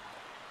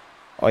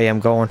 Oh yeah, I'm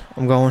going.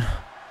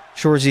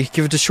 Shorzy,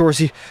 give it to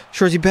Shorzy.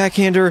 Shorzy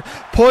backhander,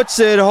 puts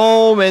it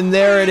home, and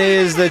there it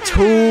is, the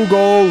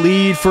 2-goal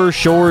lead for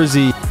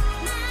Shorzy.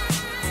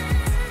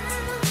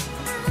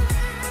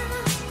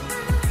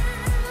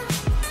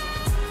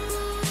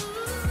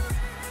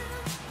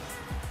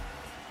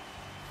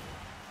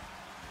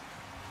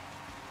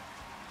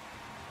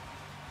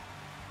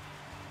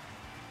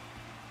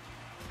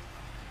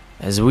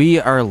 As we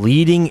are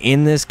leading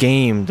in this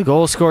game, the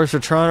goal scorers for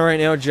Toronto right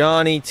now,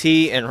 Johnny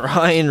T and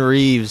Ryan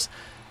Reeves.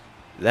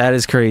 That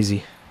is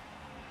crazy.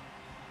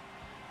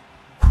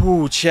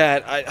 Ooh,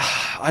 chat.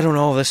 I don't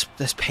know. This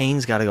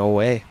pain's got to go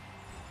away.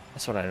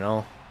 That's what I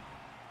know.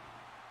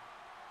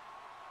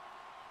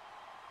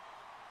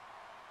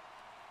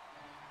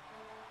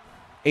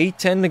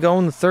 $8:10 to go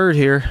in the third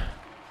here.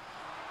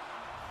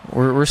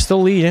 We're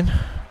still leading.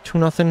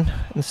 2-0.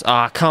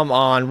 Ah, come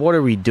on. What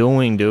are we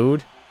doing,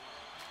 dude?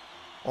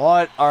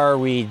 What are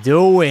we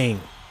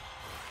doing?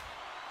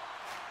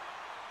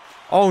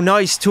 Oh,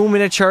 nice.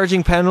 2-minute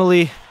charging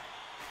penalty.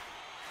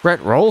 Brett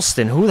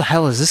Rolston. Who the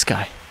hell is this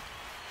guy?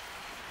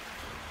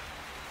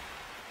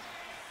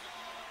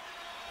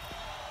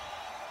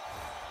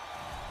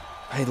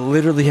 I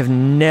literally have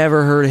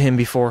never heard of him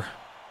before.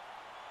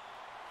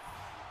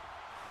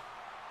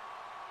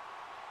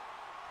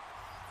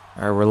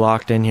 Alright, we're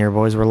locked in here,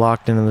 boys. We're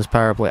locked into this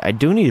power play. I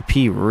do need to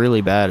pee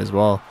really bad as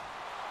well.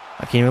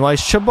 I can't even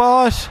realize.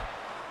 Chabot!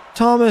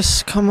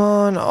 Thomas, come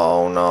on.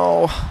 Oh,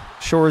 no.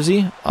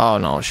 Shorzy? Oh,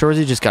 no.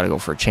 Shorzy just got to go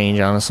for a change,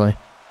 honestly.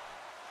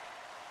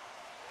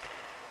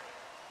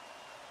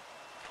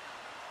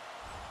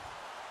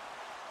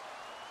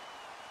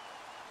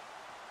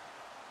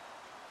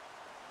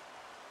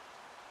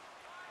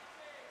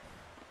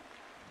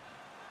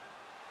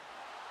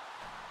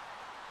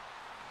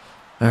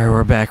 Alright,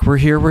 we're back. We're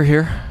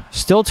here.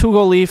 Still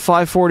 2-goal lead.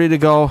 5:40 to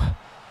go.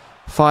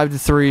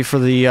 5-3 for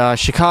the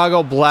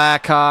Chicago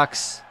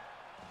Blackhawks.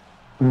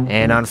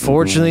 And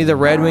unfortunately, the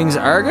Red Wings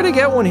are going to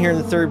get one here in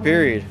the third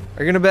period.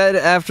 Are you going to bet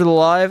after the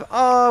live?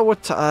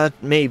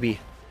 Maybe.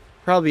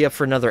 Probably up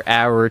for another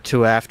hour or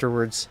two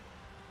afterwards.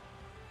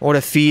 What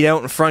a feed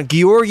out in front.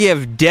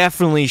 Georgiev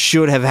definitely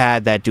should have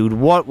had that, dude.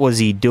 What was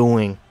he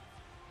doing?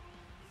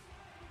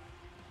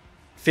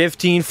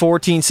 15,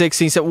 14,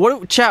 16,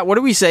 17. Chat, what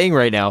are we saying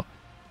right now?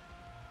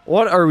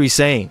 What are we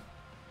saying?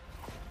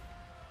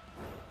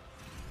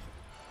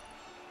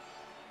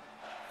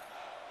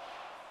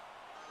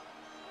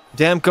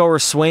 Demko or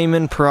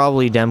Swayman?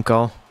 Probably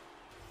Demko.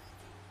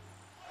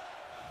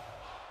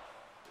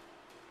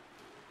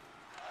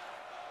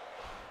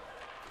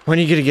 When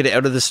are you going to get it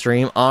out of the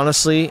stream?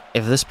 Honestly,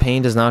 if this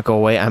pain does not go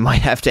away, I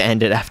might have to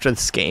end it after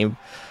this game.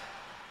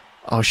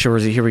 Oh,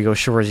 Shorzy. Here we go.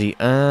 Shorzy.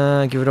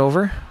 Give it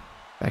over.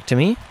 Back to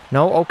me.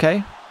 No?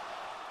 Okay.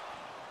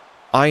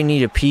 I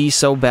need a pee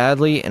so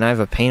badly, and I have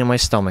a pain in my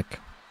stomach.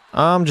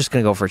 I'm just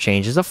going to go for a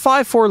change. It's a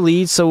 5-4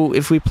 lead, so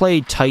if we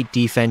play tight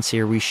defense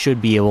here, we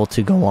should be able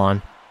to go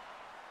on.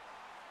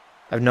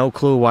 I have no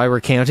clue why we're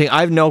counting.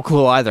 I have no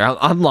clue either.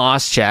 I'm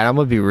lost, chat. I'm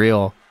going to be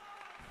real.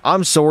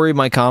 I'm sorry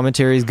my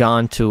commentary's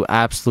gone to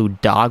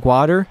absolute dog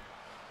water.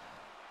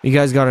 You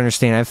guys got to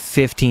understand, I have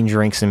 15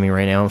 drinks in me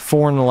right now.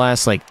 4 in the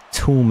last,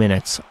 2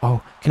 minutes.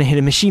 Oh, can I hit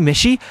a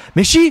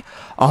Mishy?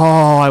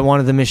 Oh, I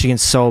wanted the Michigan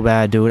so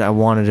bad, dude. I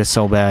wanted it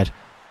so bad.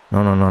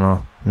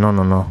 No.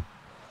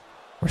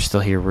 We're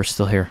still here.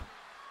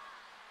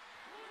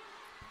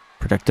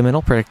 Protect the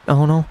middle.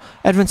 Oh, no.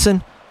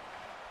 Edvinson.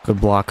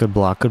 Good block.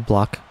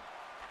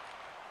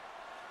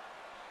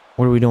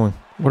 What are we doing?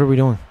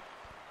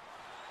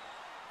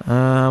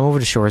 Over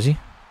to Shorzy.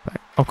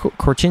 Back. Oh,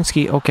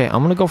 Korchinski. Okay,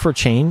 I'm going to go for a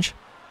change.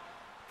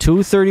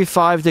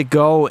 2:35 to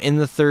go in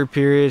the third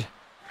period.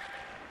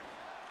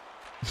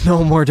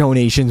 No more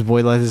donations,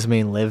 boy. Let this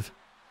man live.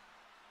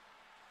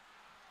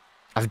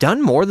 I've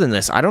done more than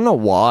this. I don't know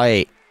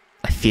why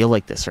I feel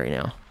like this right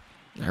now.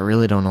 I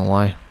really don't know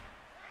why.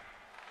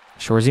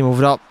 Shorzy, move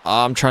it up.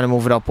 I'm trying to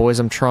move it up, boys.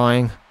 I'm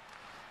trying.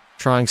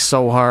 Trying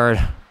so hard.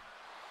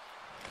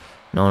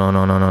 No.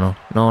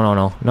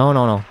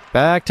 No.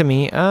 Back to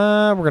me.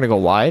 We're going to go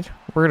wide.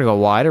 We're going to go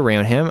wide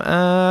around him.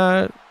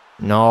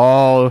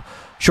 No.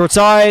 Short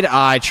side.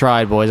 I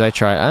tried, boys. I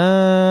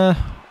tried.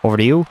 Over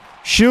to you.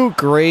 Shoot.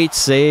 Great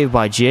save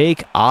by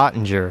Jake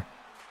Ottinger.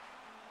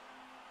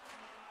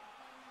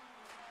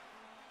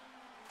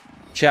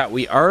 Chat,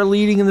 we are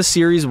leading in the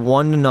series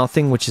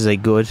 1-0, which is a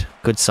good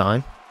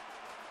sign.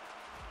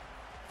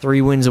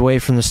 3 wins away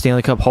from the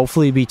Stanley Cup.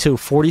 Hopefully it'll be 2.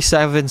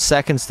 47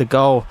 seconds to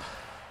go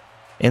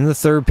in the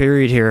third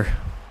period here.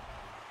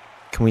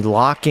 Can we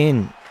lock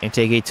in and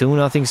take a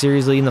 2-0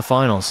 series lead in the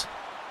finals?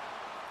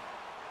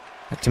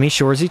 Back to me,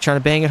 Shorzy, trying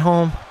to bang it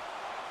home.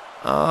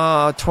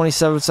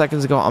 27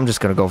 seconds to go. I'm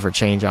just going to go for a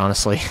change,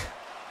 honestly.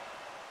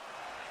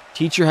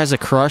 Teacher has a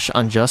crush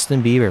on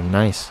Justin Bieber.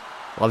 Nice.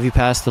 Love you,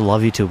 Pastor.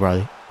 Love you too,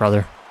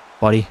 brother.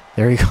 Buddy.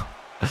 There you go.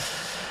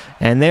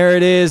 And there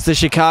it is. The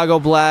Chicago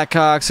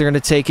Blackhawks are going to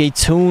take a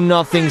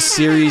 2-0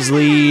 series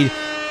lead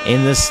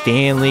in the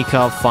Stanley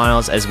Cup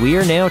Finals, as we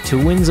are now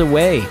 2 wins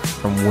away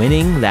from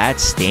winning that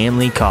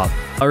Stanley Cup.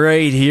 All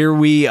right, here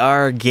we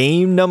are.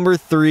 Game number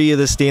 3 of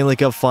the Stanley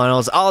Cup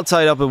Finals. All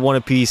tied up at 1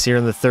 apiece here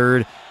in the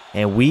third.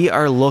 And we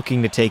are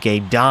looking to take a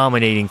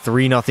dominating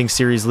 3-0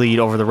 series lead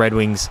over the Red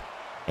Wings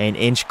and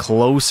inch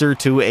closer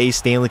to a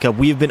Stanley Cup.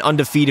 We have been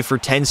undefeated for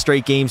 10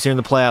 straight games here in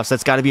the playoffs.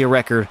 That's got to be a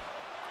record.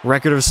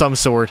 Record of some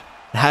sort.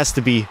 It has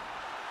to be.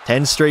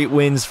 10 straight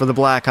wins for the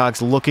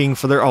Blackhawks, looking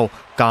for their... Oh,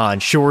 gone.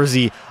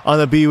 Shorzy on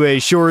the B-way.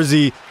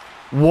 Shorzy.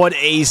 What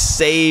a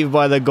save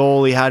by the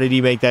goalie. How did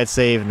he make that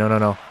save?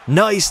 No.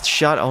 Nice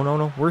shot. Oh,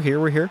 no. We're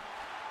here.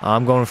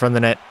 I'm going in front of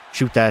the net.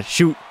 Shoot that.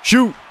 Shoot.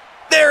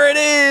 There it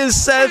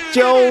is. Seth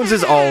Jones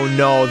is... Oh,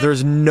 no.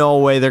 There's no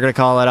way they're going to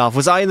call that off.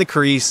 Was I in the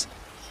crease?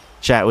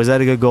 Chat, was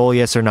that a good goal?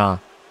 Yes or nah?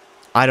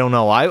 I don't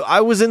know. I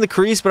was in the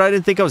crease, but I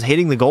didn't think I was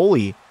hitting the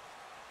goalie.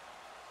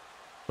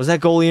 Was that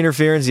goalie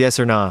interference? Yes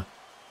or nah?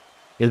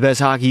 You're the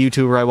best hockey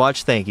YouTuber I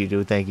watch. Thank you,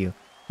 dude. Thank you.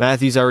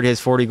 Matthews already has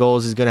 40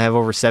 goals. He's going to have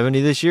over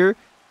 70 this year.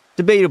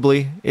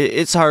 Debatably.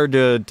 It's hard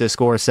to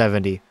score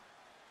 70.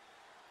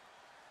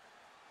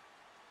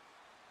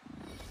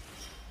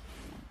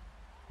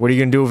 What are you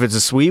going to do if it's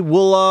a sweep?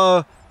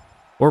 We're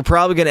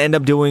probably going to end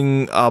up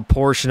doing a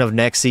portion of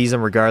next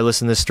season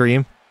regardless in this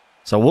stream.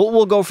 So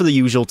we'll go for the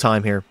usual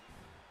time here,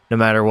 no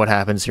matter what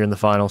happens here in the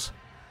finals.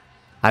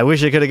 I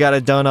wish I could have got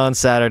it done on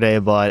Saturday,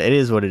 but it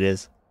is what it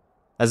is.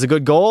 As a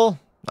good goal,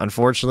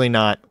 unfortunately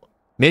not.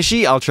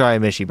 Mishy, I'll try a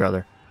Mishy,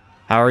 brother.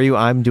 How are you?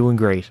 I'm doing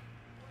great.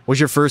 What's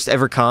your first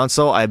ever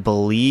console? I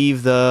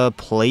believe the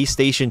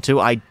PlayStation 2.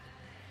 I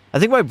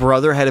think my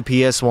brother had a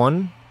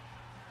PS1,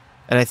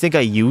 and I think I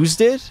used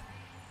it,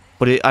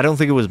 but I don't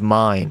think it was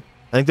mine.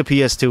 I think the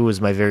PS2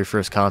 was my very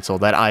first console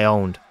that I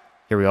owned.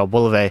 Here we go,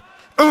 Boulevard.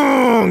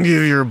 Oh,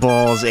 give your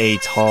balls a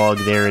tug.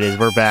 There it is.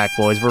 We're back,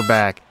 boys. We're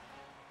back.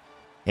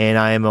 And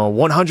I am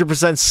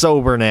 100%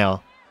 sober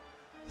now.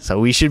 So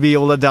we should be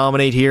able to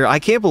dominate here. I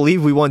can't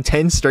believe we won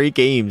 10 straight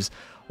games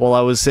while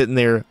I was sitting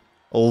there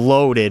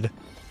loaded.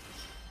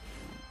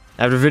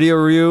 After video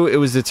review, it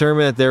was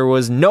determined that there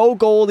was no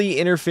goalie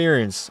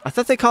interference. I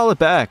thought they called it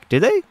back.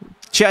 Did they?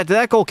 Chat, did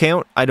that goal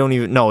count? I don't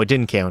even... No, it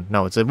didn't count.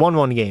 No, it's a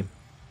 1-1 game.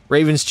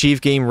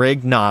 Ravens-Chief game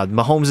rigged? Nah,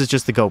 Mahomes is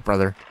just the GOAT,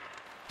 brother.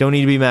 Don't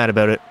need to be mad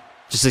about it.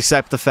 Just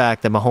accept the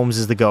fact that Mahomes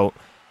is the GOAT.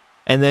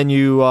 And then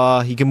you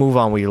can move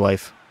on with your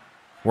life.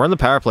 We're on the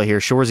power play here.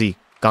 Shorzy,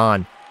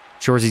 gone.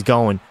 Shorzy's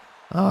going.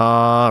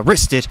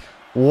 Wrist it.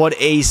 What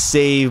a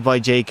save by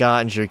Jake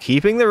Ottinger.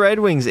 Keeping the Red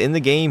Wings in the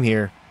game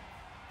here.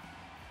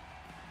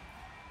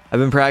 I've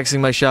been practicing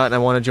my shot and I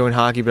want to join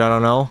hockey, but I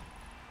don't know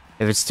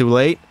if it's too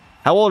late.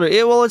 How old are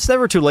you? Well, it's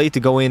never too late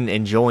to go in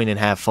and join and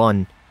have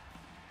fun.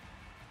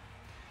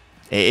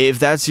 If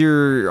that's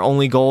your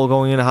only goal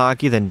going into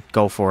hockey, then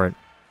go for it.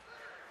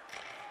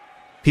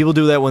 People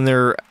do that when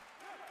they're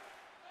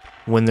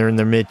in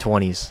their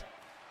mid-20s.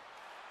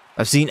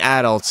 I've seen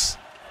adults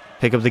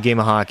pick up the game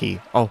of hockey.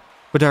 Oh,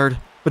 Bedard,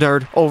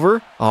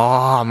 over.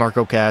 Oh,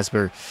 Marco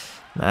Kasper.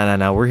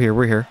 No, we're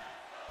here.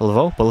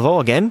 Bolivo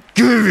again.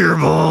 Give your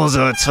balls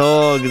a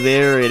tug.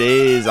 There it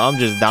is. I'm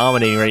just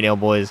dominating right now,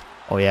 boys.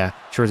 Oh, yeah.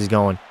 Shorzy's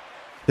going.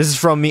 This is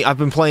from me. I've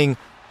been playing...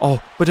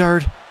 Oh,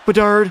 Bedard.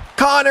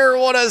 Connor,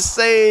 what a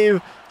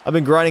save. I've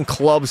been grinding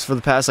clubs for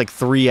the past,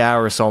 3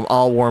 hours, so I'm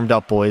all warmed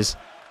up, boys.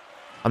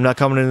 I'm not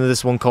coming into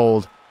this one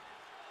cold.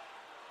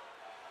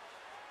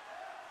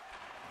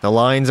 The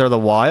Lions are the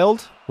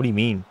Wild? What do you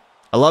mean?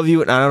 I love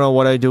you, and I don't know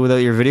what I'd do without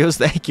your videos.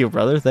 Thank you,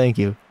 brother. Thank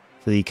you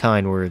for the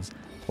kind words.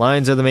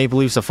 Lions are the Maple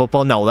Leafs of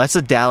football? No, that's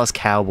the Dallas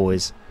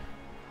Cowboys.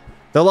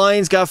 The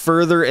Lions got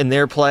further in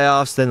their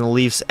playoffs than the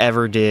Leafs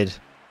ever did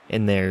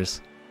in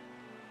theirs.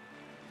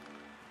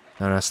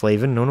 No,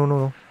 Slavin.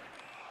 No.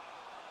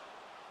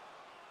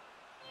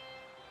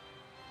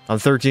 I'm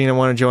 13 and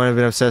want to join. I've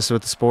been obsessed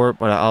with the sport,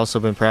 but I've also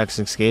been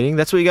practicing skating.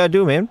 That's what you got to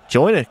do, man.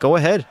 Join it. Go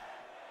ahead.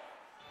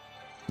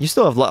 You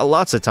still have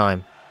lots of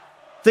time.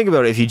 Think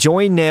about it. If you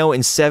join now,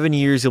 in 7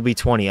 years, you'll be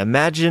 20.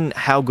 Imagine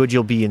how good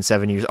you'll be in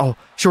 7 years. Oh,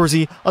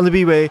 Shorzy on the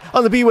B-way.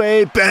 On the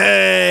B-way.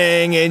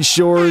 Bang! And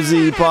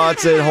Shorzy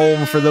pots it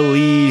home for the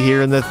lead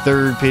here in the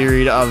third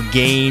period of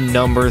game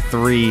number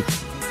 3.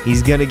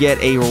 He's going to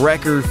get a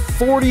record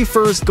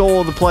 41st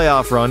goal of the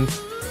playoff run.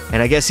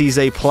 And I guess he's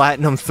a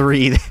Platinum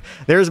 3.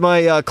 There's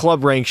my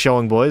club rank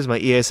showing, boys. My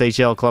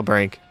ESHL club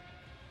rank.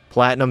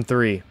 Platinum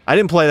 3. I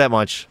didn't play that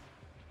much.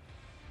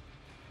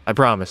 I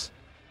promise.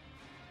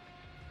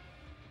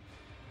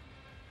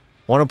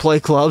 Want to play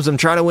clubs? I'm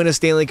trying to win a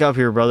Stanley Cup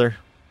here, brother.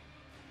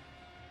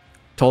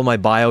 Told my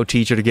bio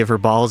teacher to give her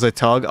balls a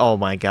tug. Oh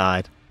my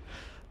god.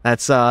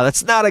 That's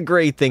not a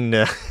great thing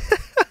to...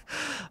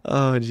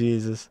 Oh,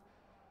 Jesus.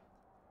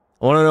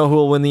 I want to know who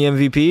will win the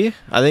MVP?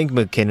 I think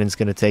McKinnon's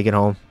going to take it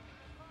home.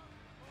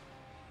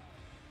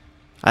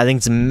 I think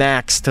it's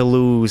Max to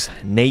lose.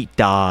 Nate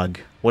Dogg.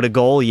 What a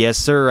goal. Yes,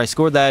 sir. I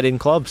scored that in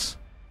clubs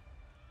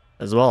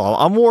as well.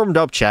 I'm warmed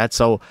up, chat,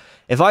 so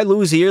if I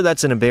lose here,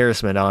 that's an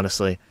embarrassment,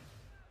 honestly.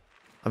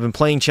 I've been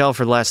playing Chell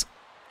for the last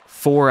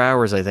 4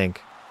 hours, I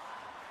think.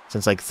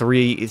 Since like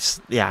 3,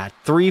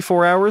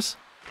 4 hours?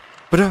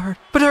 Bedard,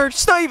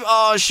 snipe!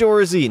 Oh,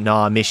 Shorzy.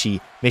 Nah, Mishy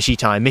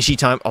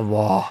time. Oh,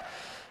 wow.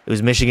 It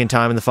was Michigan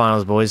time in the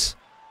finals, boys.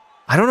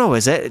 I don't know,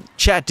 is that...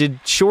 Chat,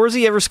 did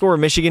Shorzy ever score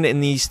Michigan in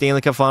the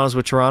Stanley Cup finals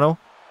with Toronto?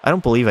 I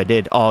don't believe I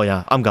did. Oh,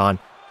 yeah, I'm gone.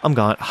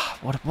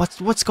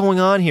 What's going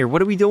on here?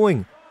 What are we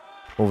doing?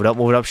 Move it up,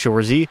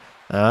 Shorzy.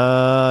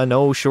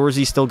 No,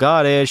 Shorzy still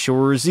got it.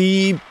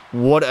 Shorzy,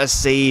 what a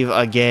save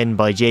again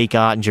by Jake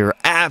Ottinger.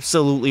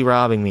 Absolutely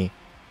robbing me.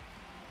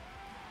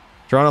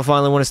 Toronto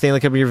finally won a Stanley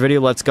Cup in your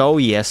video. Let's go.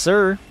 Yes,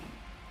 sir.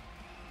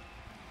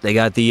 They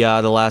got the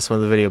last one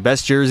of the video.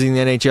 Best jersey in the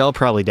NHL?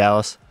 Probably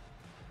Dallas.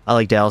 I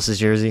like Dallas's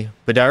jersey.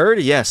 Bedard?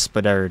 Yes,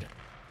 Bedard.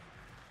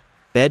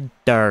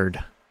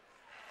 David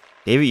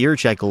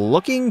Yurchek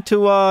looking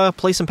to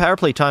play some power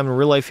play time in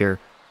real life here.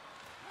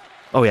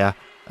 Oh, yeah.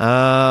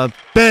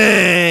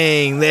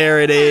 Bang!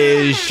 There it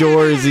is.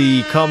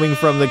 Shorzy coming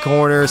from the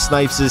corner.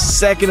 Snipes his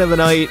second of the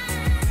night.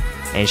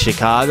 And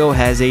Chicago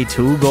has a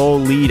 2-goal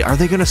lead. Are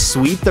they going to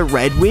sweep the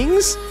Red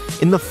Wings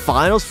in the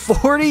finals?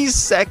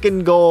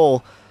 42nd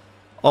goal.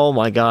 Oh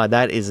my god,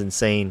 that is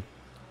insane.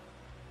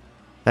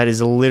 That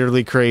is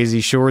literally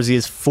crazy. Shorzy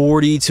has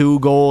 42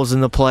 goals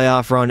in the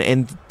playoff run,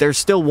 and there's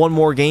still one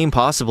more game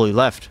possibly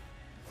left.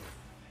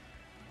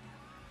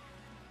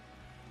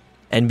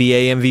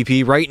 NBA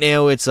MVP. Right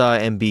now, it's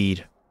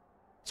Embiid.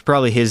 It's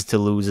probably his to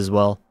lose as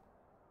well,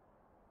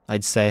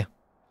 I'd say.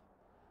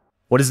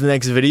 What is the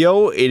next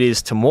video? It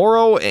is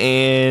tomorrow,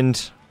 and...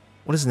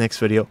 What is the next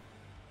video?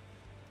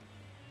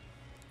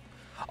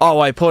 Oh,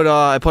 I put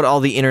all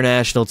the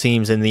international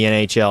teams in the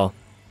NHL.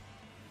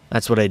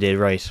 That's what I did,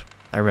 right.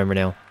 I remember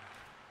now.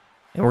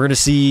 And we're going to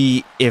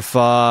see if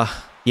the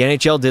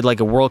NHL did like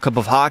a World Cup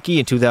of Hockey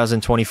in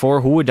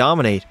 2024, who would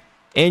dominate.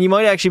 And you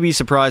might actually be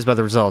surprised by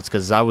the results,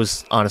 because I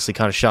was honestly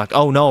kind of shocked.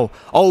 Oh, no.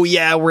 Oh,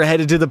 yeah, we're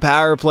headed to the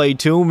power play.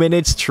 2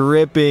 minutes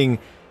tripping.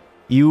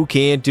 You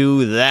can't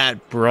do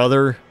that,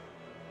 brother.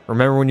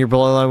 Remember when your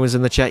bloodline was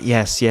in the chat?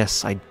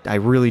 Yes, I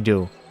really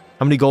do.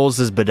 How many goals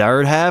does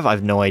Bedard have? I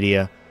have no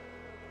idea.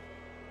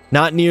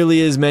 Not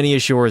nearly as many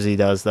as Shorzy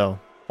does, though.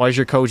 Why is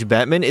your coach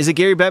Bettman? Is it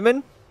Gary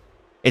Bettman?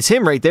 It's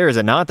him right there, is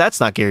it not? That's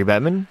not Gary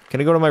Bettman.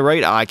 Can I go to my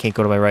right? I can't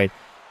go to my right.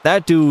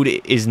 That dude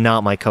is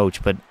not my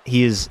coach, but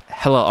he is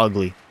hella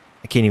ugly.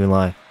 I can't even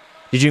lie.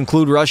 Did you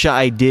include Russia?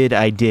 I did.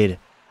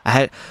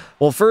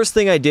 Well, first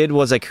thing I did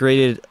was I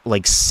created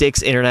like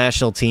 6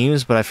 international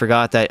teams, but I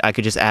forgot that I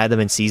could just add them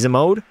in season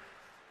mode.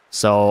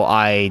 So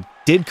I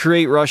did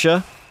create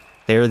Russia.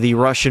 They're the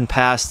Russian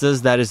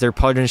pastas. That is their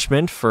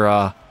punishment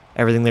for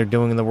everything they're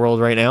doing in the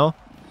world right now.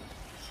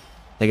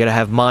 They gotta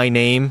have my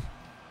name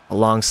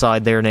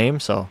alongside their name,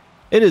 so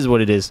it is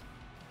what it is.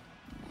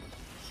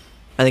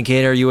 I think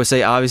Canada or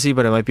USA, obviously,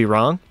 but I might be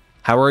wrong.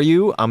 How are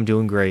you? I'm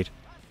doing great.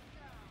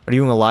 Are you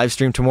doing a live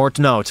stream tomorrow?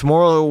 No,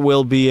 tomorrow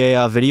will be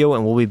a video,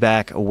 and we'll be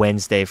back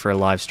Wednesday for a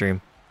live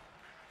stream.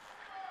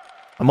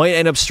 I might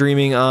end up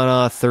streaming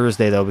on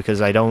Thursday, though,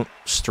 because I don't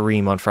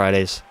stream on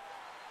Fridays.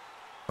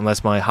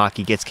 Unless my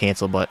hockey gets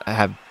canceled, but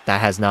that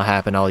has not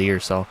happened all year,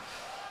 so...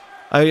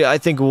 I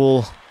think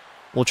we'll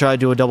try to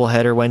do a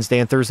doubleheader Wednesday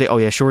and Thursday. Oh,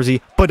 yeah,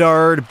 Shorzy.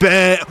 Bedard.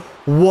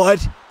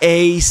 What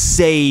a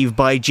save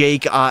by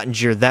Jake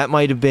Ottinger. That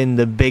might have been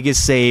the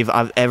biggest save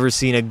I've ever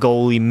seen a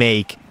goalie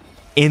make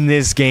in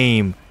this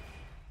game.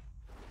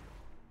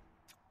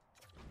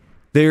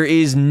 There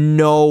is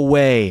no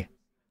way.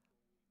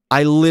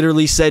 I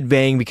literally said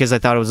bang because I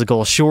thought it was a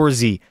goal.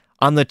 Shorzy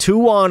on the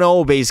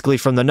 2-on-0, basically,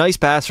 from the nice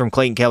pass from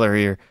Clayton Keller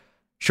here.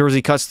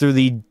 Shorzy cuts through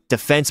the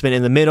defenseman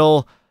in the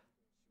middle.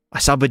 I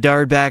saw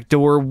Bedard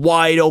backdoor,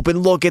 wide open.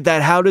 Look at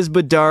that. How does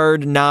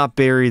Bedard not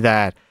bury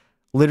that?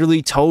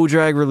 Literally toe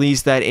drag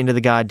release that into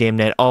the goddamn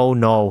net. Oh,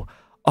 no.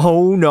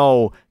 Oh,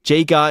 no.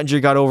 Jake Ottinger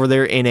got over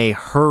there in a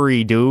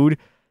hurry, dude.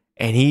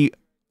 And he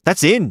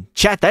That's in.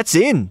 Chat, that's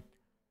in.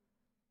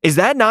 Is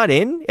that not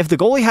in? If the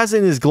goalie has it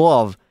in his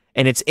glove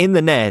and it's in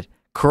the net,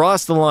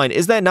 cross the line,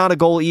 is that not a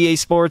goal, EA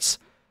Sports?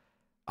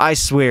 I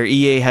swear,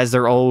 EA has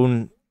their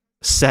own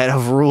set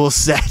of rules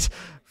set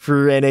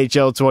for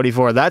NHL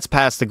 24. That's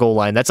past the goal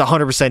line. That's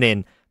 100%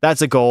 in.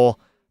 That's a goal.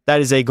 That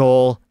is a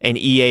goal, and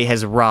EA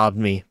has robbed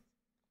me.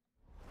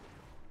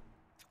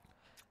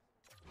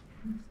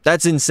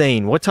 That's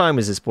insane. What time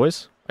is this,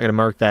 boys? I gotta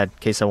mark that in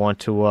case I want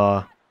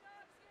to,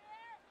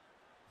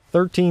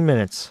 13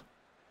 minutes.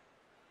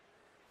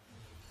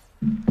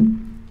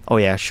 Oh,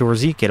 yeah,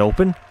 Shorzy, get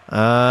open.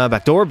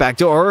 Backdoor,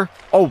 backdoor.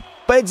 Oh,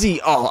 Bedsy.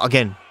 Oh,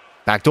 again,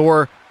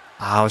 backdoor.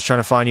 I was trying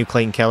to find you,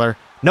 Clayton Keller.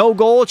 No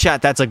goal,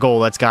 chat. That's a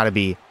goal. That's got to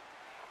be.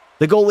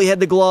 The goalie had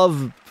the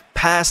glove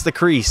past the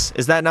crease.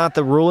 Is that not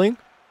the ruling?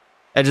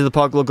 Edge of the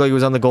puck looked like it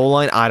was on the goal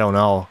line. I don't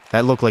know.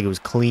 That looked like it was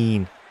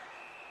clean.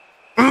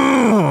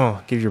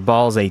 Give your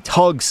balls a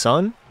tug,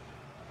 son.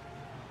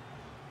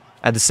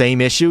 Had the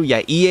same issue.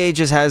 Yeah, EA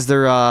just has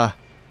their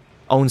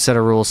own set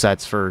of rule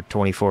sets for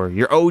 24.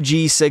 Your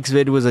OG 6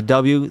 vid was a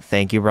W.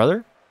 Thank you,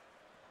 brother.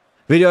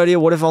 Video idea,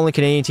 what if only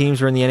Canadian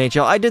teams were in the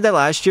NHL? I did that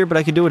last year, but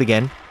I could do it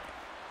again.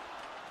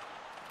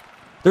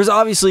 There's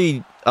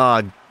obviously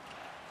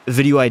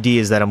video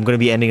ideas that I'm going to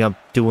be ending up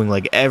doing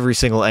like every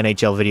single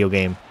NHL video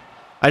game.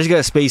 I just got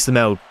to space them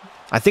out.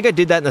 I think I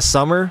did that in the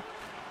summer,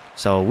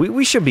 so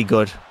we should be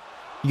good.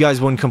 You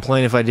guys wouldn't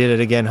complain if I did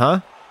it again,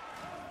 huh?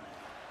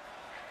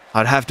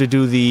 I'd have to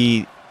do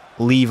the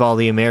leave all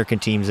the American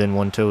teams in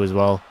one too as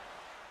well.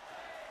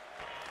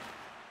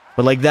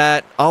 But like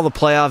that, all the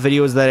playoff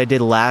videos that I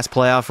did last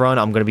playoff run,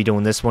 I'm going to be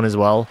doing this one as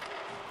well.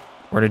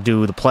 We're going to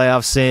do the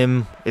playoff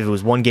sim. If it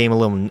was one game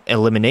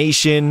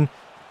elimination.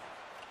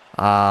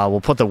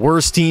 We'll put the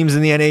worst teams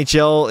in the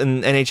NHL,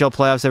 in NHL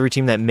playoffs, every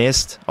team that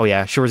missed. Oh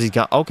yeah, Shorzy's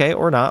got, okay,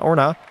 or not.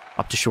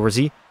 Up to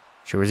Shorzy.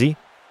 Shorzy.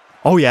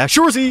 Oh yeah,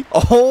 Shorzy.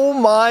 Oh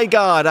my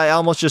god, I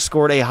almost just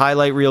scored a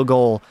highlight reel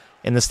goal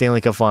in the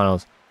Stanley Cup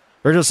Finals.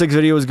 Original 6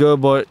 video was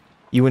good, but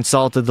you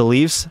insulted the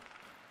Leafs.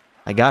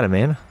 I got it,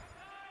 man.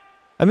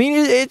 I mean,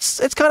 it's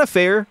kind of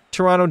fair.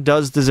 Toronto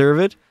does deserve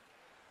it.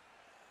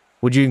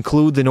 Would you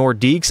include the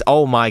Nordiques?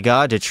 Oh my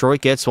god,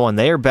 Detroit gets one.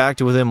 They are back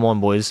to within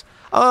one, boys.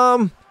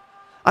 I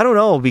don't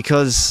know,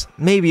 because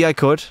maybe I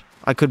could.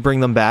 I could bring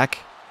them back.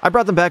 I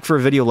brought them back for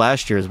a video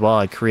last year as well.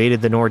 I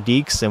created the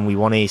Nordiques, and we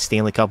won a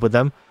Stanley Cup with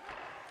them.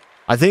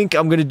 I think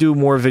I'm going to do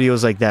more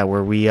videos like that,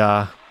 where we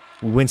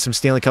win some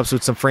Stanley Cups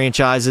with some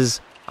franchises.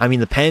 I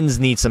mean, the Pens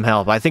need some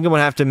help. I think I'm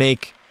going to have to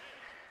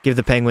give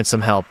the Penguins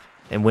some help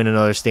and win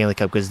another Stanley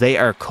Cup, because they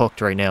are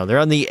cooked right now. They're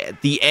on the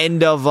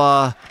end of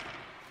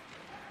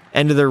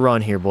their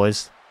run here,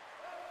 boys.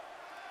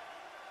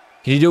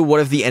 Can you do what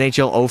if the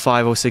NHL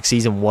 05-06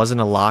 season wasn't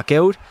a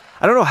lockout?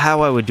 I don't know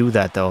how I would do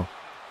that, though.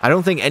 I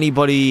don't think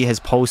anybody has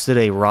posted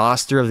a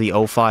roster of the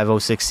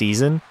 05-06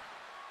 season.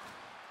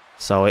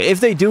 So if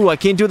they do, I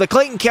can't do the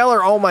Clayton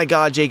Keller. Oh my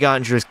god, Jake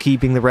Ottinger is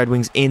keeping the Red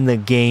Wings in the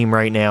game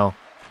right now.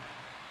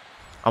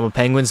 I'm a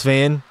Penguins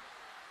fan.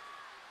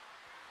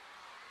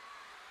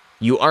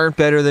 You aren't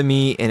better than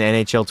me in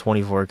NHL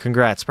 24.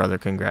 Congrats, brother.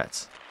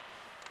 Congrats.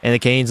 And the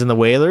Canes and the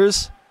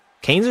Whalers.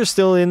 Canes are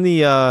still in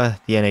the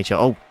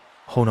NHL.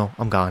 Oh no,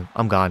 I'm gone.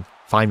 I'm gone.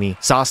 Find me.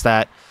 Sauce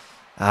that.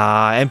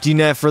 Empty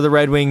net for the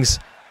Red Wings.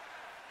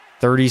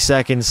 30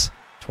 seconds.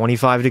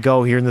 25 to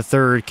go here in the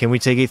third. Can we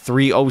take a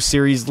 3-0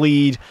 series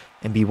lead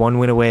and be one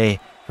win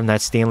away from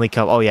that Stanley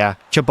Cup? Oh yeah.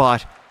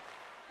 Chabot.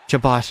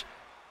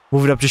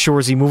 Move it up to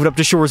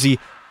Shorzy.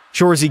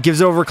 Shorzy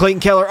gives over Clayton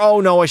Keller. Oh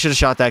no, I should have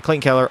shot that.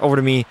 Clayton Keller over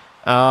to me.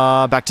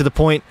 Back to the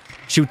point.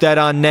 Shoot that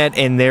on net,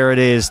 and there it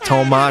is.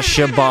 Tomas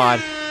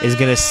Chabot is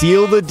going to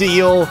seal the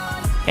deal,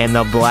 and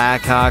the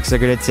Blackhawks are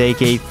going to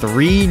take a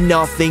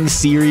 3-0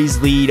 series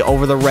lead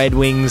over the Red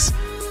Wings,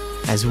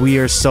 as we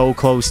are so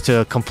close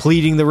to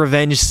completing the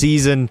revenge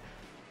season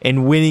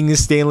and winning the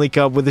Stanley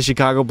Cup with the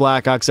Chicago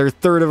Blackhawks, our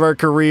third of our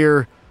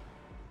career.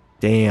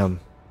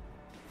 Damn.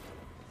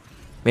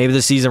 Maybe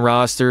the season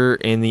roster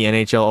in the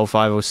NHL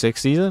 05-06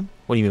 season?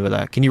 What do you mean by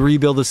that? Can you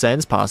rebuild the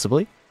Sens?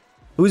 Possibly.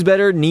 Who's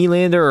better,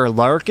 Nylander or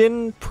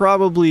Larkin?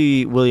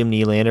 Probably William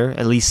Nylander,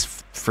 at least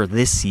for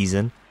this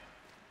season.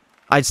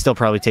 I'd still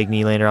probably take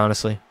Nylander,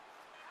 honestly.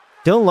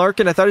 Dylan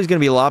Larkin, I thought he was going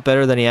to be a lot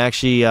better than he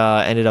actually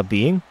ended up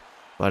being.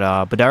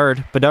 But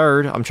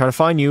Bedard, I'm trying to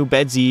find you,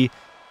 Bedsy.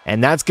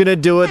 And that's going to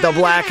do it. The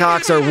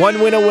Blackhawks are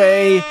one win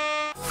away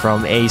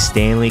from a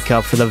Stanley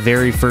Cup for the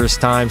very first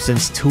time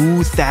since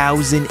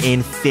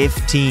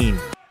 2015.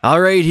 All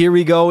right, here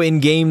we go in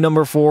game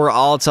number 4,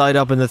 all tied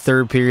up in the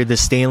third period. The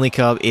Stanley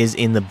Cup is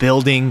in the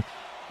building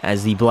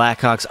as the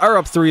Blackhawks are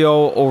up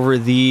 3-0 over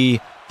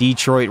the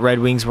Detroit Red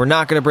Wings. We're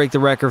not going to break the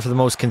record for the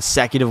most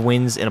consecutive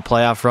wins in a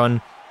playoff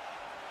run,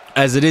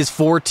 as it is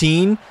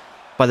 14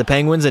 by the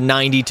Penguins and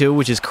 92,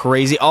 which is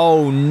crazy.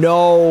 Oh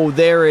no,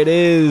 there it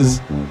is.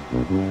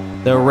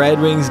 The Red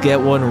Wings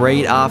get one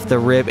right off the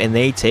rip, and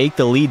they take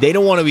the lead. They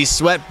don't want to be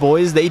swept,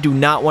 boys. They do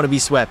not want to be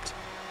swept.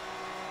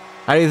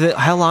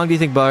 How long do you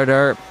think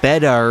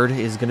Bedard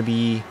is going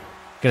to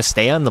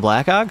stay on the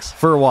Blackhawks?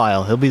 For a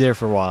while. He'll be there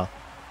for a while.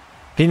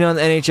 Opinion on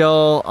the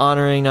NHL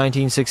honoring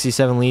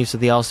 1967 Leafs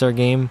at the All-Star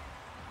game.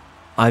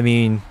 I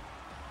mean,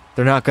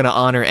 they're not going to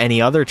honor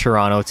any other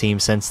Toronto team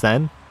since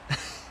then.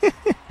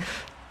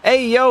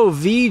 Hey, yo,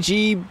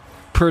 VG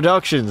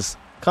Productions.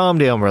 Calm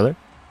down, brother.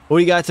 What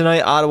do you got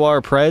tonight? Ottawa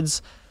or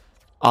Preds?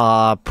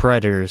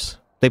 Predators.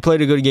 They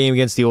played a good game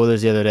against the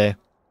Oilers the other day.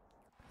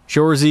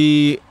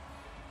 Shorzy...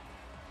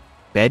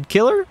 Bed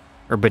Killer?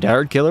 Or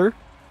Bedard Killer?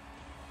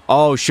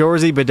 Oh,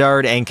 Shorzy,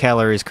 Bedard, and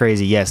Keller is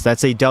crazy. Yes,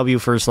 that's a W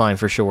first line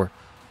for sure.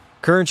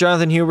 Current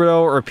Jonathan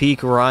Huberdeau or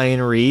peak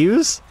Ryan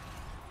Reeves?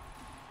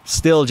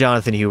 Still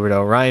Jonathan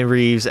Huberdeau. Ryan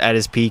Reeves at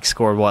his peak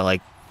scored, what,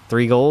 like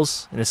 3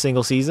 goals in a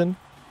single season?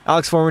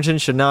 Alex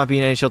Formenton should not be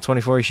in NHL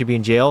 24. He should be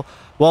in jail.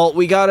 Well,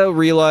 we got to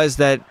realize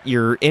that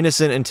you're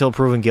innocent until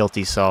proven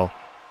guilty. So,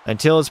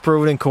 until it's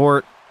proven in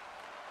court,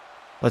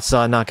 let's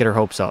not get our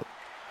hopes up.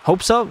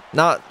 Hopes up?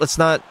 Let's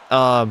not,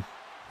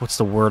 what's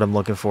the word I'm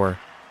looking for?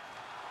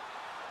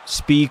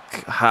 Speak,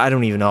 I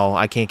don't even know.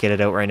 I can't get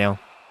it out right now.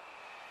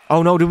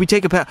 Oh no, did we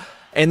take a pass?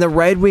 And the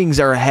Red Wings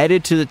are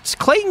headed to the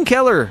Clayton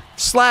Keller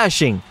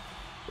slashing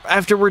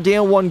after we're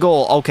down 1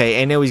 goal.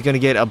 Okay, and now he's going to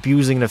get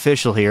abusing an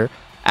official here.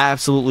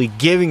 Absolutely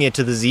giving it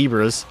to the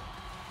Zebras.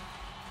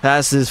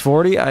 Passes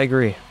 40, I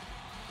agree.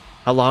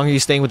 How long are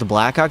you staying with the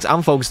Blackhawks?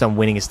 I'm focused on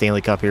winning a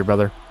Stanley Cup here,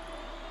 brother.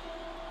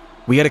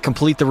 We got to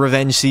complete the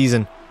revenge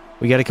season.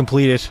 We got to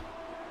complete it.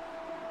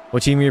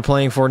 What team are you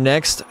playing for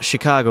next?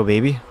 Chicago,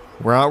 baby.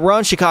 We're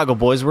on Chicago,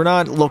 boys. We're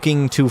not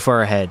looking too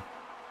far ahead.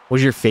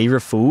 What's your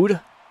favorite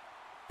food?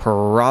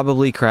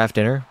 Probably Kraft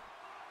Dinner.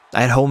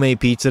 I had homemade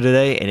pizza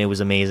today, and it was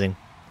amazing.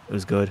 It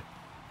was good.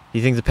 Do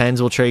you think the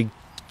Pens will trade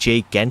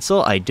Jake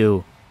Gensel? I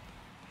do.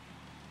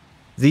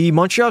 The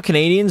Montreal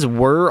Canadiens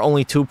were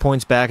only 2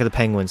 points back of the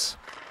Penguins.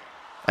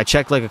 I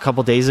checked like a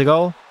couple days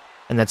ago,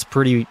 and that's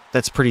pretty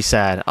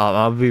sad.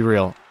 I'll be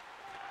real.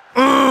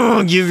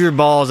 Give your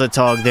balls a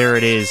tug. There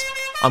it is.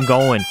 I'm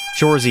going.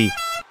 Shorzy.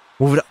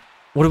 Move it up.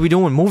 What are we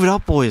doing? Move it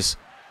up, boys.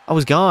 I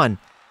was gone.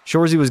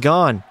 Shorzy was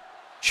gone.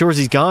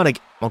 Shorzy's gone.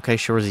 Okay,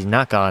 Shorzy's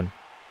not gone.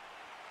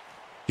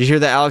 Did you hear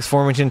that Alex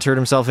Formenton turned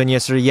himself in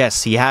yesterday?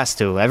 Yes, he has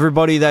to.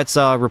 Everybody that's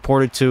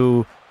reported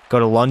to go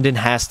to London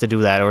has to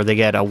do that, or they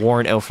get a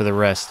warrant out for the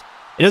rest.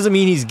 It doesn't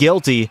mean he's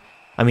guilty.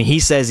 I mean, he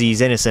says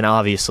he's innocent,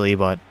 obviously,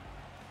 but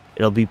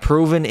it'll be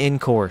proven in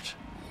court.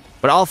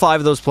 But all 5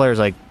 of those players,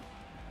 like,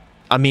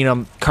 I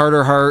mean,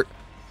 Carter Hart,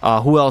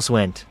 who else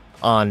went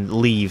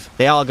on leave?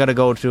 They all got to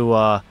go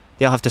to,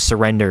 they all have to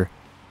surrender,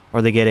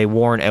 or they get a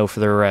warrant out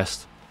for their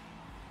arrest.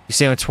 You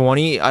say on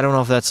 20? I don't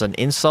know if that's an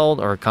insult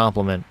or a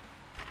compliment.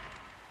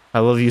 I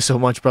love you so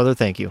much, brother.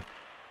 Thank you.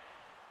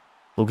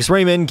 Lucas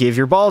Raymond, give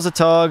your balls a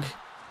tug.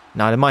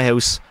 Not in my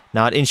house.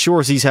 Not in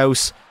Shorzy's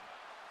house.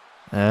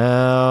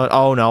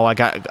 Oh, no. I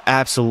got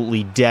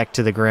absolutely decked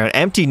to the ground.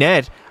 Empty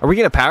net. Are we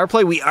getting a power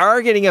play? We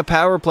are getting a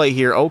power play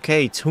here.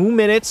 Okay, 2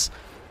 minutes.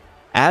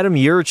 Adam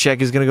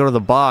Juracek is going to go to the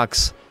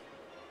box.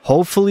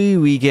 Hopefully,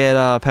 we get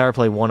power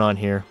play 1 on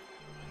here.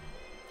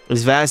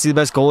 Is Vasi the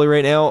best goalie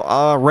right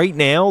now? Right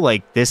now,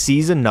 like this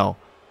season, no.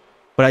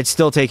 But I'd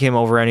still take him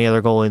over any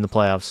other goalie in the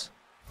playoffs.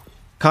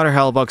 Connor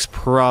Hellebuck's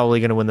probably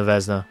going to win the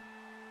Vezina.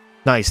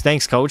 Nice.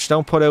 Thanks, coach.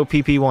 Don't put out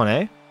PP1,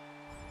 eh?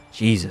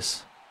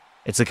 Jesus.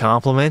 It's a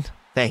compliment.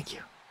 Thank you.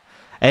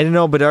 I didn't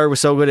know Bedard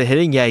was so good at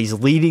hitting. Yeah, he's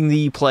leading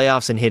the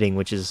playoffs in hitting,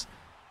 which is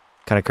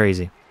kind of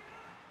crazy.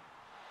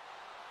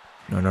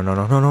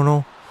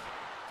 No.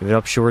 Give it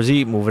up,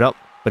 Shorzy. Move it up.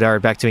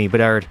 Bedard, back to me.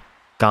 Bedard.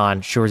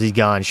 Gone. Shorzy's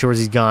gone.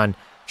 Shorzy's gone.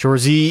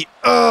 Shorzy.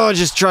 Oh,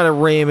 just trying to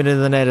ram it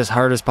into the net as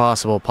hard as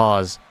possible.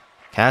 Pause.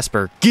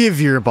 Casper,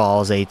 give your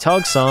balls a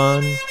tug,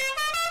 son.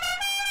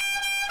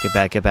 Get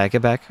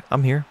back.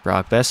 I'm here.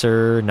 Brock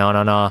Besser. No.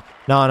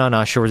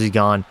 Shorzy's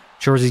gone.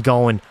 Shorzy's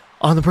going.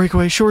 On the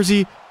breakaway.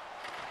 Shorzy.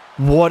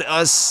 What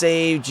a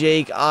save.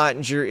 Jake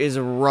Ottinger is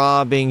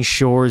robbing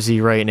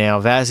Shorzy right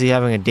now. Vasi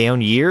having a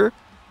down year?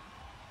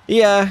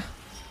 Yeah.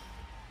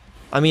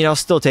 I mean, I'll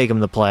still take him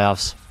to the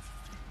playoffs.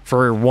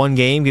 For 1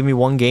 game? Give me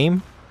 1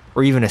 game?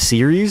 Or even a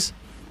series?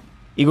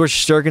 Igor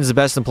Shesterkin's the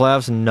best in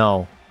playoffs?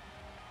 No.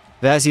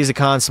 Vasi is a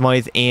Conn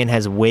Smythe and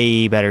has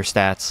way better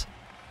stats.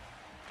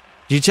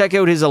 Did you check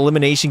out his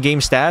elimination game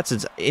stats?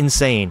 It's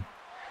insane.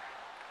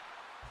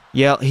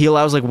 Yeah, he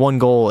allows like 1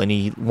 goal and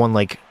he won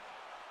like,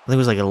 I think it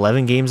was like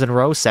 11 games in a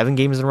row, 7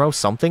 games in a row,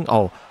 something.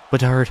 Oh,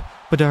 Bedard.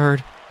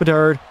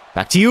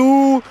 Back to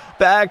you.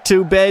 Back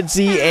to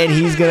Bedsy, and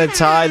he's going to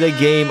tie the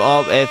game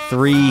up at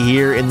 3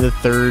 here in the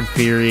 3rd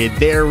period.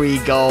 There we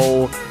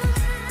go.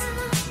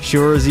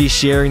 Shorzy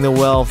sharing the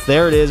wealth.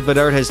 There it is.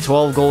 Bedard has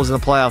 12 goals in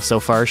the playoffs so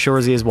far.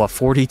 Shorzy is, what,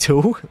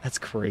 42? That's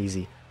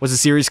crazy. What's the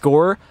series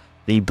score?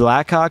 The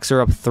Blackhawks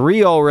are up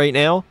 3-0 right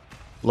now.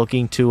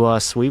 Looking to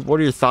sweep. What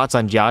are your thoughts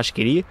on Josh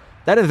Giddey?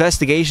 That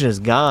investigation is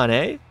gone,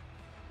 eh?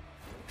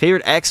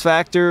 Favorite X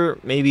Factor?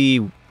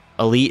 Maybe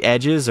Elite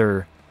Edges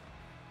or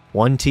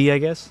 1T, I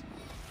guess?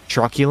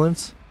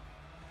 Truculence?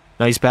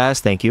 Nice pass,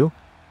 thank you.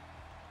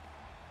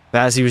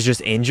 Vasi was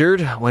just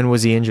injured? When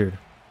was he injured?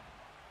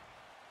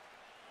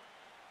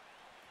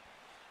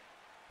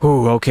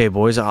 Ooh, okay,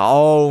 boys.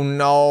 Oh,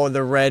 no.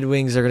 The Red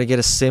Wings are going to get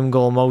a sim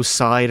goal. Mo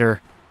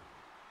cider.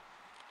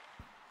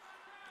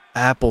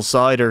 Apple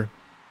cider.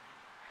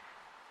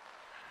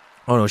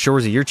 Oh, no,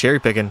 Shorzy, you're cherry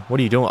picking. What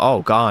are you doing?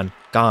 Oh, gone.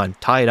 Gone.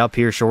 Tie it up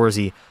here,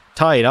 Shorzy.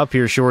 Tie it up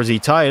here,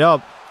 Shorzy. Tie it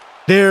up.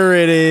 There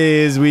it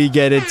is. We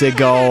get it to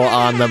go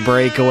on the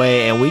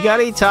breakaway. And we got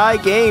a tie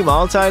game.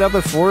 All tied up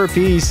at 4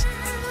 apiece.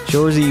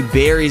 Shorzy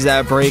buries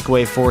that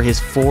breakaway for his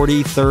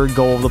 43rd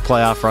goal of the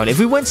playoff run. If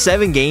we went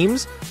 7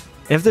 games,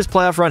 and if this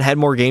playoff run had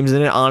more games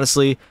in it,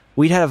 honestly,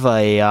 we'd have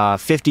a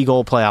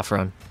 50-goal playoff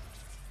run,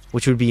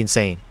 which would be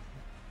insane.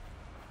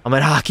 I'm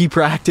at hockey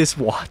practice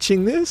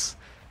watching this?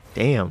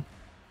 Damn.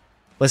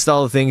 List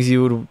all the things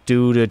you would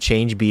do to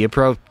change Be a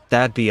Pro.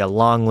 That'd be a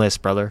long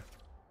list, brother.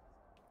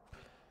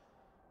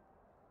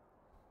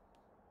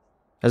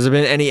 Has there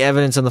been any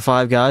evidence on the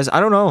 5 guys? I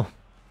don't know.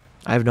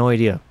 I have no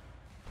idea.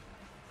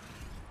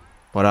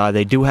 But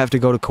they do have to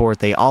go to court.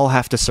 They all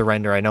have to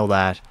surrender, I know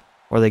that.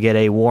 Or they get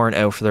a warrant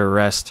out for their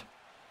arrest.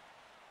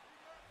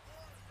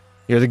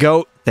 You're the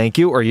GOAT. Thank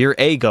you. Or you're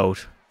a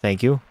GOAT.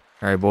 Thank you.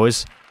 Alright,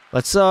 boys.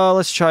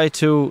 Let's try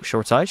to...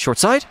 Short side? Short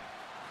side?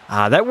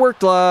 That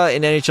worked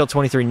in NHL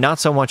 23. Not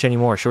so much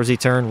anymore. Shorzy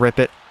turn. Rip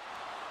it.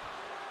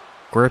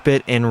 Grip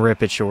it and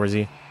rip it,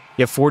 Shorzy.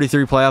 You have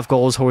 43 playoff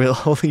goals.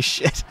 Holy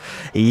shit.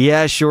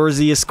 Yeah,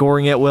 Shorzy is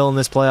scoring at will in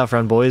this playoff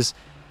run, boys.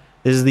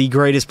 This is the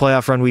greatest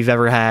playoff run we've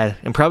ever had.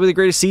 And probably the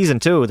greatest season,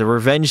 too. The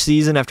revenge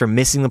season after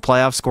missing the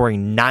playoffs,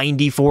 scoring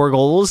 94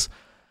 goals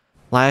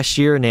last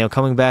year. Now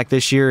coming back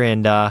this year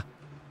and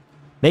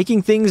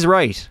making things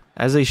right,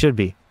 as they should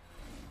be.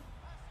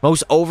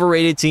 Most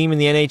overrated team in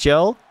the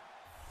NHL?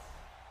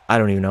 I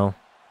don't even know.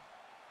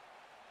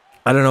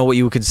 I don't know what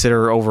you would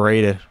consider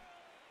overrated.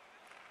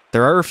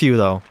 There are a few,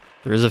 though.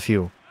 There is a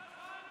few.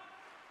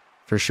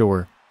 For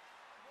sure.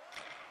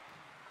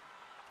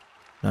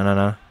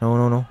 No.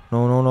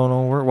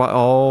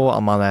 Oh,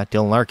 I'm on that.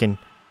 Dylan Larkin.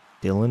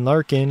 Dylan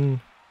Larkin.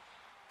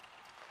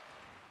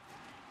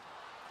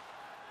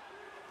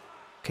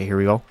 Okay, here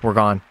we go. We're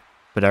gone.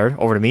 Bedard,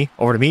 over to me.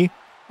 Over to me.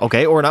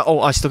 Okay, or not. Oh,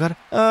 I still got it.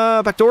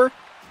 Back door.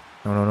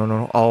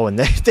 No. Oh, and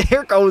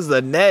there goes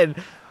the net.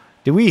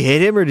 Did we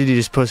hit him or did he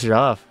just push it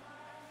off?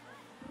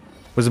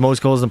 Was the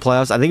most goals in the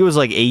playoffs? I think it was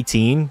like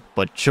 18,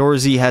 but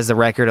Shorzy has the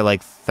record at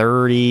like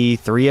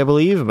 33, I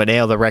believe. But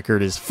now the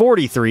record is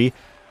 43.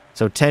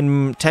 So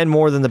 10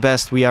 more than the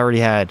best we already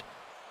had,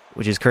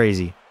 which is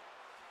crazy.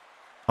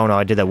 Oh no,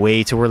 I did that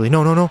way too early.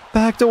 No.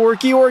 Back to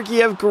Orky.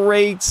 Orky have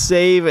great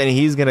save, and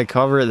he's going to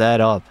cover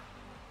that up.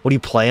 What do you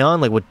play on?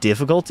 Like what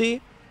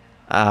difficulty?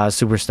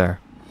 Superstar.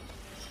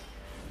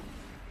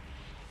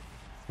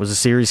 Was the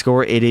series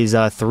score? It is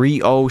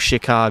 3-0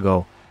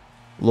 Chicago.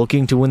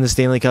 Looking to win the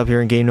Stanley Cup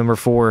here in game number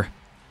 4.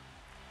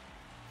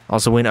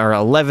 Also win our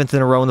 11th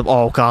in a row.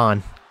 Oh,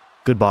 gone.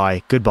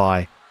 Goodbye.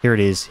 Here it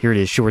is.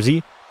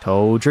 Shorzy.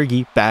 Toe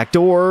Driggy.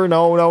 Backdoor.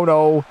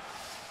 No.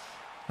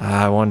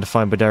 I wanted to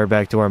find Bedard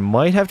backdoor.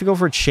 Might have to go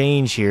for a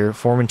change here.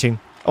 Formanton.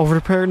 Over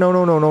to pair.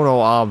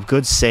 No.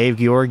 Good save,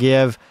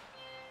 Georgiev.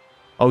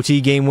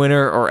 OT game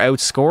winner or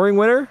outscoring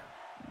winner?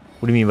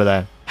 What do you mean by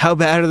that? How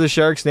bad are the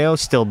Sharks now?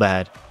 Still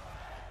bad.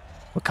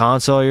 What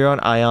console you're on?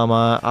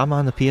 I'm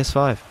on the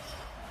PS5.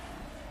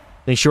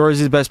 Think Shorzy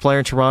is the best player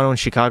in Toronto and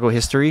Chicago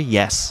history?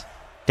 Yes.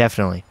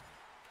 Definitely.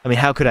 I mean,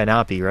 how could I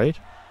not be, right?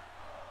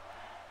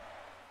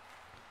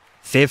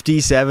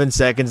 57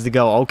 seconds to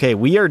go. Okay,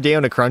 we are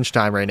down to crunch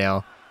time right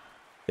now.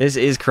 This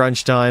is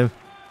crunch time.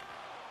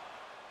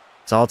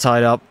 It's all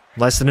tied up.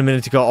 Less than a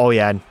minute to go. Oh,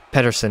 yeah.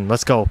 Pettersson.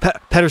 Let's go.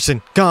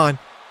 Pettersson. Gone.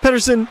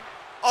 Pettersson.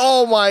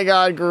 Oh, my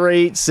God.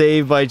 Great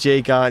save by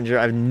Jake Ottinger.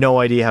 I have no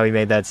idea how he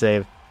made that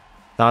save.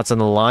 Thoughts on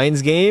the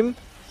Lions game?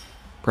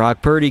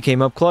 Brock Purdy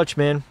came up clutch,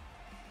 man.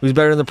 Who's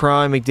better in the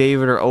prime,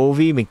 McDavid or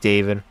Ovi?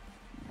 McDavid.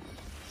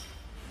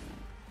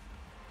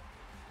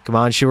 Come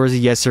on, Shorzy.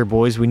 Yes, sir,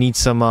 boys. We need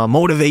some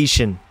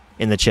motivation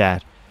in the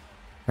chat.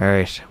 All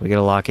right, we got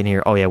to lock in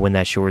here. Oh, yeah, win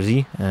that,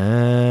 Shorzy.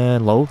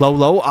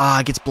 Low.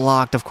 It gets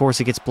blocked. Of course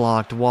it gets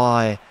blocked.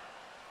 Why?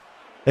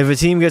 If a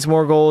team gets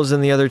more goals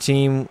than the other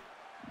team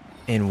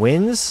and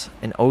wins,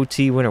 an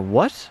OT winner.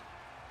 What?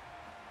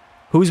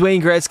 Who's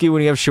Wayne Gretzky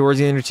when you have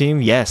Shorzy in your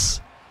team?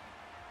 Yes.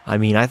 I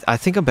mean, I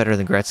think I'm better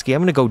than Gretzky.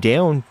 I'm going to go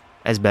down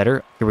as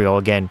better. Here we go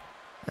again.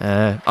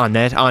 On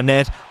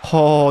net.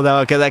 Oh,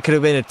 that could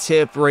have been a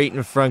tip right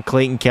in front.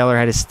 Clayton Keller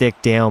had his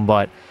stick down,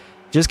 but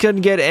just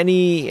couldn't get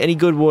any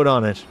good wood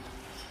on it.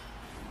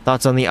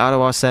 Thoughts on the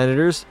Ottawa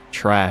Senators?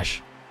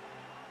 Trash.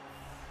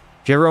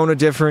 Do you ever own a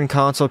different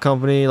console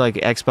company like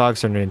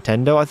Xbox or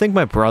Nintendo? I think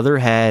my brother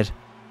had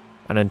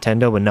a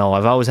Nintendo, but no,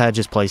 I've always had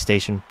just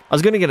PlayStation. I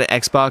was going to get an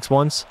Xbox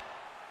once,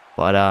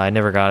 but I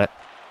never got it.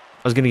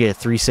 I was going to get a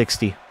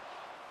 360.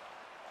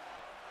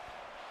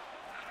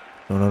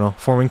 No.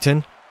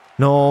 Formington.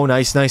 No,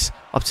 nice.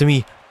 Up to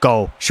me.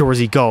 Go.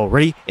 Shorzy, go.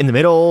 Ready? In the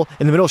middle,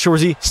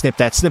 Shorzy. Snip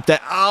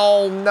that.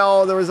 Oh,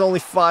 no. There was only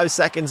 5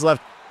 seconds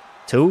left.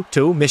 Two.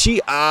 Mishi.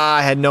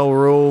 I had no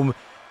room.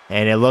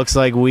 And it looks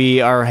like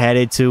we are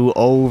headed to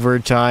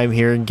overtime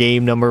here in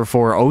game number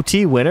 4.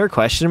 OT winner?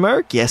 Question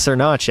mark? Yes or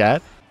not,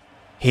 chat?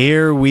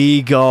 Here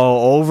we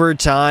go.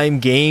 Overtime,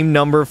 game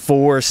number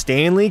 4.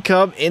 Stanley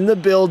Cup in the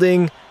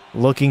building.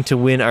 Looking to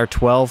win our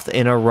 12th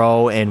in a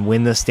row and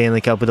win the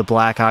Stanley Cup with the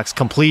Blackhawks.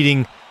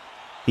 Completing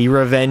the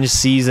revenge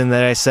season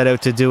that I set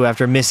out to do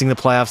after missing the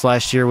playoffs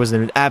last year was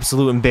an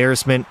absolute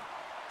embarrassment.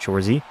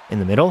 Shorzy in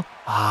the middle.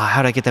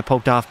 How'd I get that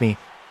poked off me?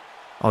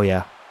 Oh,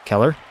 yeah.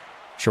 Keller.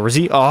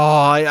 Shorzy. Oh,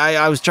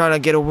 I was trying to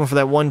get open for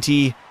that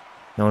 1T.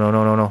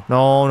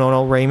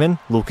 No. Raymond.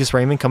 Lucas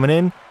Raymond coming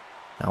in.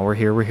 Now we're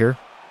here.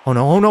 Oh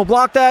no,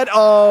 block that.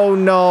 Oh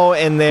no,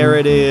 and there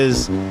it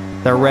is.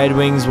 The Red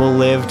Wings will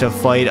live to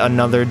fight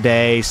another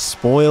day,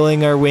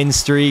 spoiling our win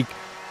streak,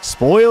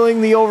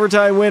 spoiling the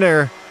overtime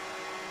winner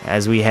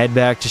as we head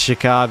back to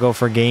Chicago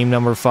for game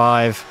number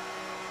 5.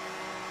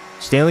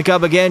 Stanley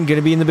Cup again,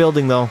 gonna be in the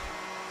building though.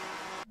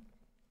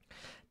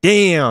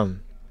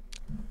 Damn.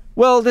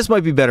 Well, this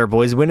might be better,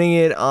 boys. Winning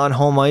it on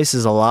home ice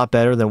is a lot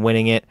better than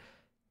winning it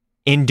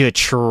in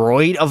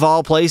Detroit, of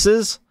all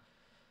places.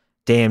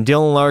 Damn,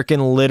 Dylan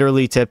Larkin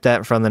literally tipped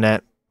that from the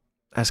net.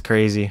 That's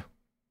crazy.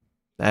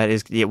 That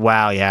is,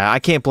 wow, yeah. I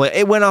can't play.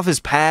 It went off his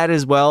pad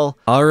as well.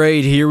 All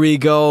right, here we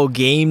go.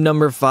 Game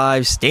number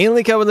 5.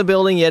 Stanley Cup in the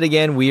building yet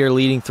again. We are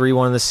leading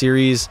 3-1 in the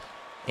series,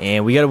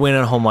 and we got to win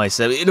on home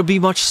ice. It'll be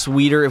much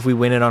sweeter if we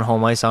win it on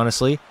home ice,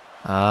 honestly.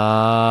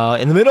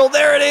 In the middle,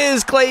 there it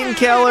is. Clayton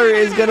Keller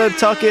is going to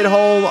tuck it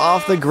home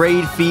off the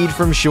great feed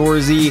from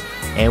Shorzy.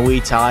 And we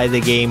tie the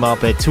game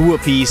up at 2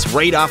 apiece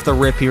right off the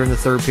rip here in the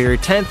third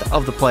period. 10th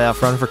of the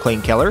playoff run for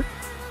Clayton Keller.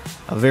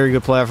 A very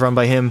good playoff run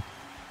by him.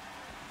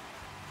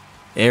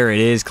 There it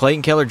is.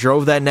 Clayton Keller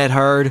drove that net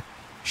hard.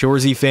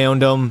 Shorzy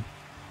found him.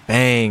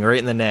 Bang, right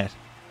in the net.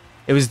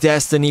 It was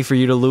destiny for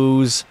you to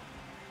lose.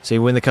 So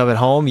you win the cup at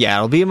home. Yeah,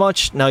 it'll be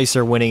much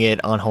nicer winning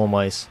it on home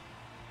ice.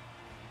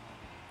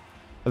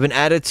 I've been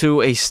added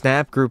to a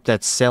Snap group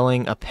that's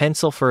selling a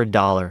pencil for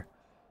 $1.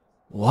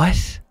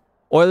 What?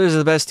 Oilers are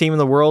the best team in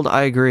the world.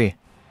 I agree.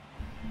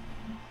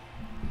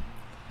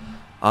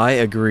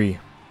 I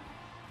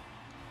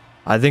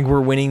think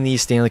we're winning the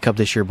Stanley Cup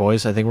this year,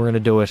 boys. I think we're going to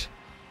do it.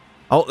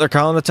 Oh, they're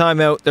calling the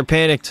timeout. They're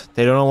panicked.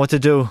 They don't know what to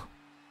do.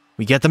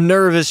 We get them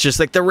nervous, just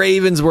like the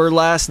Ravens were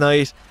last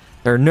night.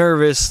 They're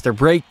nervous. They're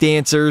break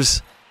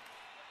dancers.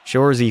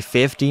 Shorzy,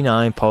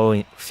 59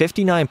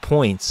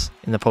 points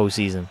in the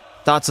postseason.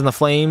 Thoughts on the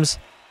Flames?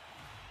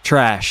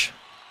 Trash.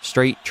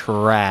 Straight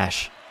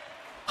trash.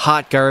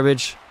 Hot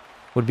garbage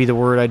would be the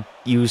word I'd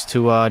use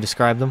to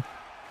describe them.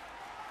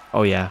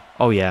 Oh, yeah.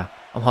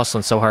 I'm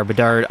hustling so hard.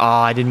 Bedard.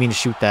 I didn't mean to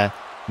shoot that.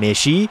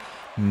 Mishy,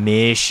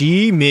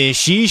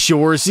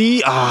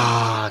 Shorzy.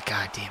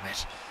 God damn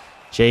it.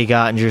 Jay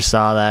Gottinger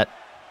saw that.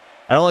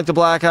 I don't like the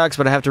Blackhawks,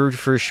 but I have to root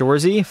for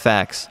Shorzy.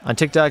 Facts. On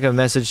TikTok, I'm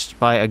messaged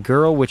by a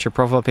girl which her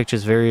profile picture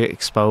is very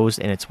exposed,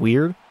 and it's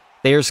weird.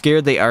 They are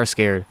scared. They are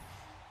scared.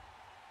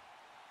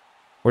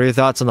 What are your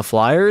thoughts on the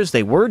Flyers?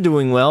 They were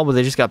doing well, but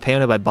they just got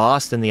pounded by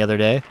Boston the other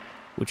day,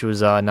 which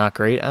was not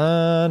great.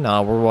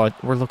 No,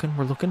 we're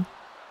looking.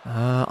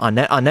 On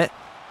net.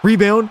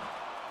 Rebound.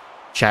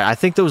 Chat, I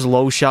think those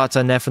low shots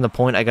on net from the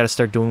point I got to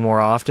start doing more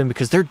often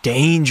because they're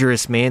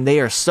dangerous, man. They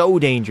are so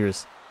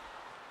dangerous.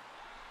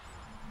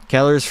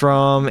 Keller's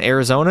from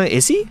Arizona.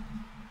 Is he?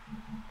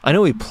 I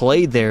know he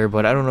played there,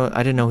 but I don't know.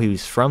 I didn't know he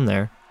was from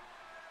there.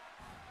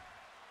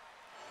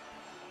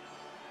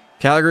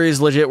 Calgary is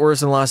legit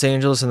worse than Los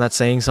Angeles, and that's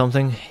saying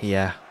something.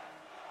 Yeah.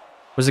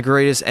 Was the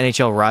greatest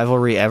NHL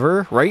rivalry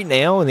ever. Right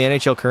now, in the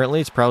NHL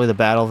currently, it's probably the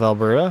Battle of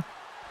Alberta.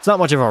 It's not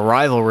much of a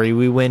rivalry.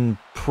 We win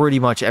pretty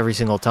much every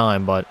single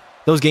time, but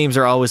those games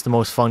are always the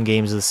most fun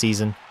games of the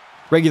season.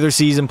 Regular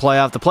season,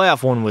 playoff. The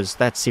playoff one was,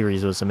 that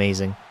series was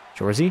amazing.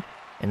 Shorzy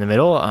in the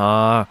middle.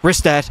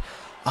 Ristat.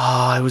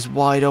 It was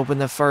wide open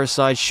the far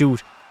side.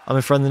 Shoot. I'm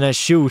in front of the net.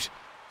 Shoot.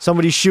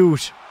 Somebody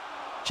shoot.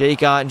 Jake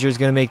Ottinger's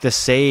going to make the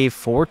save.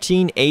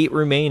 14-8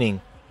 remaining.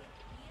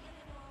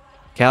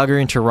 Calgary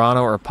and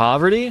Toronto are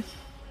poverty.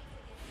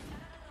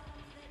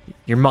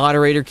 Your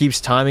moderator keeps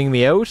timing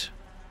me out.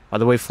 By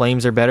the way,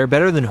 Flames are better.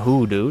 Better than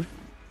who, dude?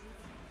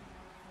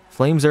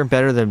 Flames are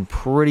better than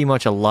pretty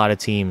much a lot of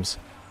teams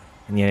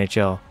in the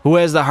NHL. Who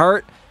has the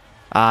heart?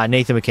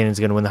 Nathan McKinnon's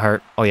going to win the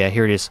heart. Oh, yeah,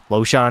 here it is.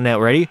 Low shot on net.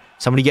 Ready?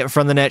 Somebody get in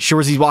front of the net.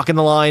 Shorzy's walking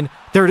the line.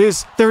 There it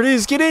is.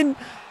 Get in.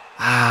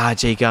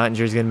 Jake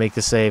Ottinger's going to make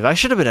the save. I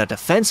should have been a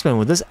defenseman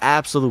with this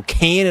absolute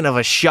cannon of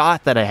a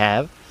shot that I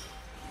have.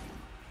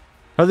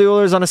 Are the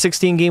Oilers on a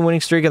 16-game winning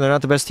streak and they're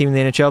not the best team in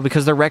the NHL?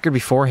 Because their record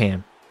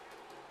beforehand.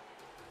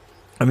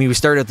 I mean, we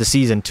started the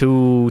season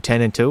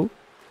 2-10-2.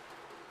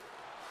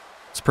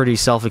 It's pretty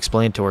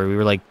self-explanatory. We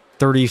were like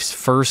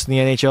 31st in the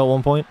NHL at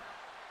one point.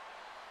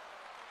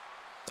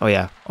 Oh,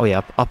 yeah.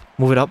 Up.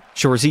 Move it up.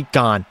 Shorzy.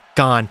 Gone.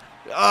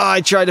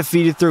 I tried to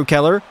feed it through.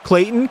 Keller.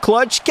 Clayton.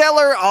 Clutch.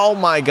 Keller. Oh,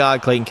 my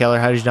God. Clayton Keller.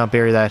 How did you not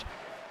bury that?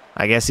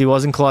 I guess he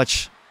wasn't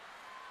clutch.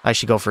 I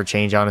should go for a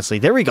change, honestly.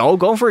 There we go.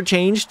 Going for a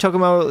change. Took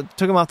him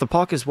off the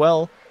puck as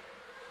well.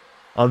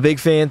 I'm a big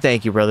fan.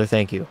 Thank you, brother.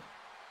 Thank you.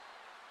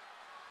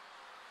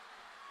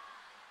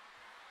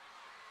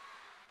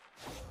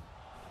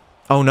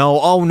 Oh,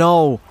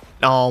 no.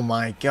 Oh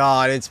my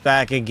god, it's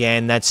back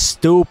again. That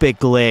stupid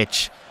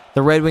glitch.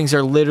 The Red Wings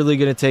are literally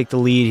going to take the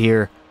lead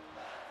here.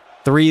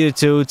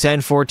 3-2,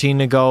 10-14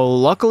 to go.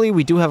 Luckily,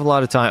 we do have a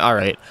lot of time. All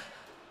right.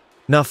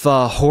 Enough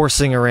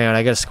horsing around.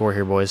 I got to score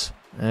here, boys.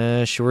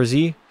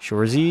 Shorzy.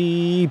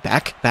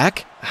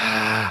 Back.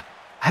 I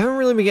haven't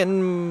really been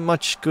getting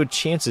much good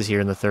chances here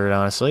in the third,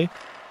 honestly.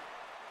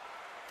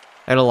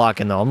 I gotta lock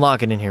in, though. I'm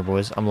locking in here,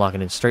 boys. I'm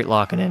locking in. Straight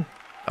locking in.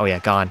 Oh, yeah.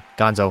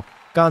 Gonzo.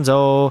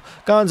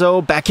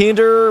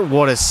 Backhander.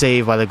 What a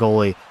save by the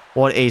goalie.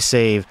 What a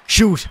save.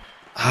 Shoot.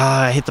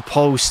 I hit the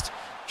post.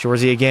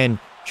 Shorzy again.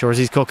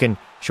 Shorzy's cooking.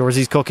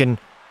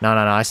 No.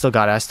 I still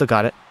got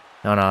it.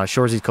 No.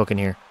 Shorzy's cooking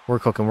here. We're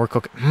cooking.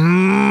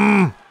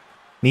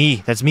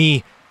 Me. That's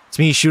me. It's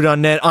me. Shoot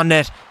on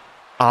net.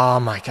 Oh,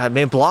 my God.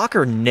 Man,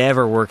 blocker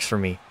never works for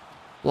me.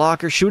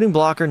 Shooting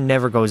blocker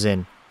never goes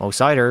in. Mo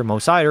Sider,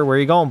 where are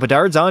you going?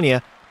 Bedard's on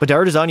you.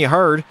 Bedard is on you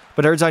hard.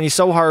 Bedard's on you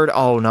so hard.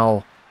 Oh,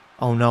 no.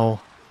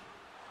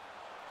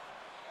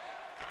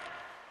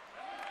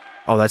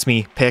 Oh, that's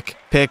me. Picked.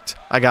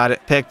 I got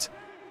it. Picked.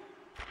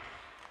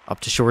 Up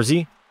to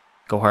Shorzy.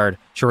 Go hard.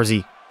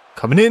 Shorzy.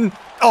 Coming in.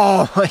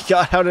 Oh, my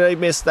God. How did I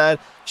miss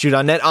that? Shoot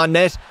on net.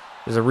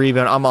 There's a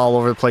rebound. I'm all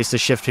over the place to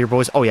shift here,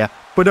 boys. Oh, yeah.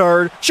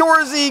 Bedard.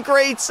 Shorzy.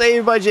 Great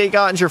save by Jake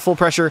Ottinger. Full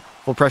pressure.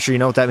 You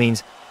know what that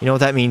means.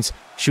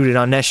 Shoot it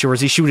on net,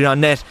 Shorzy. Shoot it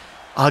on net.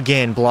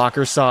 Again,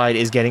 blocker side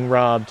is getting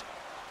robbed.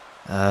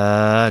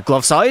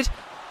 Glove side.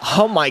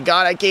 Oh, my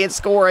God. I can't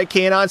score. I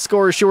cannot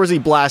score.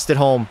 Shorzy blasted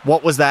home.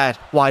 What was that?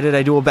 Why did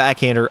I do a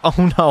backhander?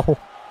 Oh, no.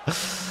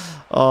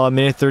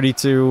 Minute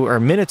 32, or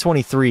minute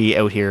 23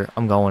 out here.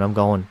 I'm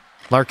going.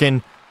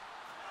 Larkin.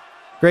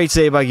 Great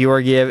save by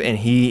Georgiev, and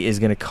he is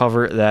going to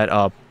cover that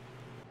up.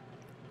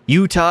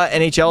 Utah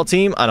NHL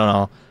team? I don't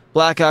know.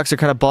 Blackhawks are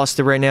kind of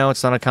busted right now.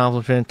 It's not a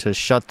compliment to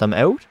shut them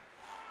out.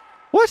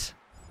 What?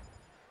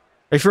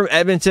 Are you from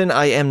Edmonton?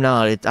 I am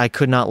not. I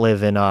could not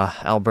live in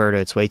Alberta.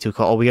 It's way too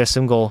cold. Oh, we got a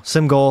sim goal.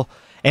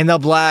 And the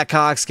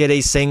Blackhawks get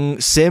a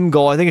sim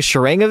goal. I think it's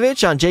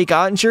Sharangovich on Jake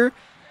Ottinger.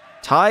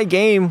 Tie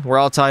game. We're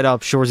all tied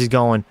up. Shorzy's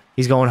going.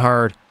 He's going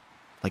hard.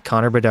 Like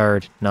Connor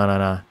Bedard.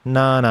 No.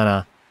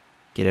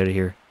 Get out of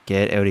here.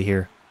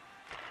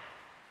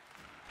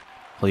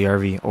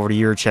 Puljujärvi over to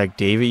Juracek.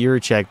 David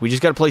Juracek. We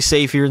just got to play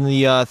safe here in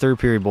the third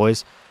period,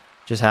 boys.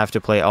 Just have to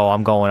play. Oh,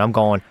 I'm going.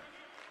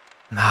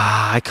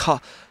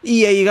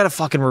 You got to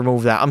fucking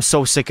remove that. I'm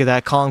so sick of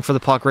that. Calling for the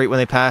puck right when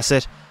they pass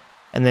it.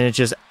 And then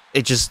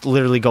it just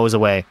literally goes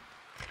away.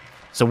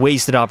 It's a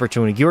wasted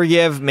opportunity.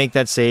 Georgiev, make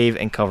that save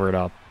and cover it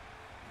up.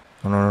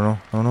 No.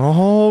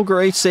 Oh,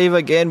 great save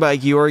again by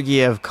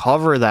Georgiev.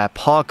 Cover that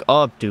puck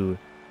up, dude.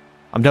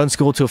 I'm done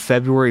school till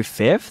February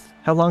 5th?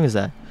 How long is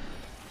that?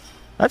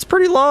 That's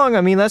pretty long.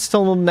 I mean, that's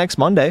till next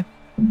Monday.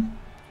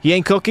 He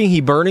ain't cooking. He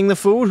burning the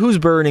food? Who's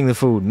burning the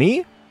food?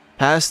 Me?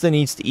 Pasta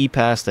needs to eat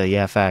pasta.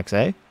 Yeah, facts,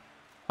 eh?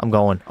 I'm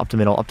going. Up the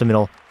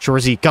middle.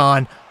 Shorzy,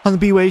 gone. On the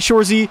B-way.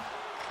 Shorzy.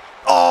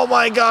 Oh,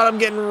 my God. I'm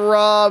getting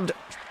robbed.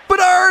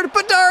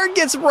 Bedard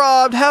gets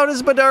robbed. How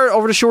does Bedard?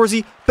 Over to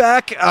Shorzy.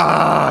 Back.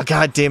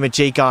 God damn it.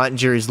 Jake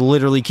Ottinger is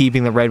literally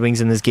keeping the Red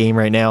Wings in this game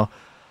right now.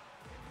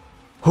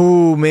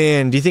 Oh,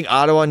 man. Do you think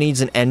Ottawa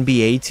needs an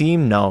NBA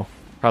team? No.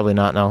 Probably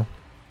not, no.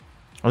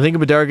 I think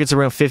Bedard gets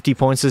around 50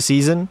 points this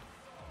season.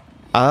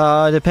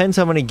 Depends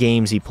how many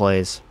games he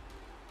plays.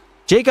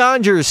 Jake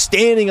Ottinger is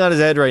standing on his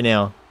head right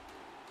now.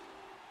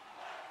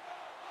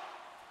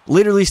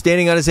 Literally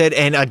standing on his head.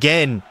 And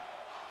again,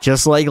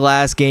 just like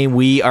last game,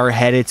 we are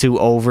headed to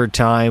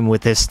overtime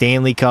with the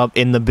Stanley Cup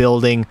in the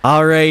building.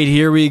 All right,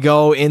 here we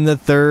go in the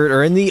third,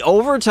 or in the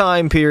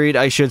overtime period,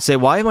 I should say.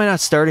 Why am I not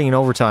starting in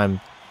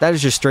overtime? That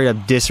is just straight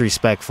up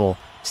disrespectful.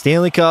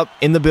 Stanley Cup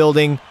in the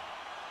building.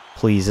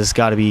 Please,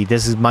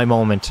 this is my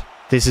moment.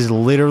 This is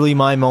literally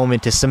my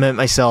moment to cement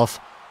myself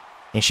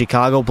in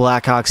Chicago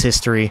Blackhawks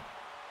history.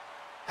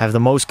 Have the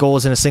most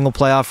goals in a single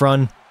playoff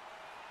run.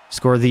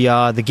 Score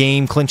the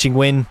game-clinching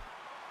win.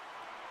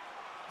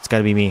 It's got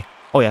to be me.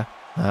 Oh, yeah.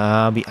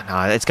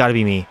 It's got to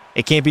be me.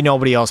 It can't be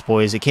nobody else,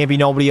 boys. It can't be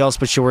nobody else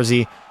but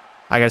Shorzy.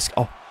 I got to...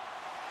 Oh.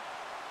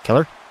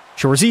 Killer.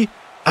 Shorzy.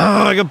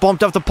 I got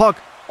bumped off the puck.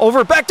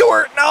 Over. Back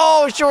door.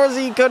 No,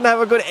 Shorzy couldn't have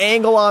a good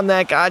angle on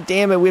that. God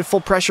damn it. We had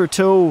full pressure,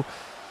 too.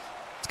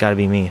 It's got to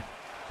be me.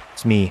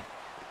 It's me.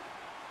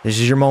 This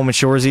is your moment,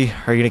 Shorzy.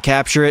 Are you going to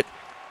capture it?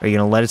 Or are you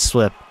going to let it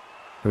slip?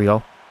 Here we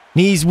go.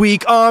 Knees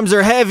weak, arms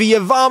are heavy, you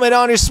vomit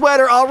on your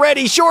sweater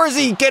already.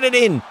 Shorzy, get it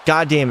in.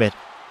 God damn it.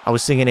 I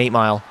was singing 8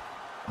 Mile.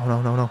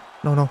 Oh,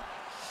 no.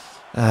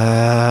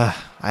 I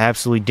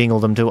absolutely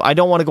dingled him too. I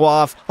don't want to go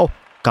off. Oh,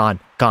 gone.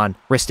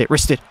 Wrist it.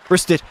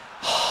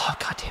 Oh,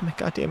 god damn it.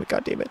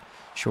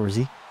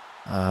 Shorzy.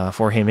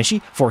 Forehand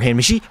Mishi.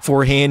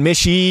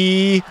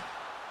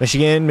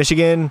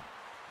 Michigan.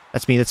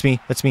 That's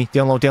me.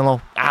 Down low.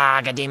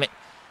 God damn it.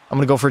 I'm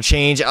going to go for a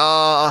change.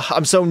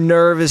 I'm so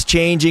nervous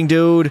changing,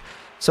 dude.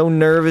 I feel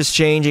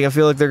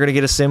like they're going to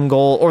get a sim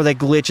goal, or that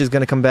glitch is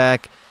going to come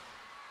back.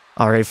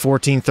 All right,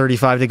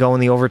 14:35 to go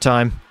in the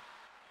overtime.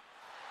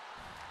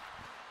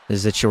 This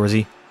is it,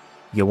 Shorzy.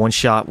 You get one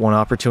shot, one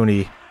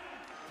opportunity.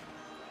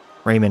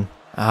 Raymond.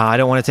 I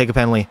don't want to take a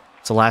penalty.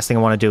 It's the last thing I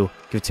want to do.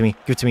 Give it to me.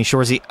 Give it to me.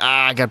 Shorzy.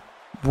 I got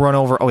run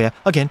over. Oh, yeah.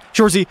 Again.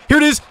 Shorzy. Here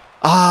it is.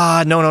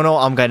 No.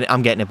 I'm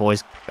getting it,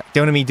 boys.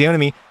 Down to me. Down to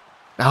me.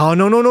 Oh,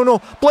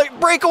 no.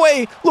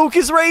 Breakaway.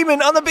 Lucas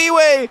Raymond on the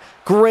B-way.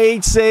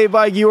 Great save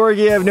by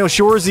Georgiev. No,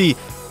 Shorzy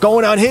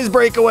going on his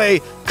breakaway.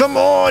 Come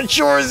on,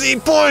 Shorzy.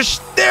 Push.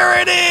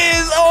 There it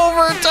is.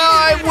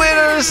 Overtime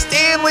winner.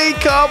 Stanley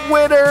Cup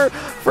winner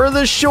for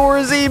the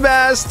Shorzy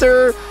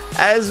Master.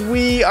 As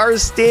we are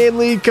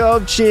Stanley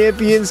Cup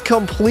champions,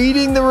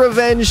 completing the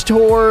revenge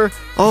tour.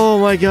 Oh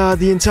my god,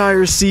 the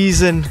entire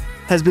season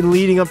has been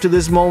leading up to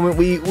this moment.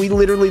 We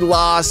literally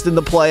lost in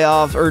the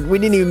playoffs, or we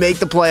didn't even make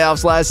the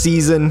playoffs last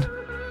season.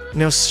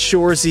 Now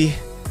Shorzy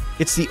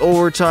gets the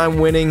overtime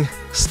winning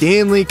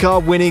Stanley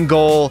Cup winning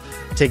goal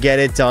to get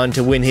it done,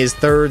 to win his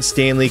 3rd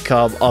Stanley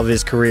Cup of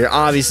his career.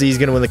 Obviously, he's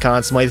going to win the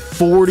Conn Smythe.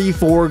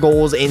 44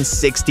 goals and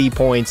 60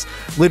 points.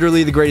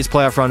 Literally the greatest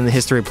playoff run in the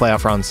history of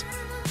playoff runs.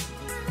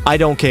 I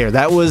don't care.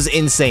 That was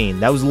insane.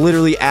 That was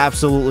literally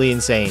absolutely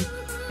insane.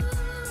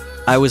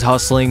 I was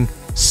hustling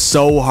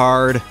so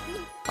hard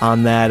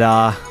on that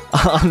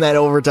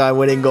overtime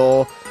winning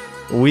goal.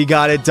 We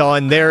got it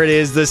done. There it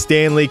is, the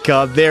Stanley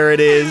Cup. There it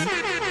is.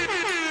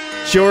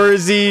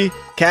 Shorzy,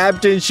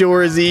 Captain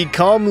Shorzy,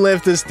 come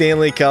lift the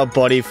Stanley Cup,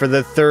 buddy, for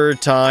the 3rd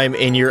time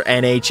in your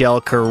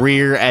NHL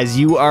career, as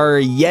you are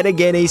yet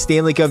again a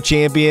Stanley Cup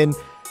champion,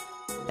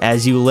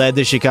 as you led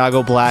the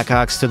Chicago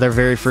Blackhawks to their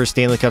very first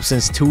Stanley Cup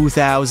since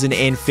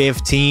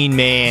 2015,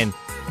 man.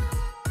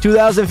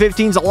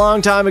 2015's a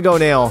long time ago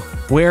now.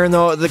 Wearing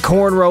the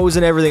cornrows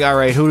and everything. All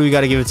right, who do we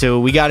got to give it to?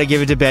 We got to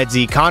give it to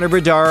Bedsy. Connor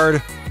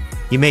Bedard,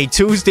 you made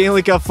 2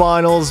 Stanley Cup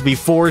finals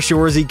before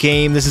Shorzy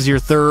came. This is your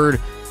 3rd,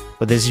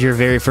 but this is your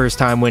very first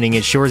time winning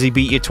it. Shorzy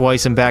beat you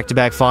twice in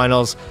back-to-back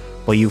finals,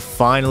 but you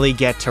finally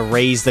get to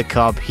raise the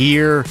cup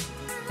here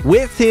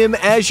with him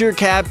as your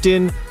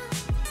captain.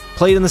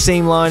 Played in the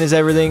same line as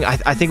everything.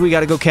 I think we got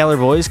to go Keller,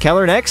 boys.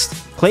 Keller next.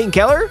 Clayton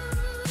Keller?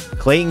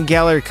 Clayton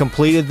Keller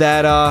completed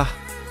that,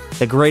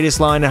 the greatest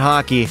line in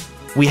hockey.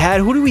 We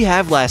had, who did we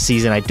have last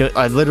season?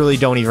 I literally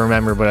don't even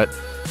remember, but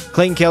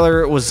Clayton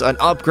Keller was an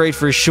upgrade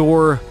for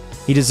sure.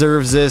 He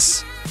deserves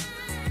this.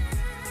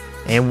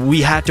 And we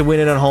had to win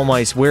it on home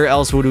ice. Where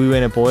else would we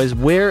win it, boys?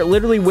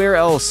 Literally where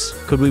else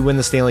could we win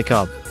the Stanley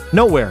Cup?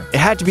 Nowhere. It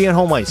had to be on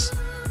home ice.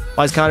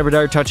 Why is Connor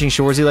Bedard touching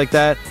Shorzy like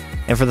that?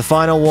 And for the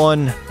final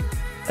one,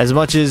 as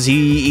much as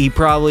he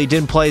probably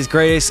didn't play his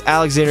greatest,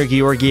 Alexander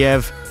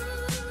Georgiev,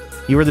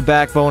 you were the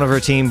backbone of our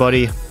team,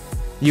 buddy.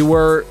 You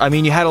were, I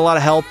mean, you had a lot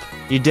of help.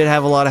 You did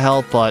have a lot of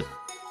help, but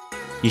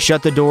you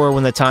shut the door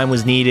when the time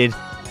was needed.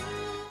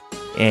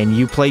 And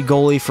you played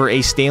goalie for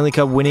a Stanley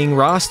Cup winning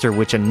roster,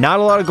 which not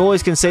a lot of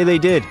goalies can say they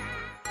did.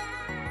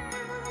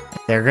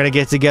 They're going to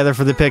get together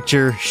for the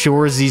picture.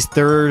 Shorzy's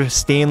 3rd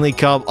Stanley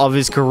Cup of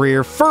his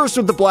career. First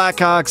with the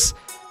Blackhawks,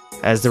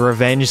 as the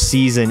revenge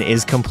season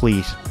is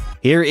complete.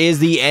 Here is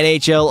the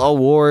NHL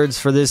awards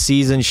for this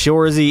season.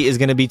 Shorzy is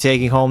going to be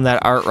taking home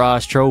that Art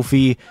Ross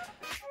trophy,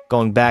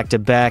 going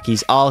back-to-back.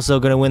 He's also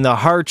going to win the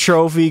Hart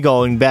trophy,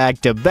 going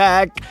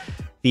back-to-back.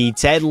 The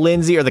Ted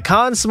Lindsay, or the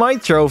Conn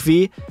Smythe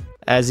trophy,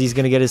 as he's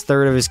going to get his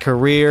 3rd of his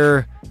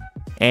career.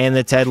 And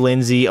the Ted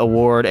Lindsay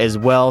award as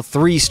well.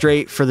 3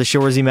 straight for the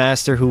Shorzy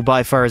Master, who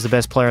by far is the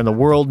best player in the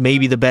world,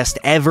 maybe the best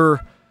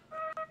ever.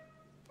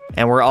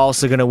 And we're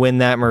also going to win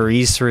that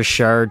Maurice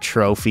Richard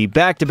trophy.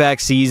 Back-to-back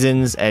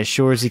seasons as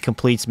Shorzy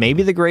completes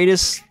maybe the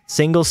greatest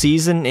single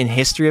season in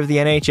history of the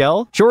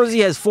NHL.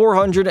 Shorzy has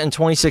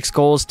 426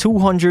 goals,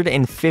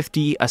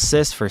 250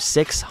 assists for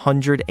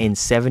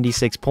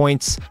 676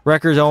 points.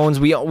 Records owns,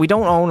 we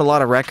don't own a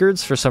lot of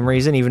records for some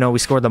reason, even though we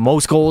scored the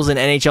most goals in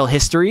NHL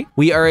history.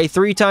 We are a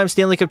 3-time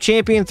Stanley Cup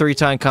champion,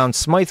 3-time Conn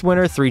Smythe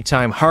winner,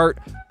 3-time Hart,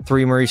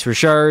 3 Maurice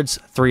Richards,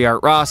 3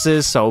 Art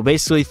Rosses, so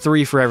basically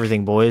 3 for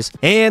everything, boys.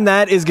 And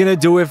that is gonna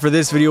do it for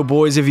this video,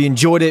 boys. If you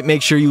enjoyed it,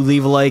 make sure you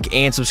leave a like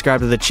and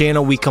subscribe to the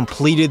channel. We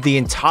completed the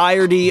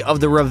entirety of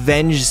the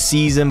revenge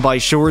season by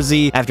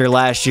Shorzy. After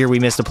last year, we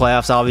missed the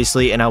playoffs,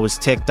 obviously, and I was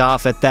ticked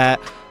off at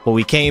that. But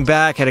we came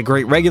back, had a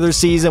great regular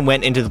season,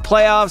 went into the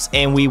playoffs,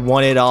 and we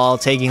won it all,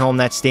 taking home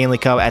that Stanley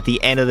Cup at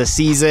the end of the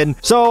season.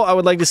 So I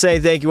would like to say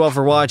thank you all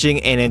for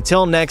watching, and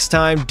until next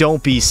time,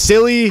 don't be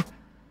silly.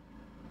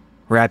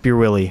 Wrap your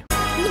willy.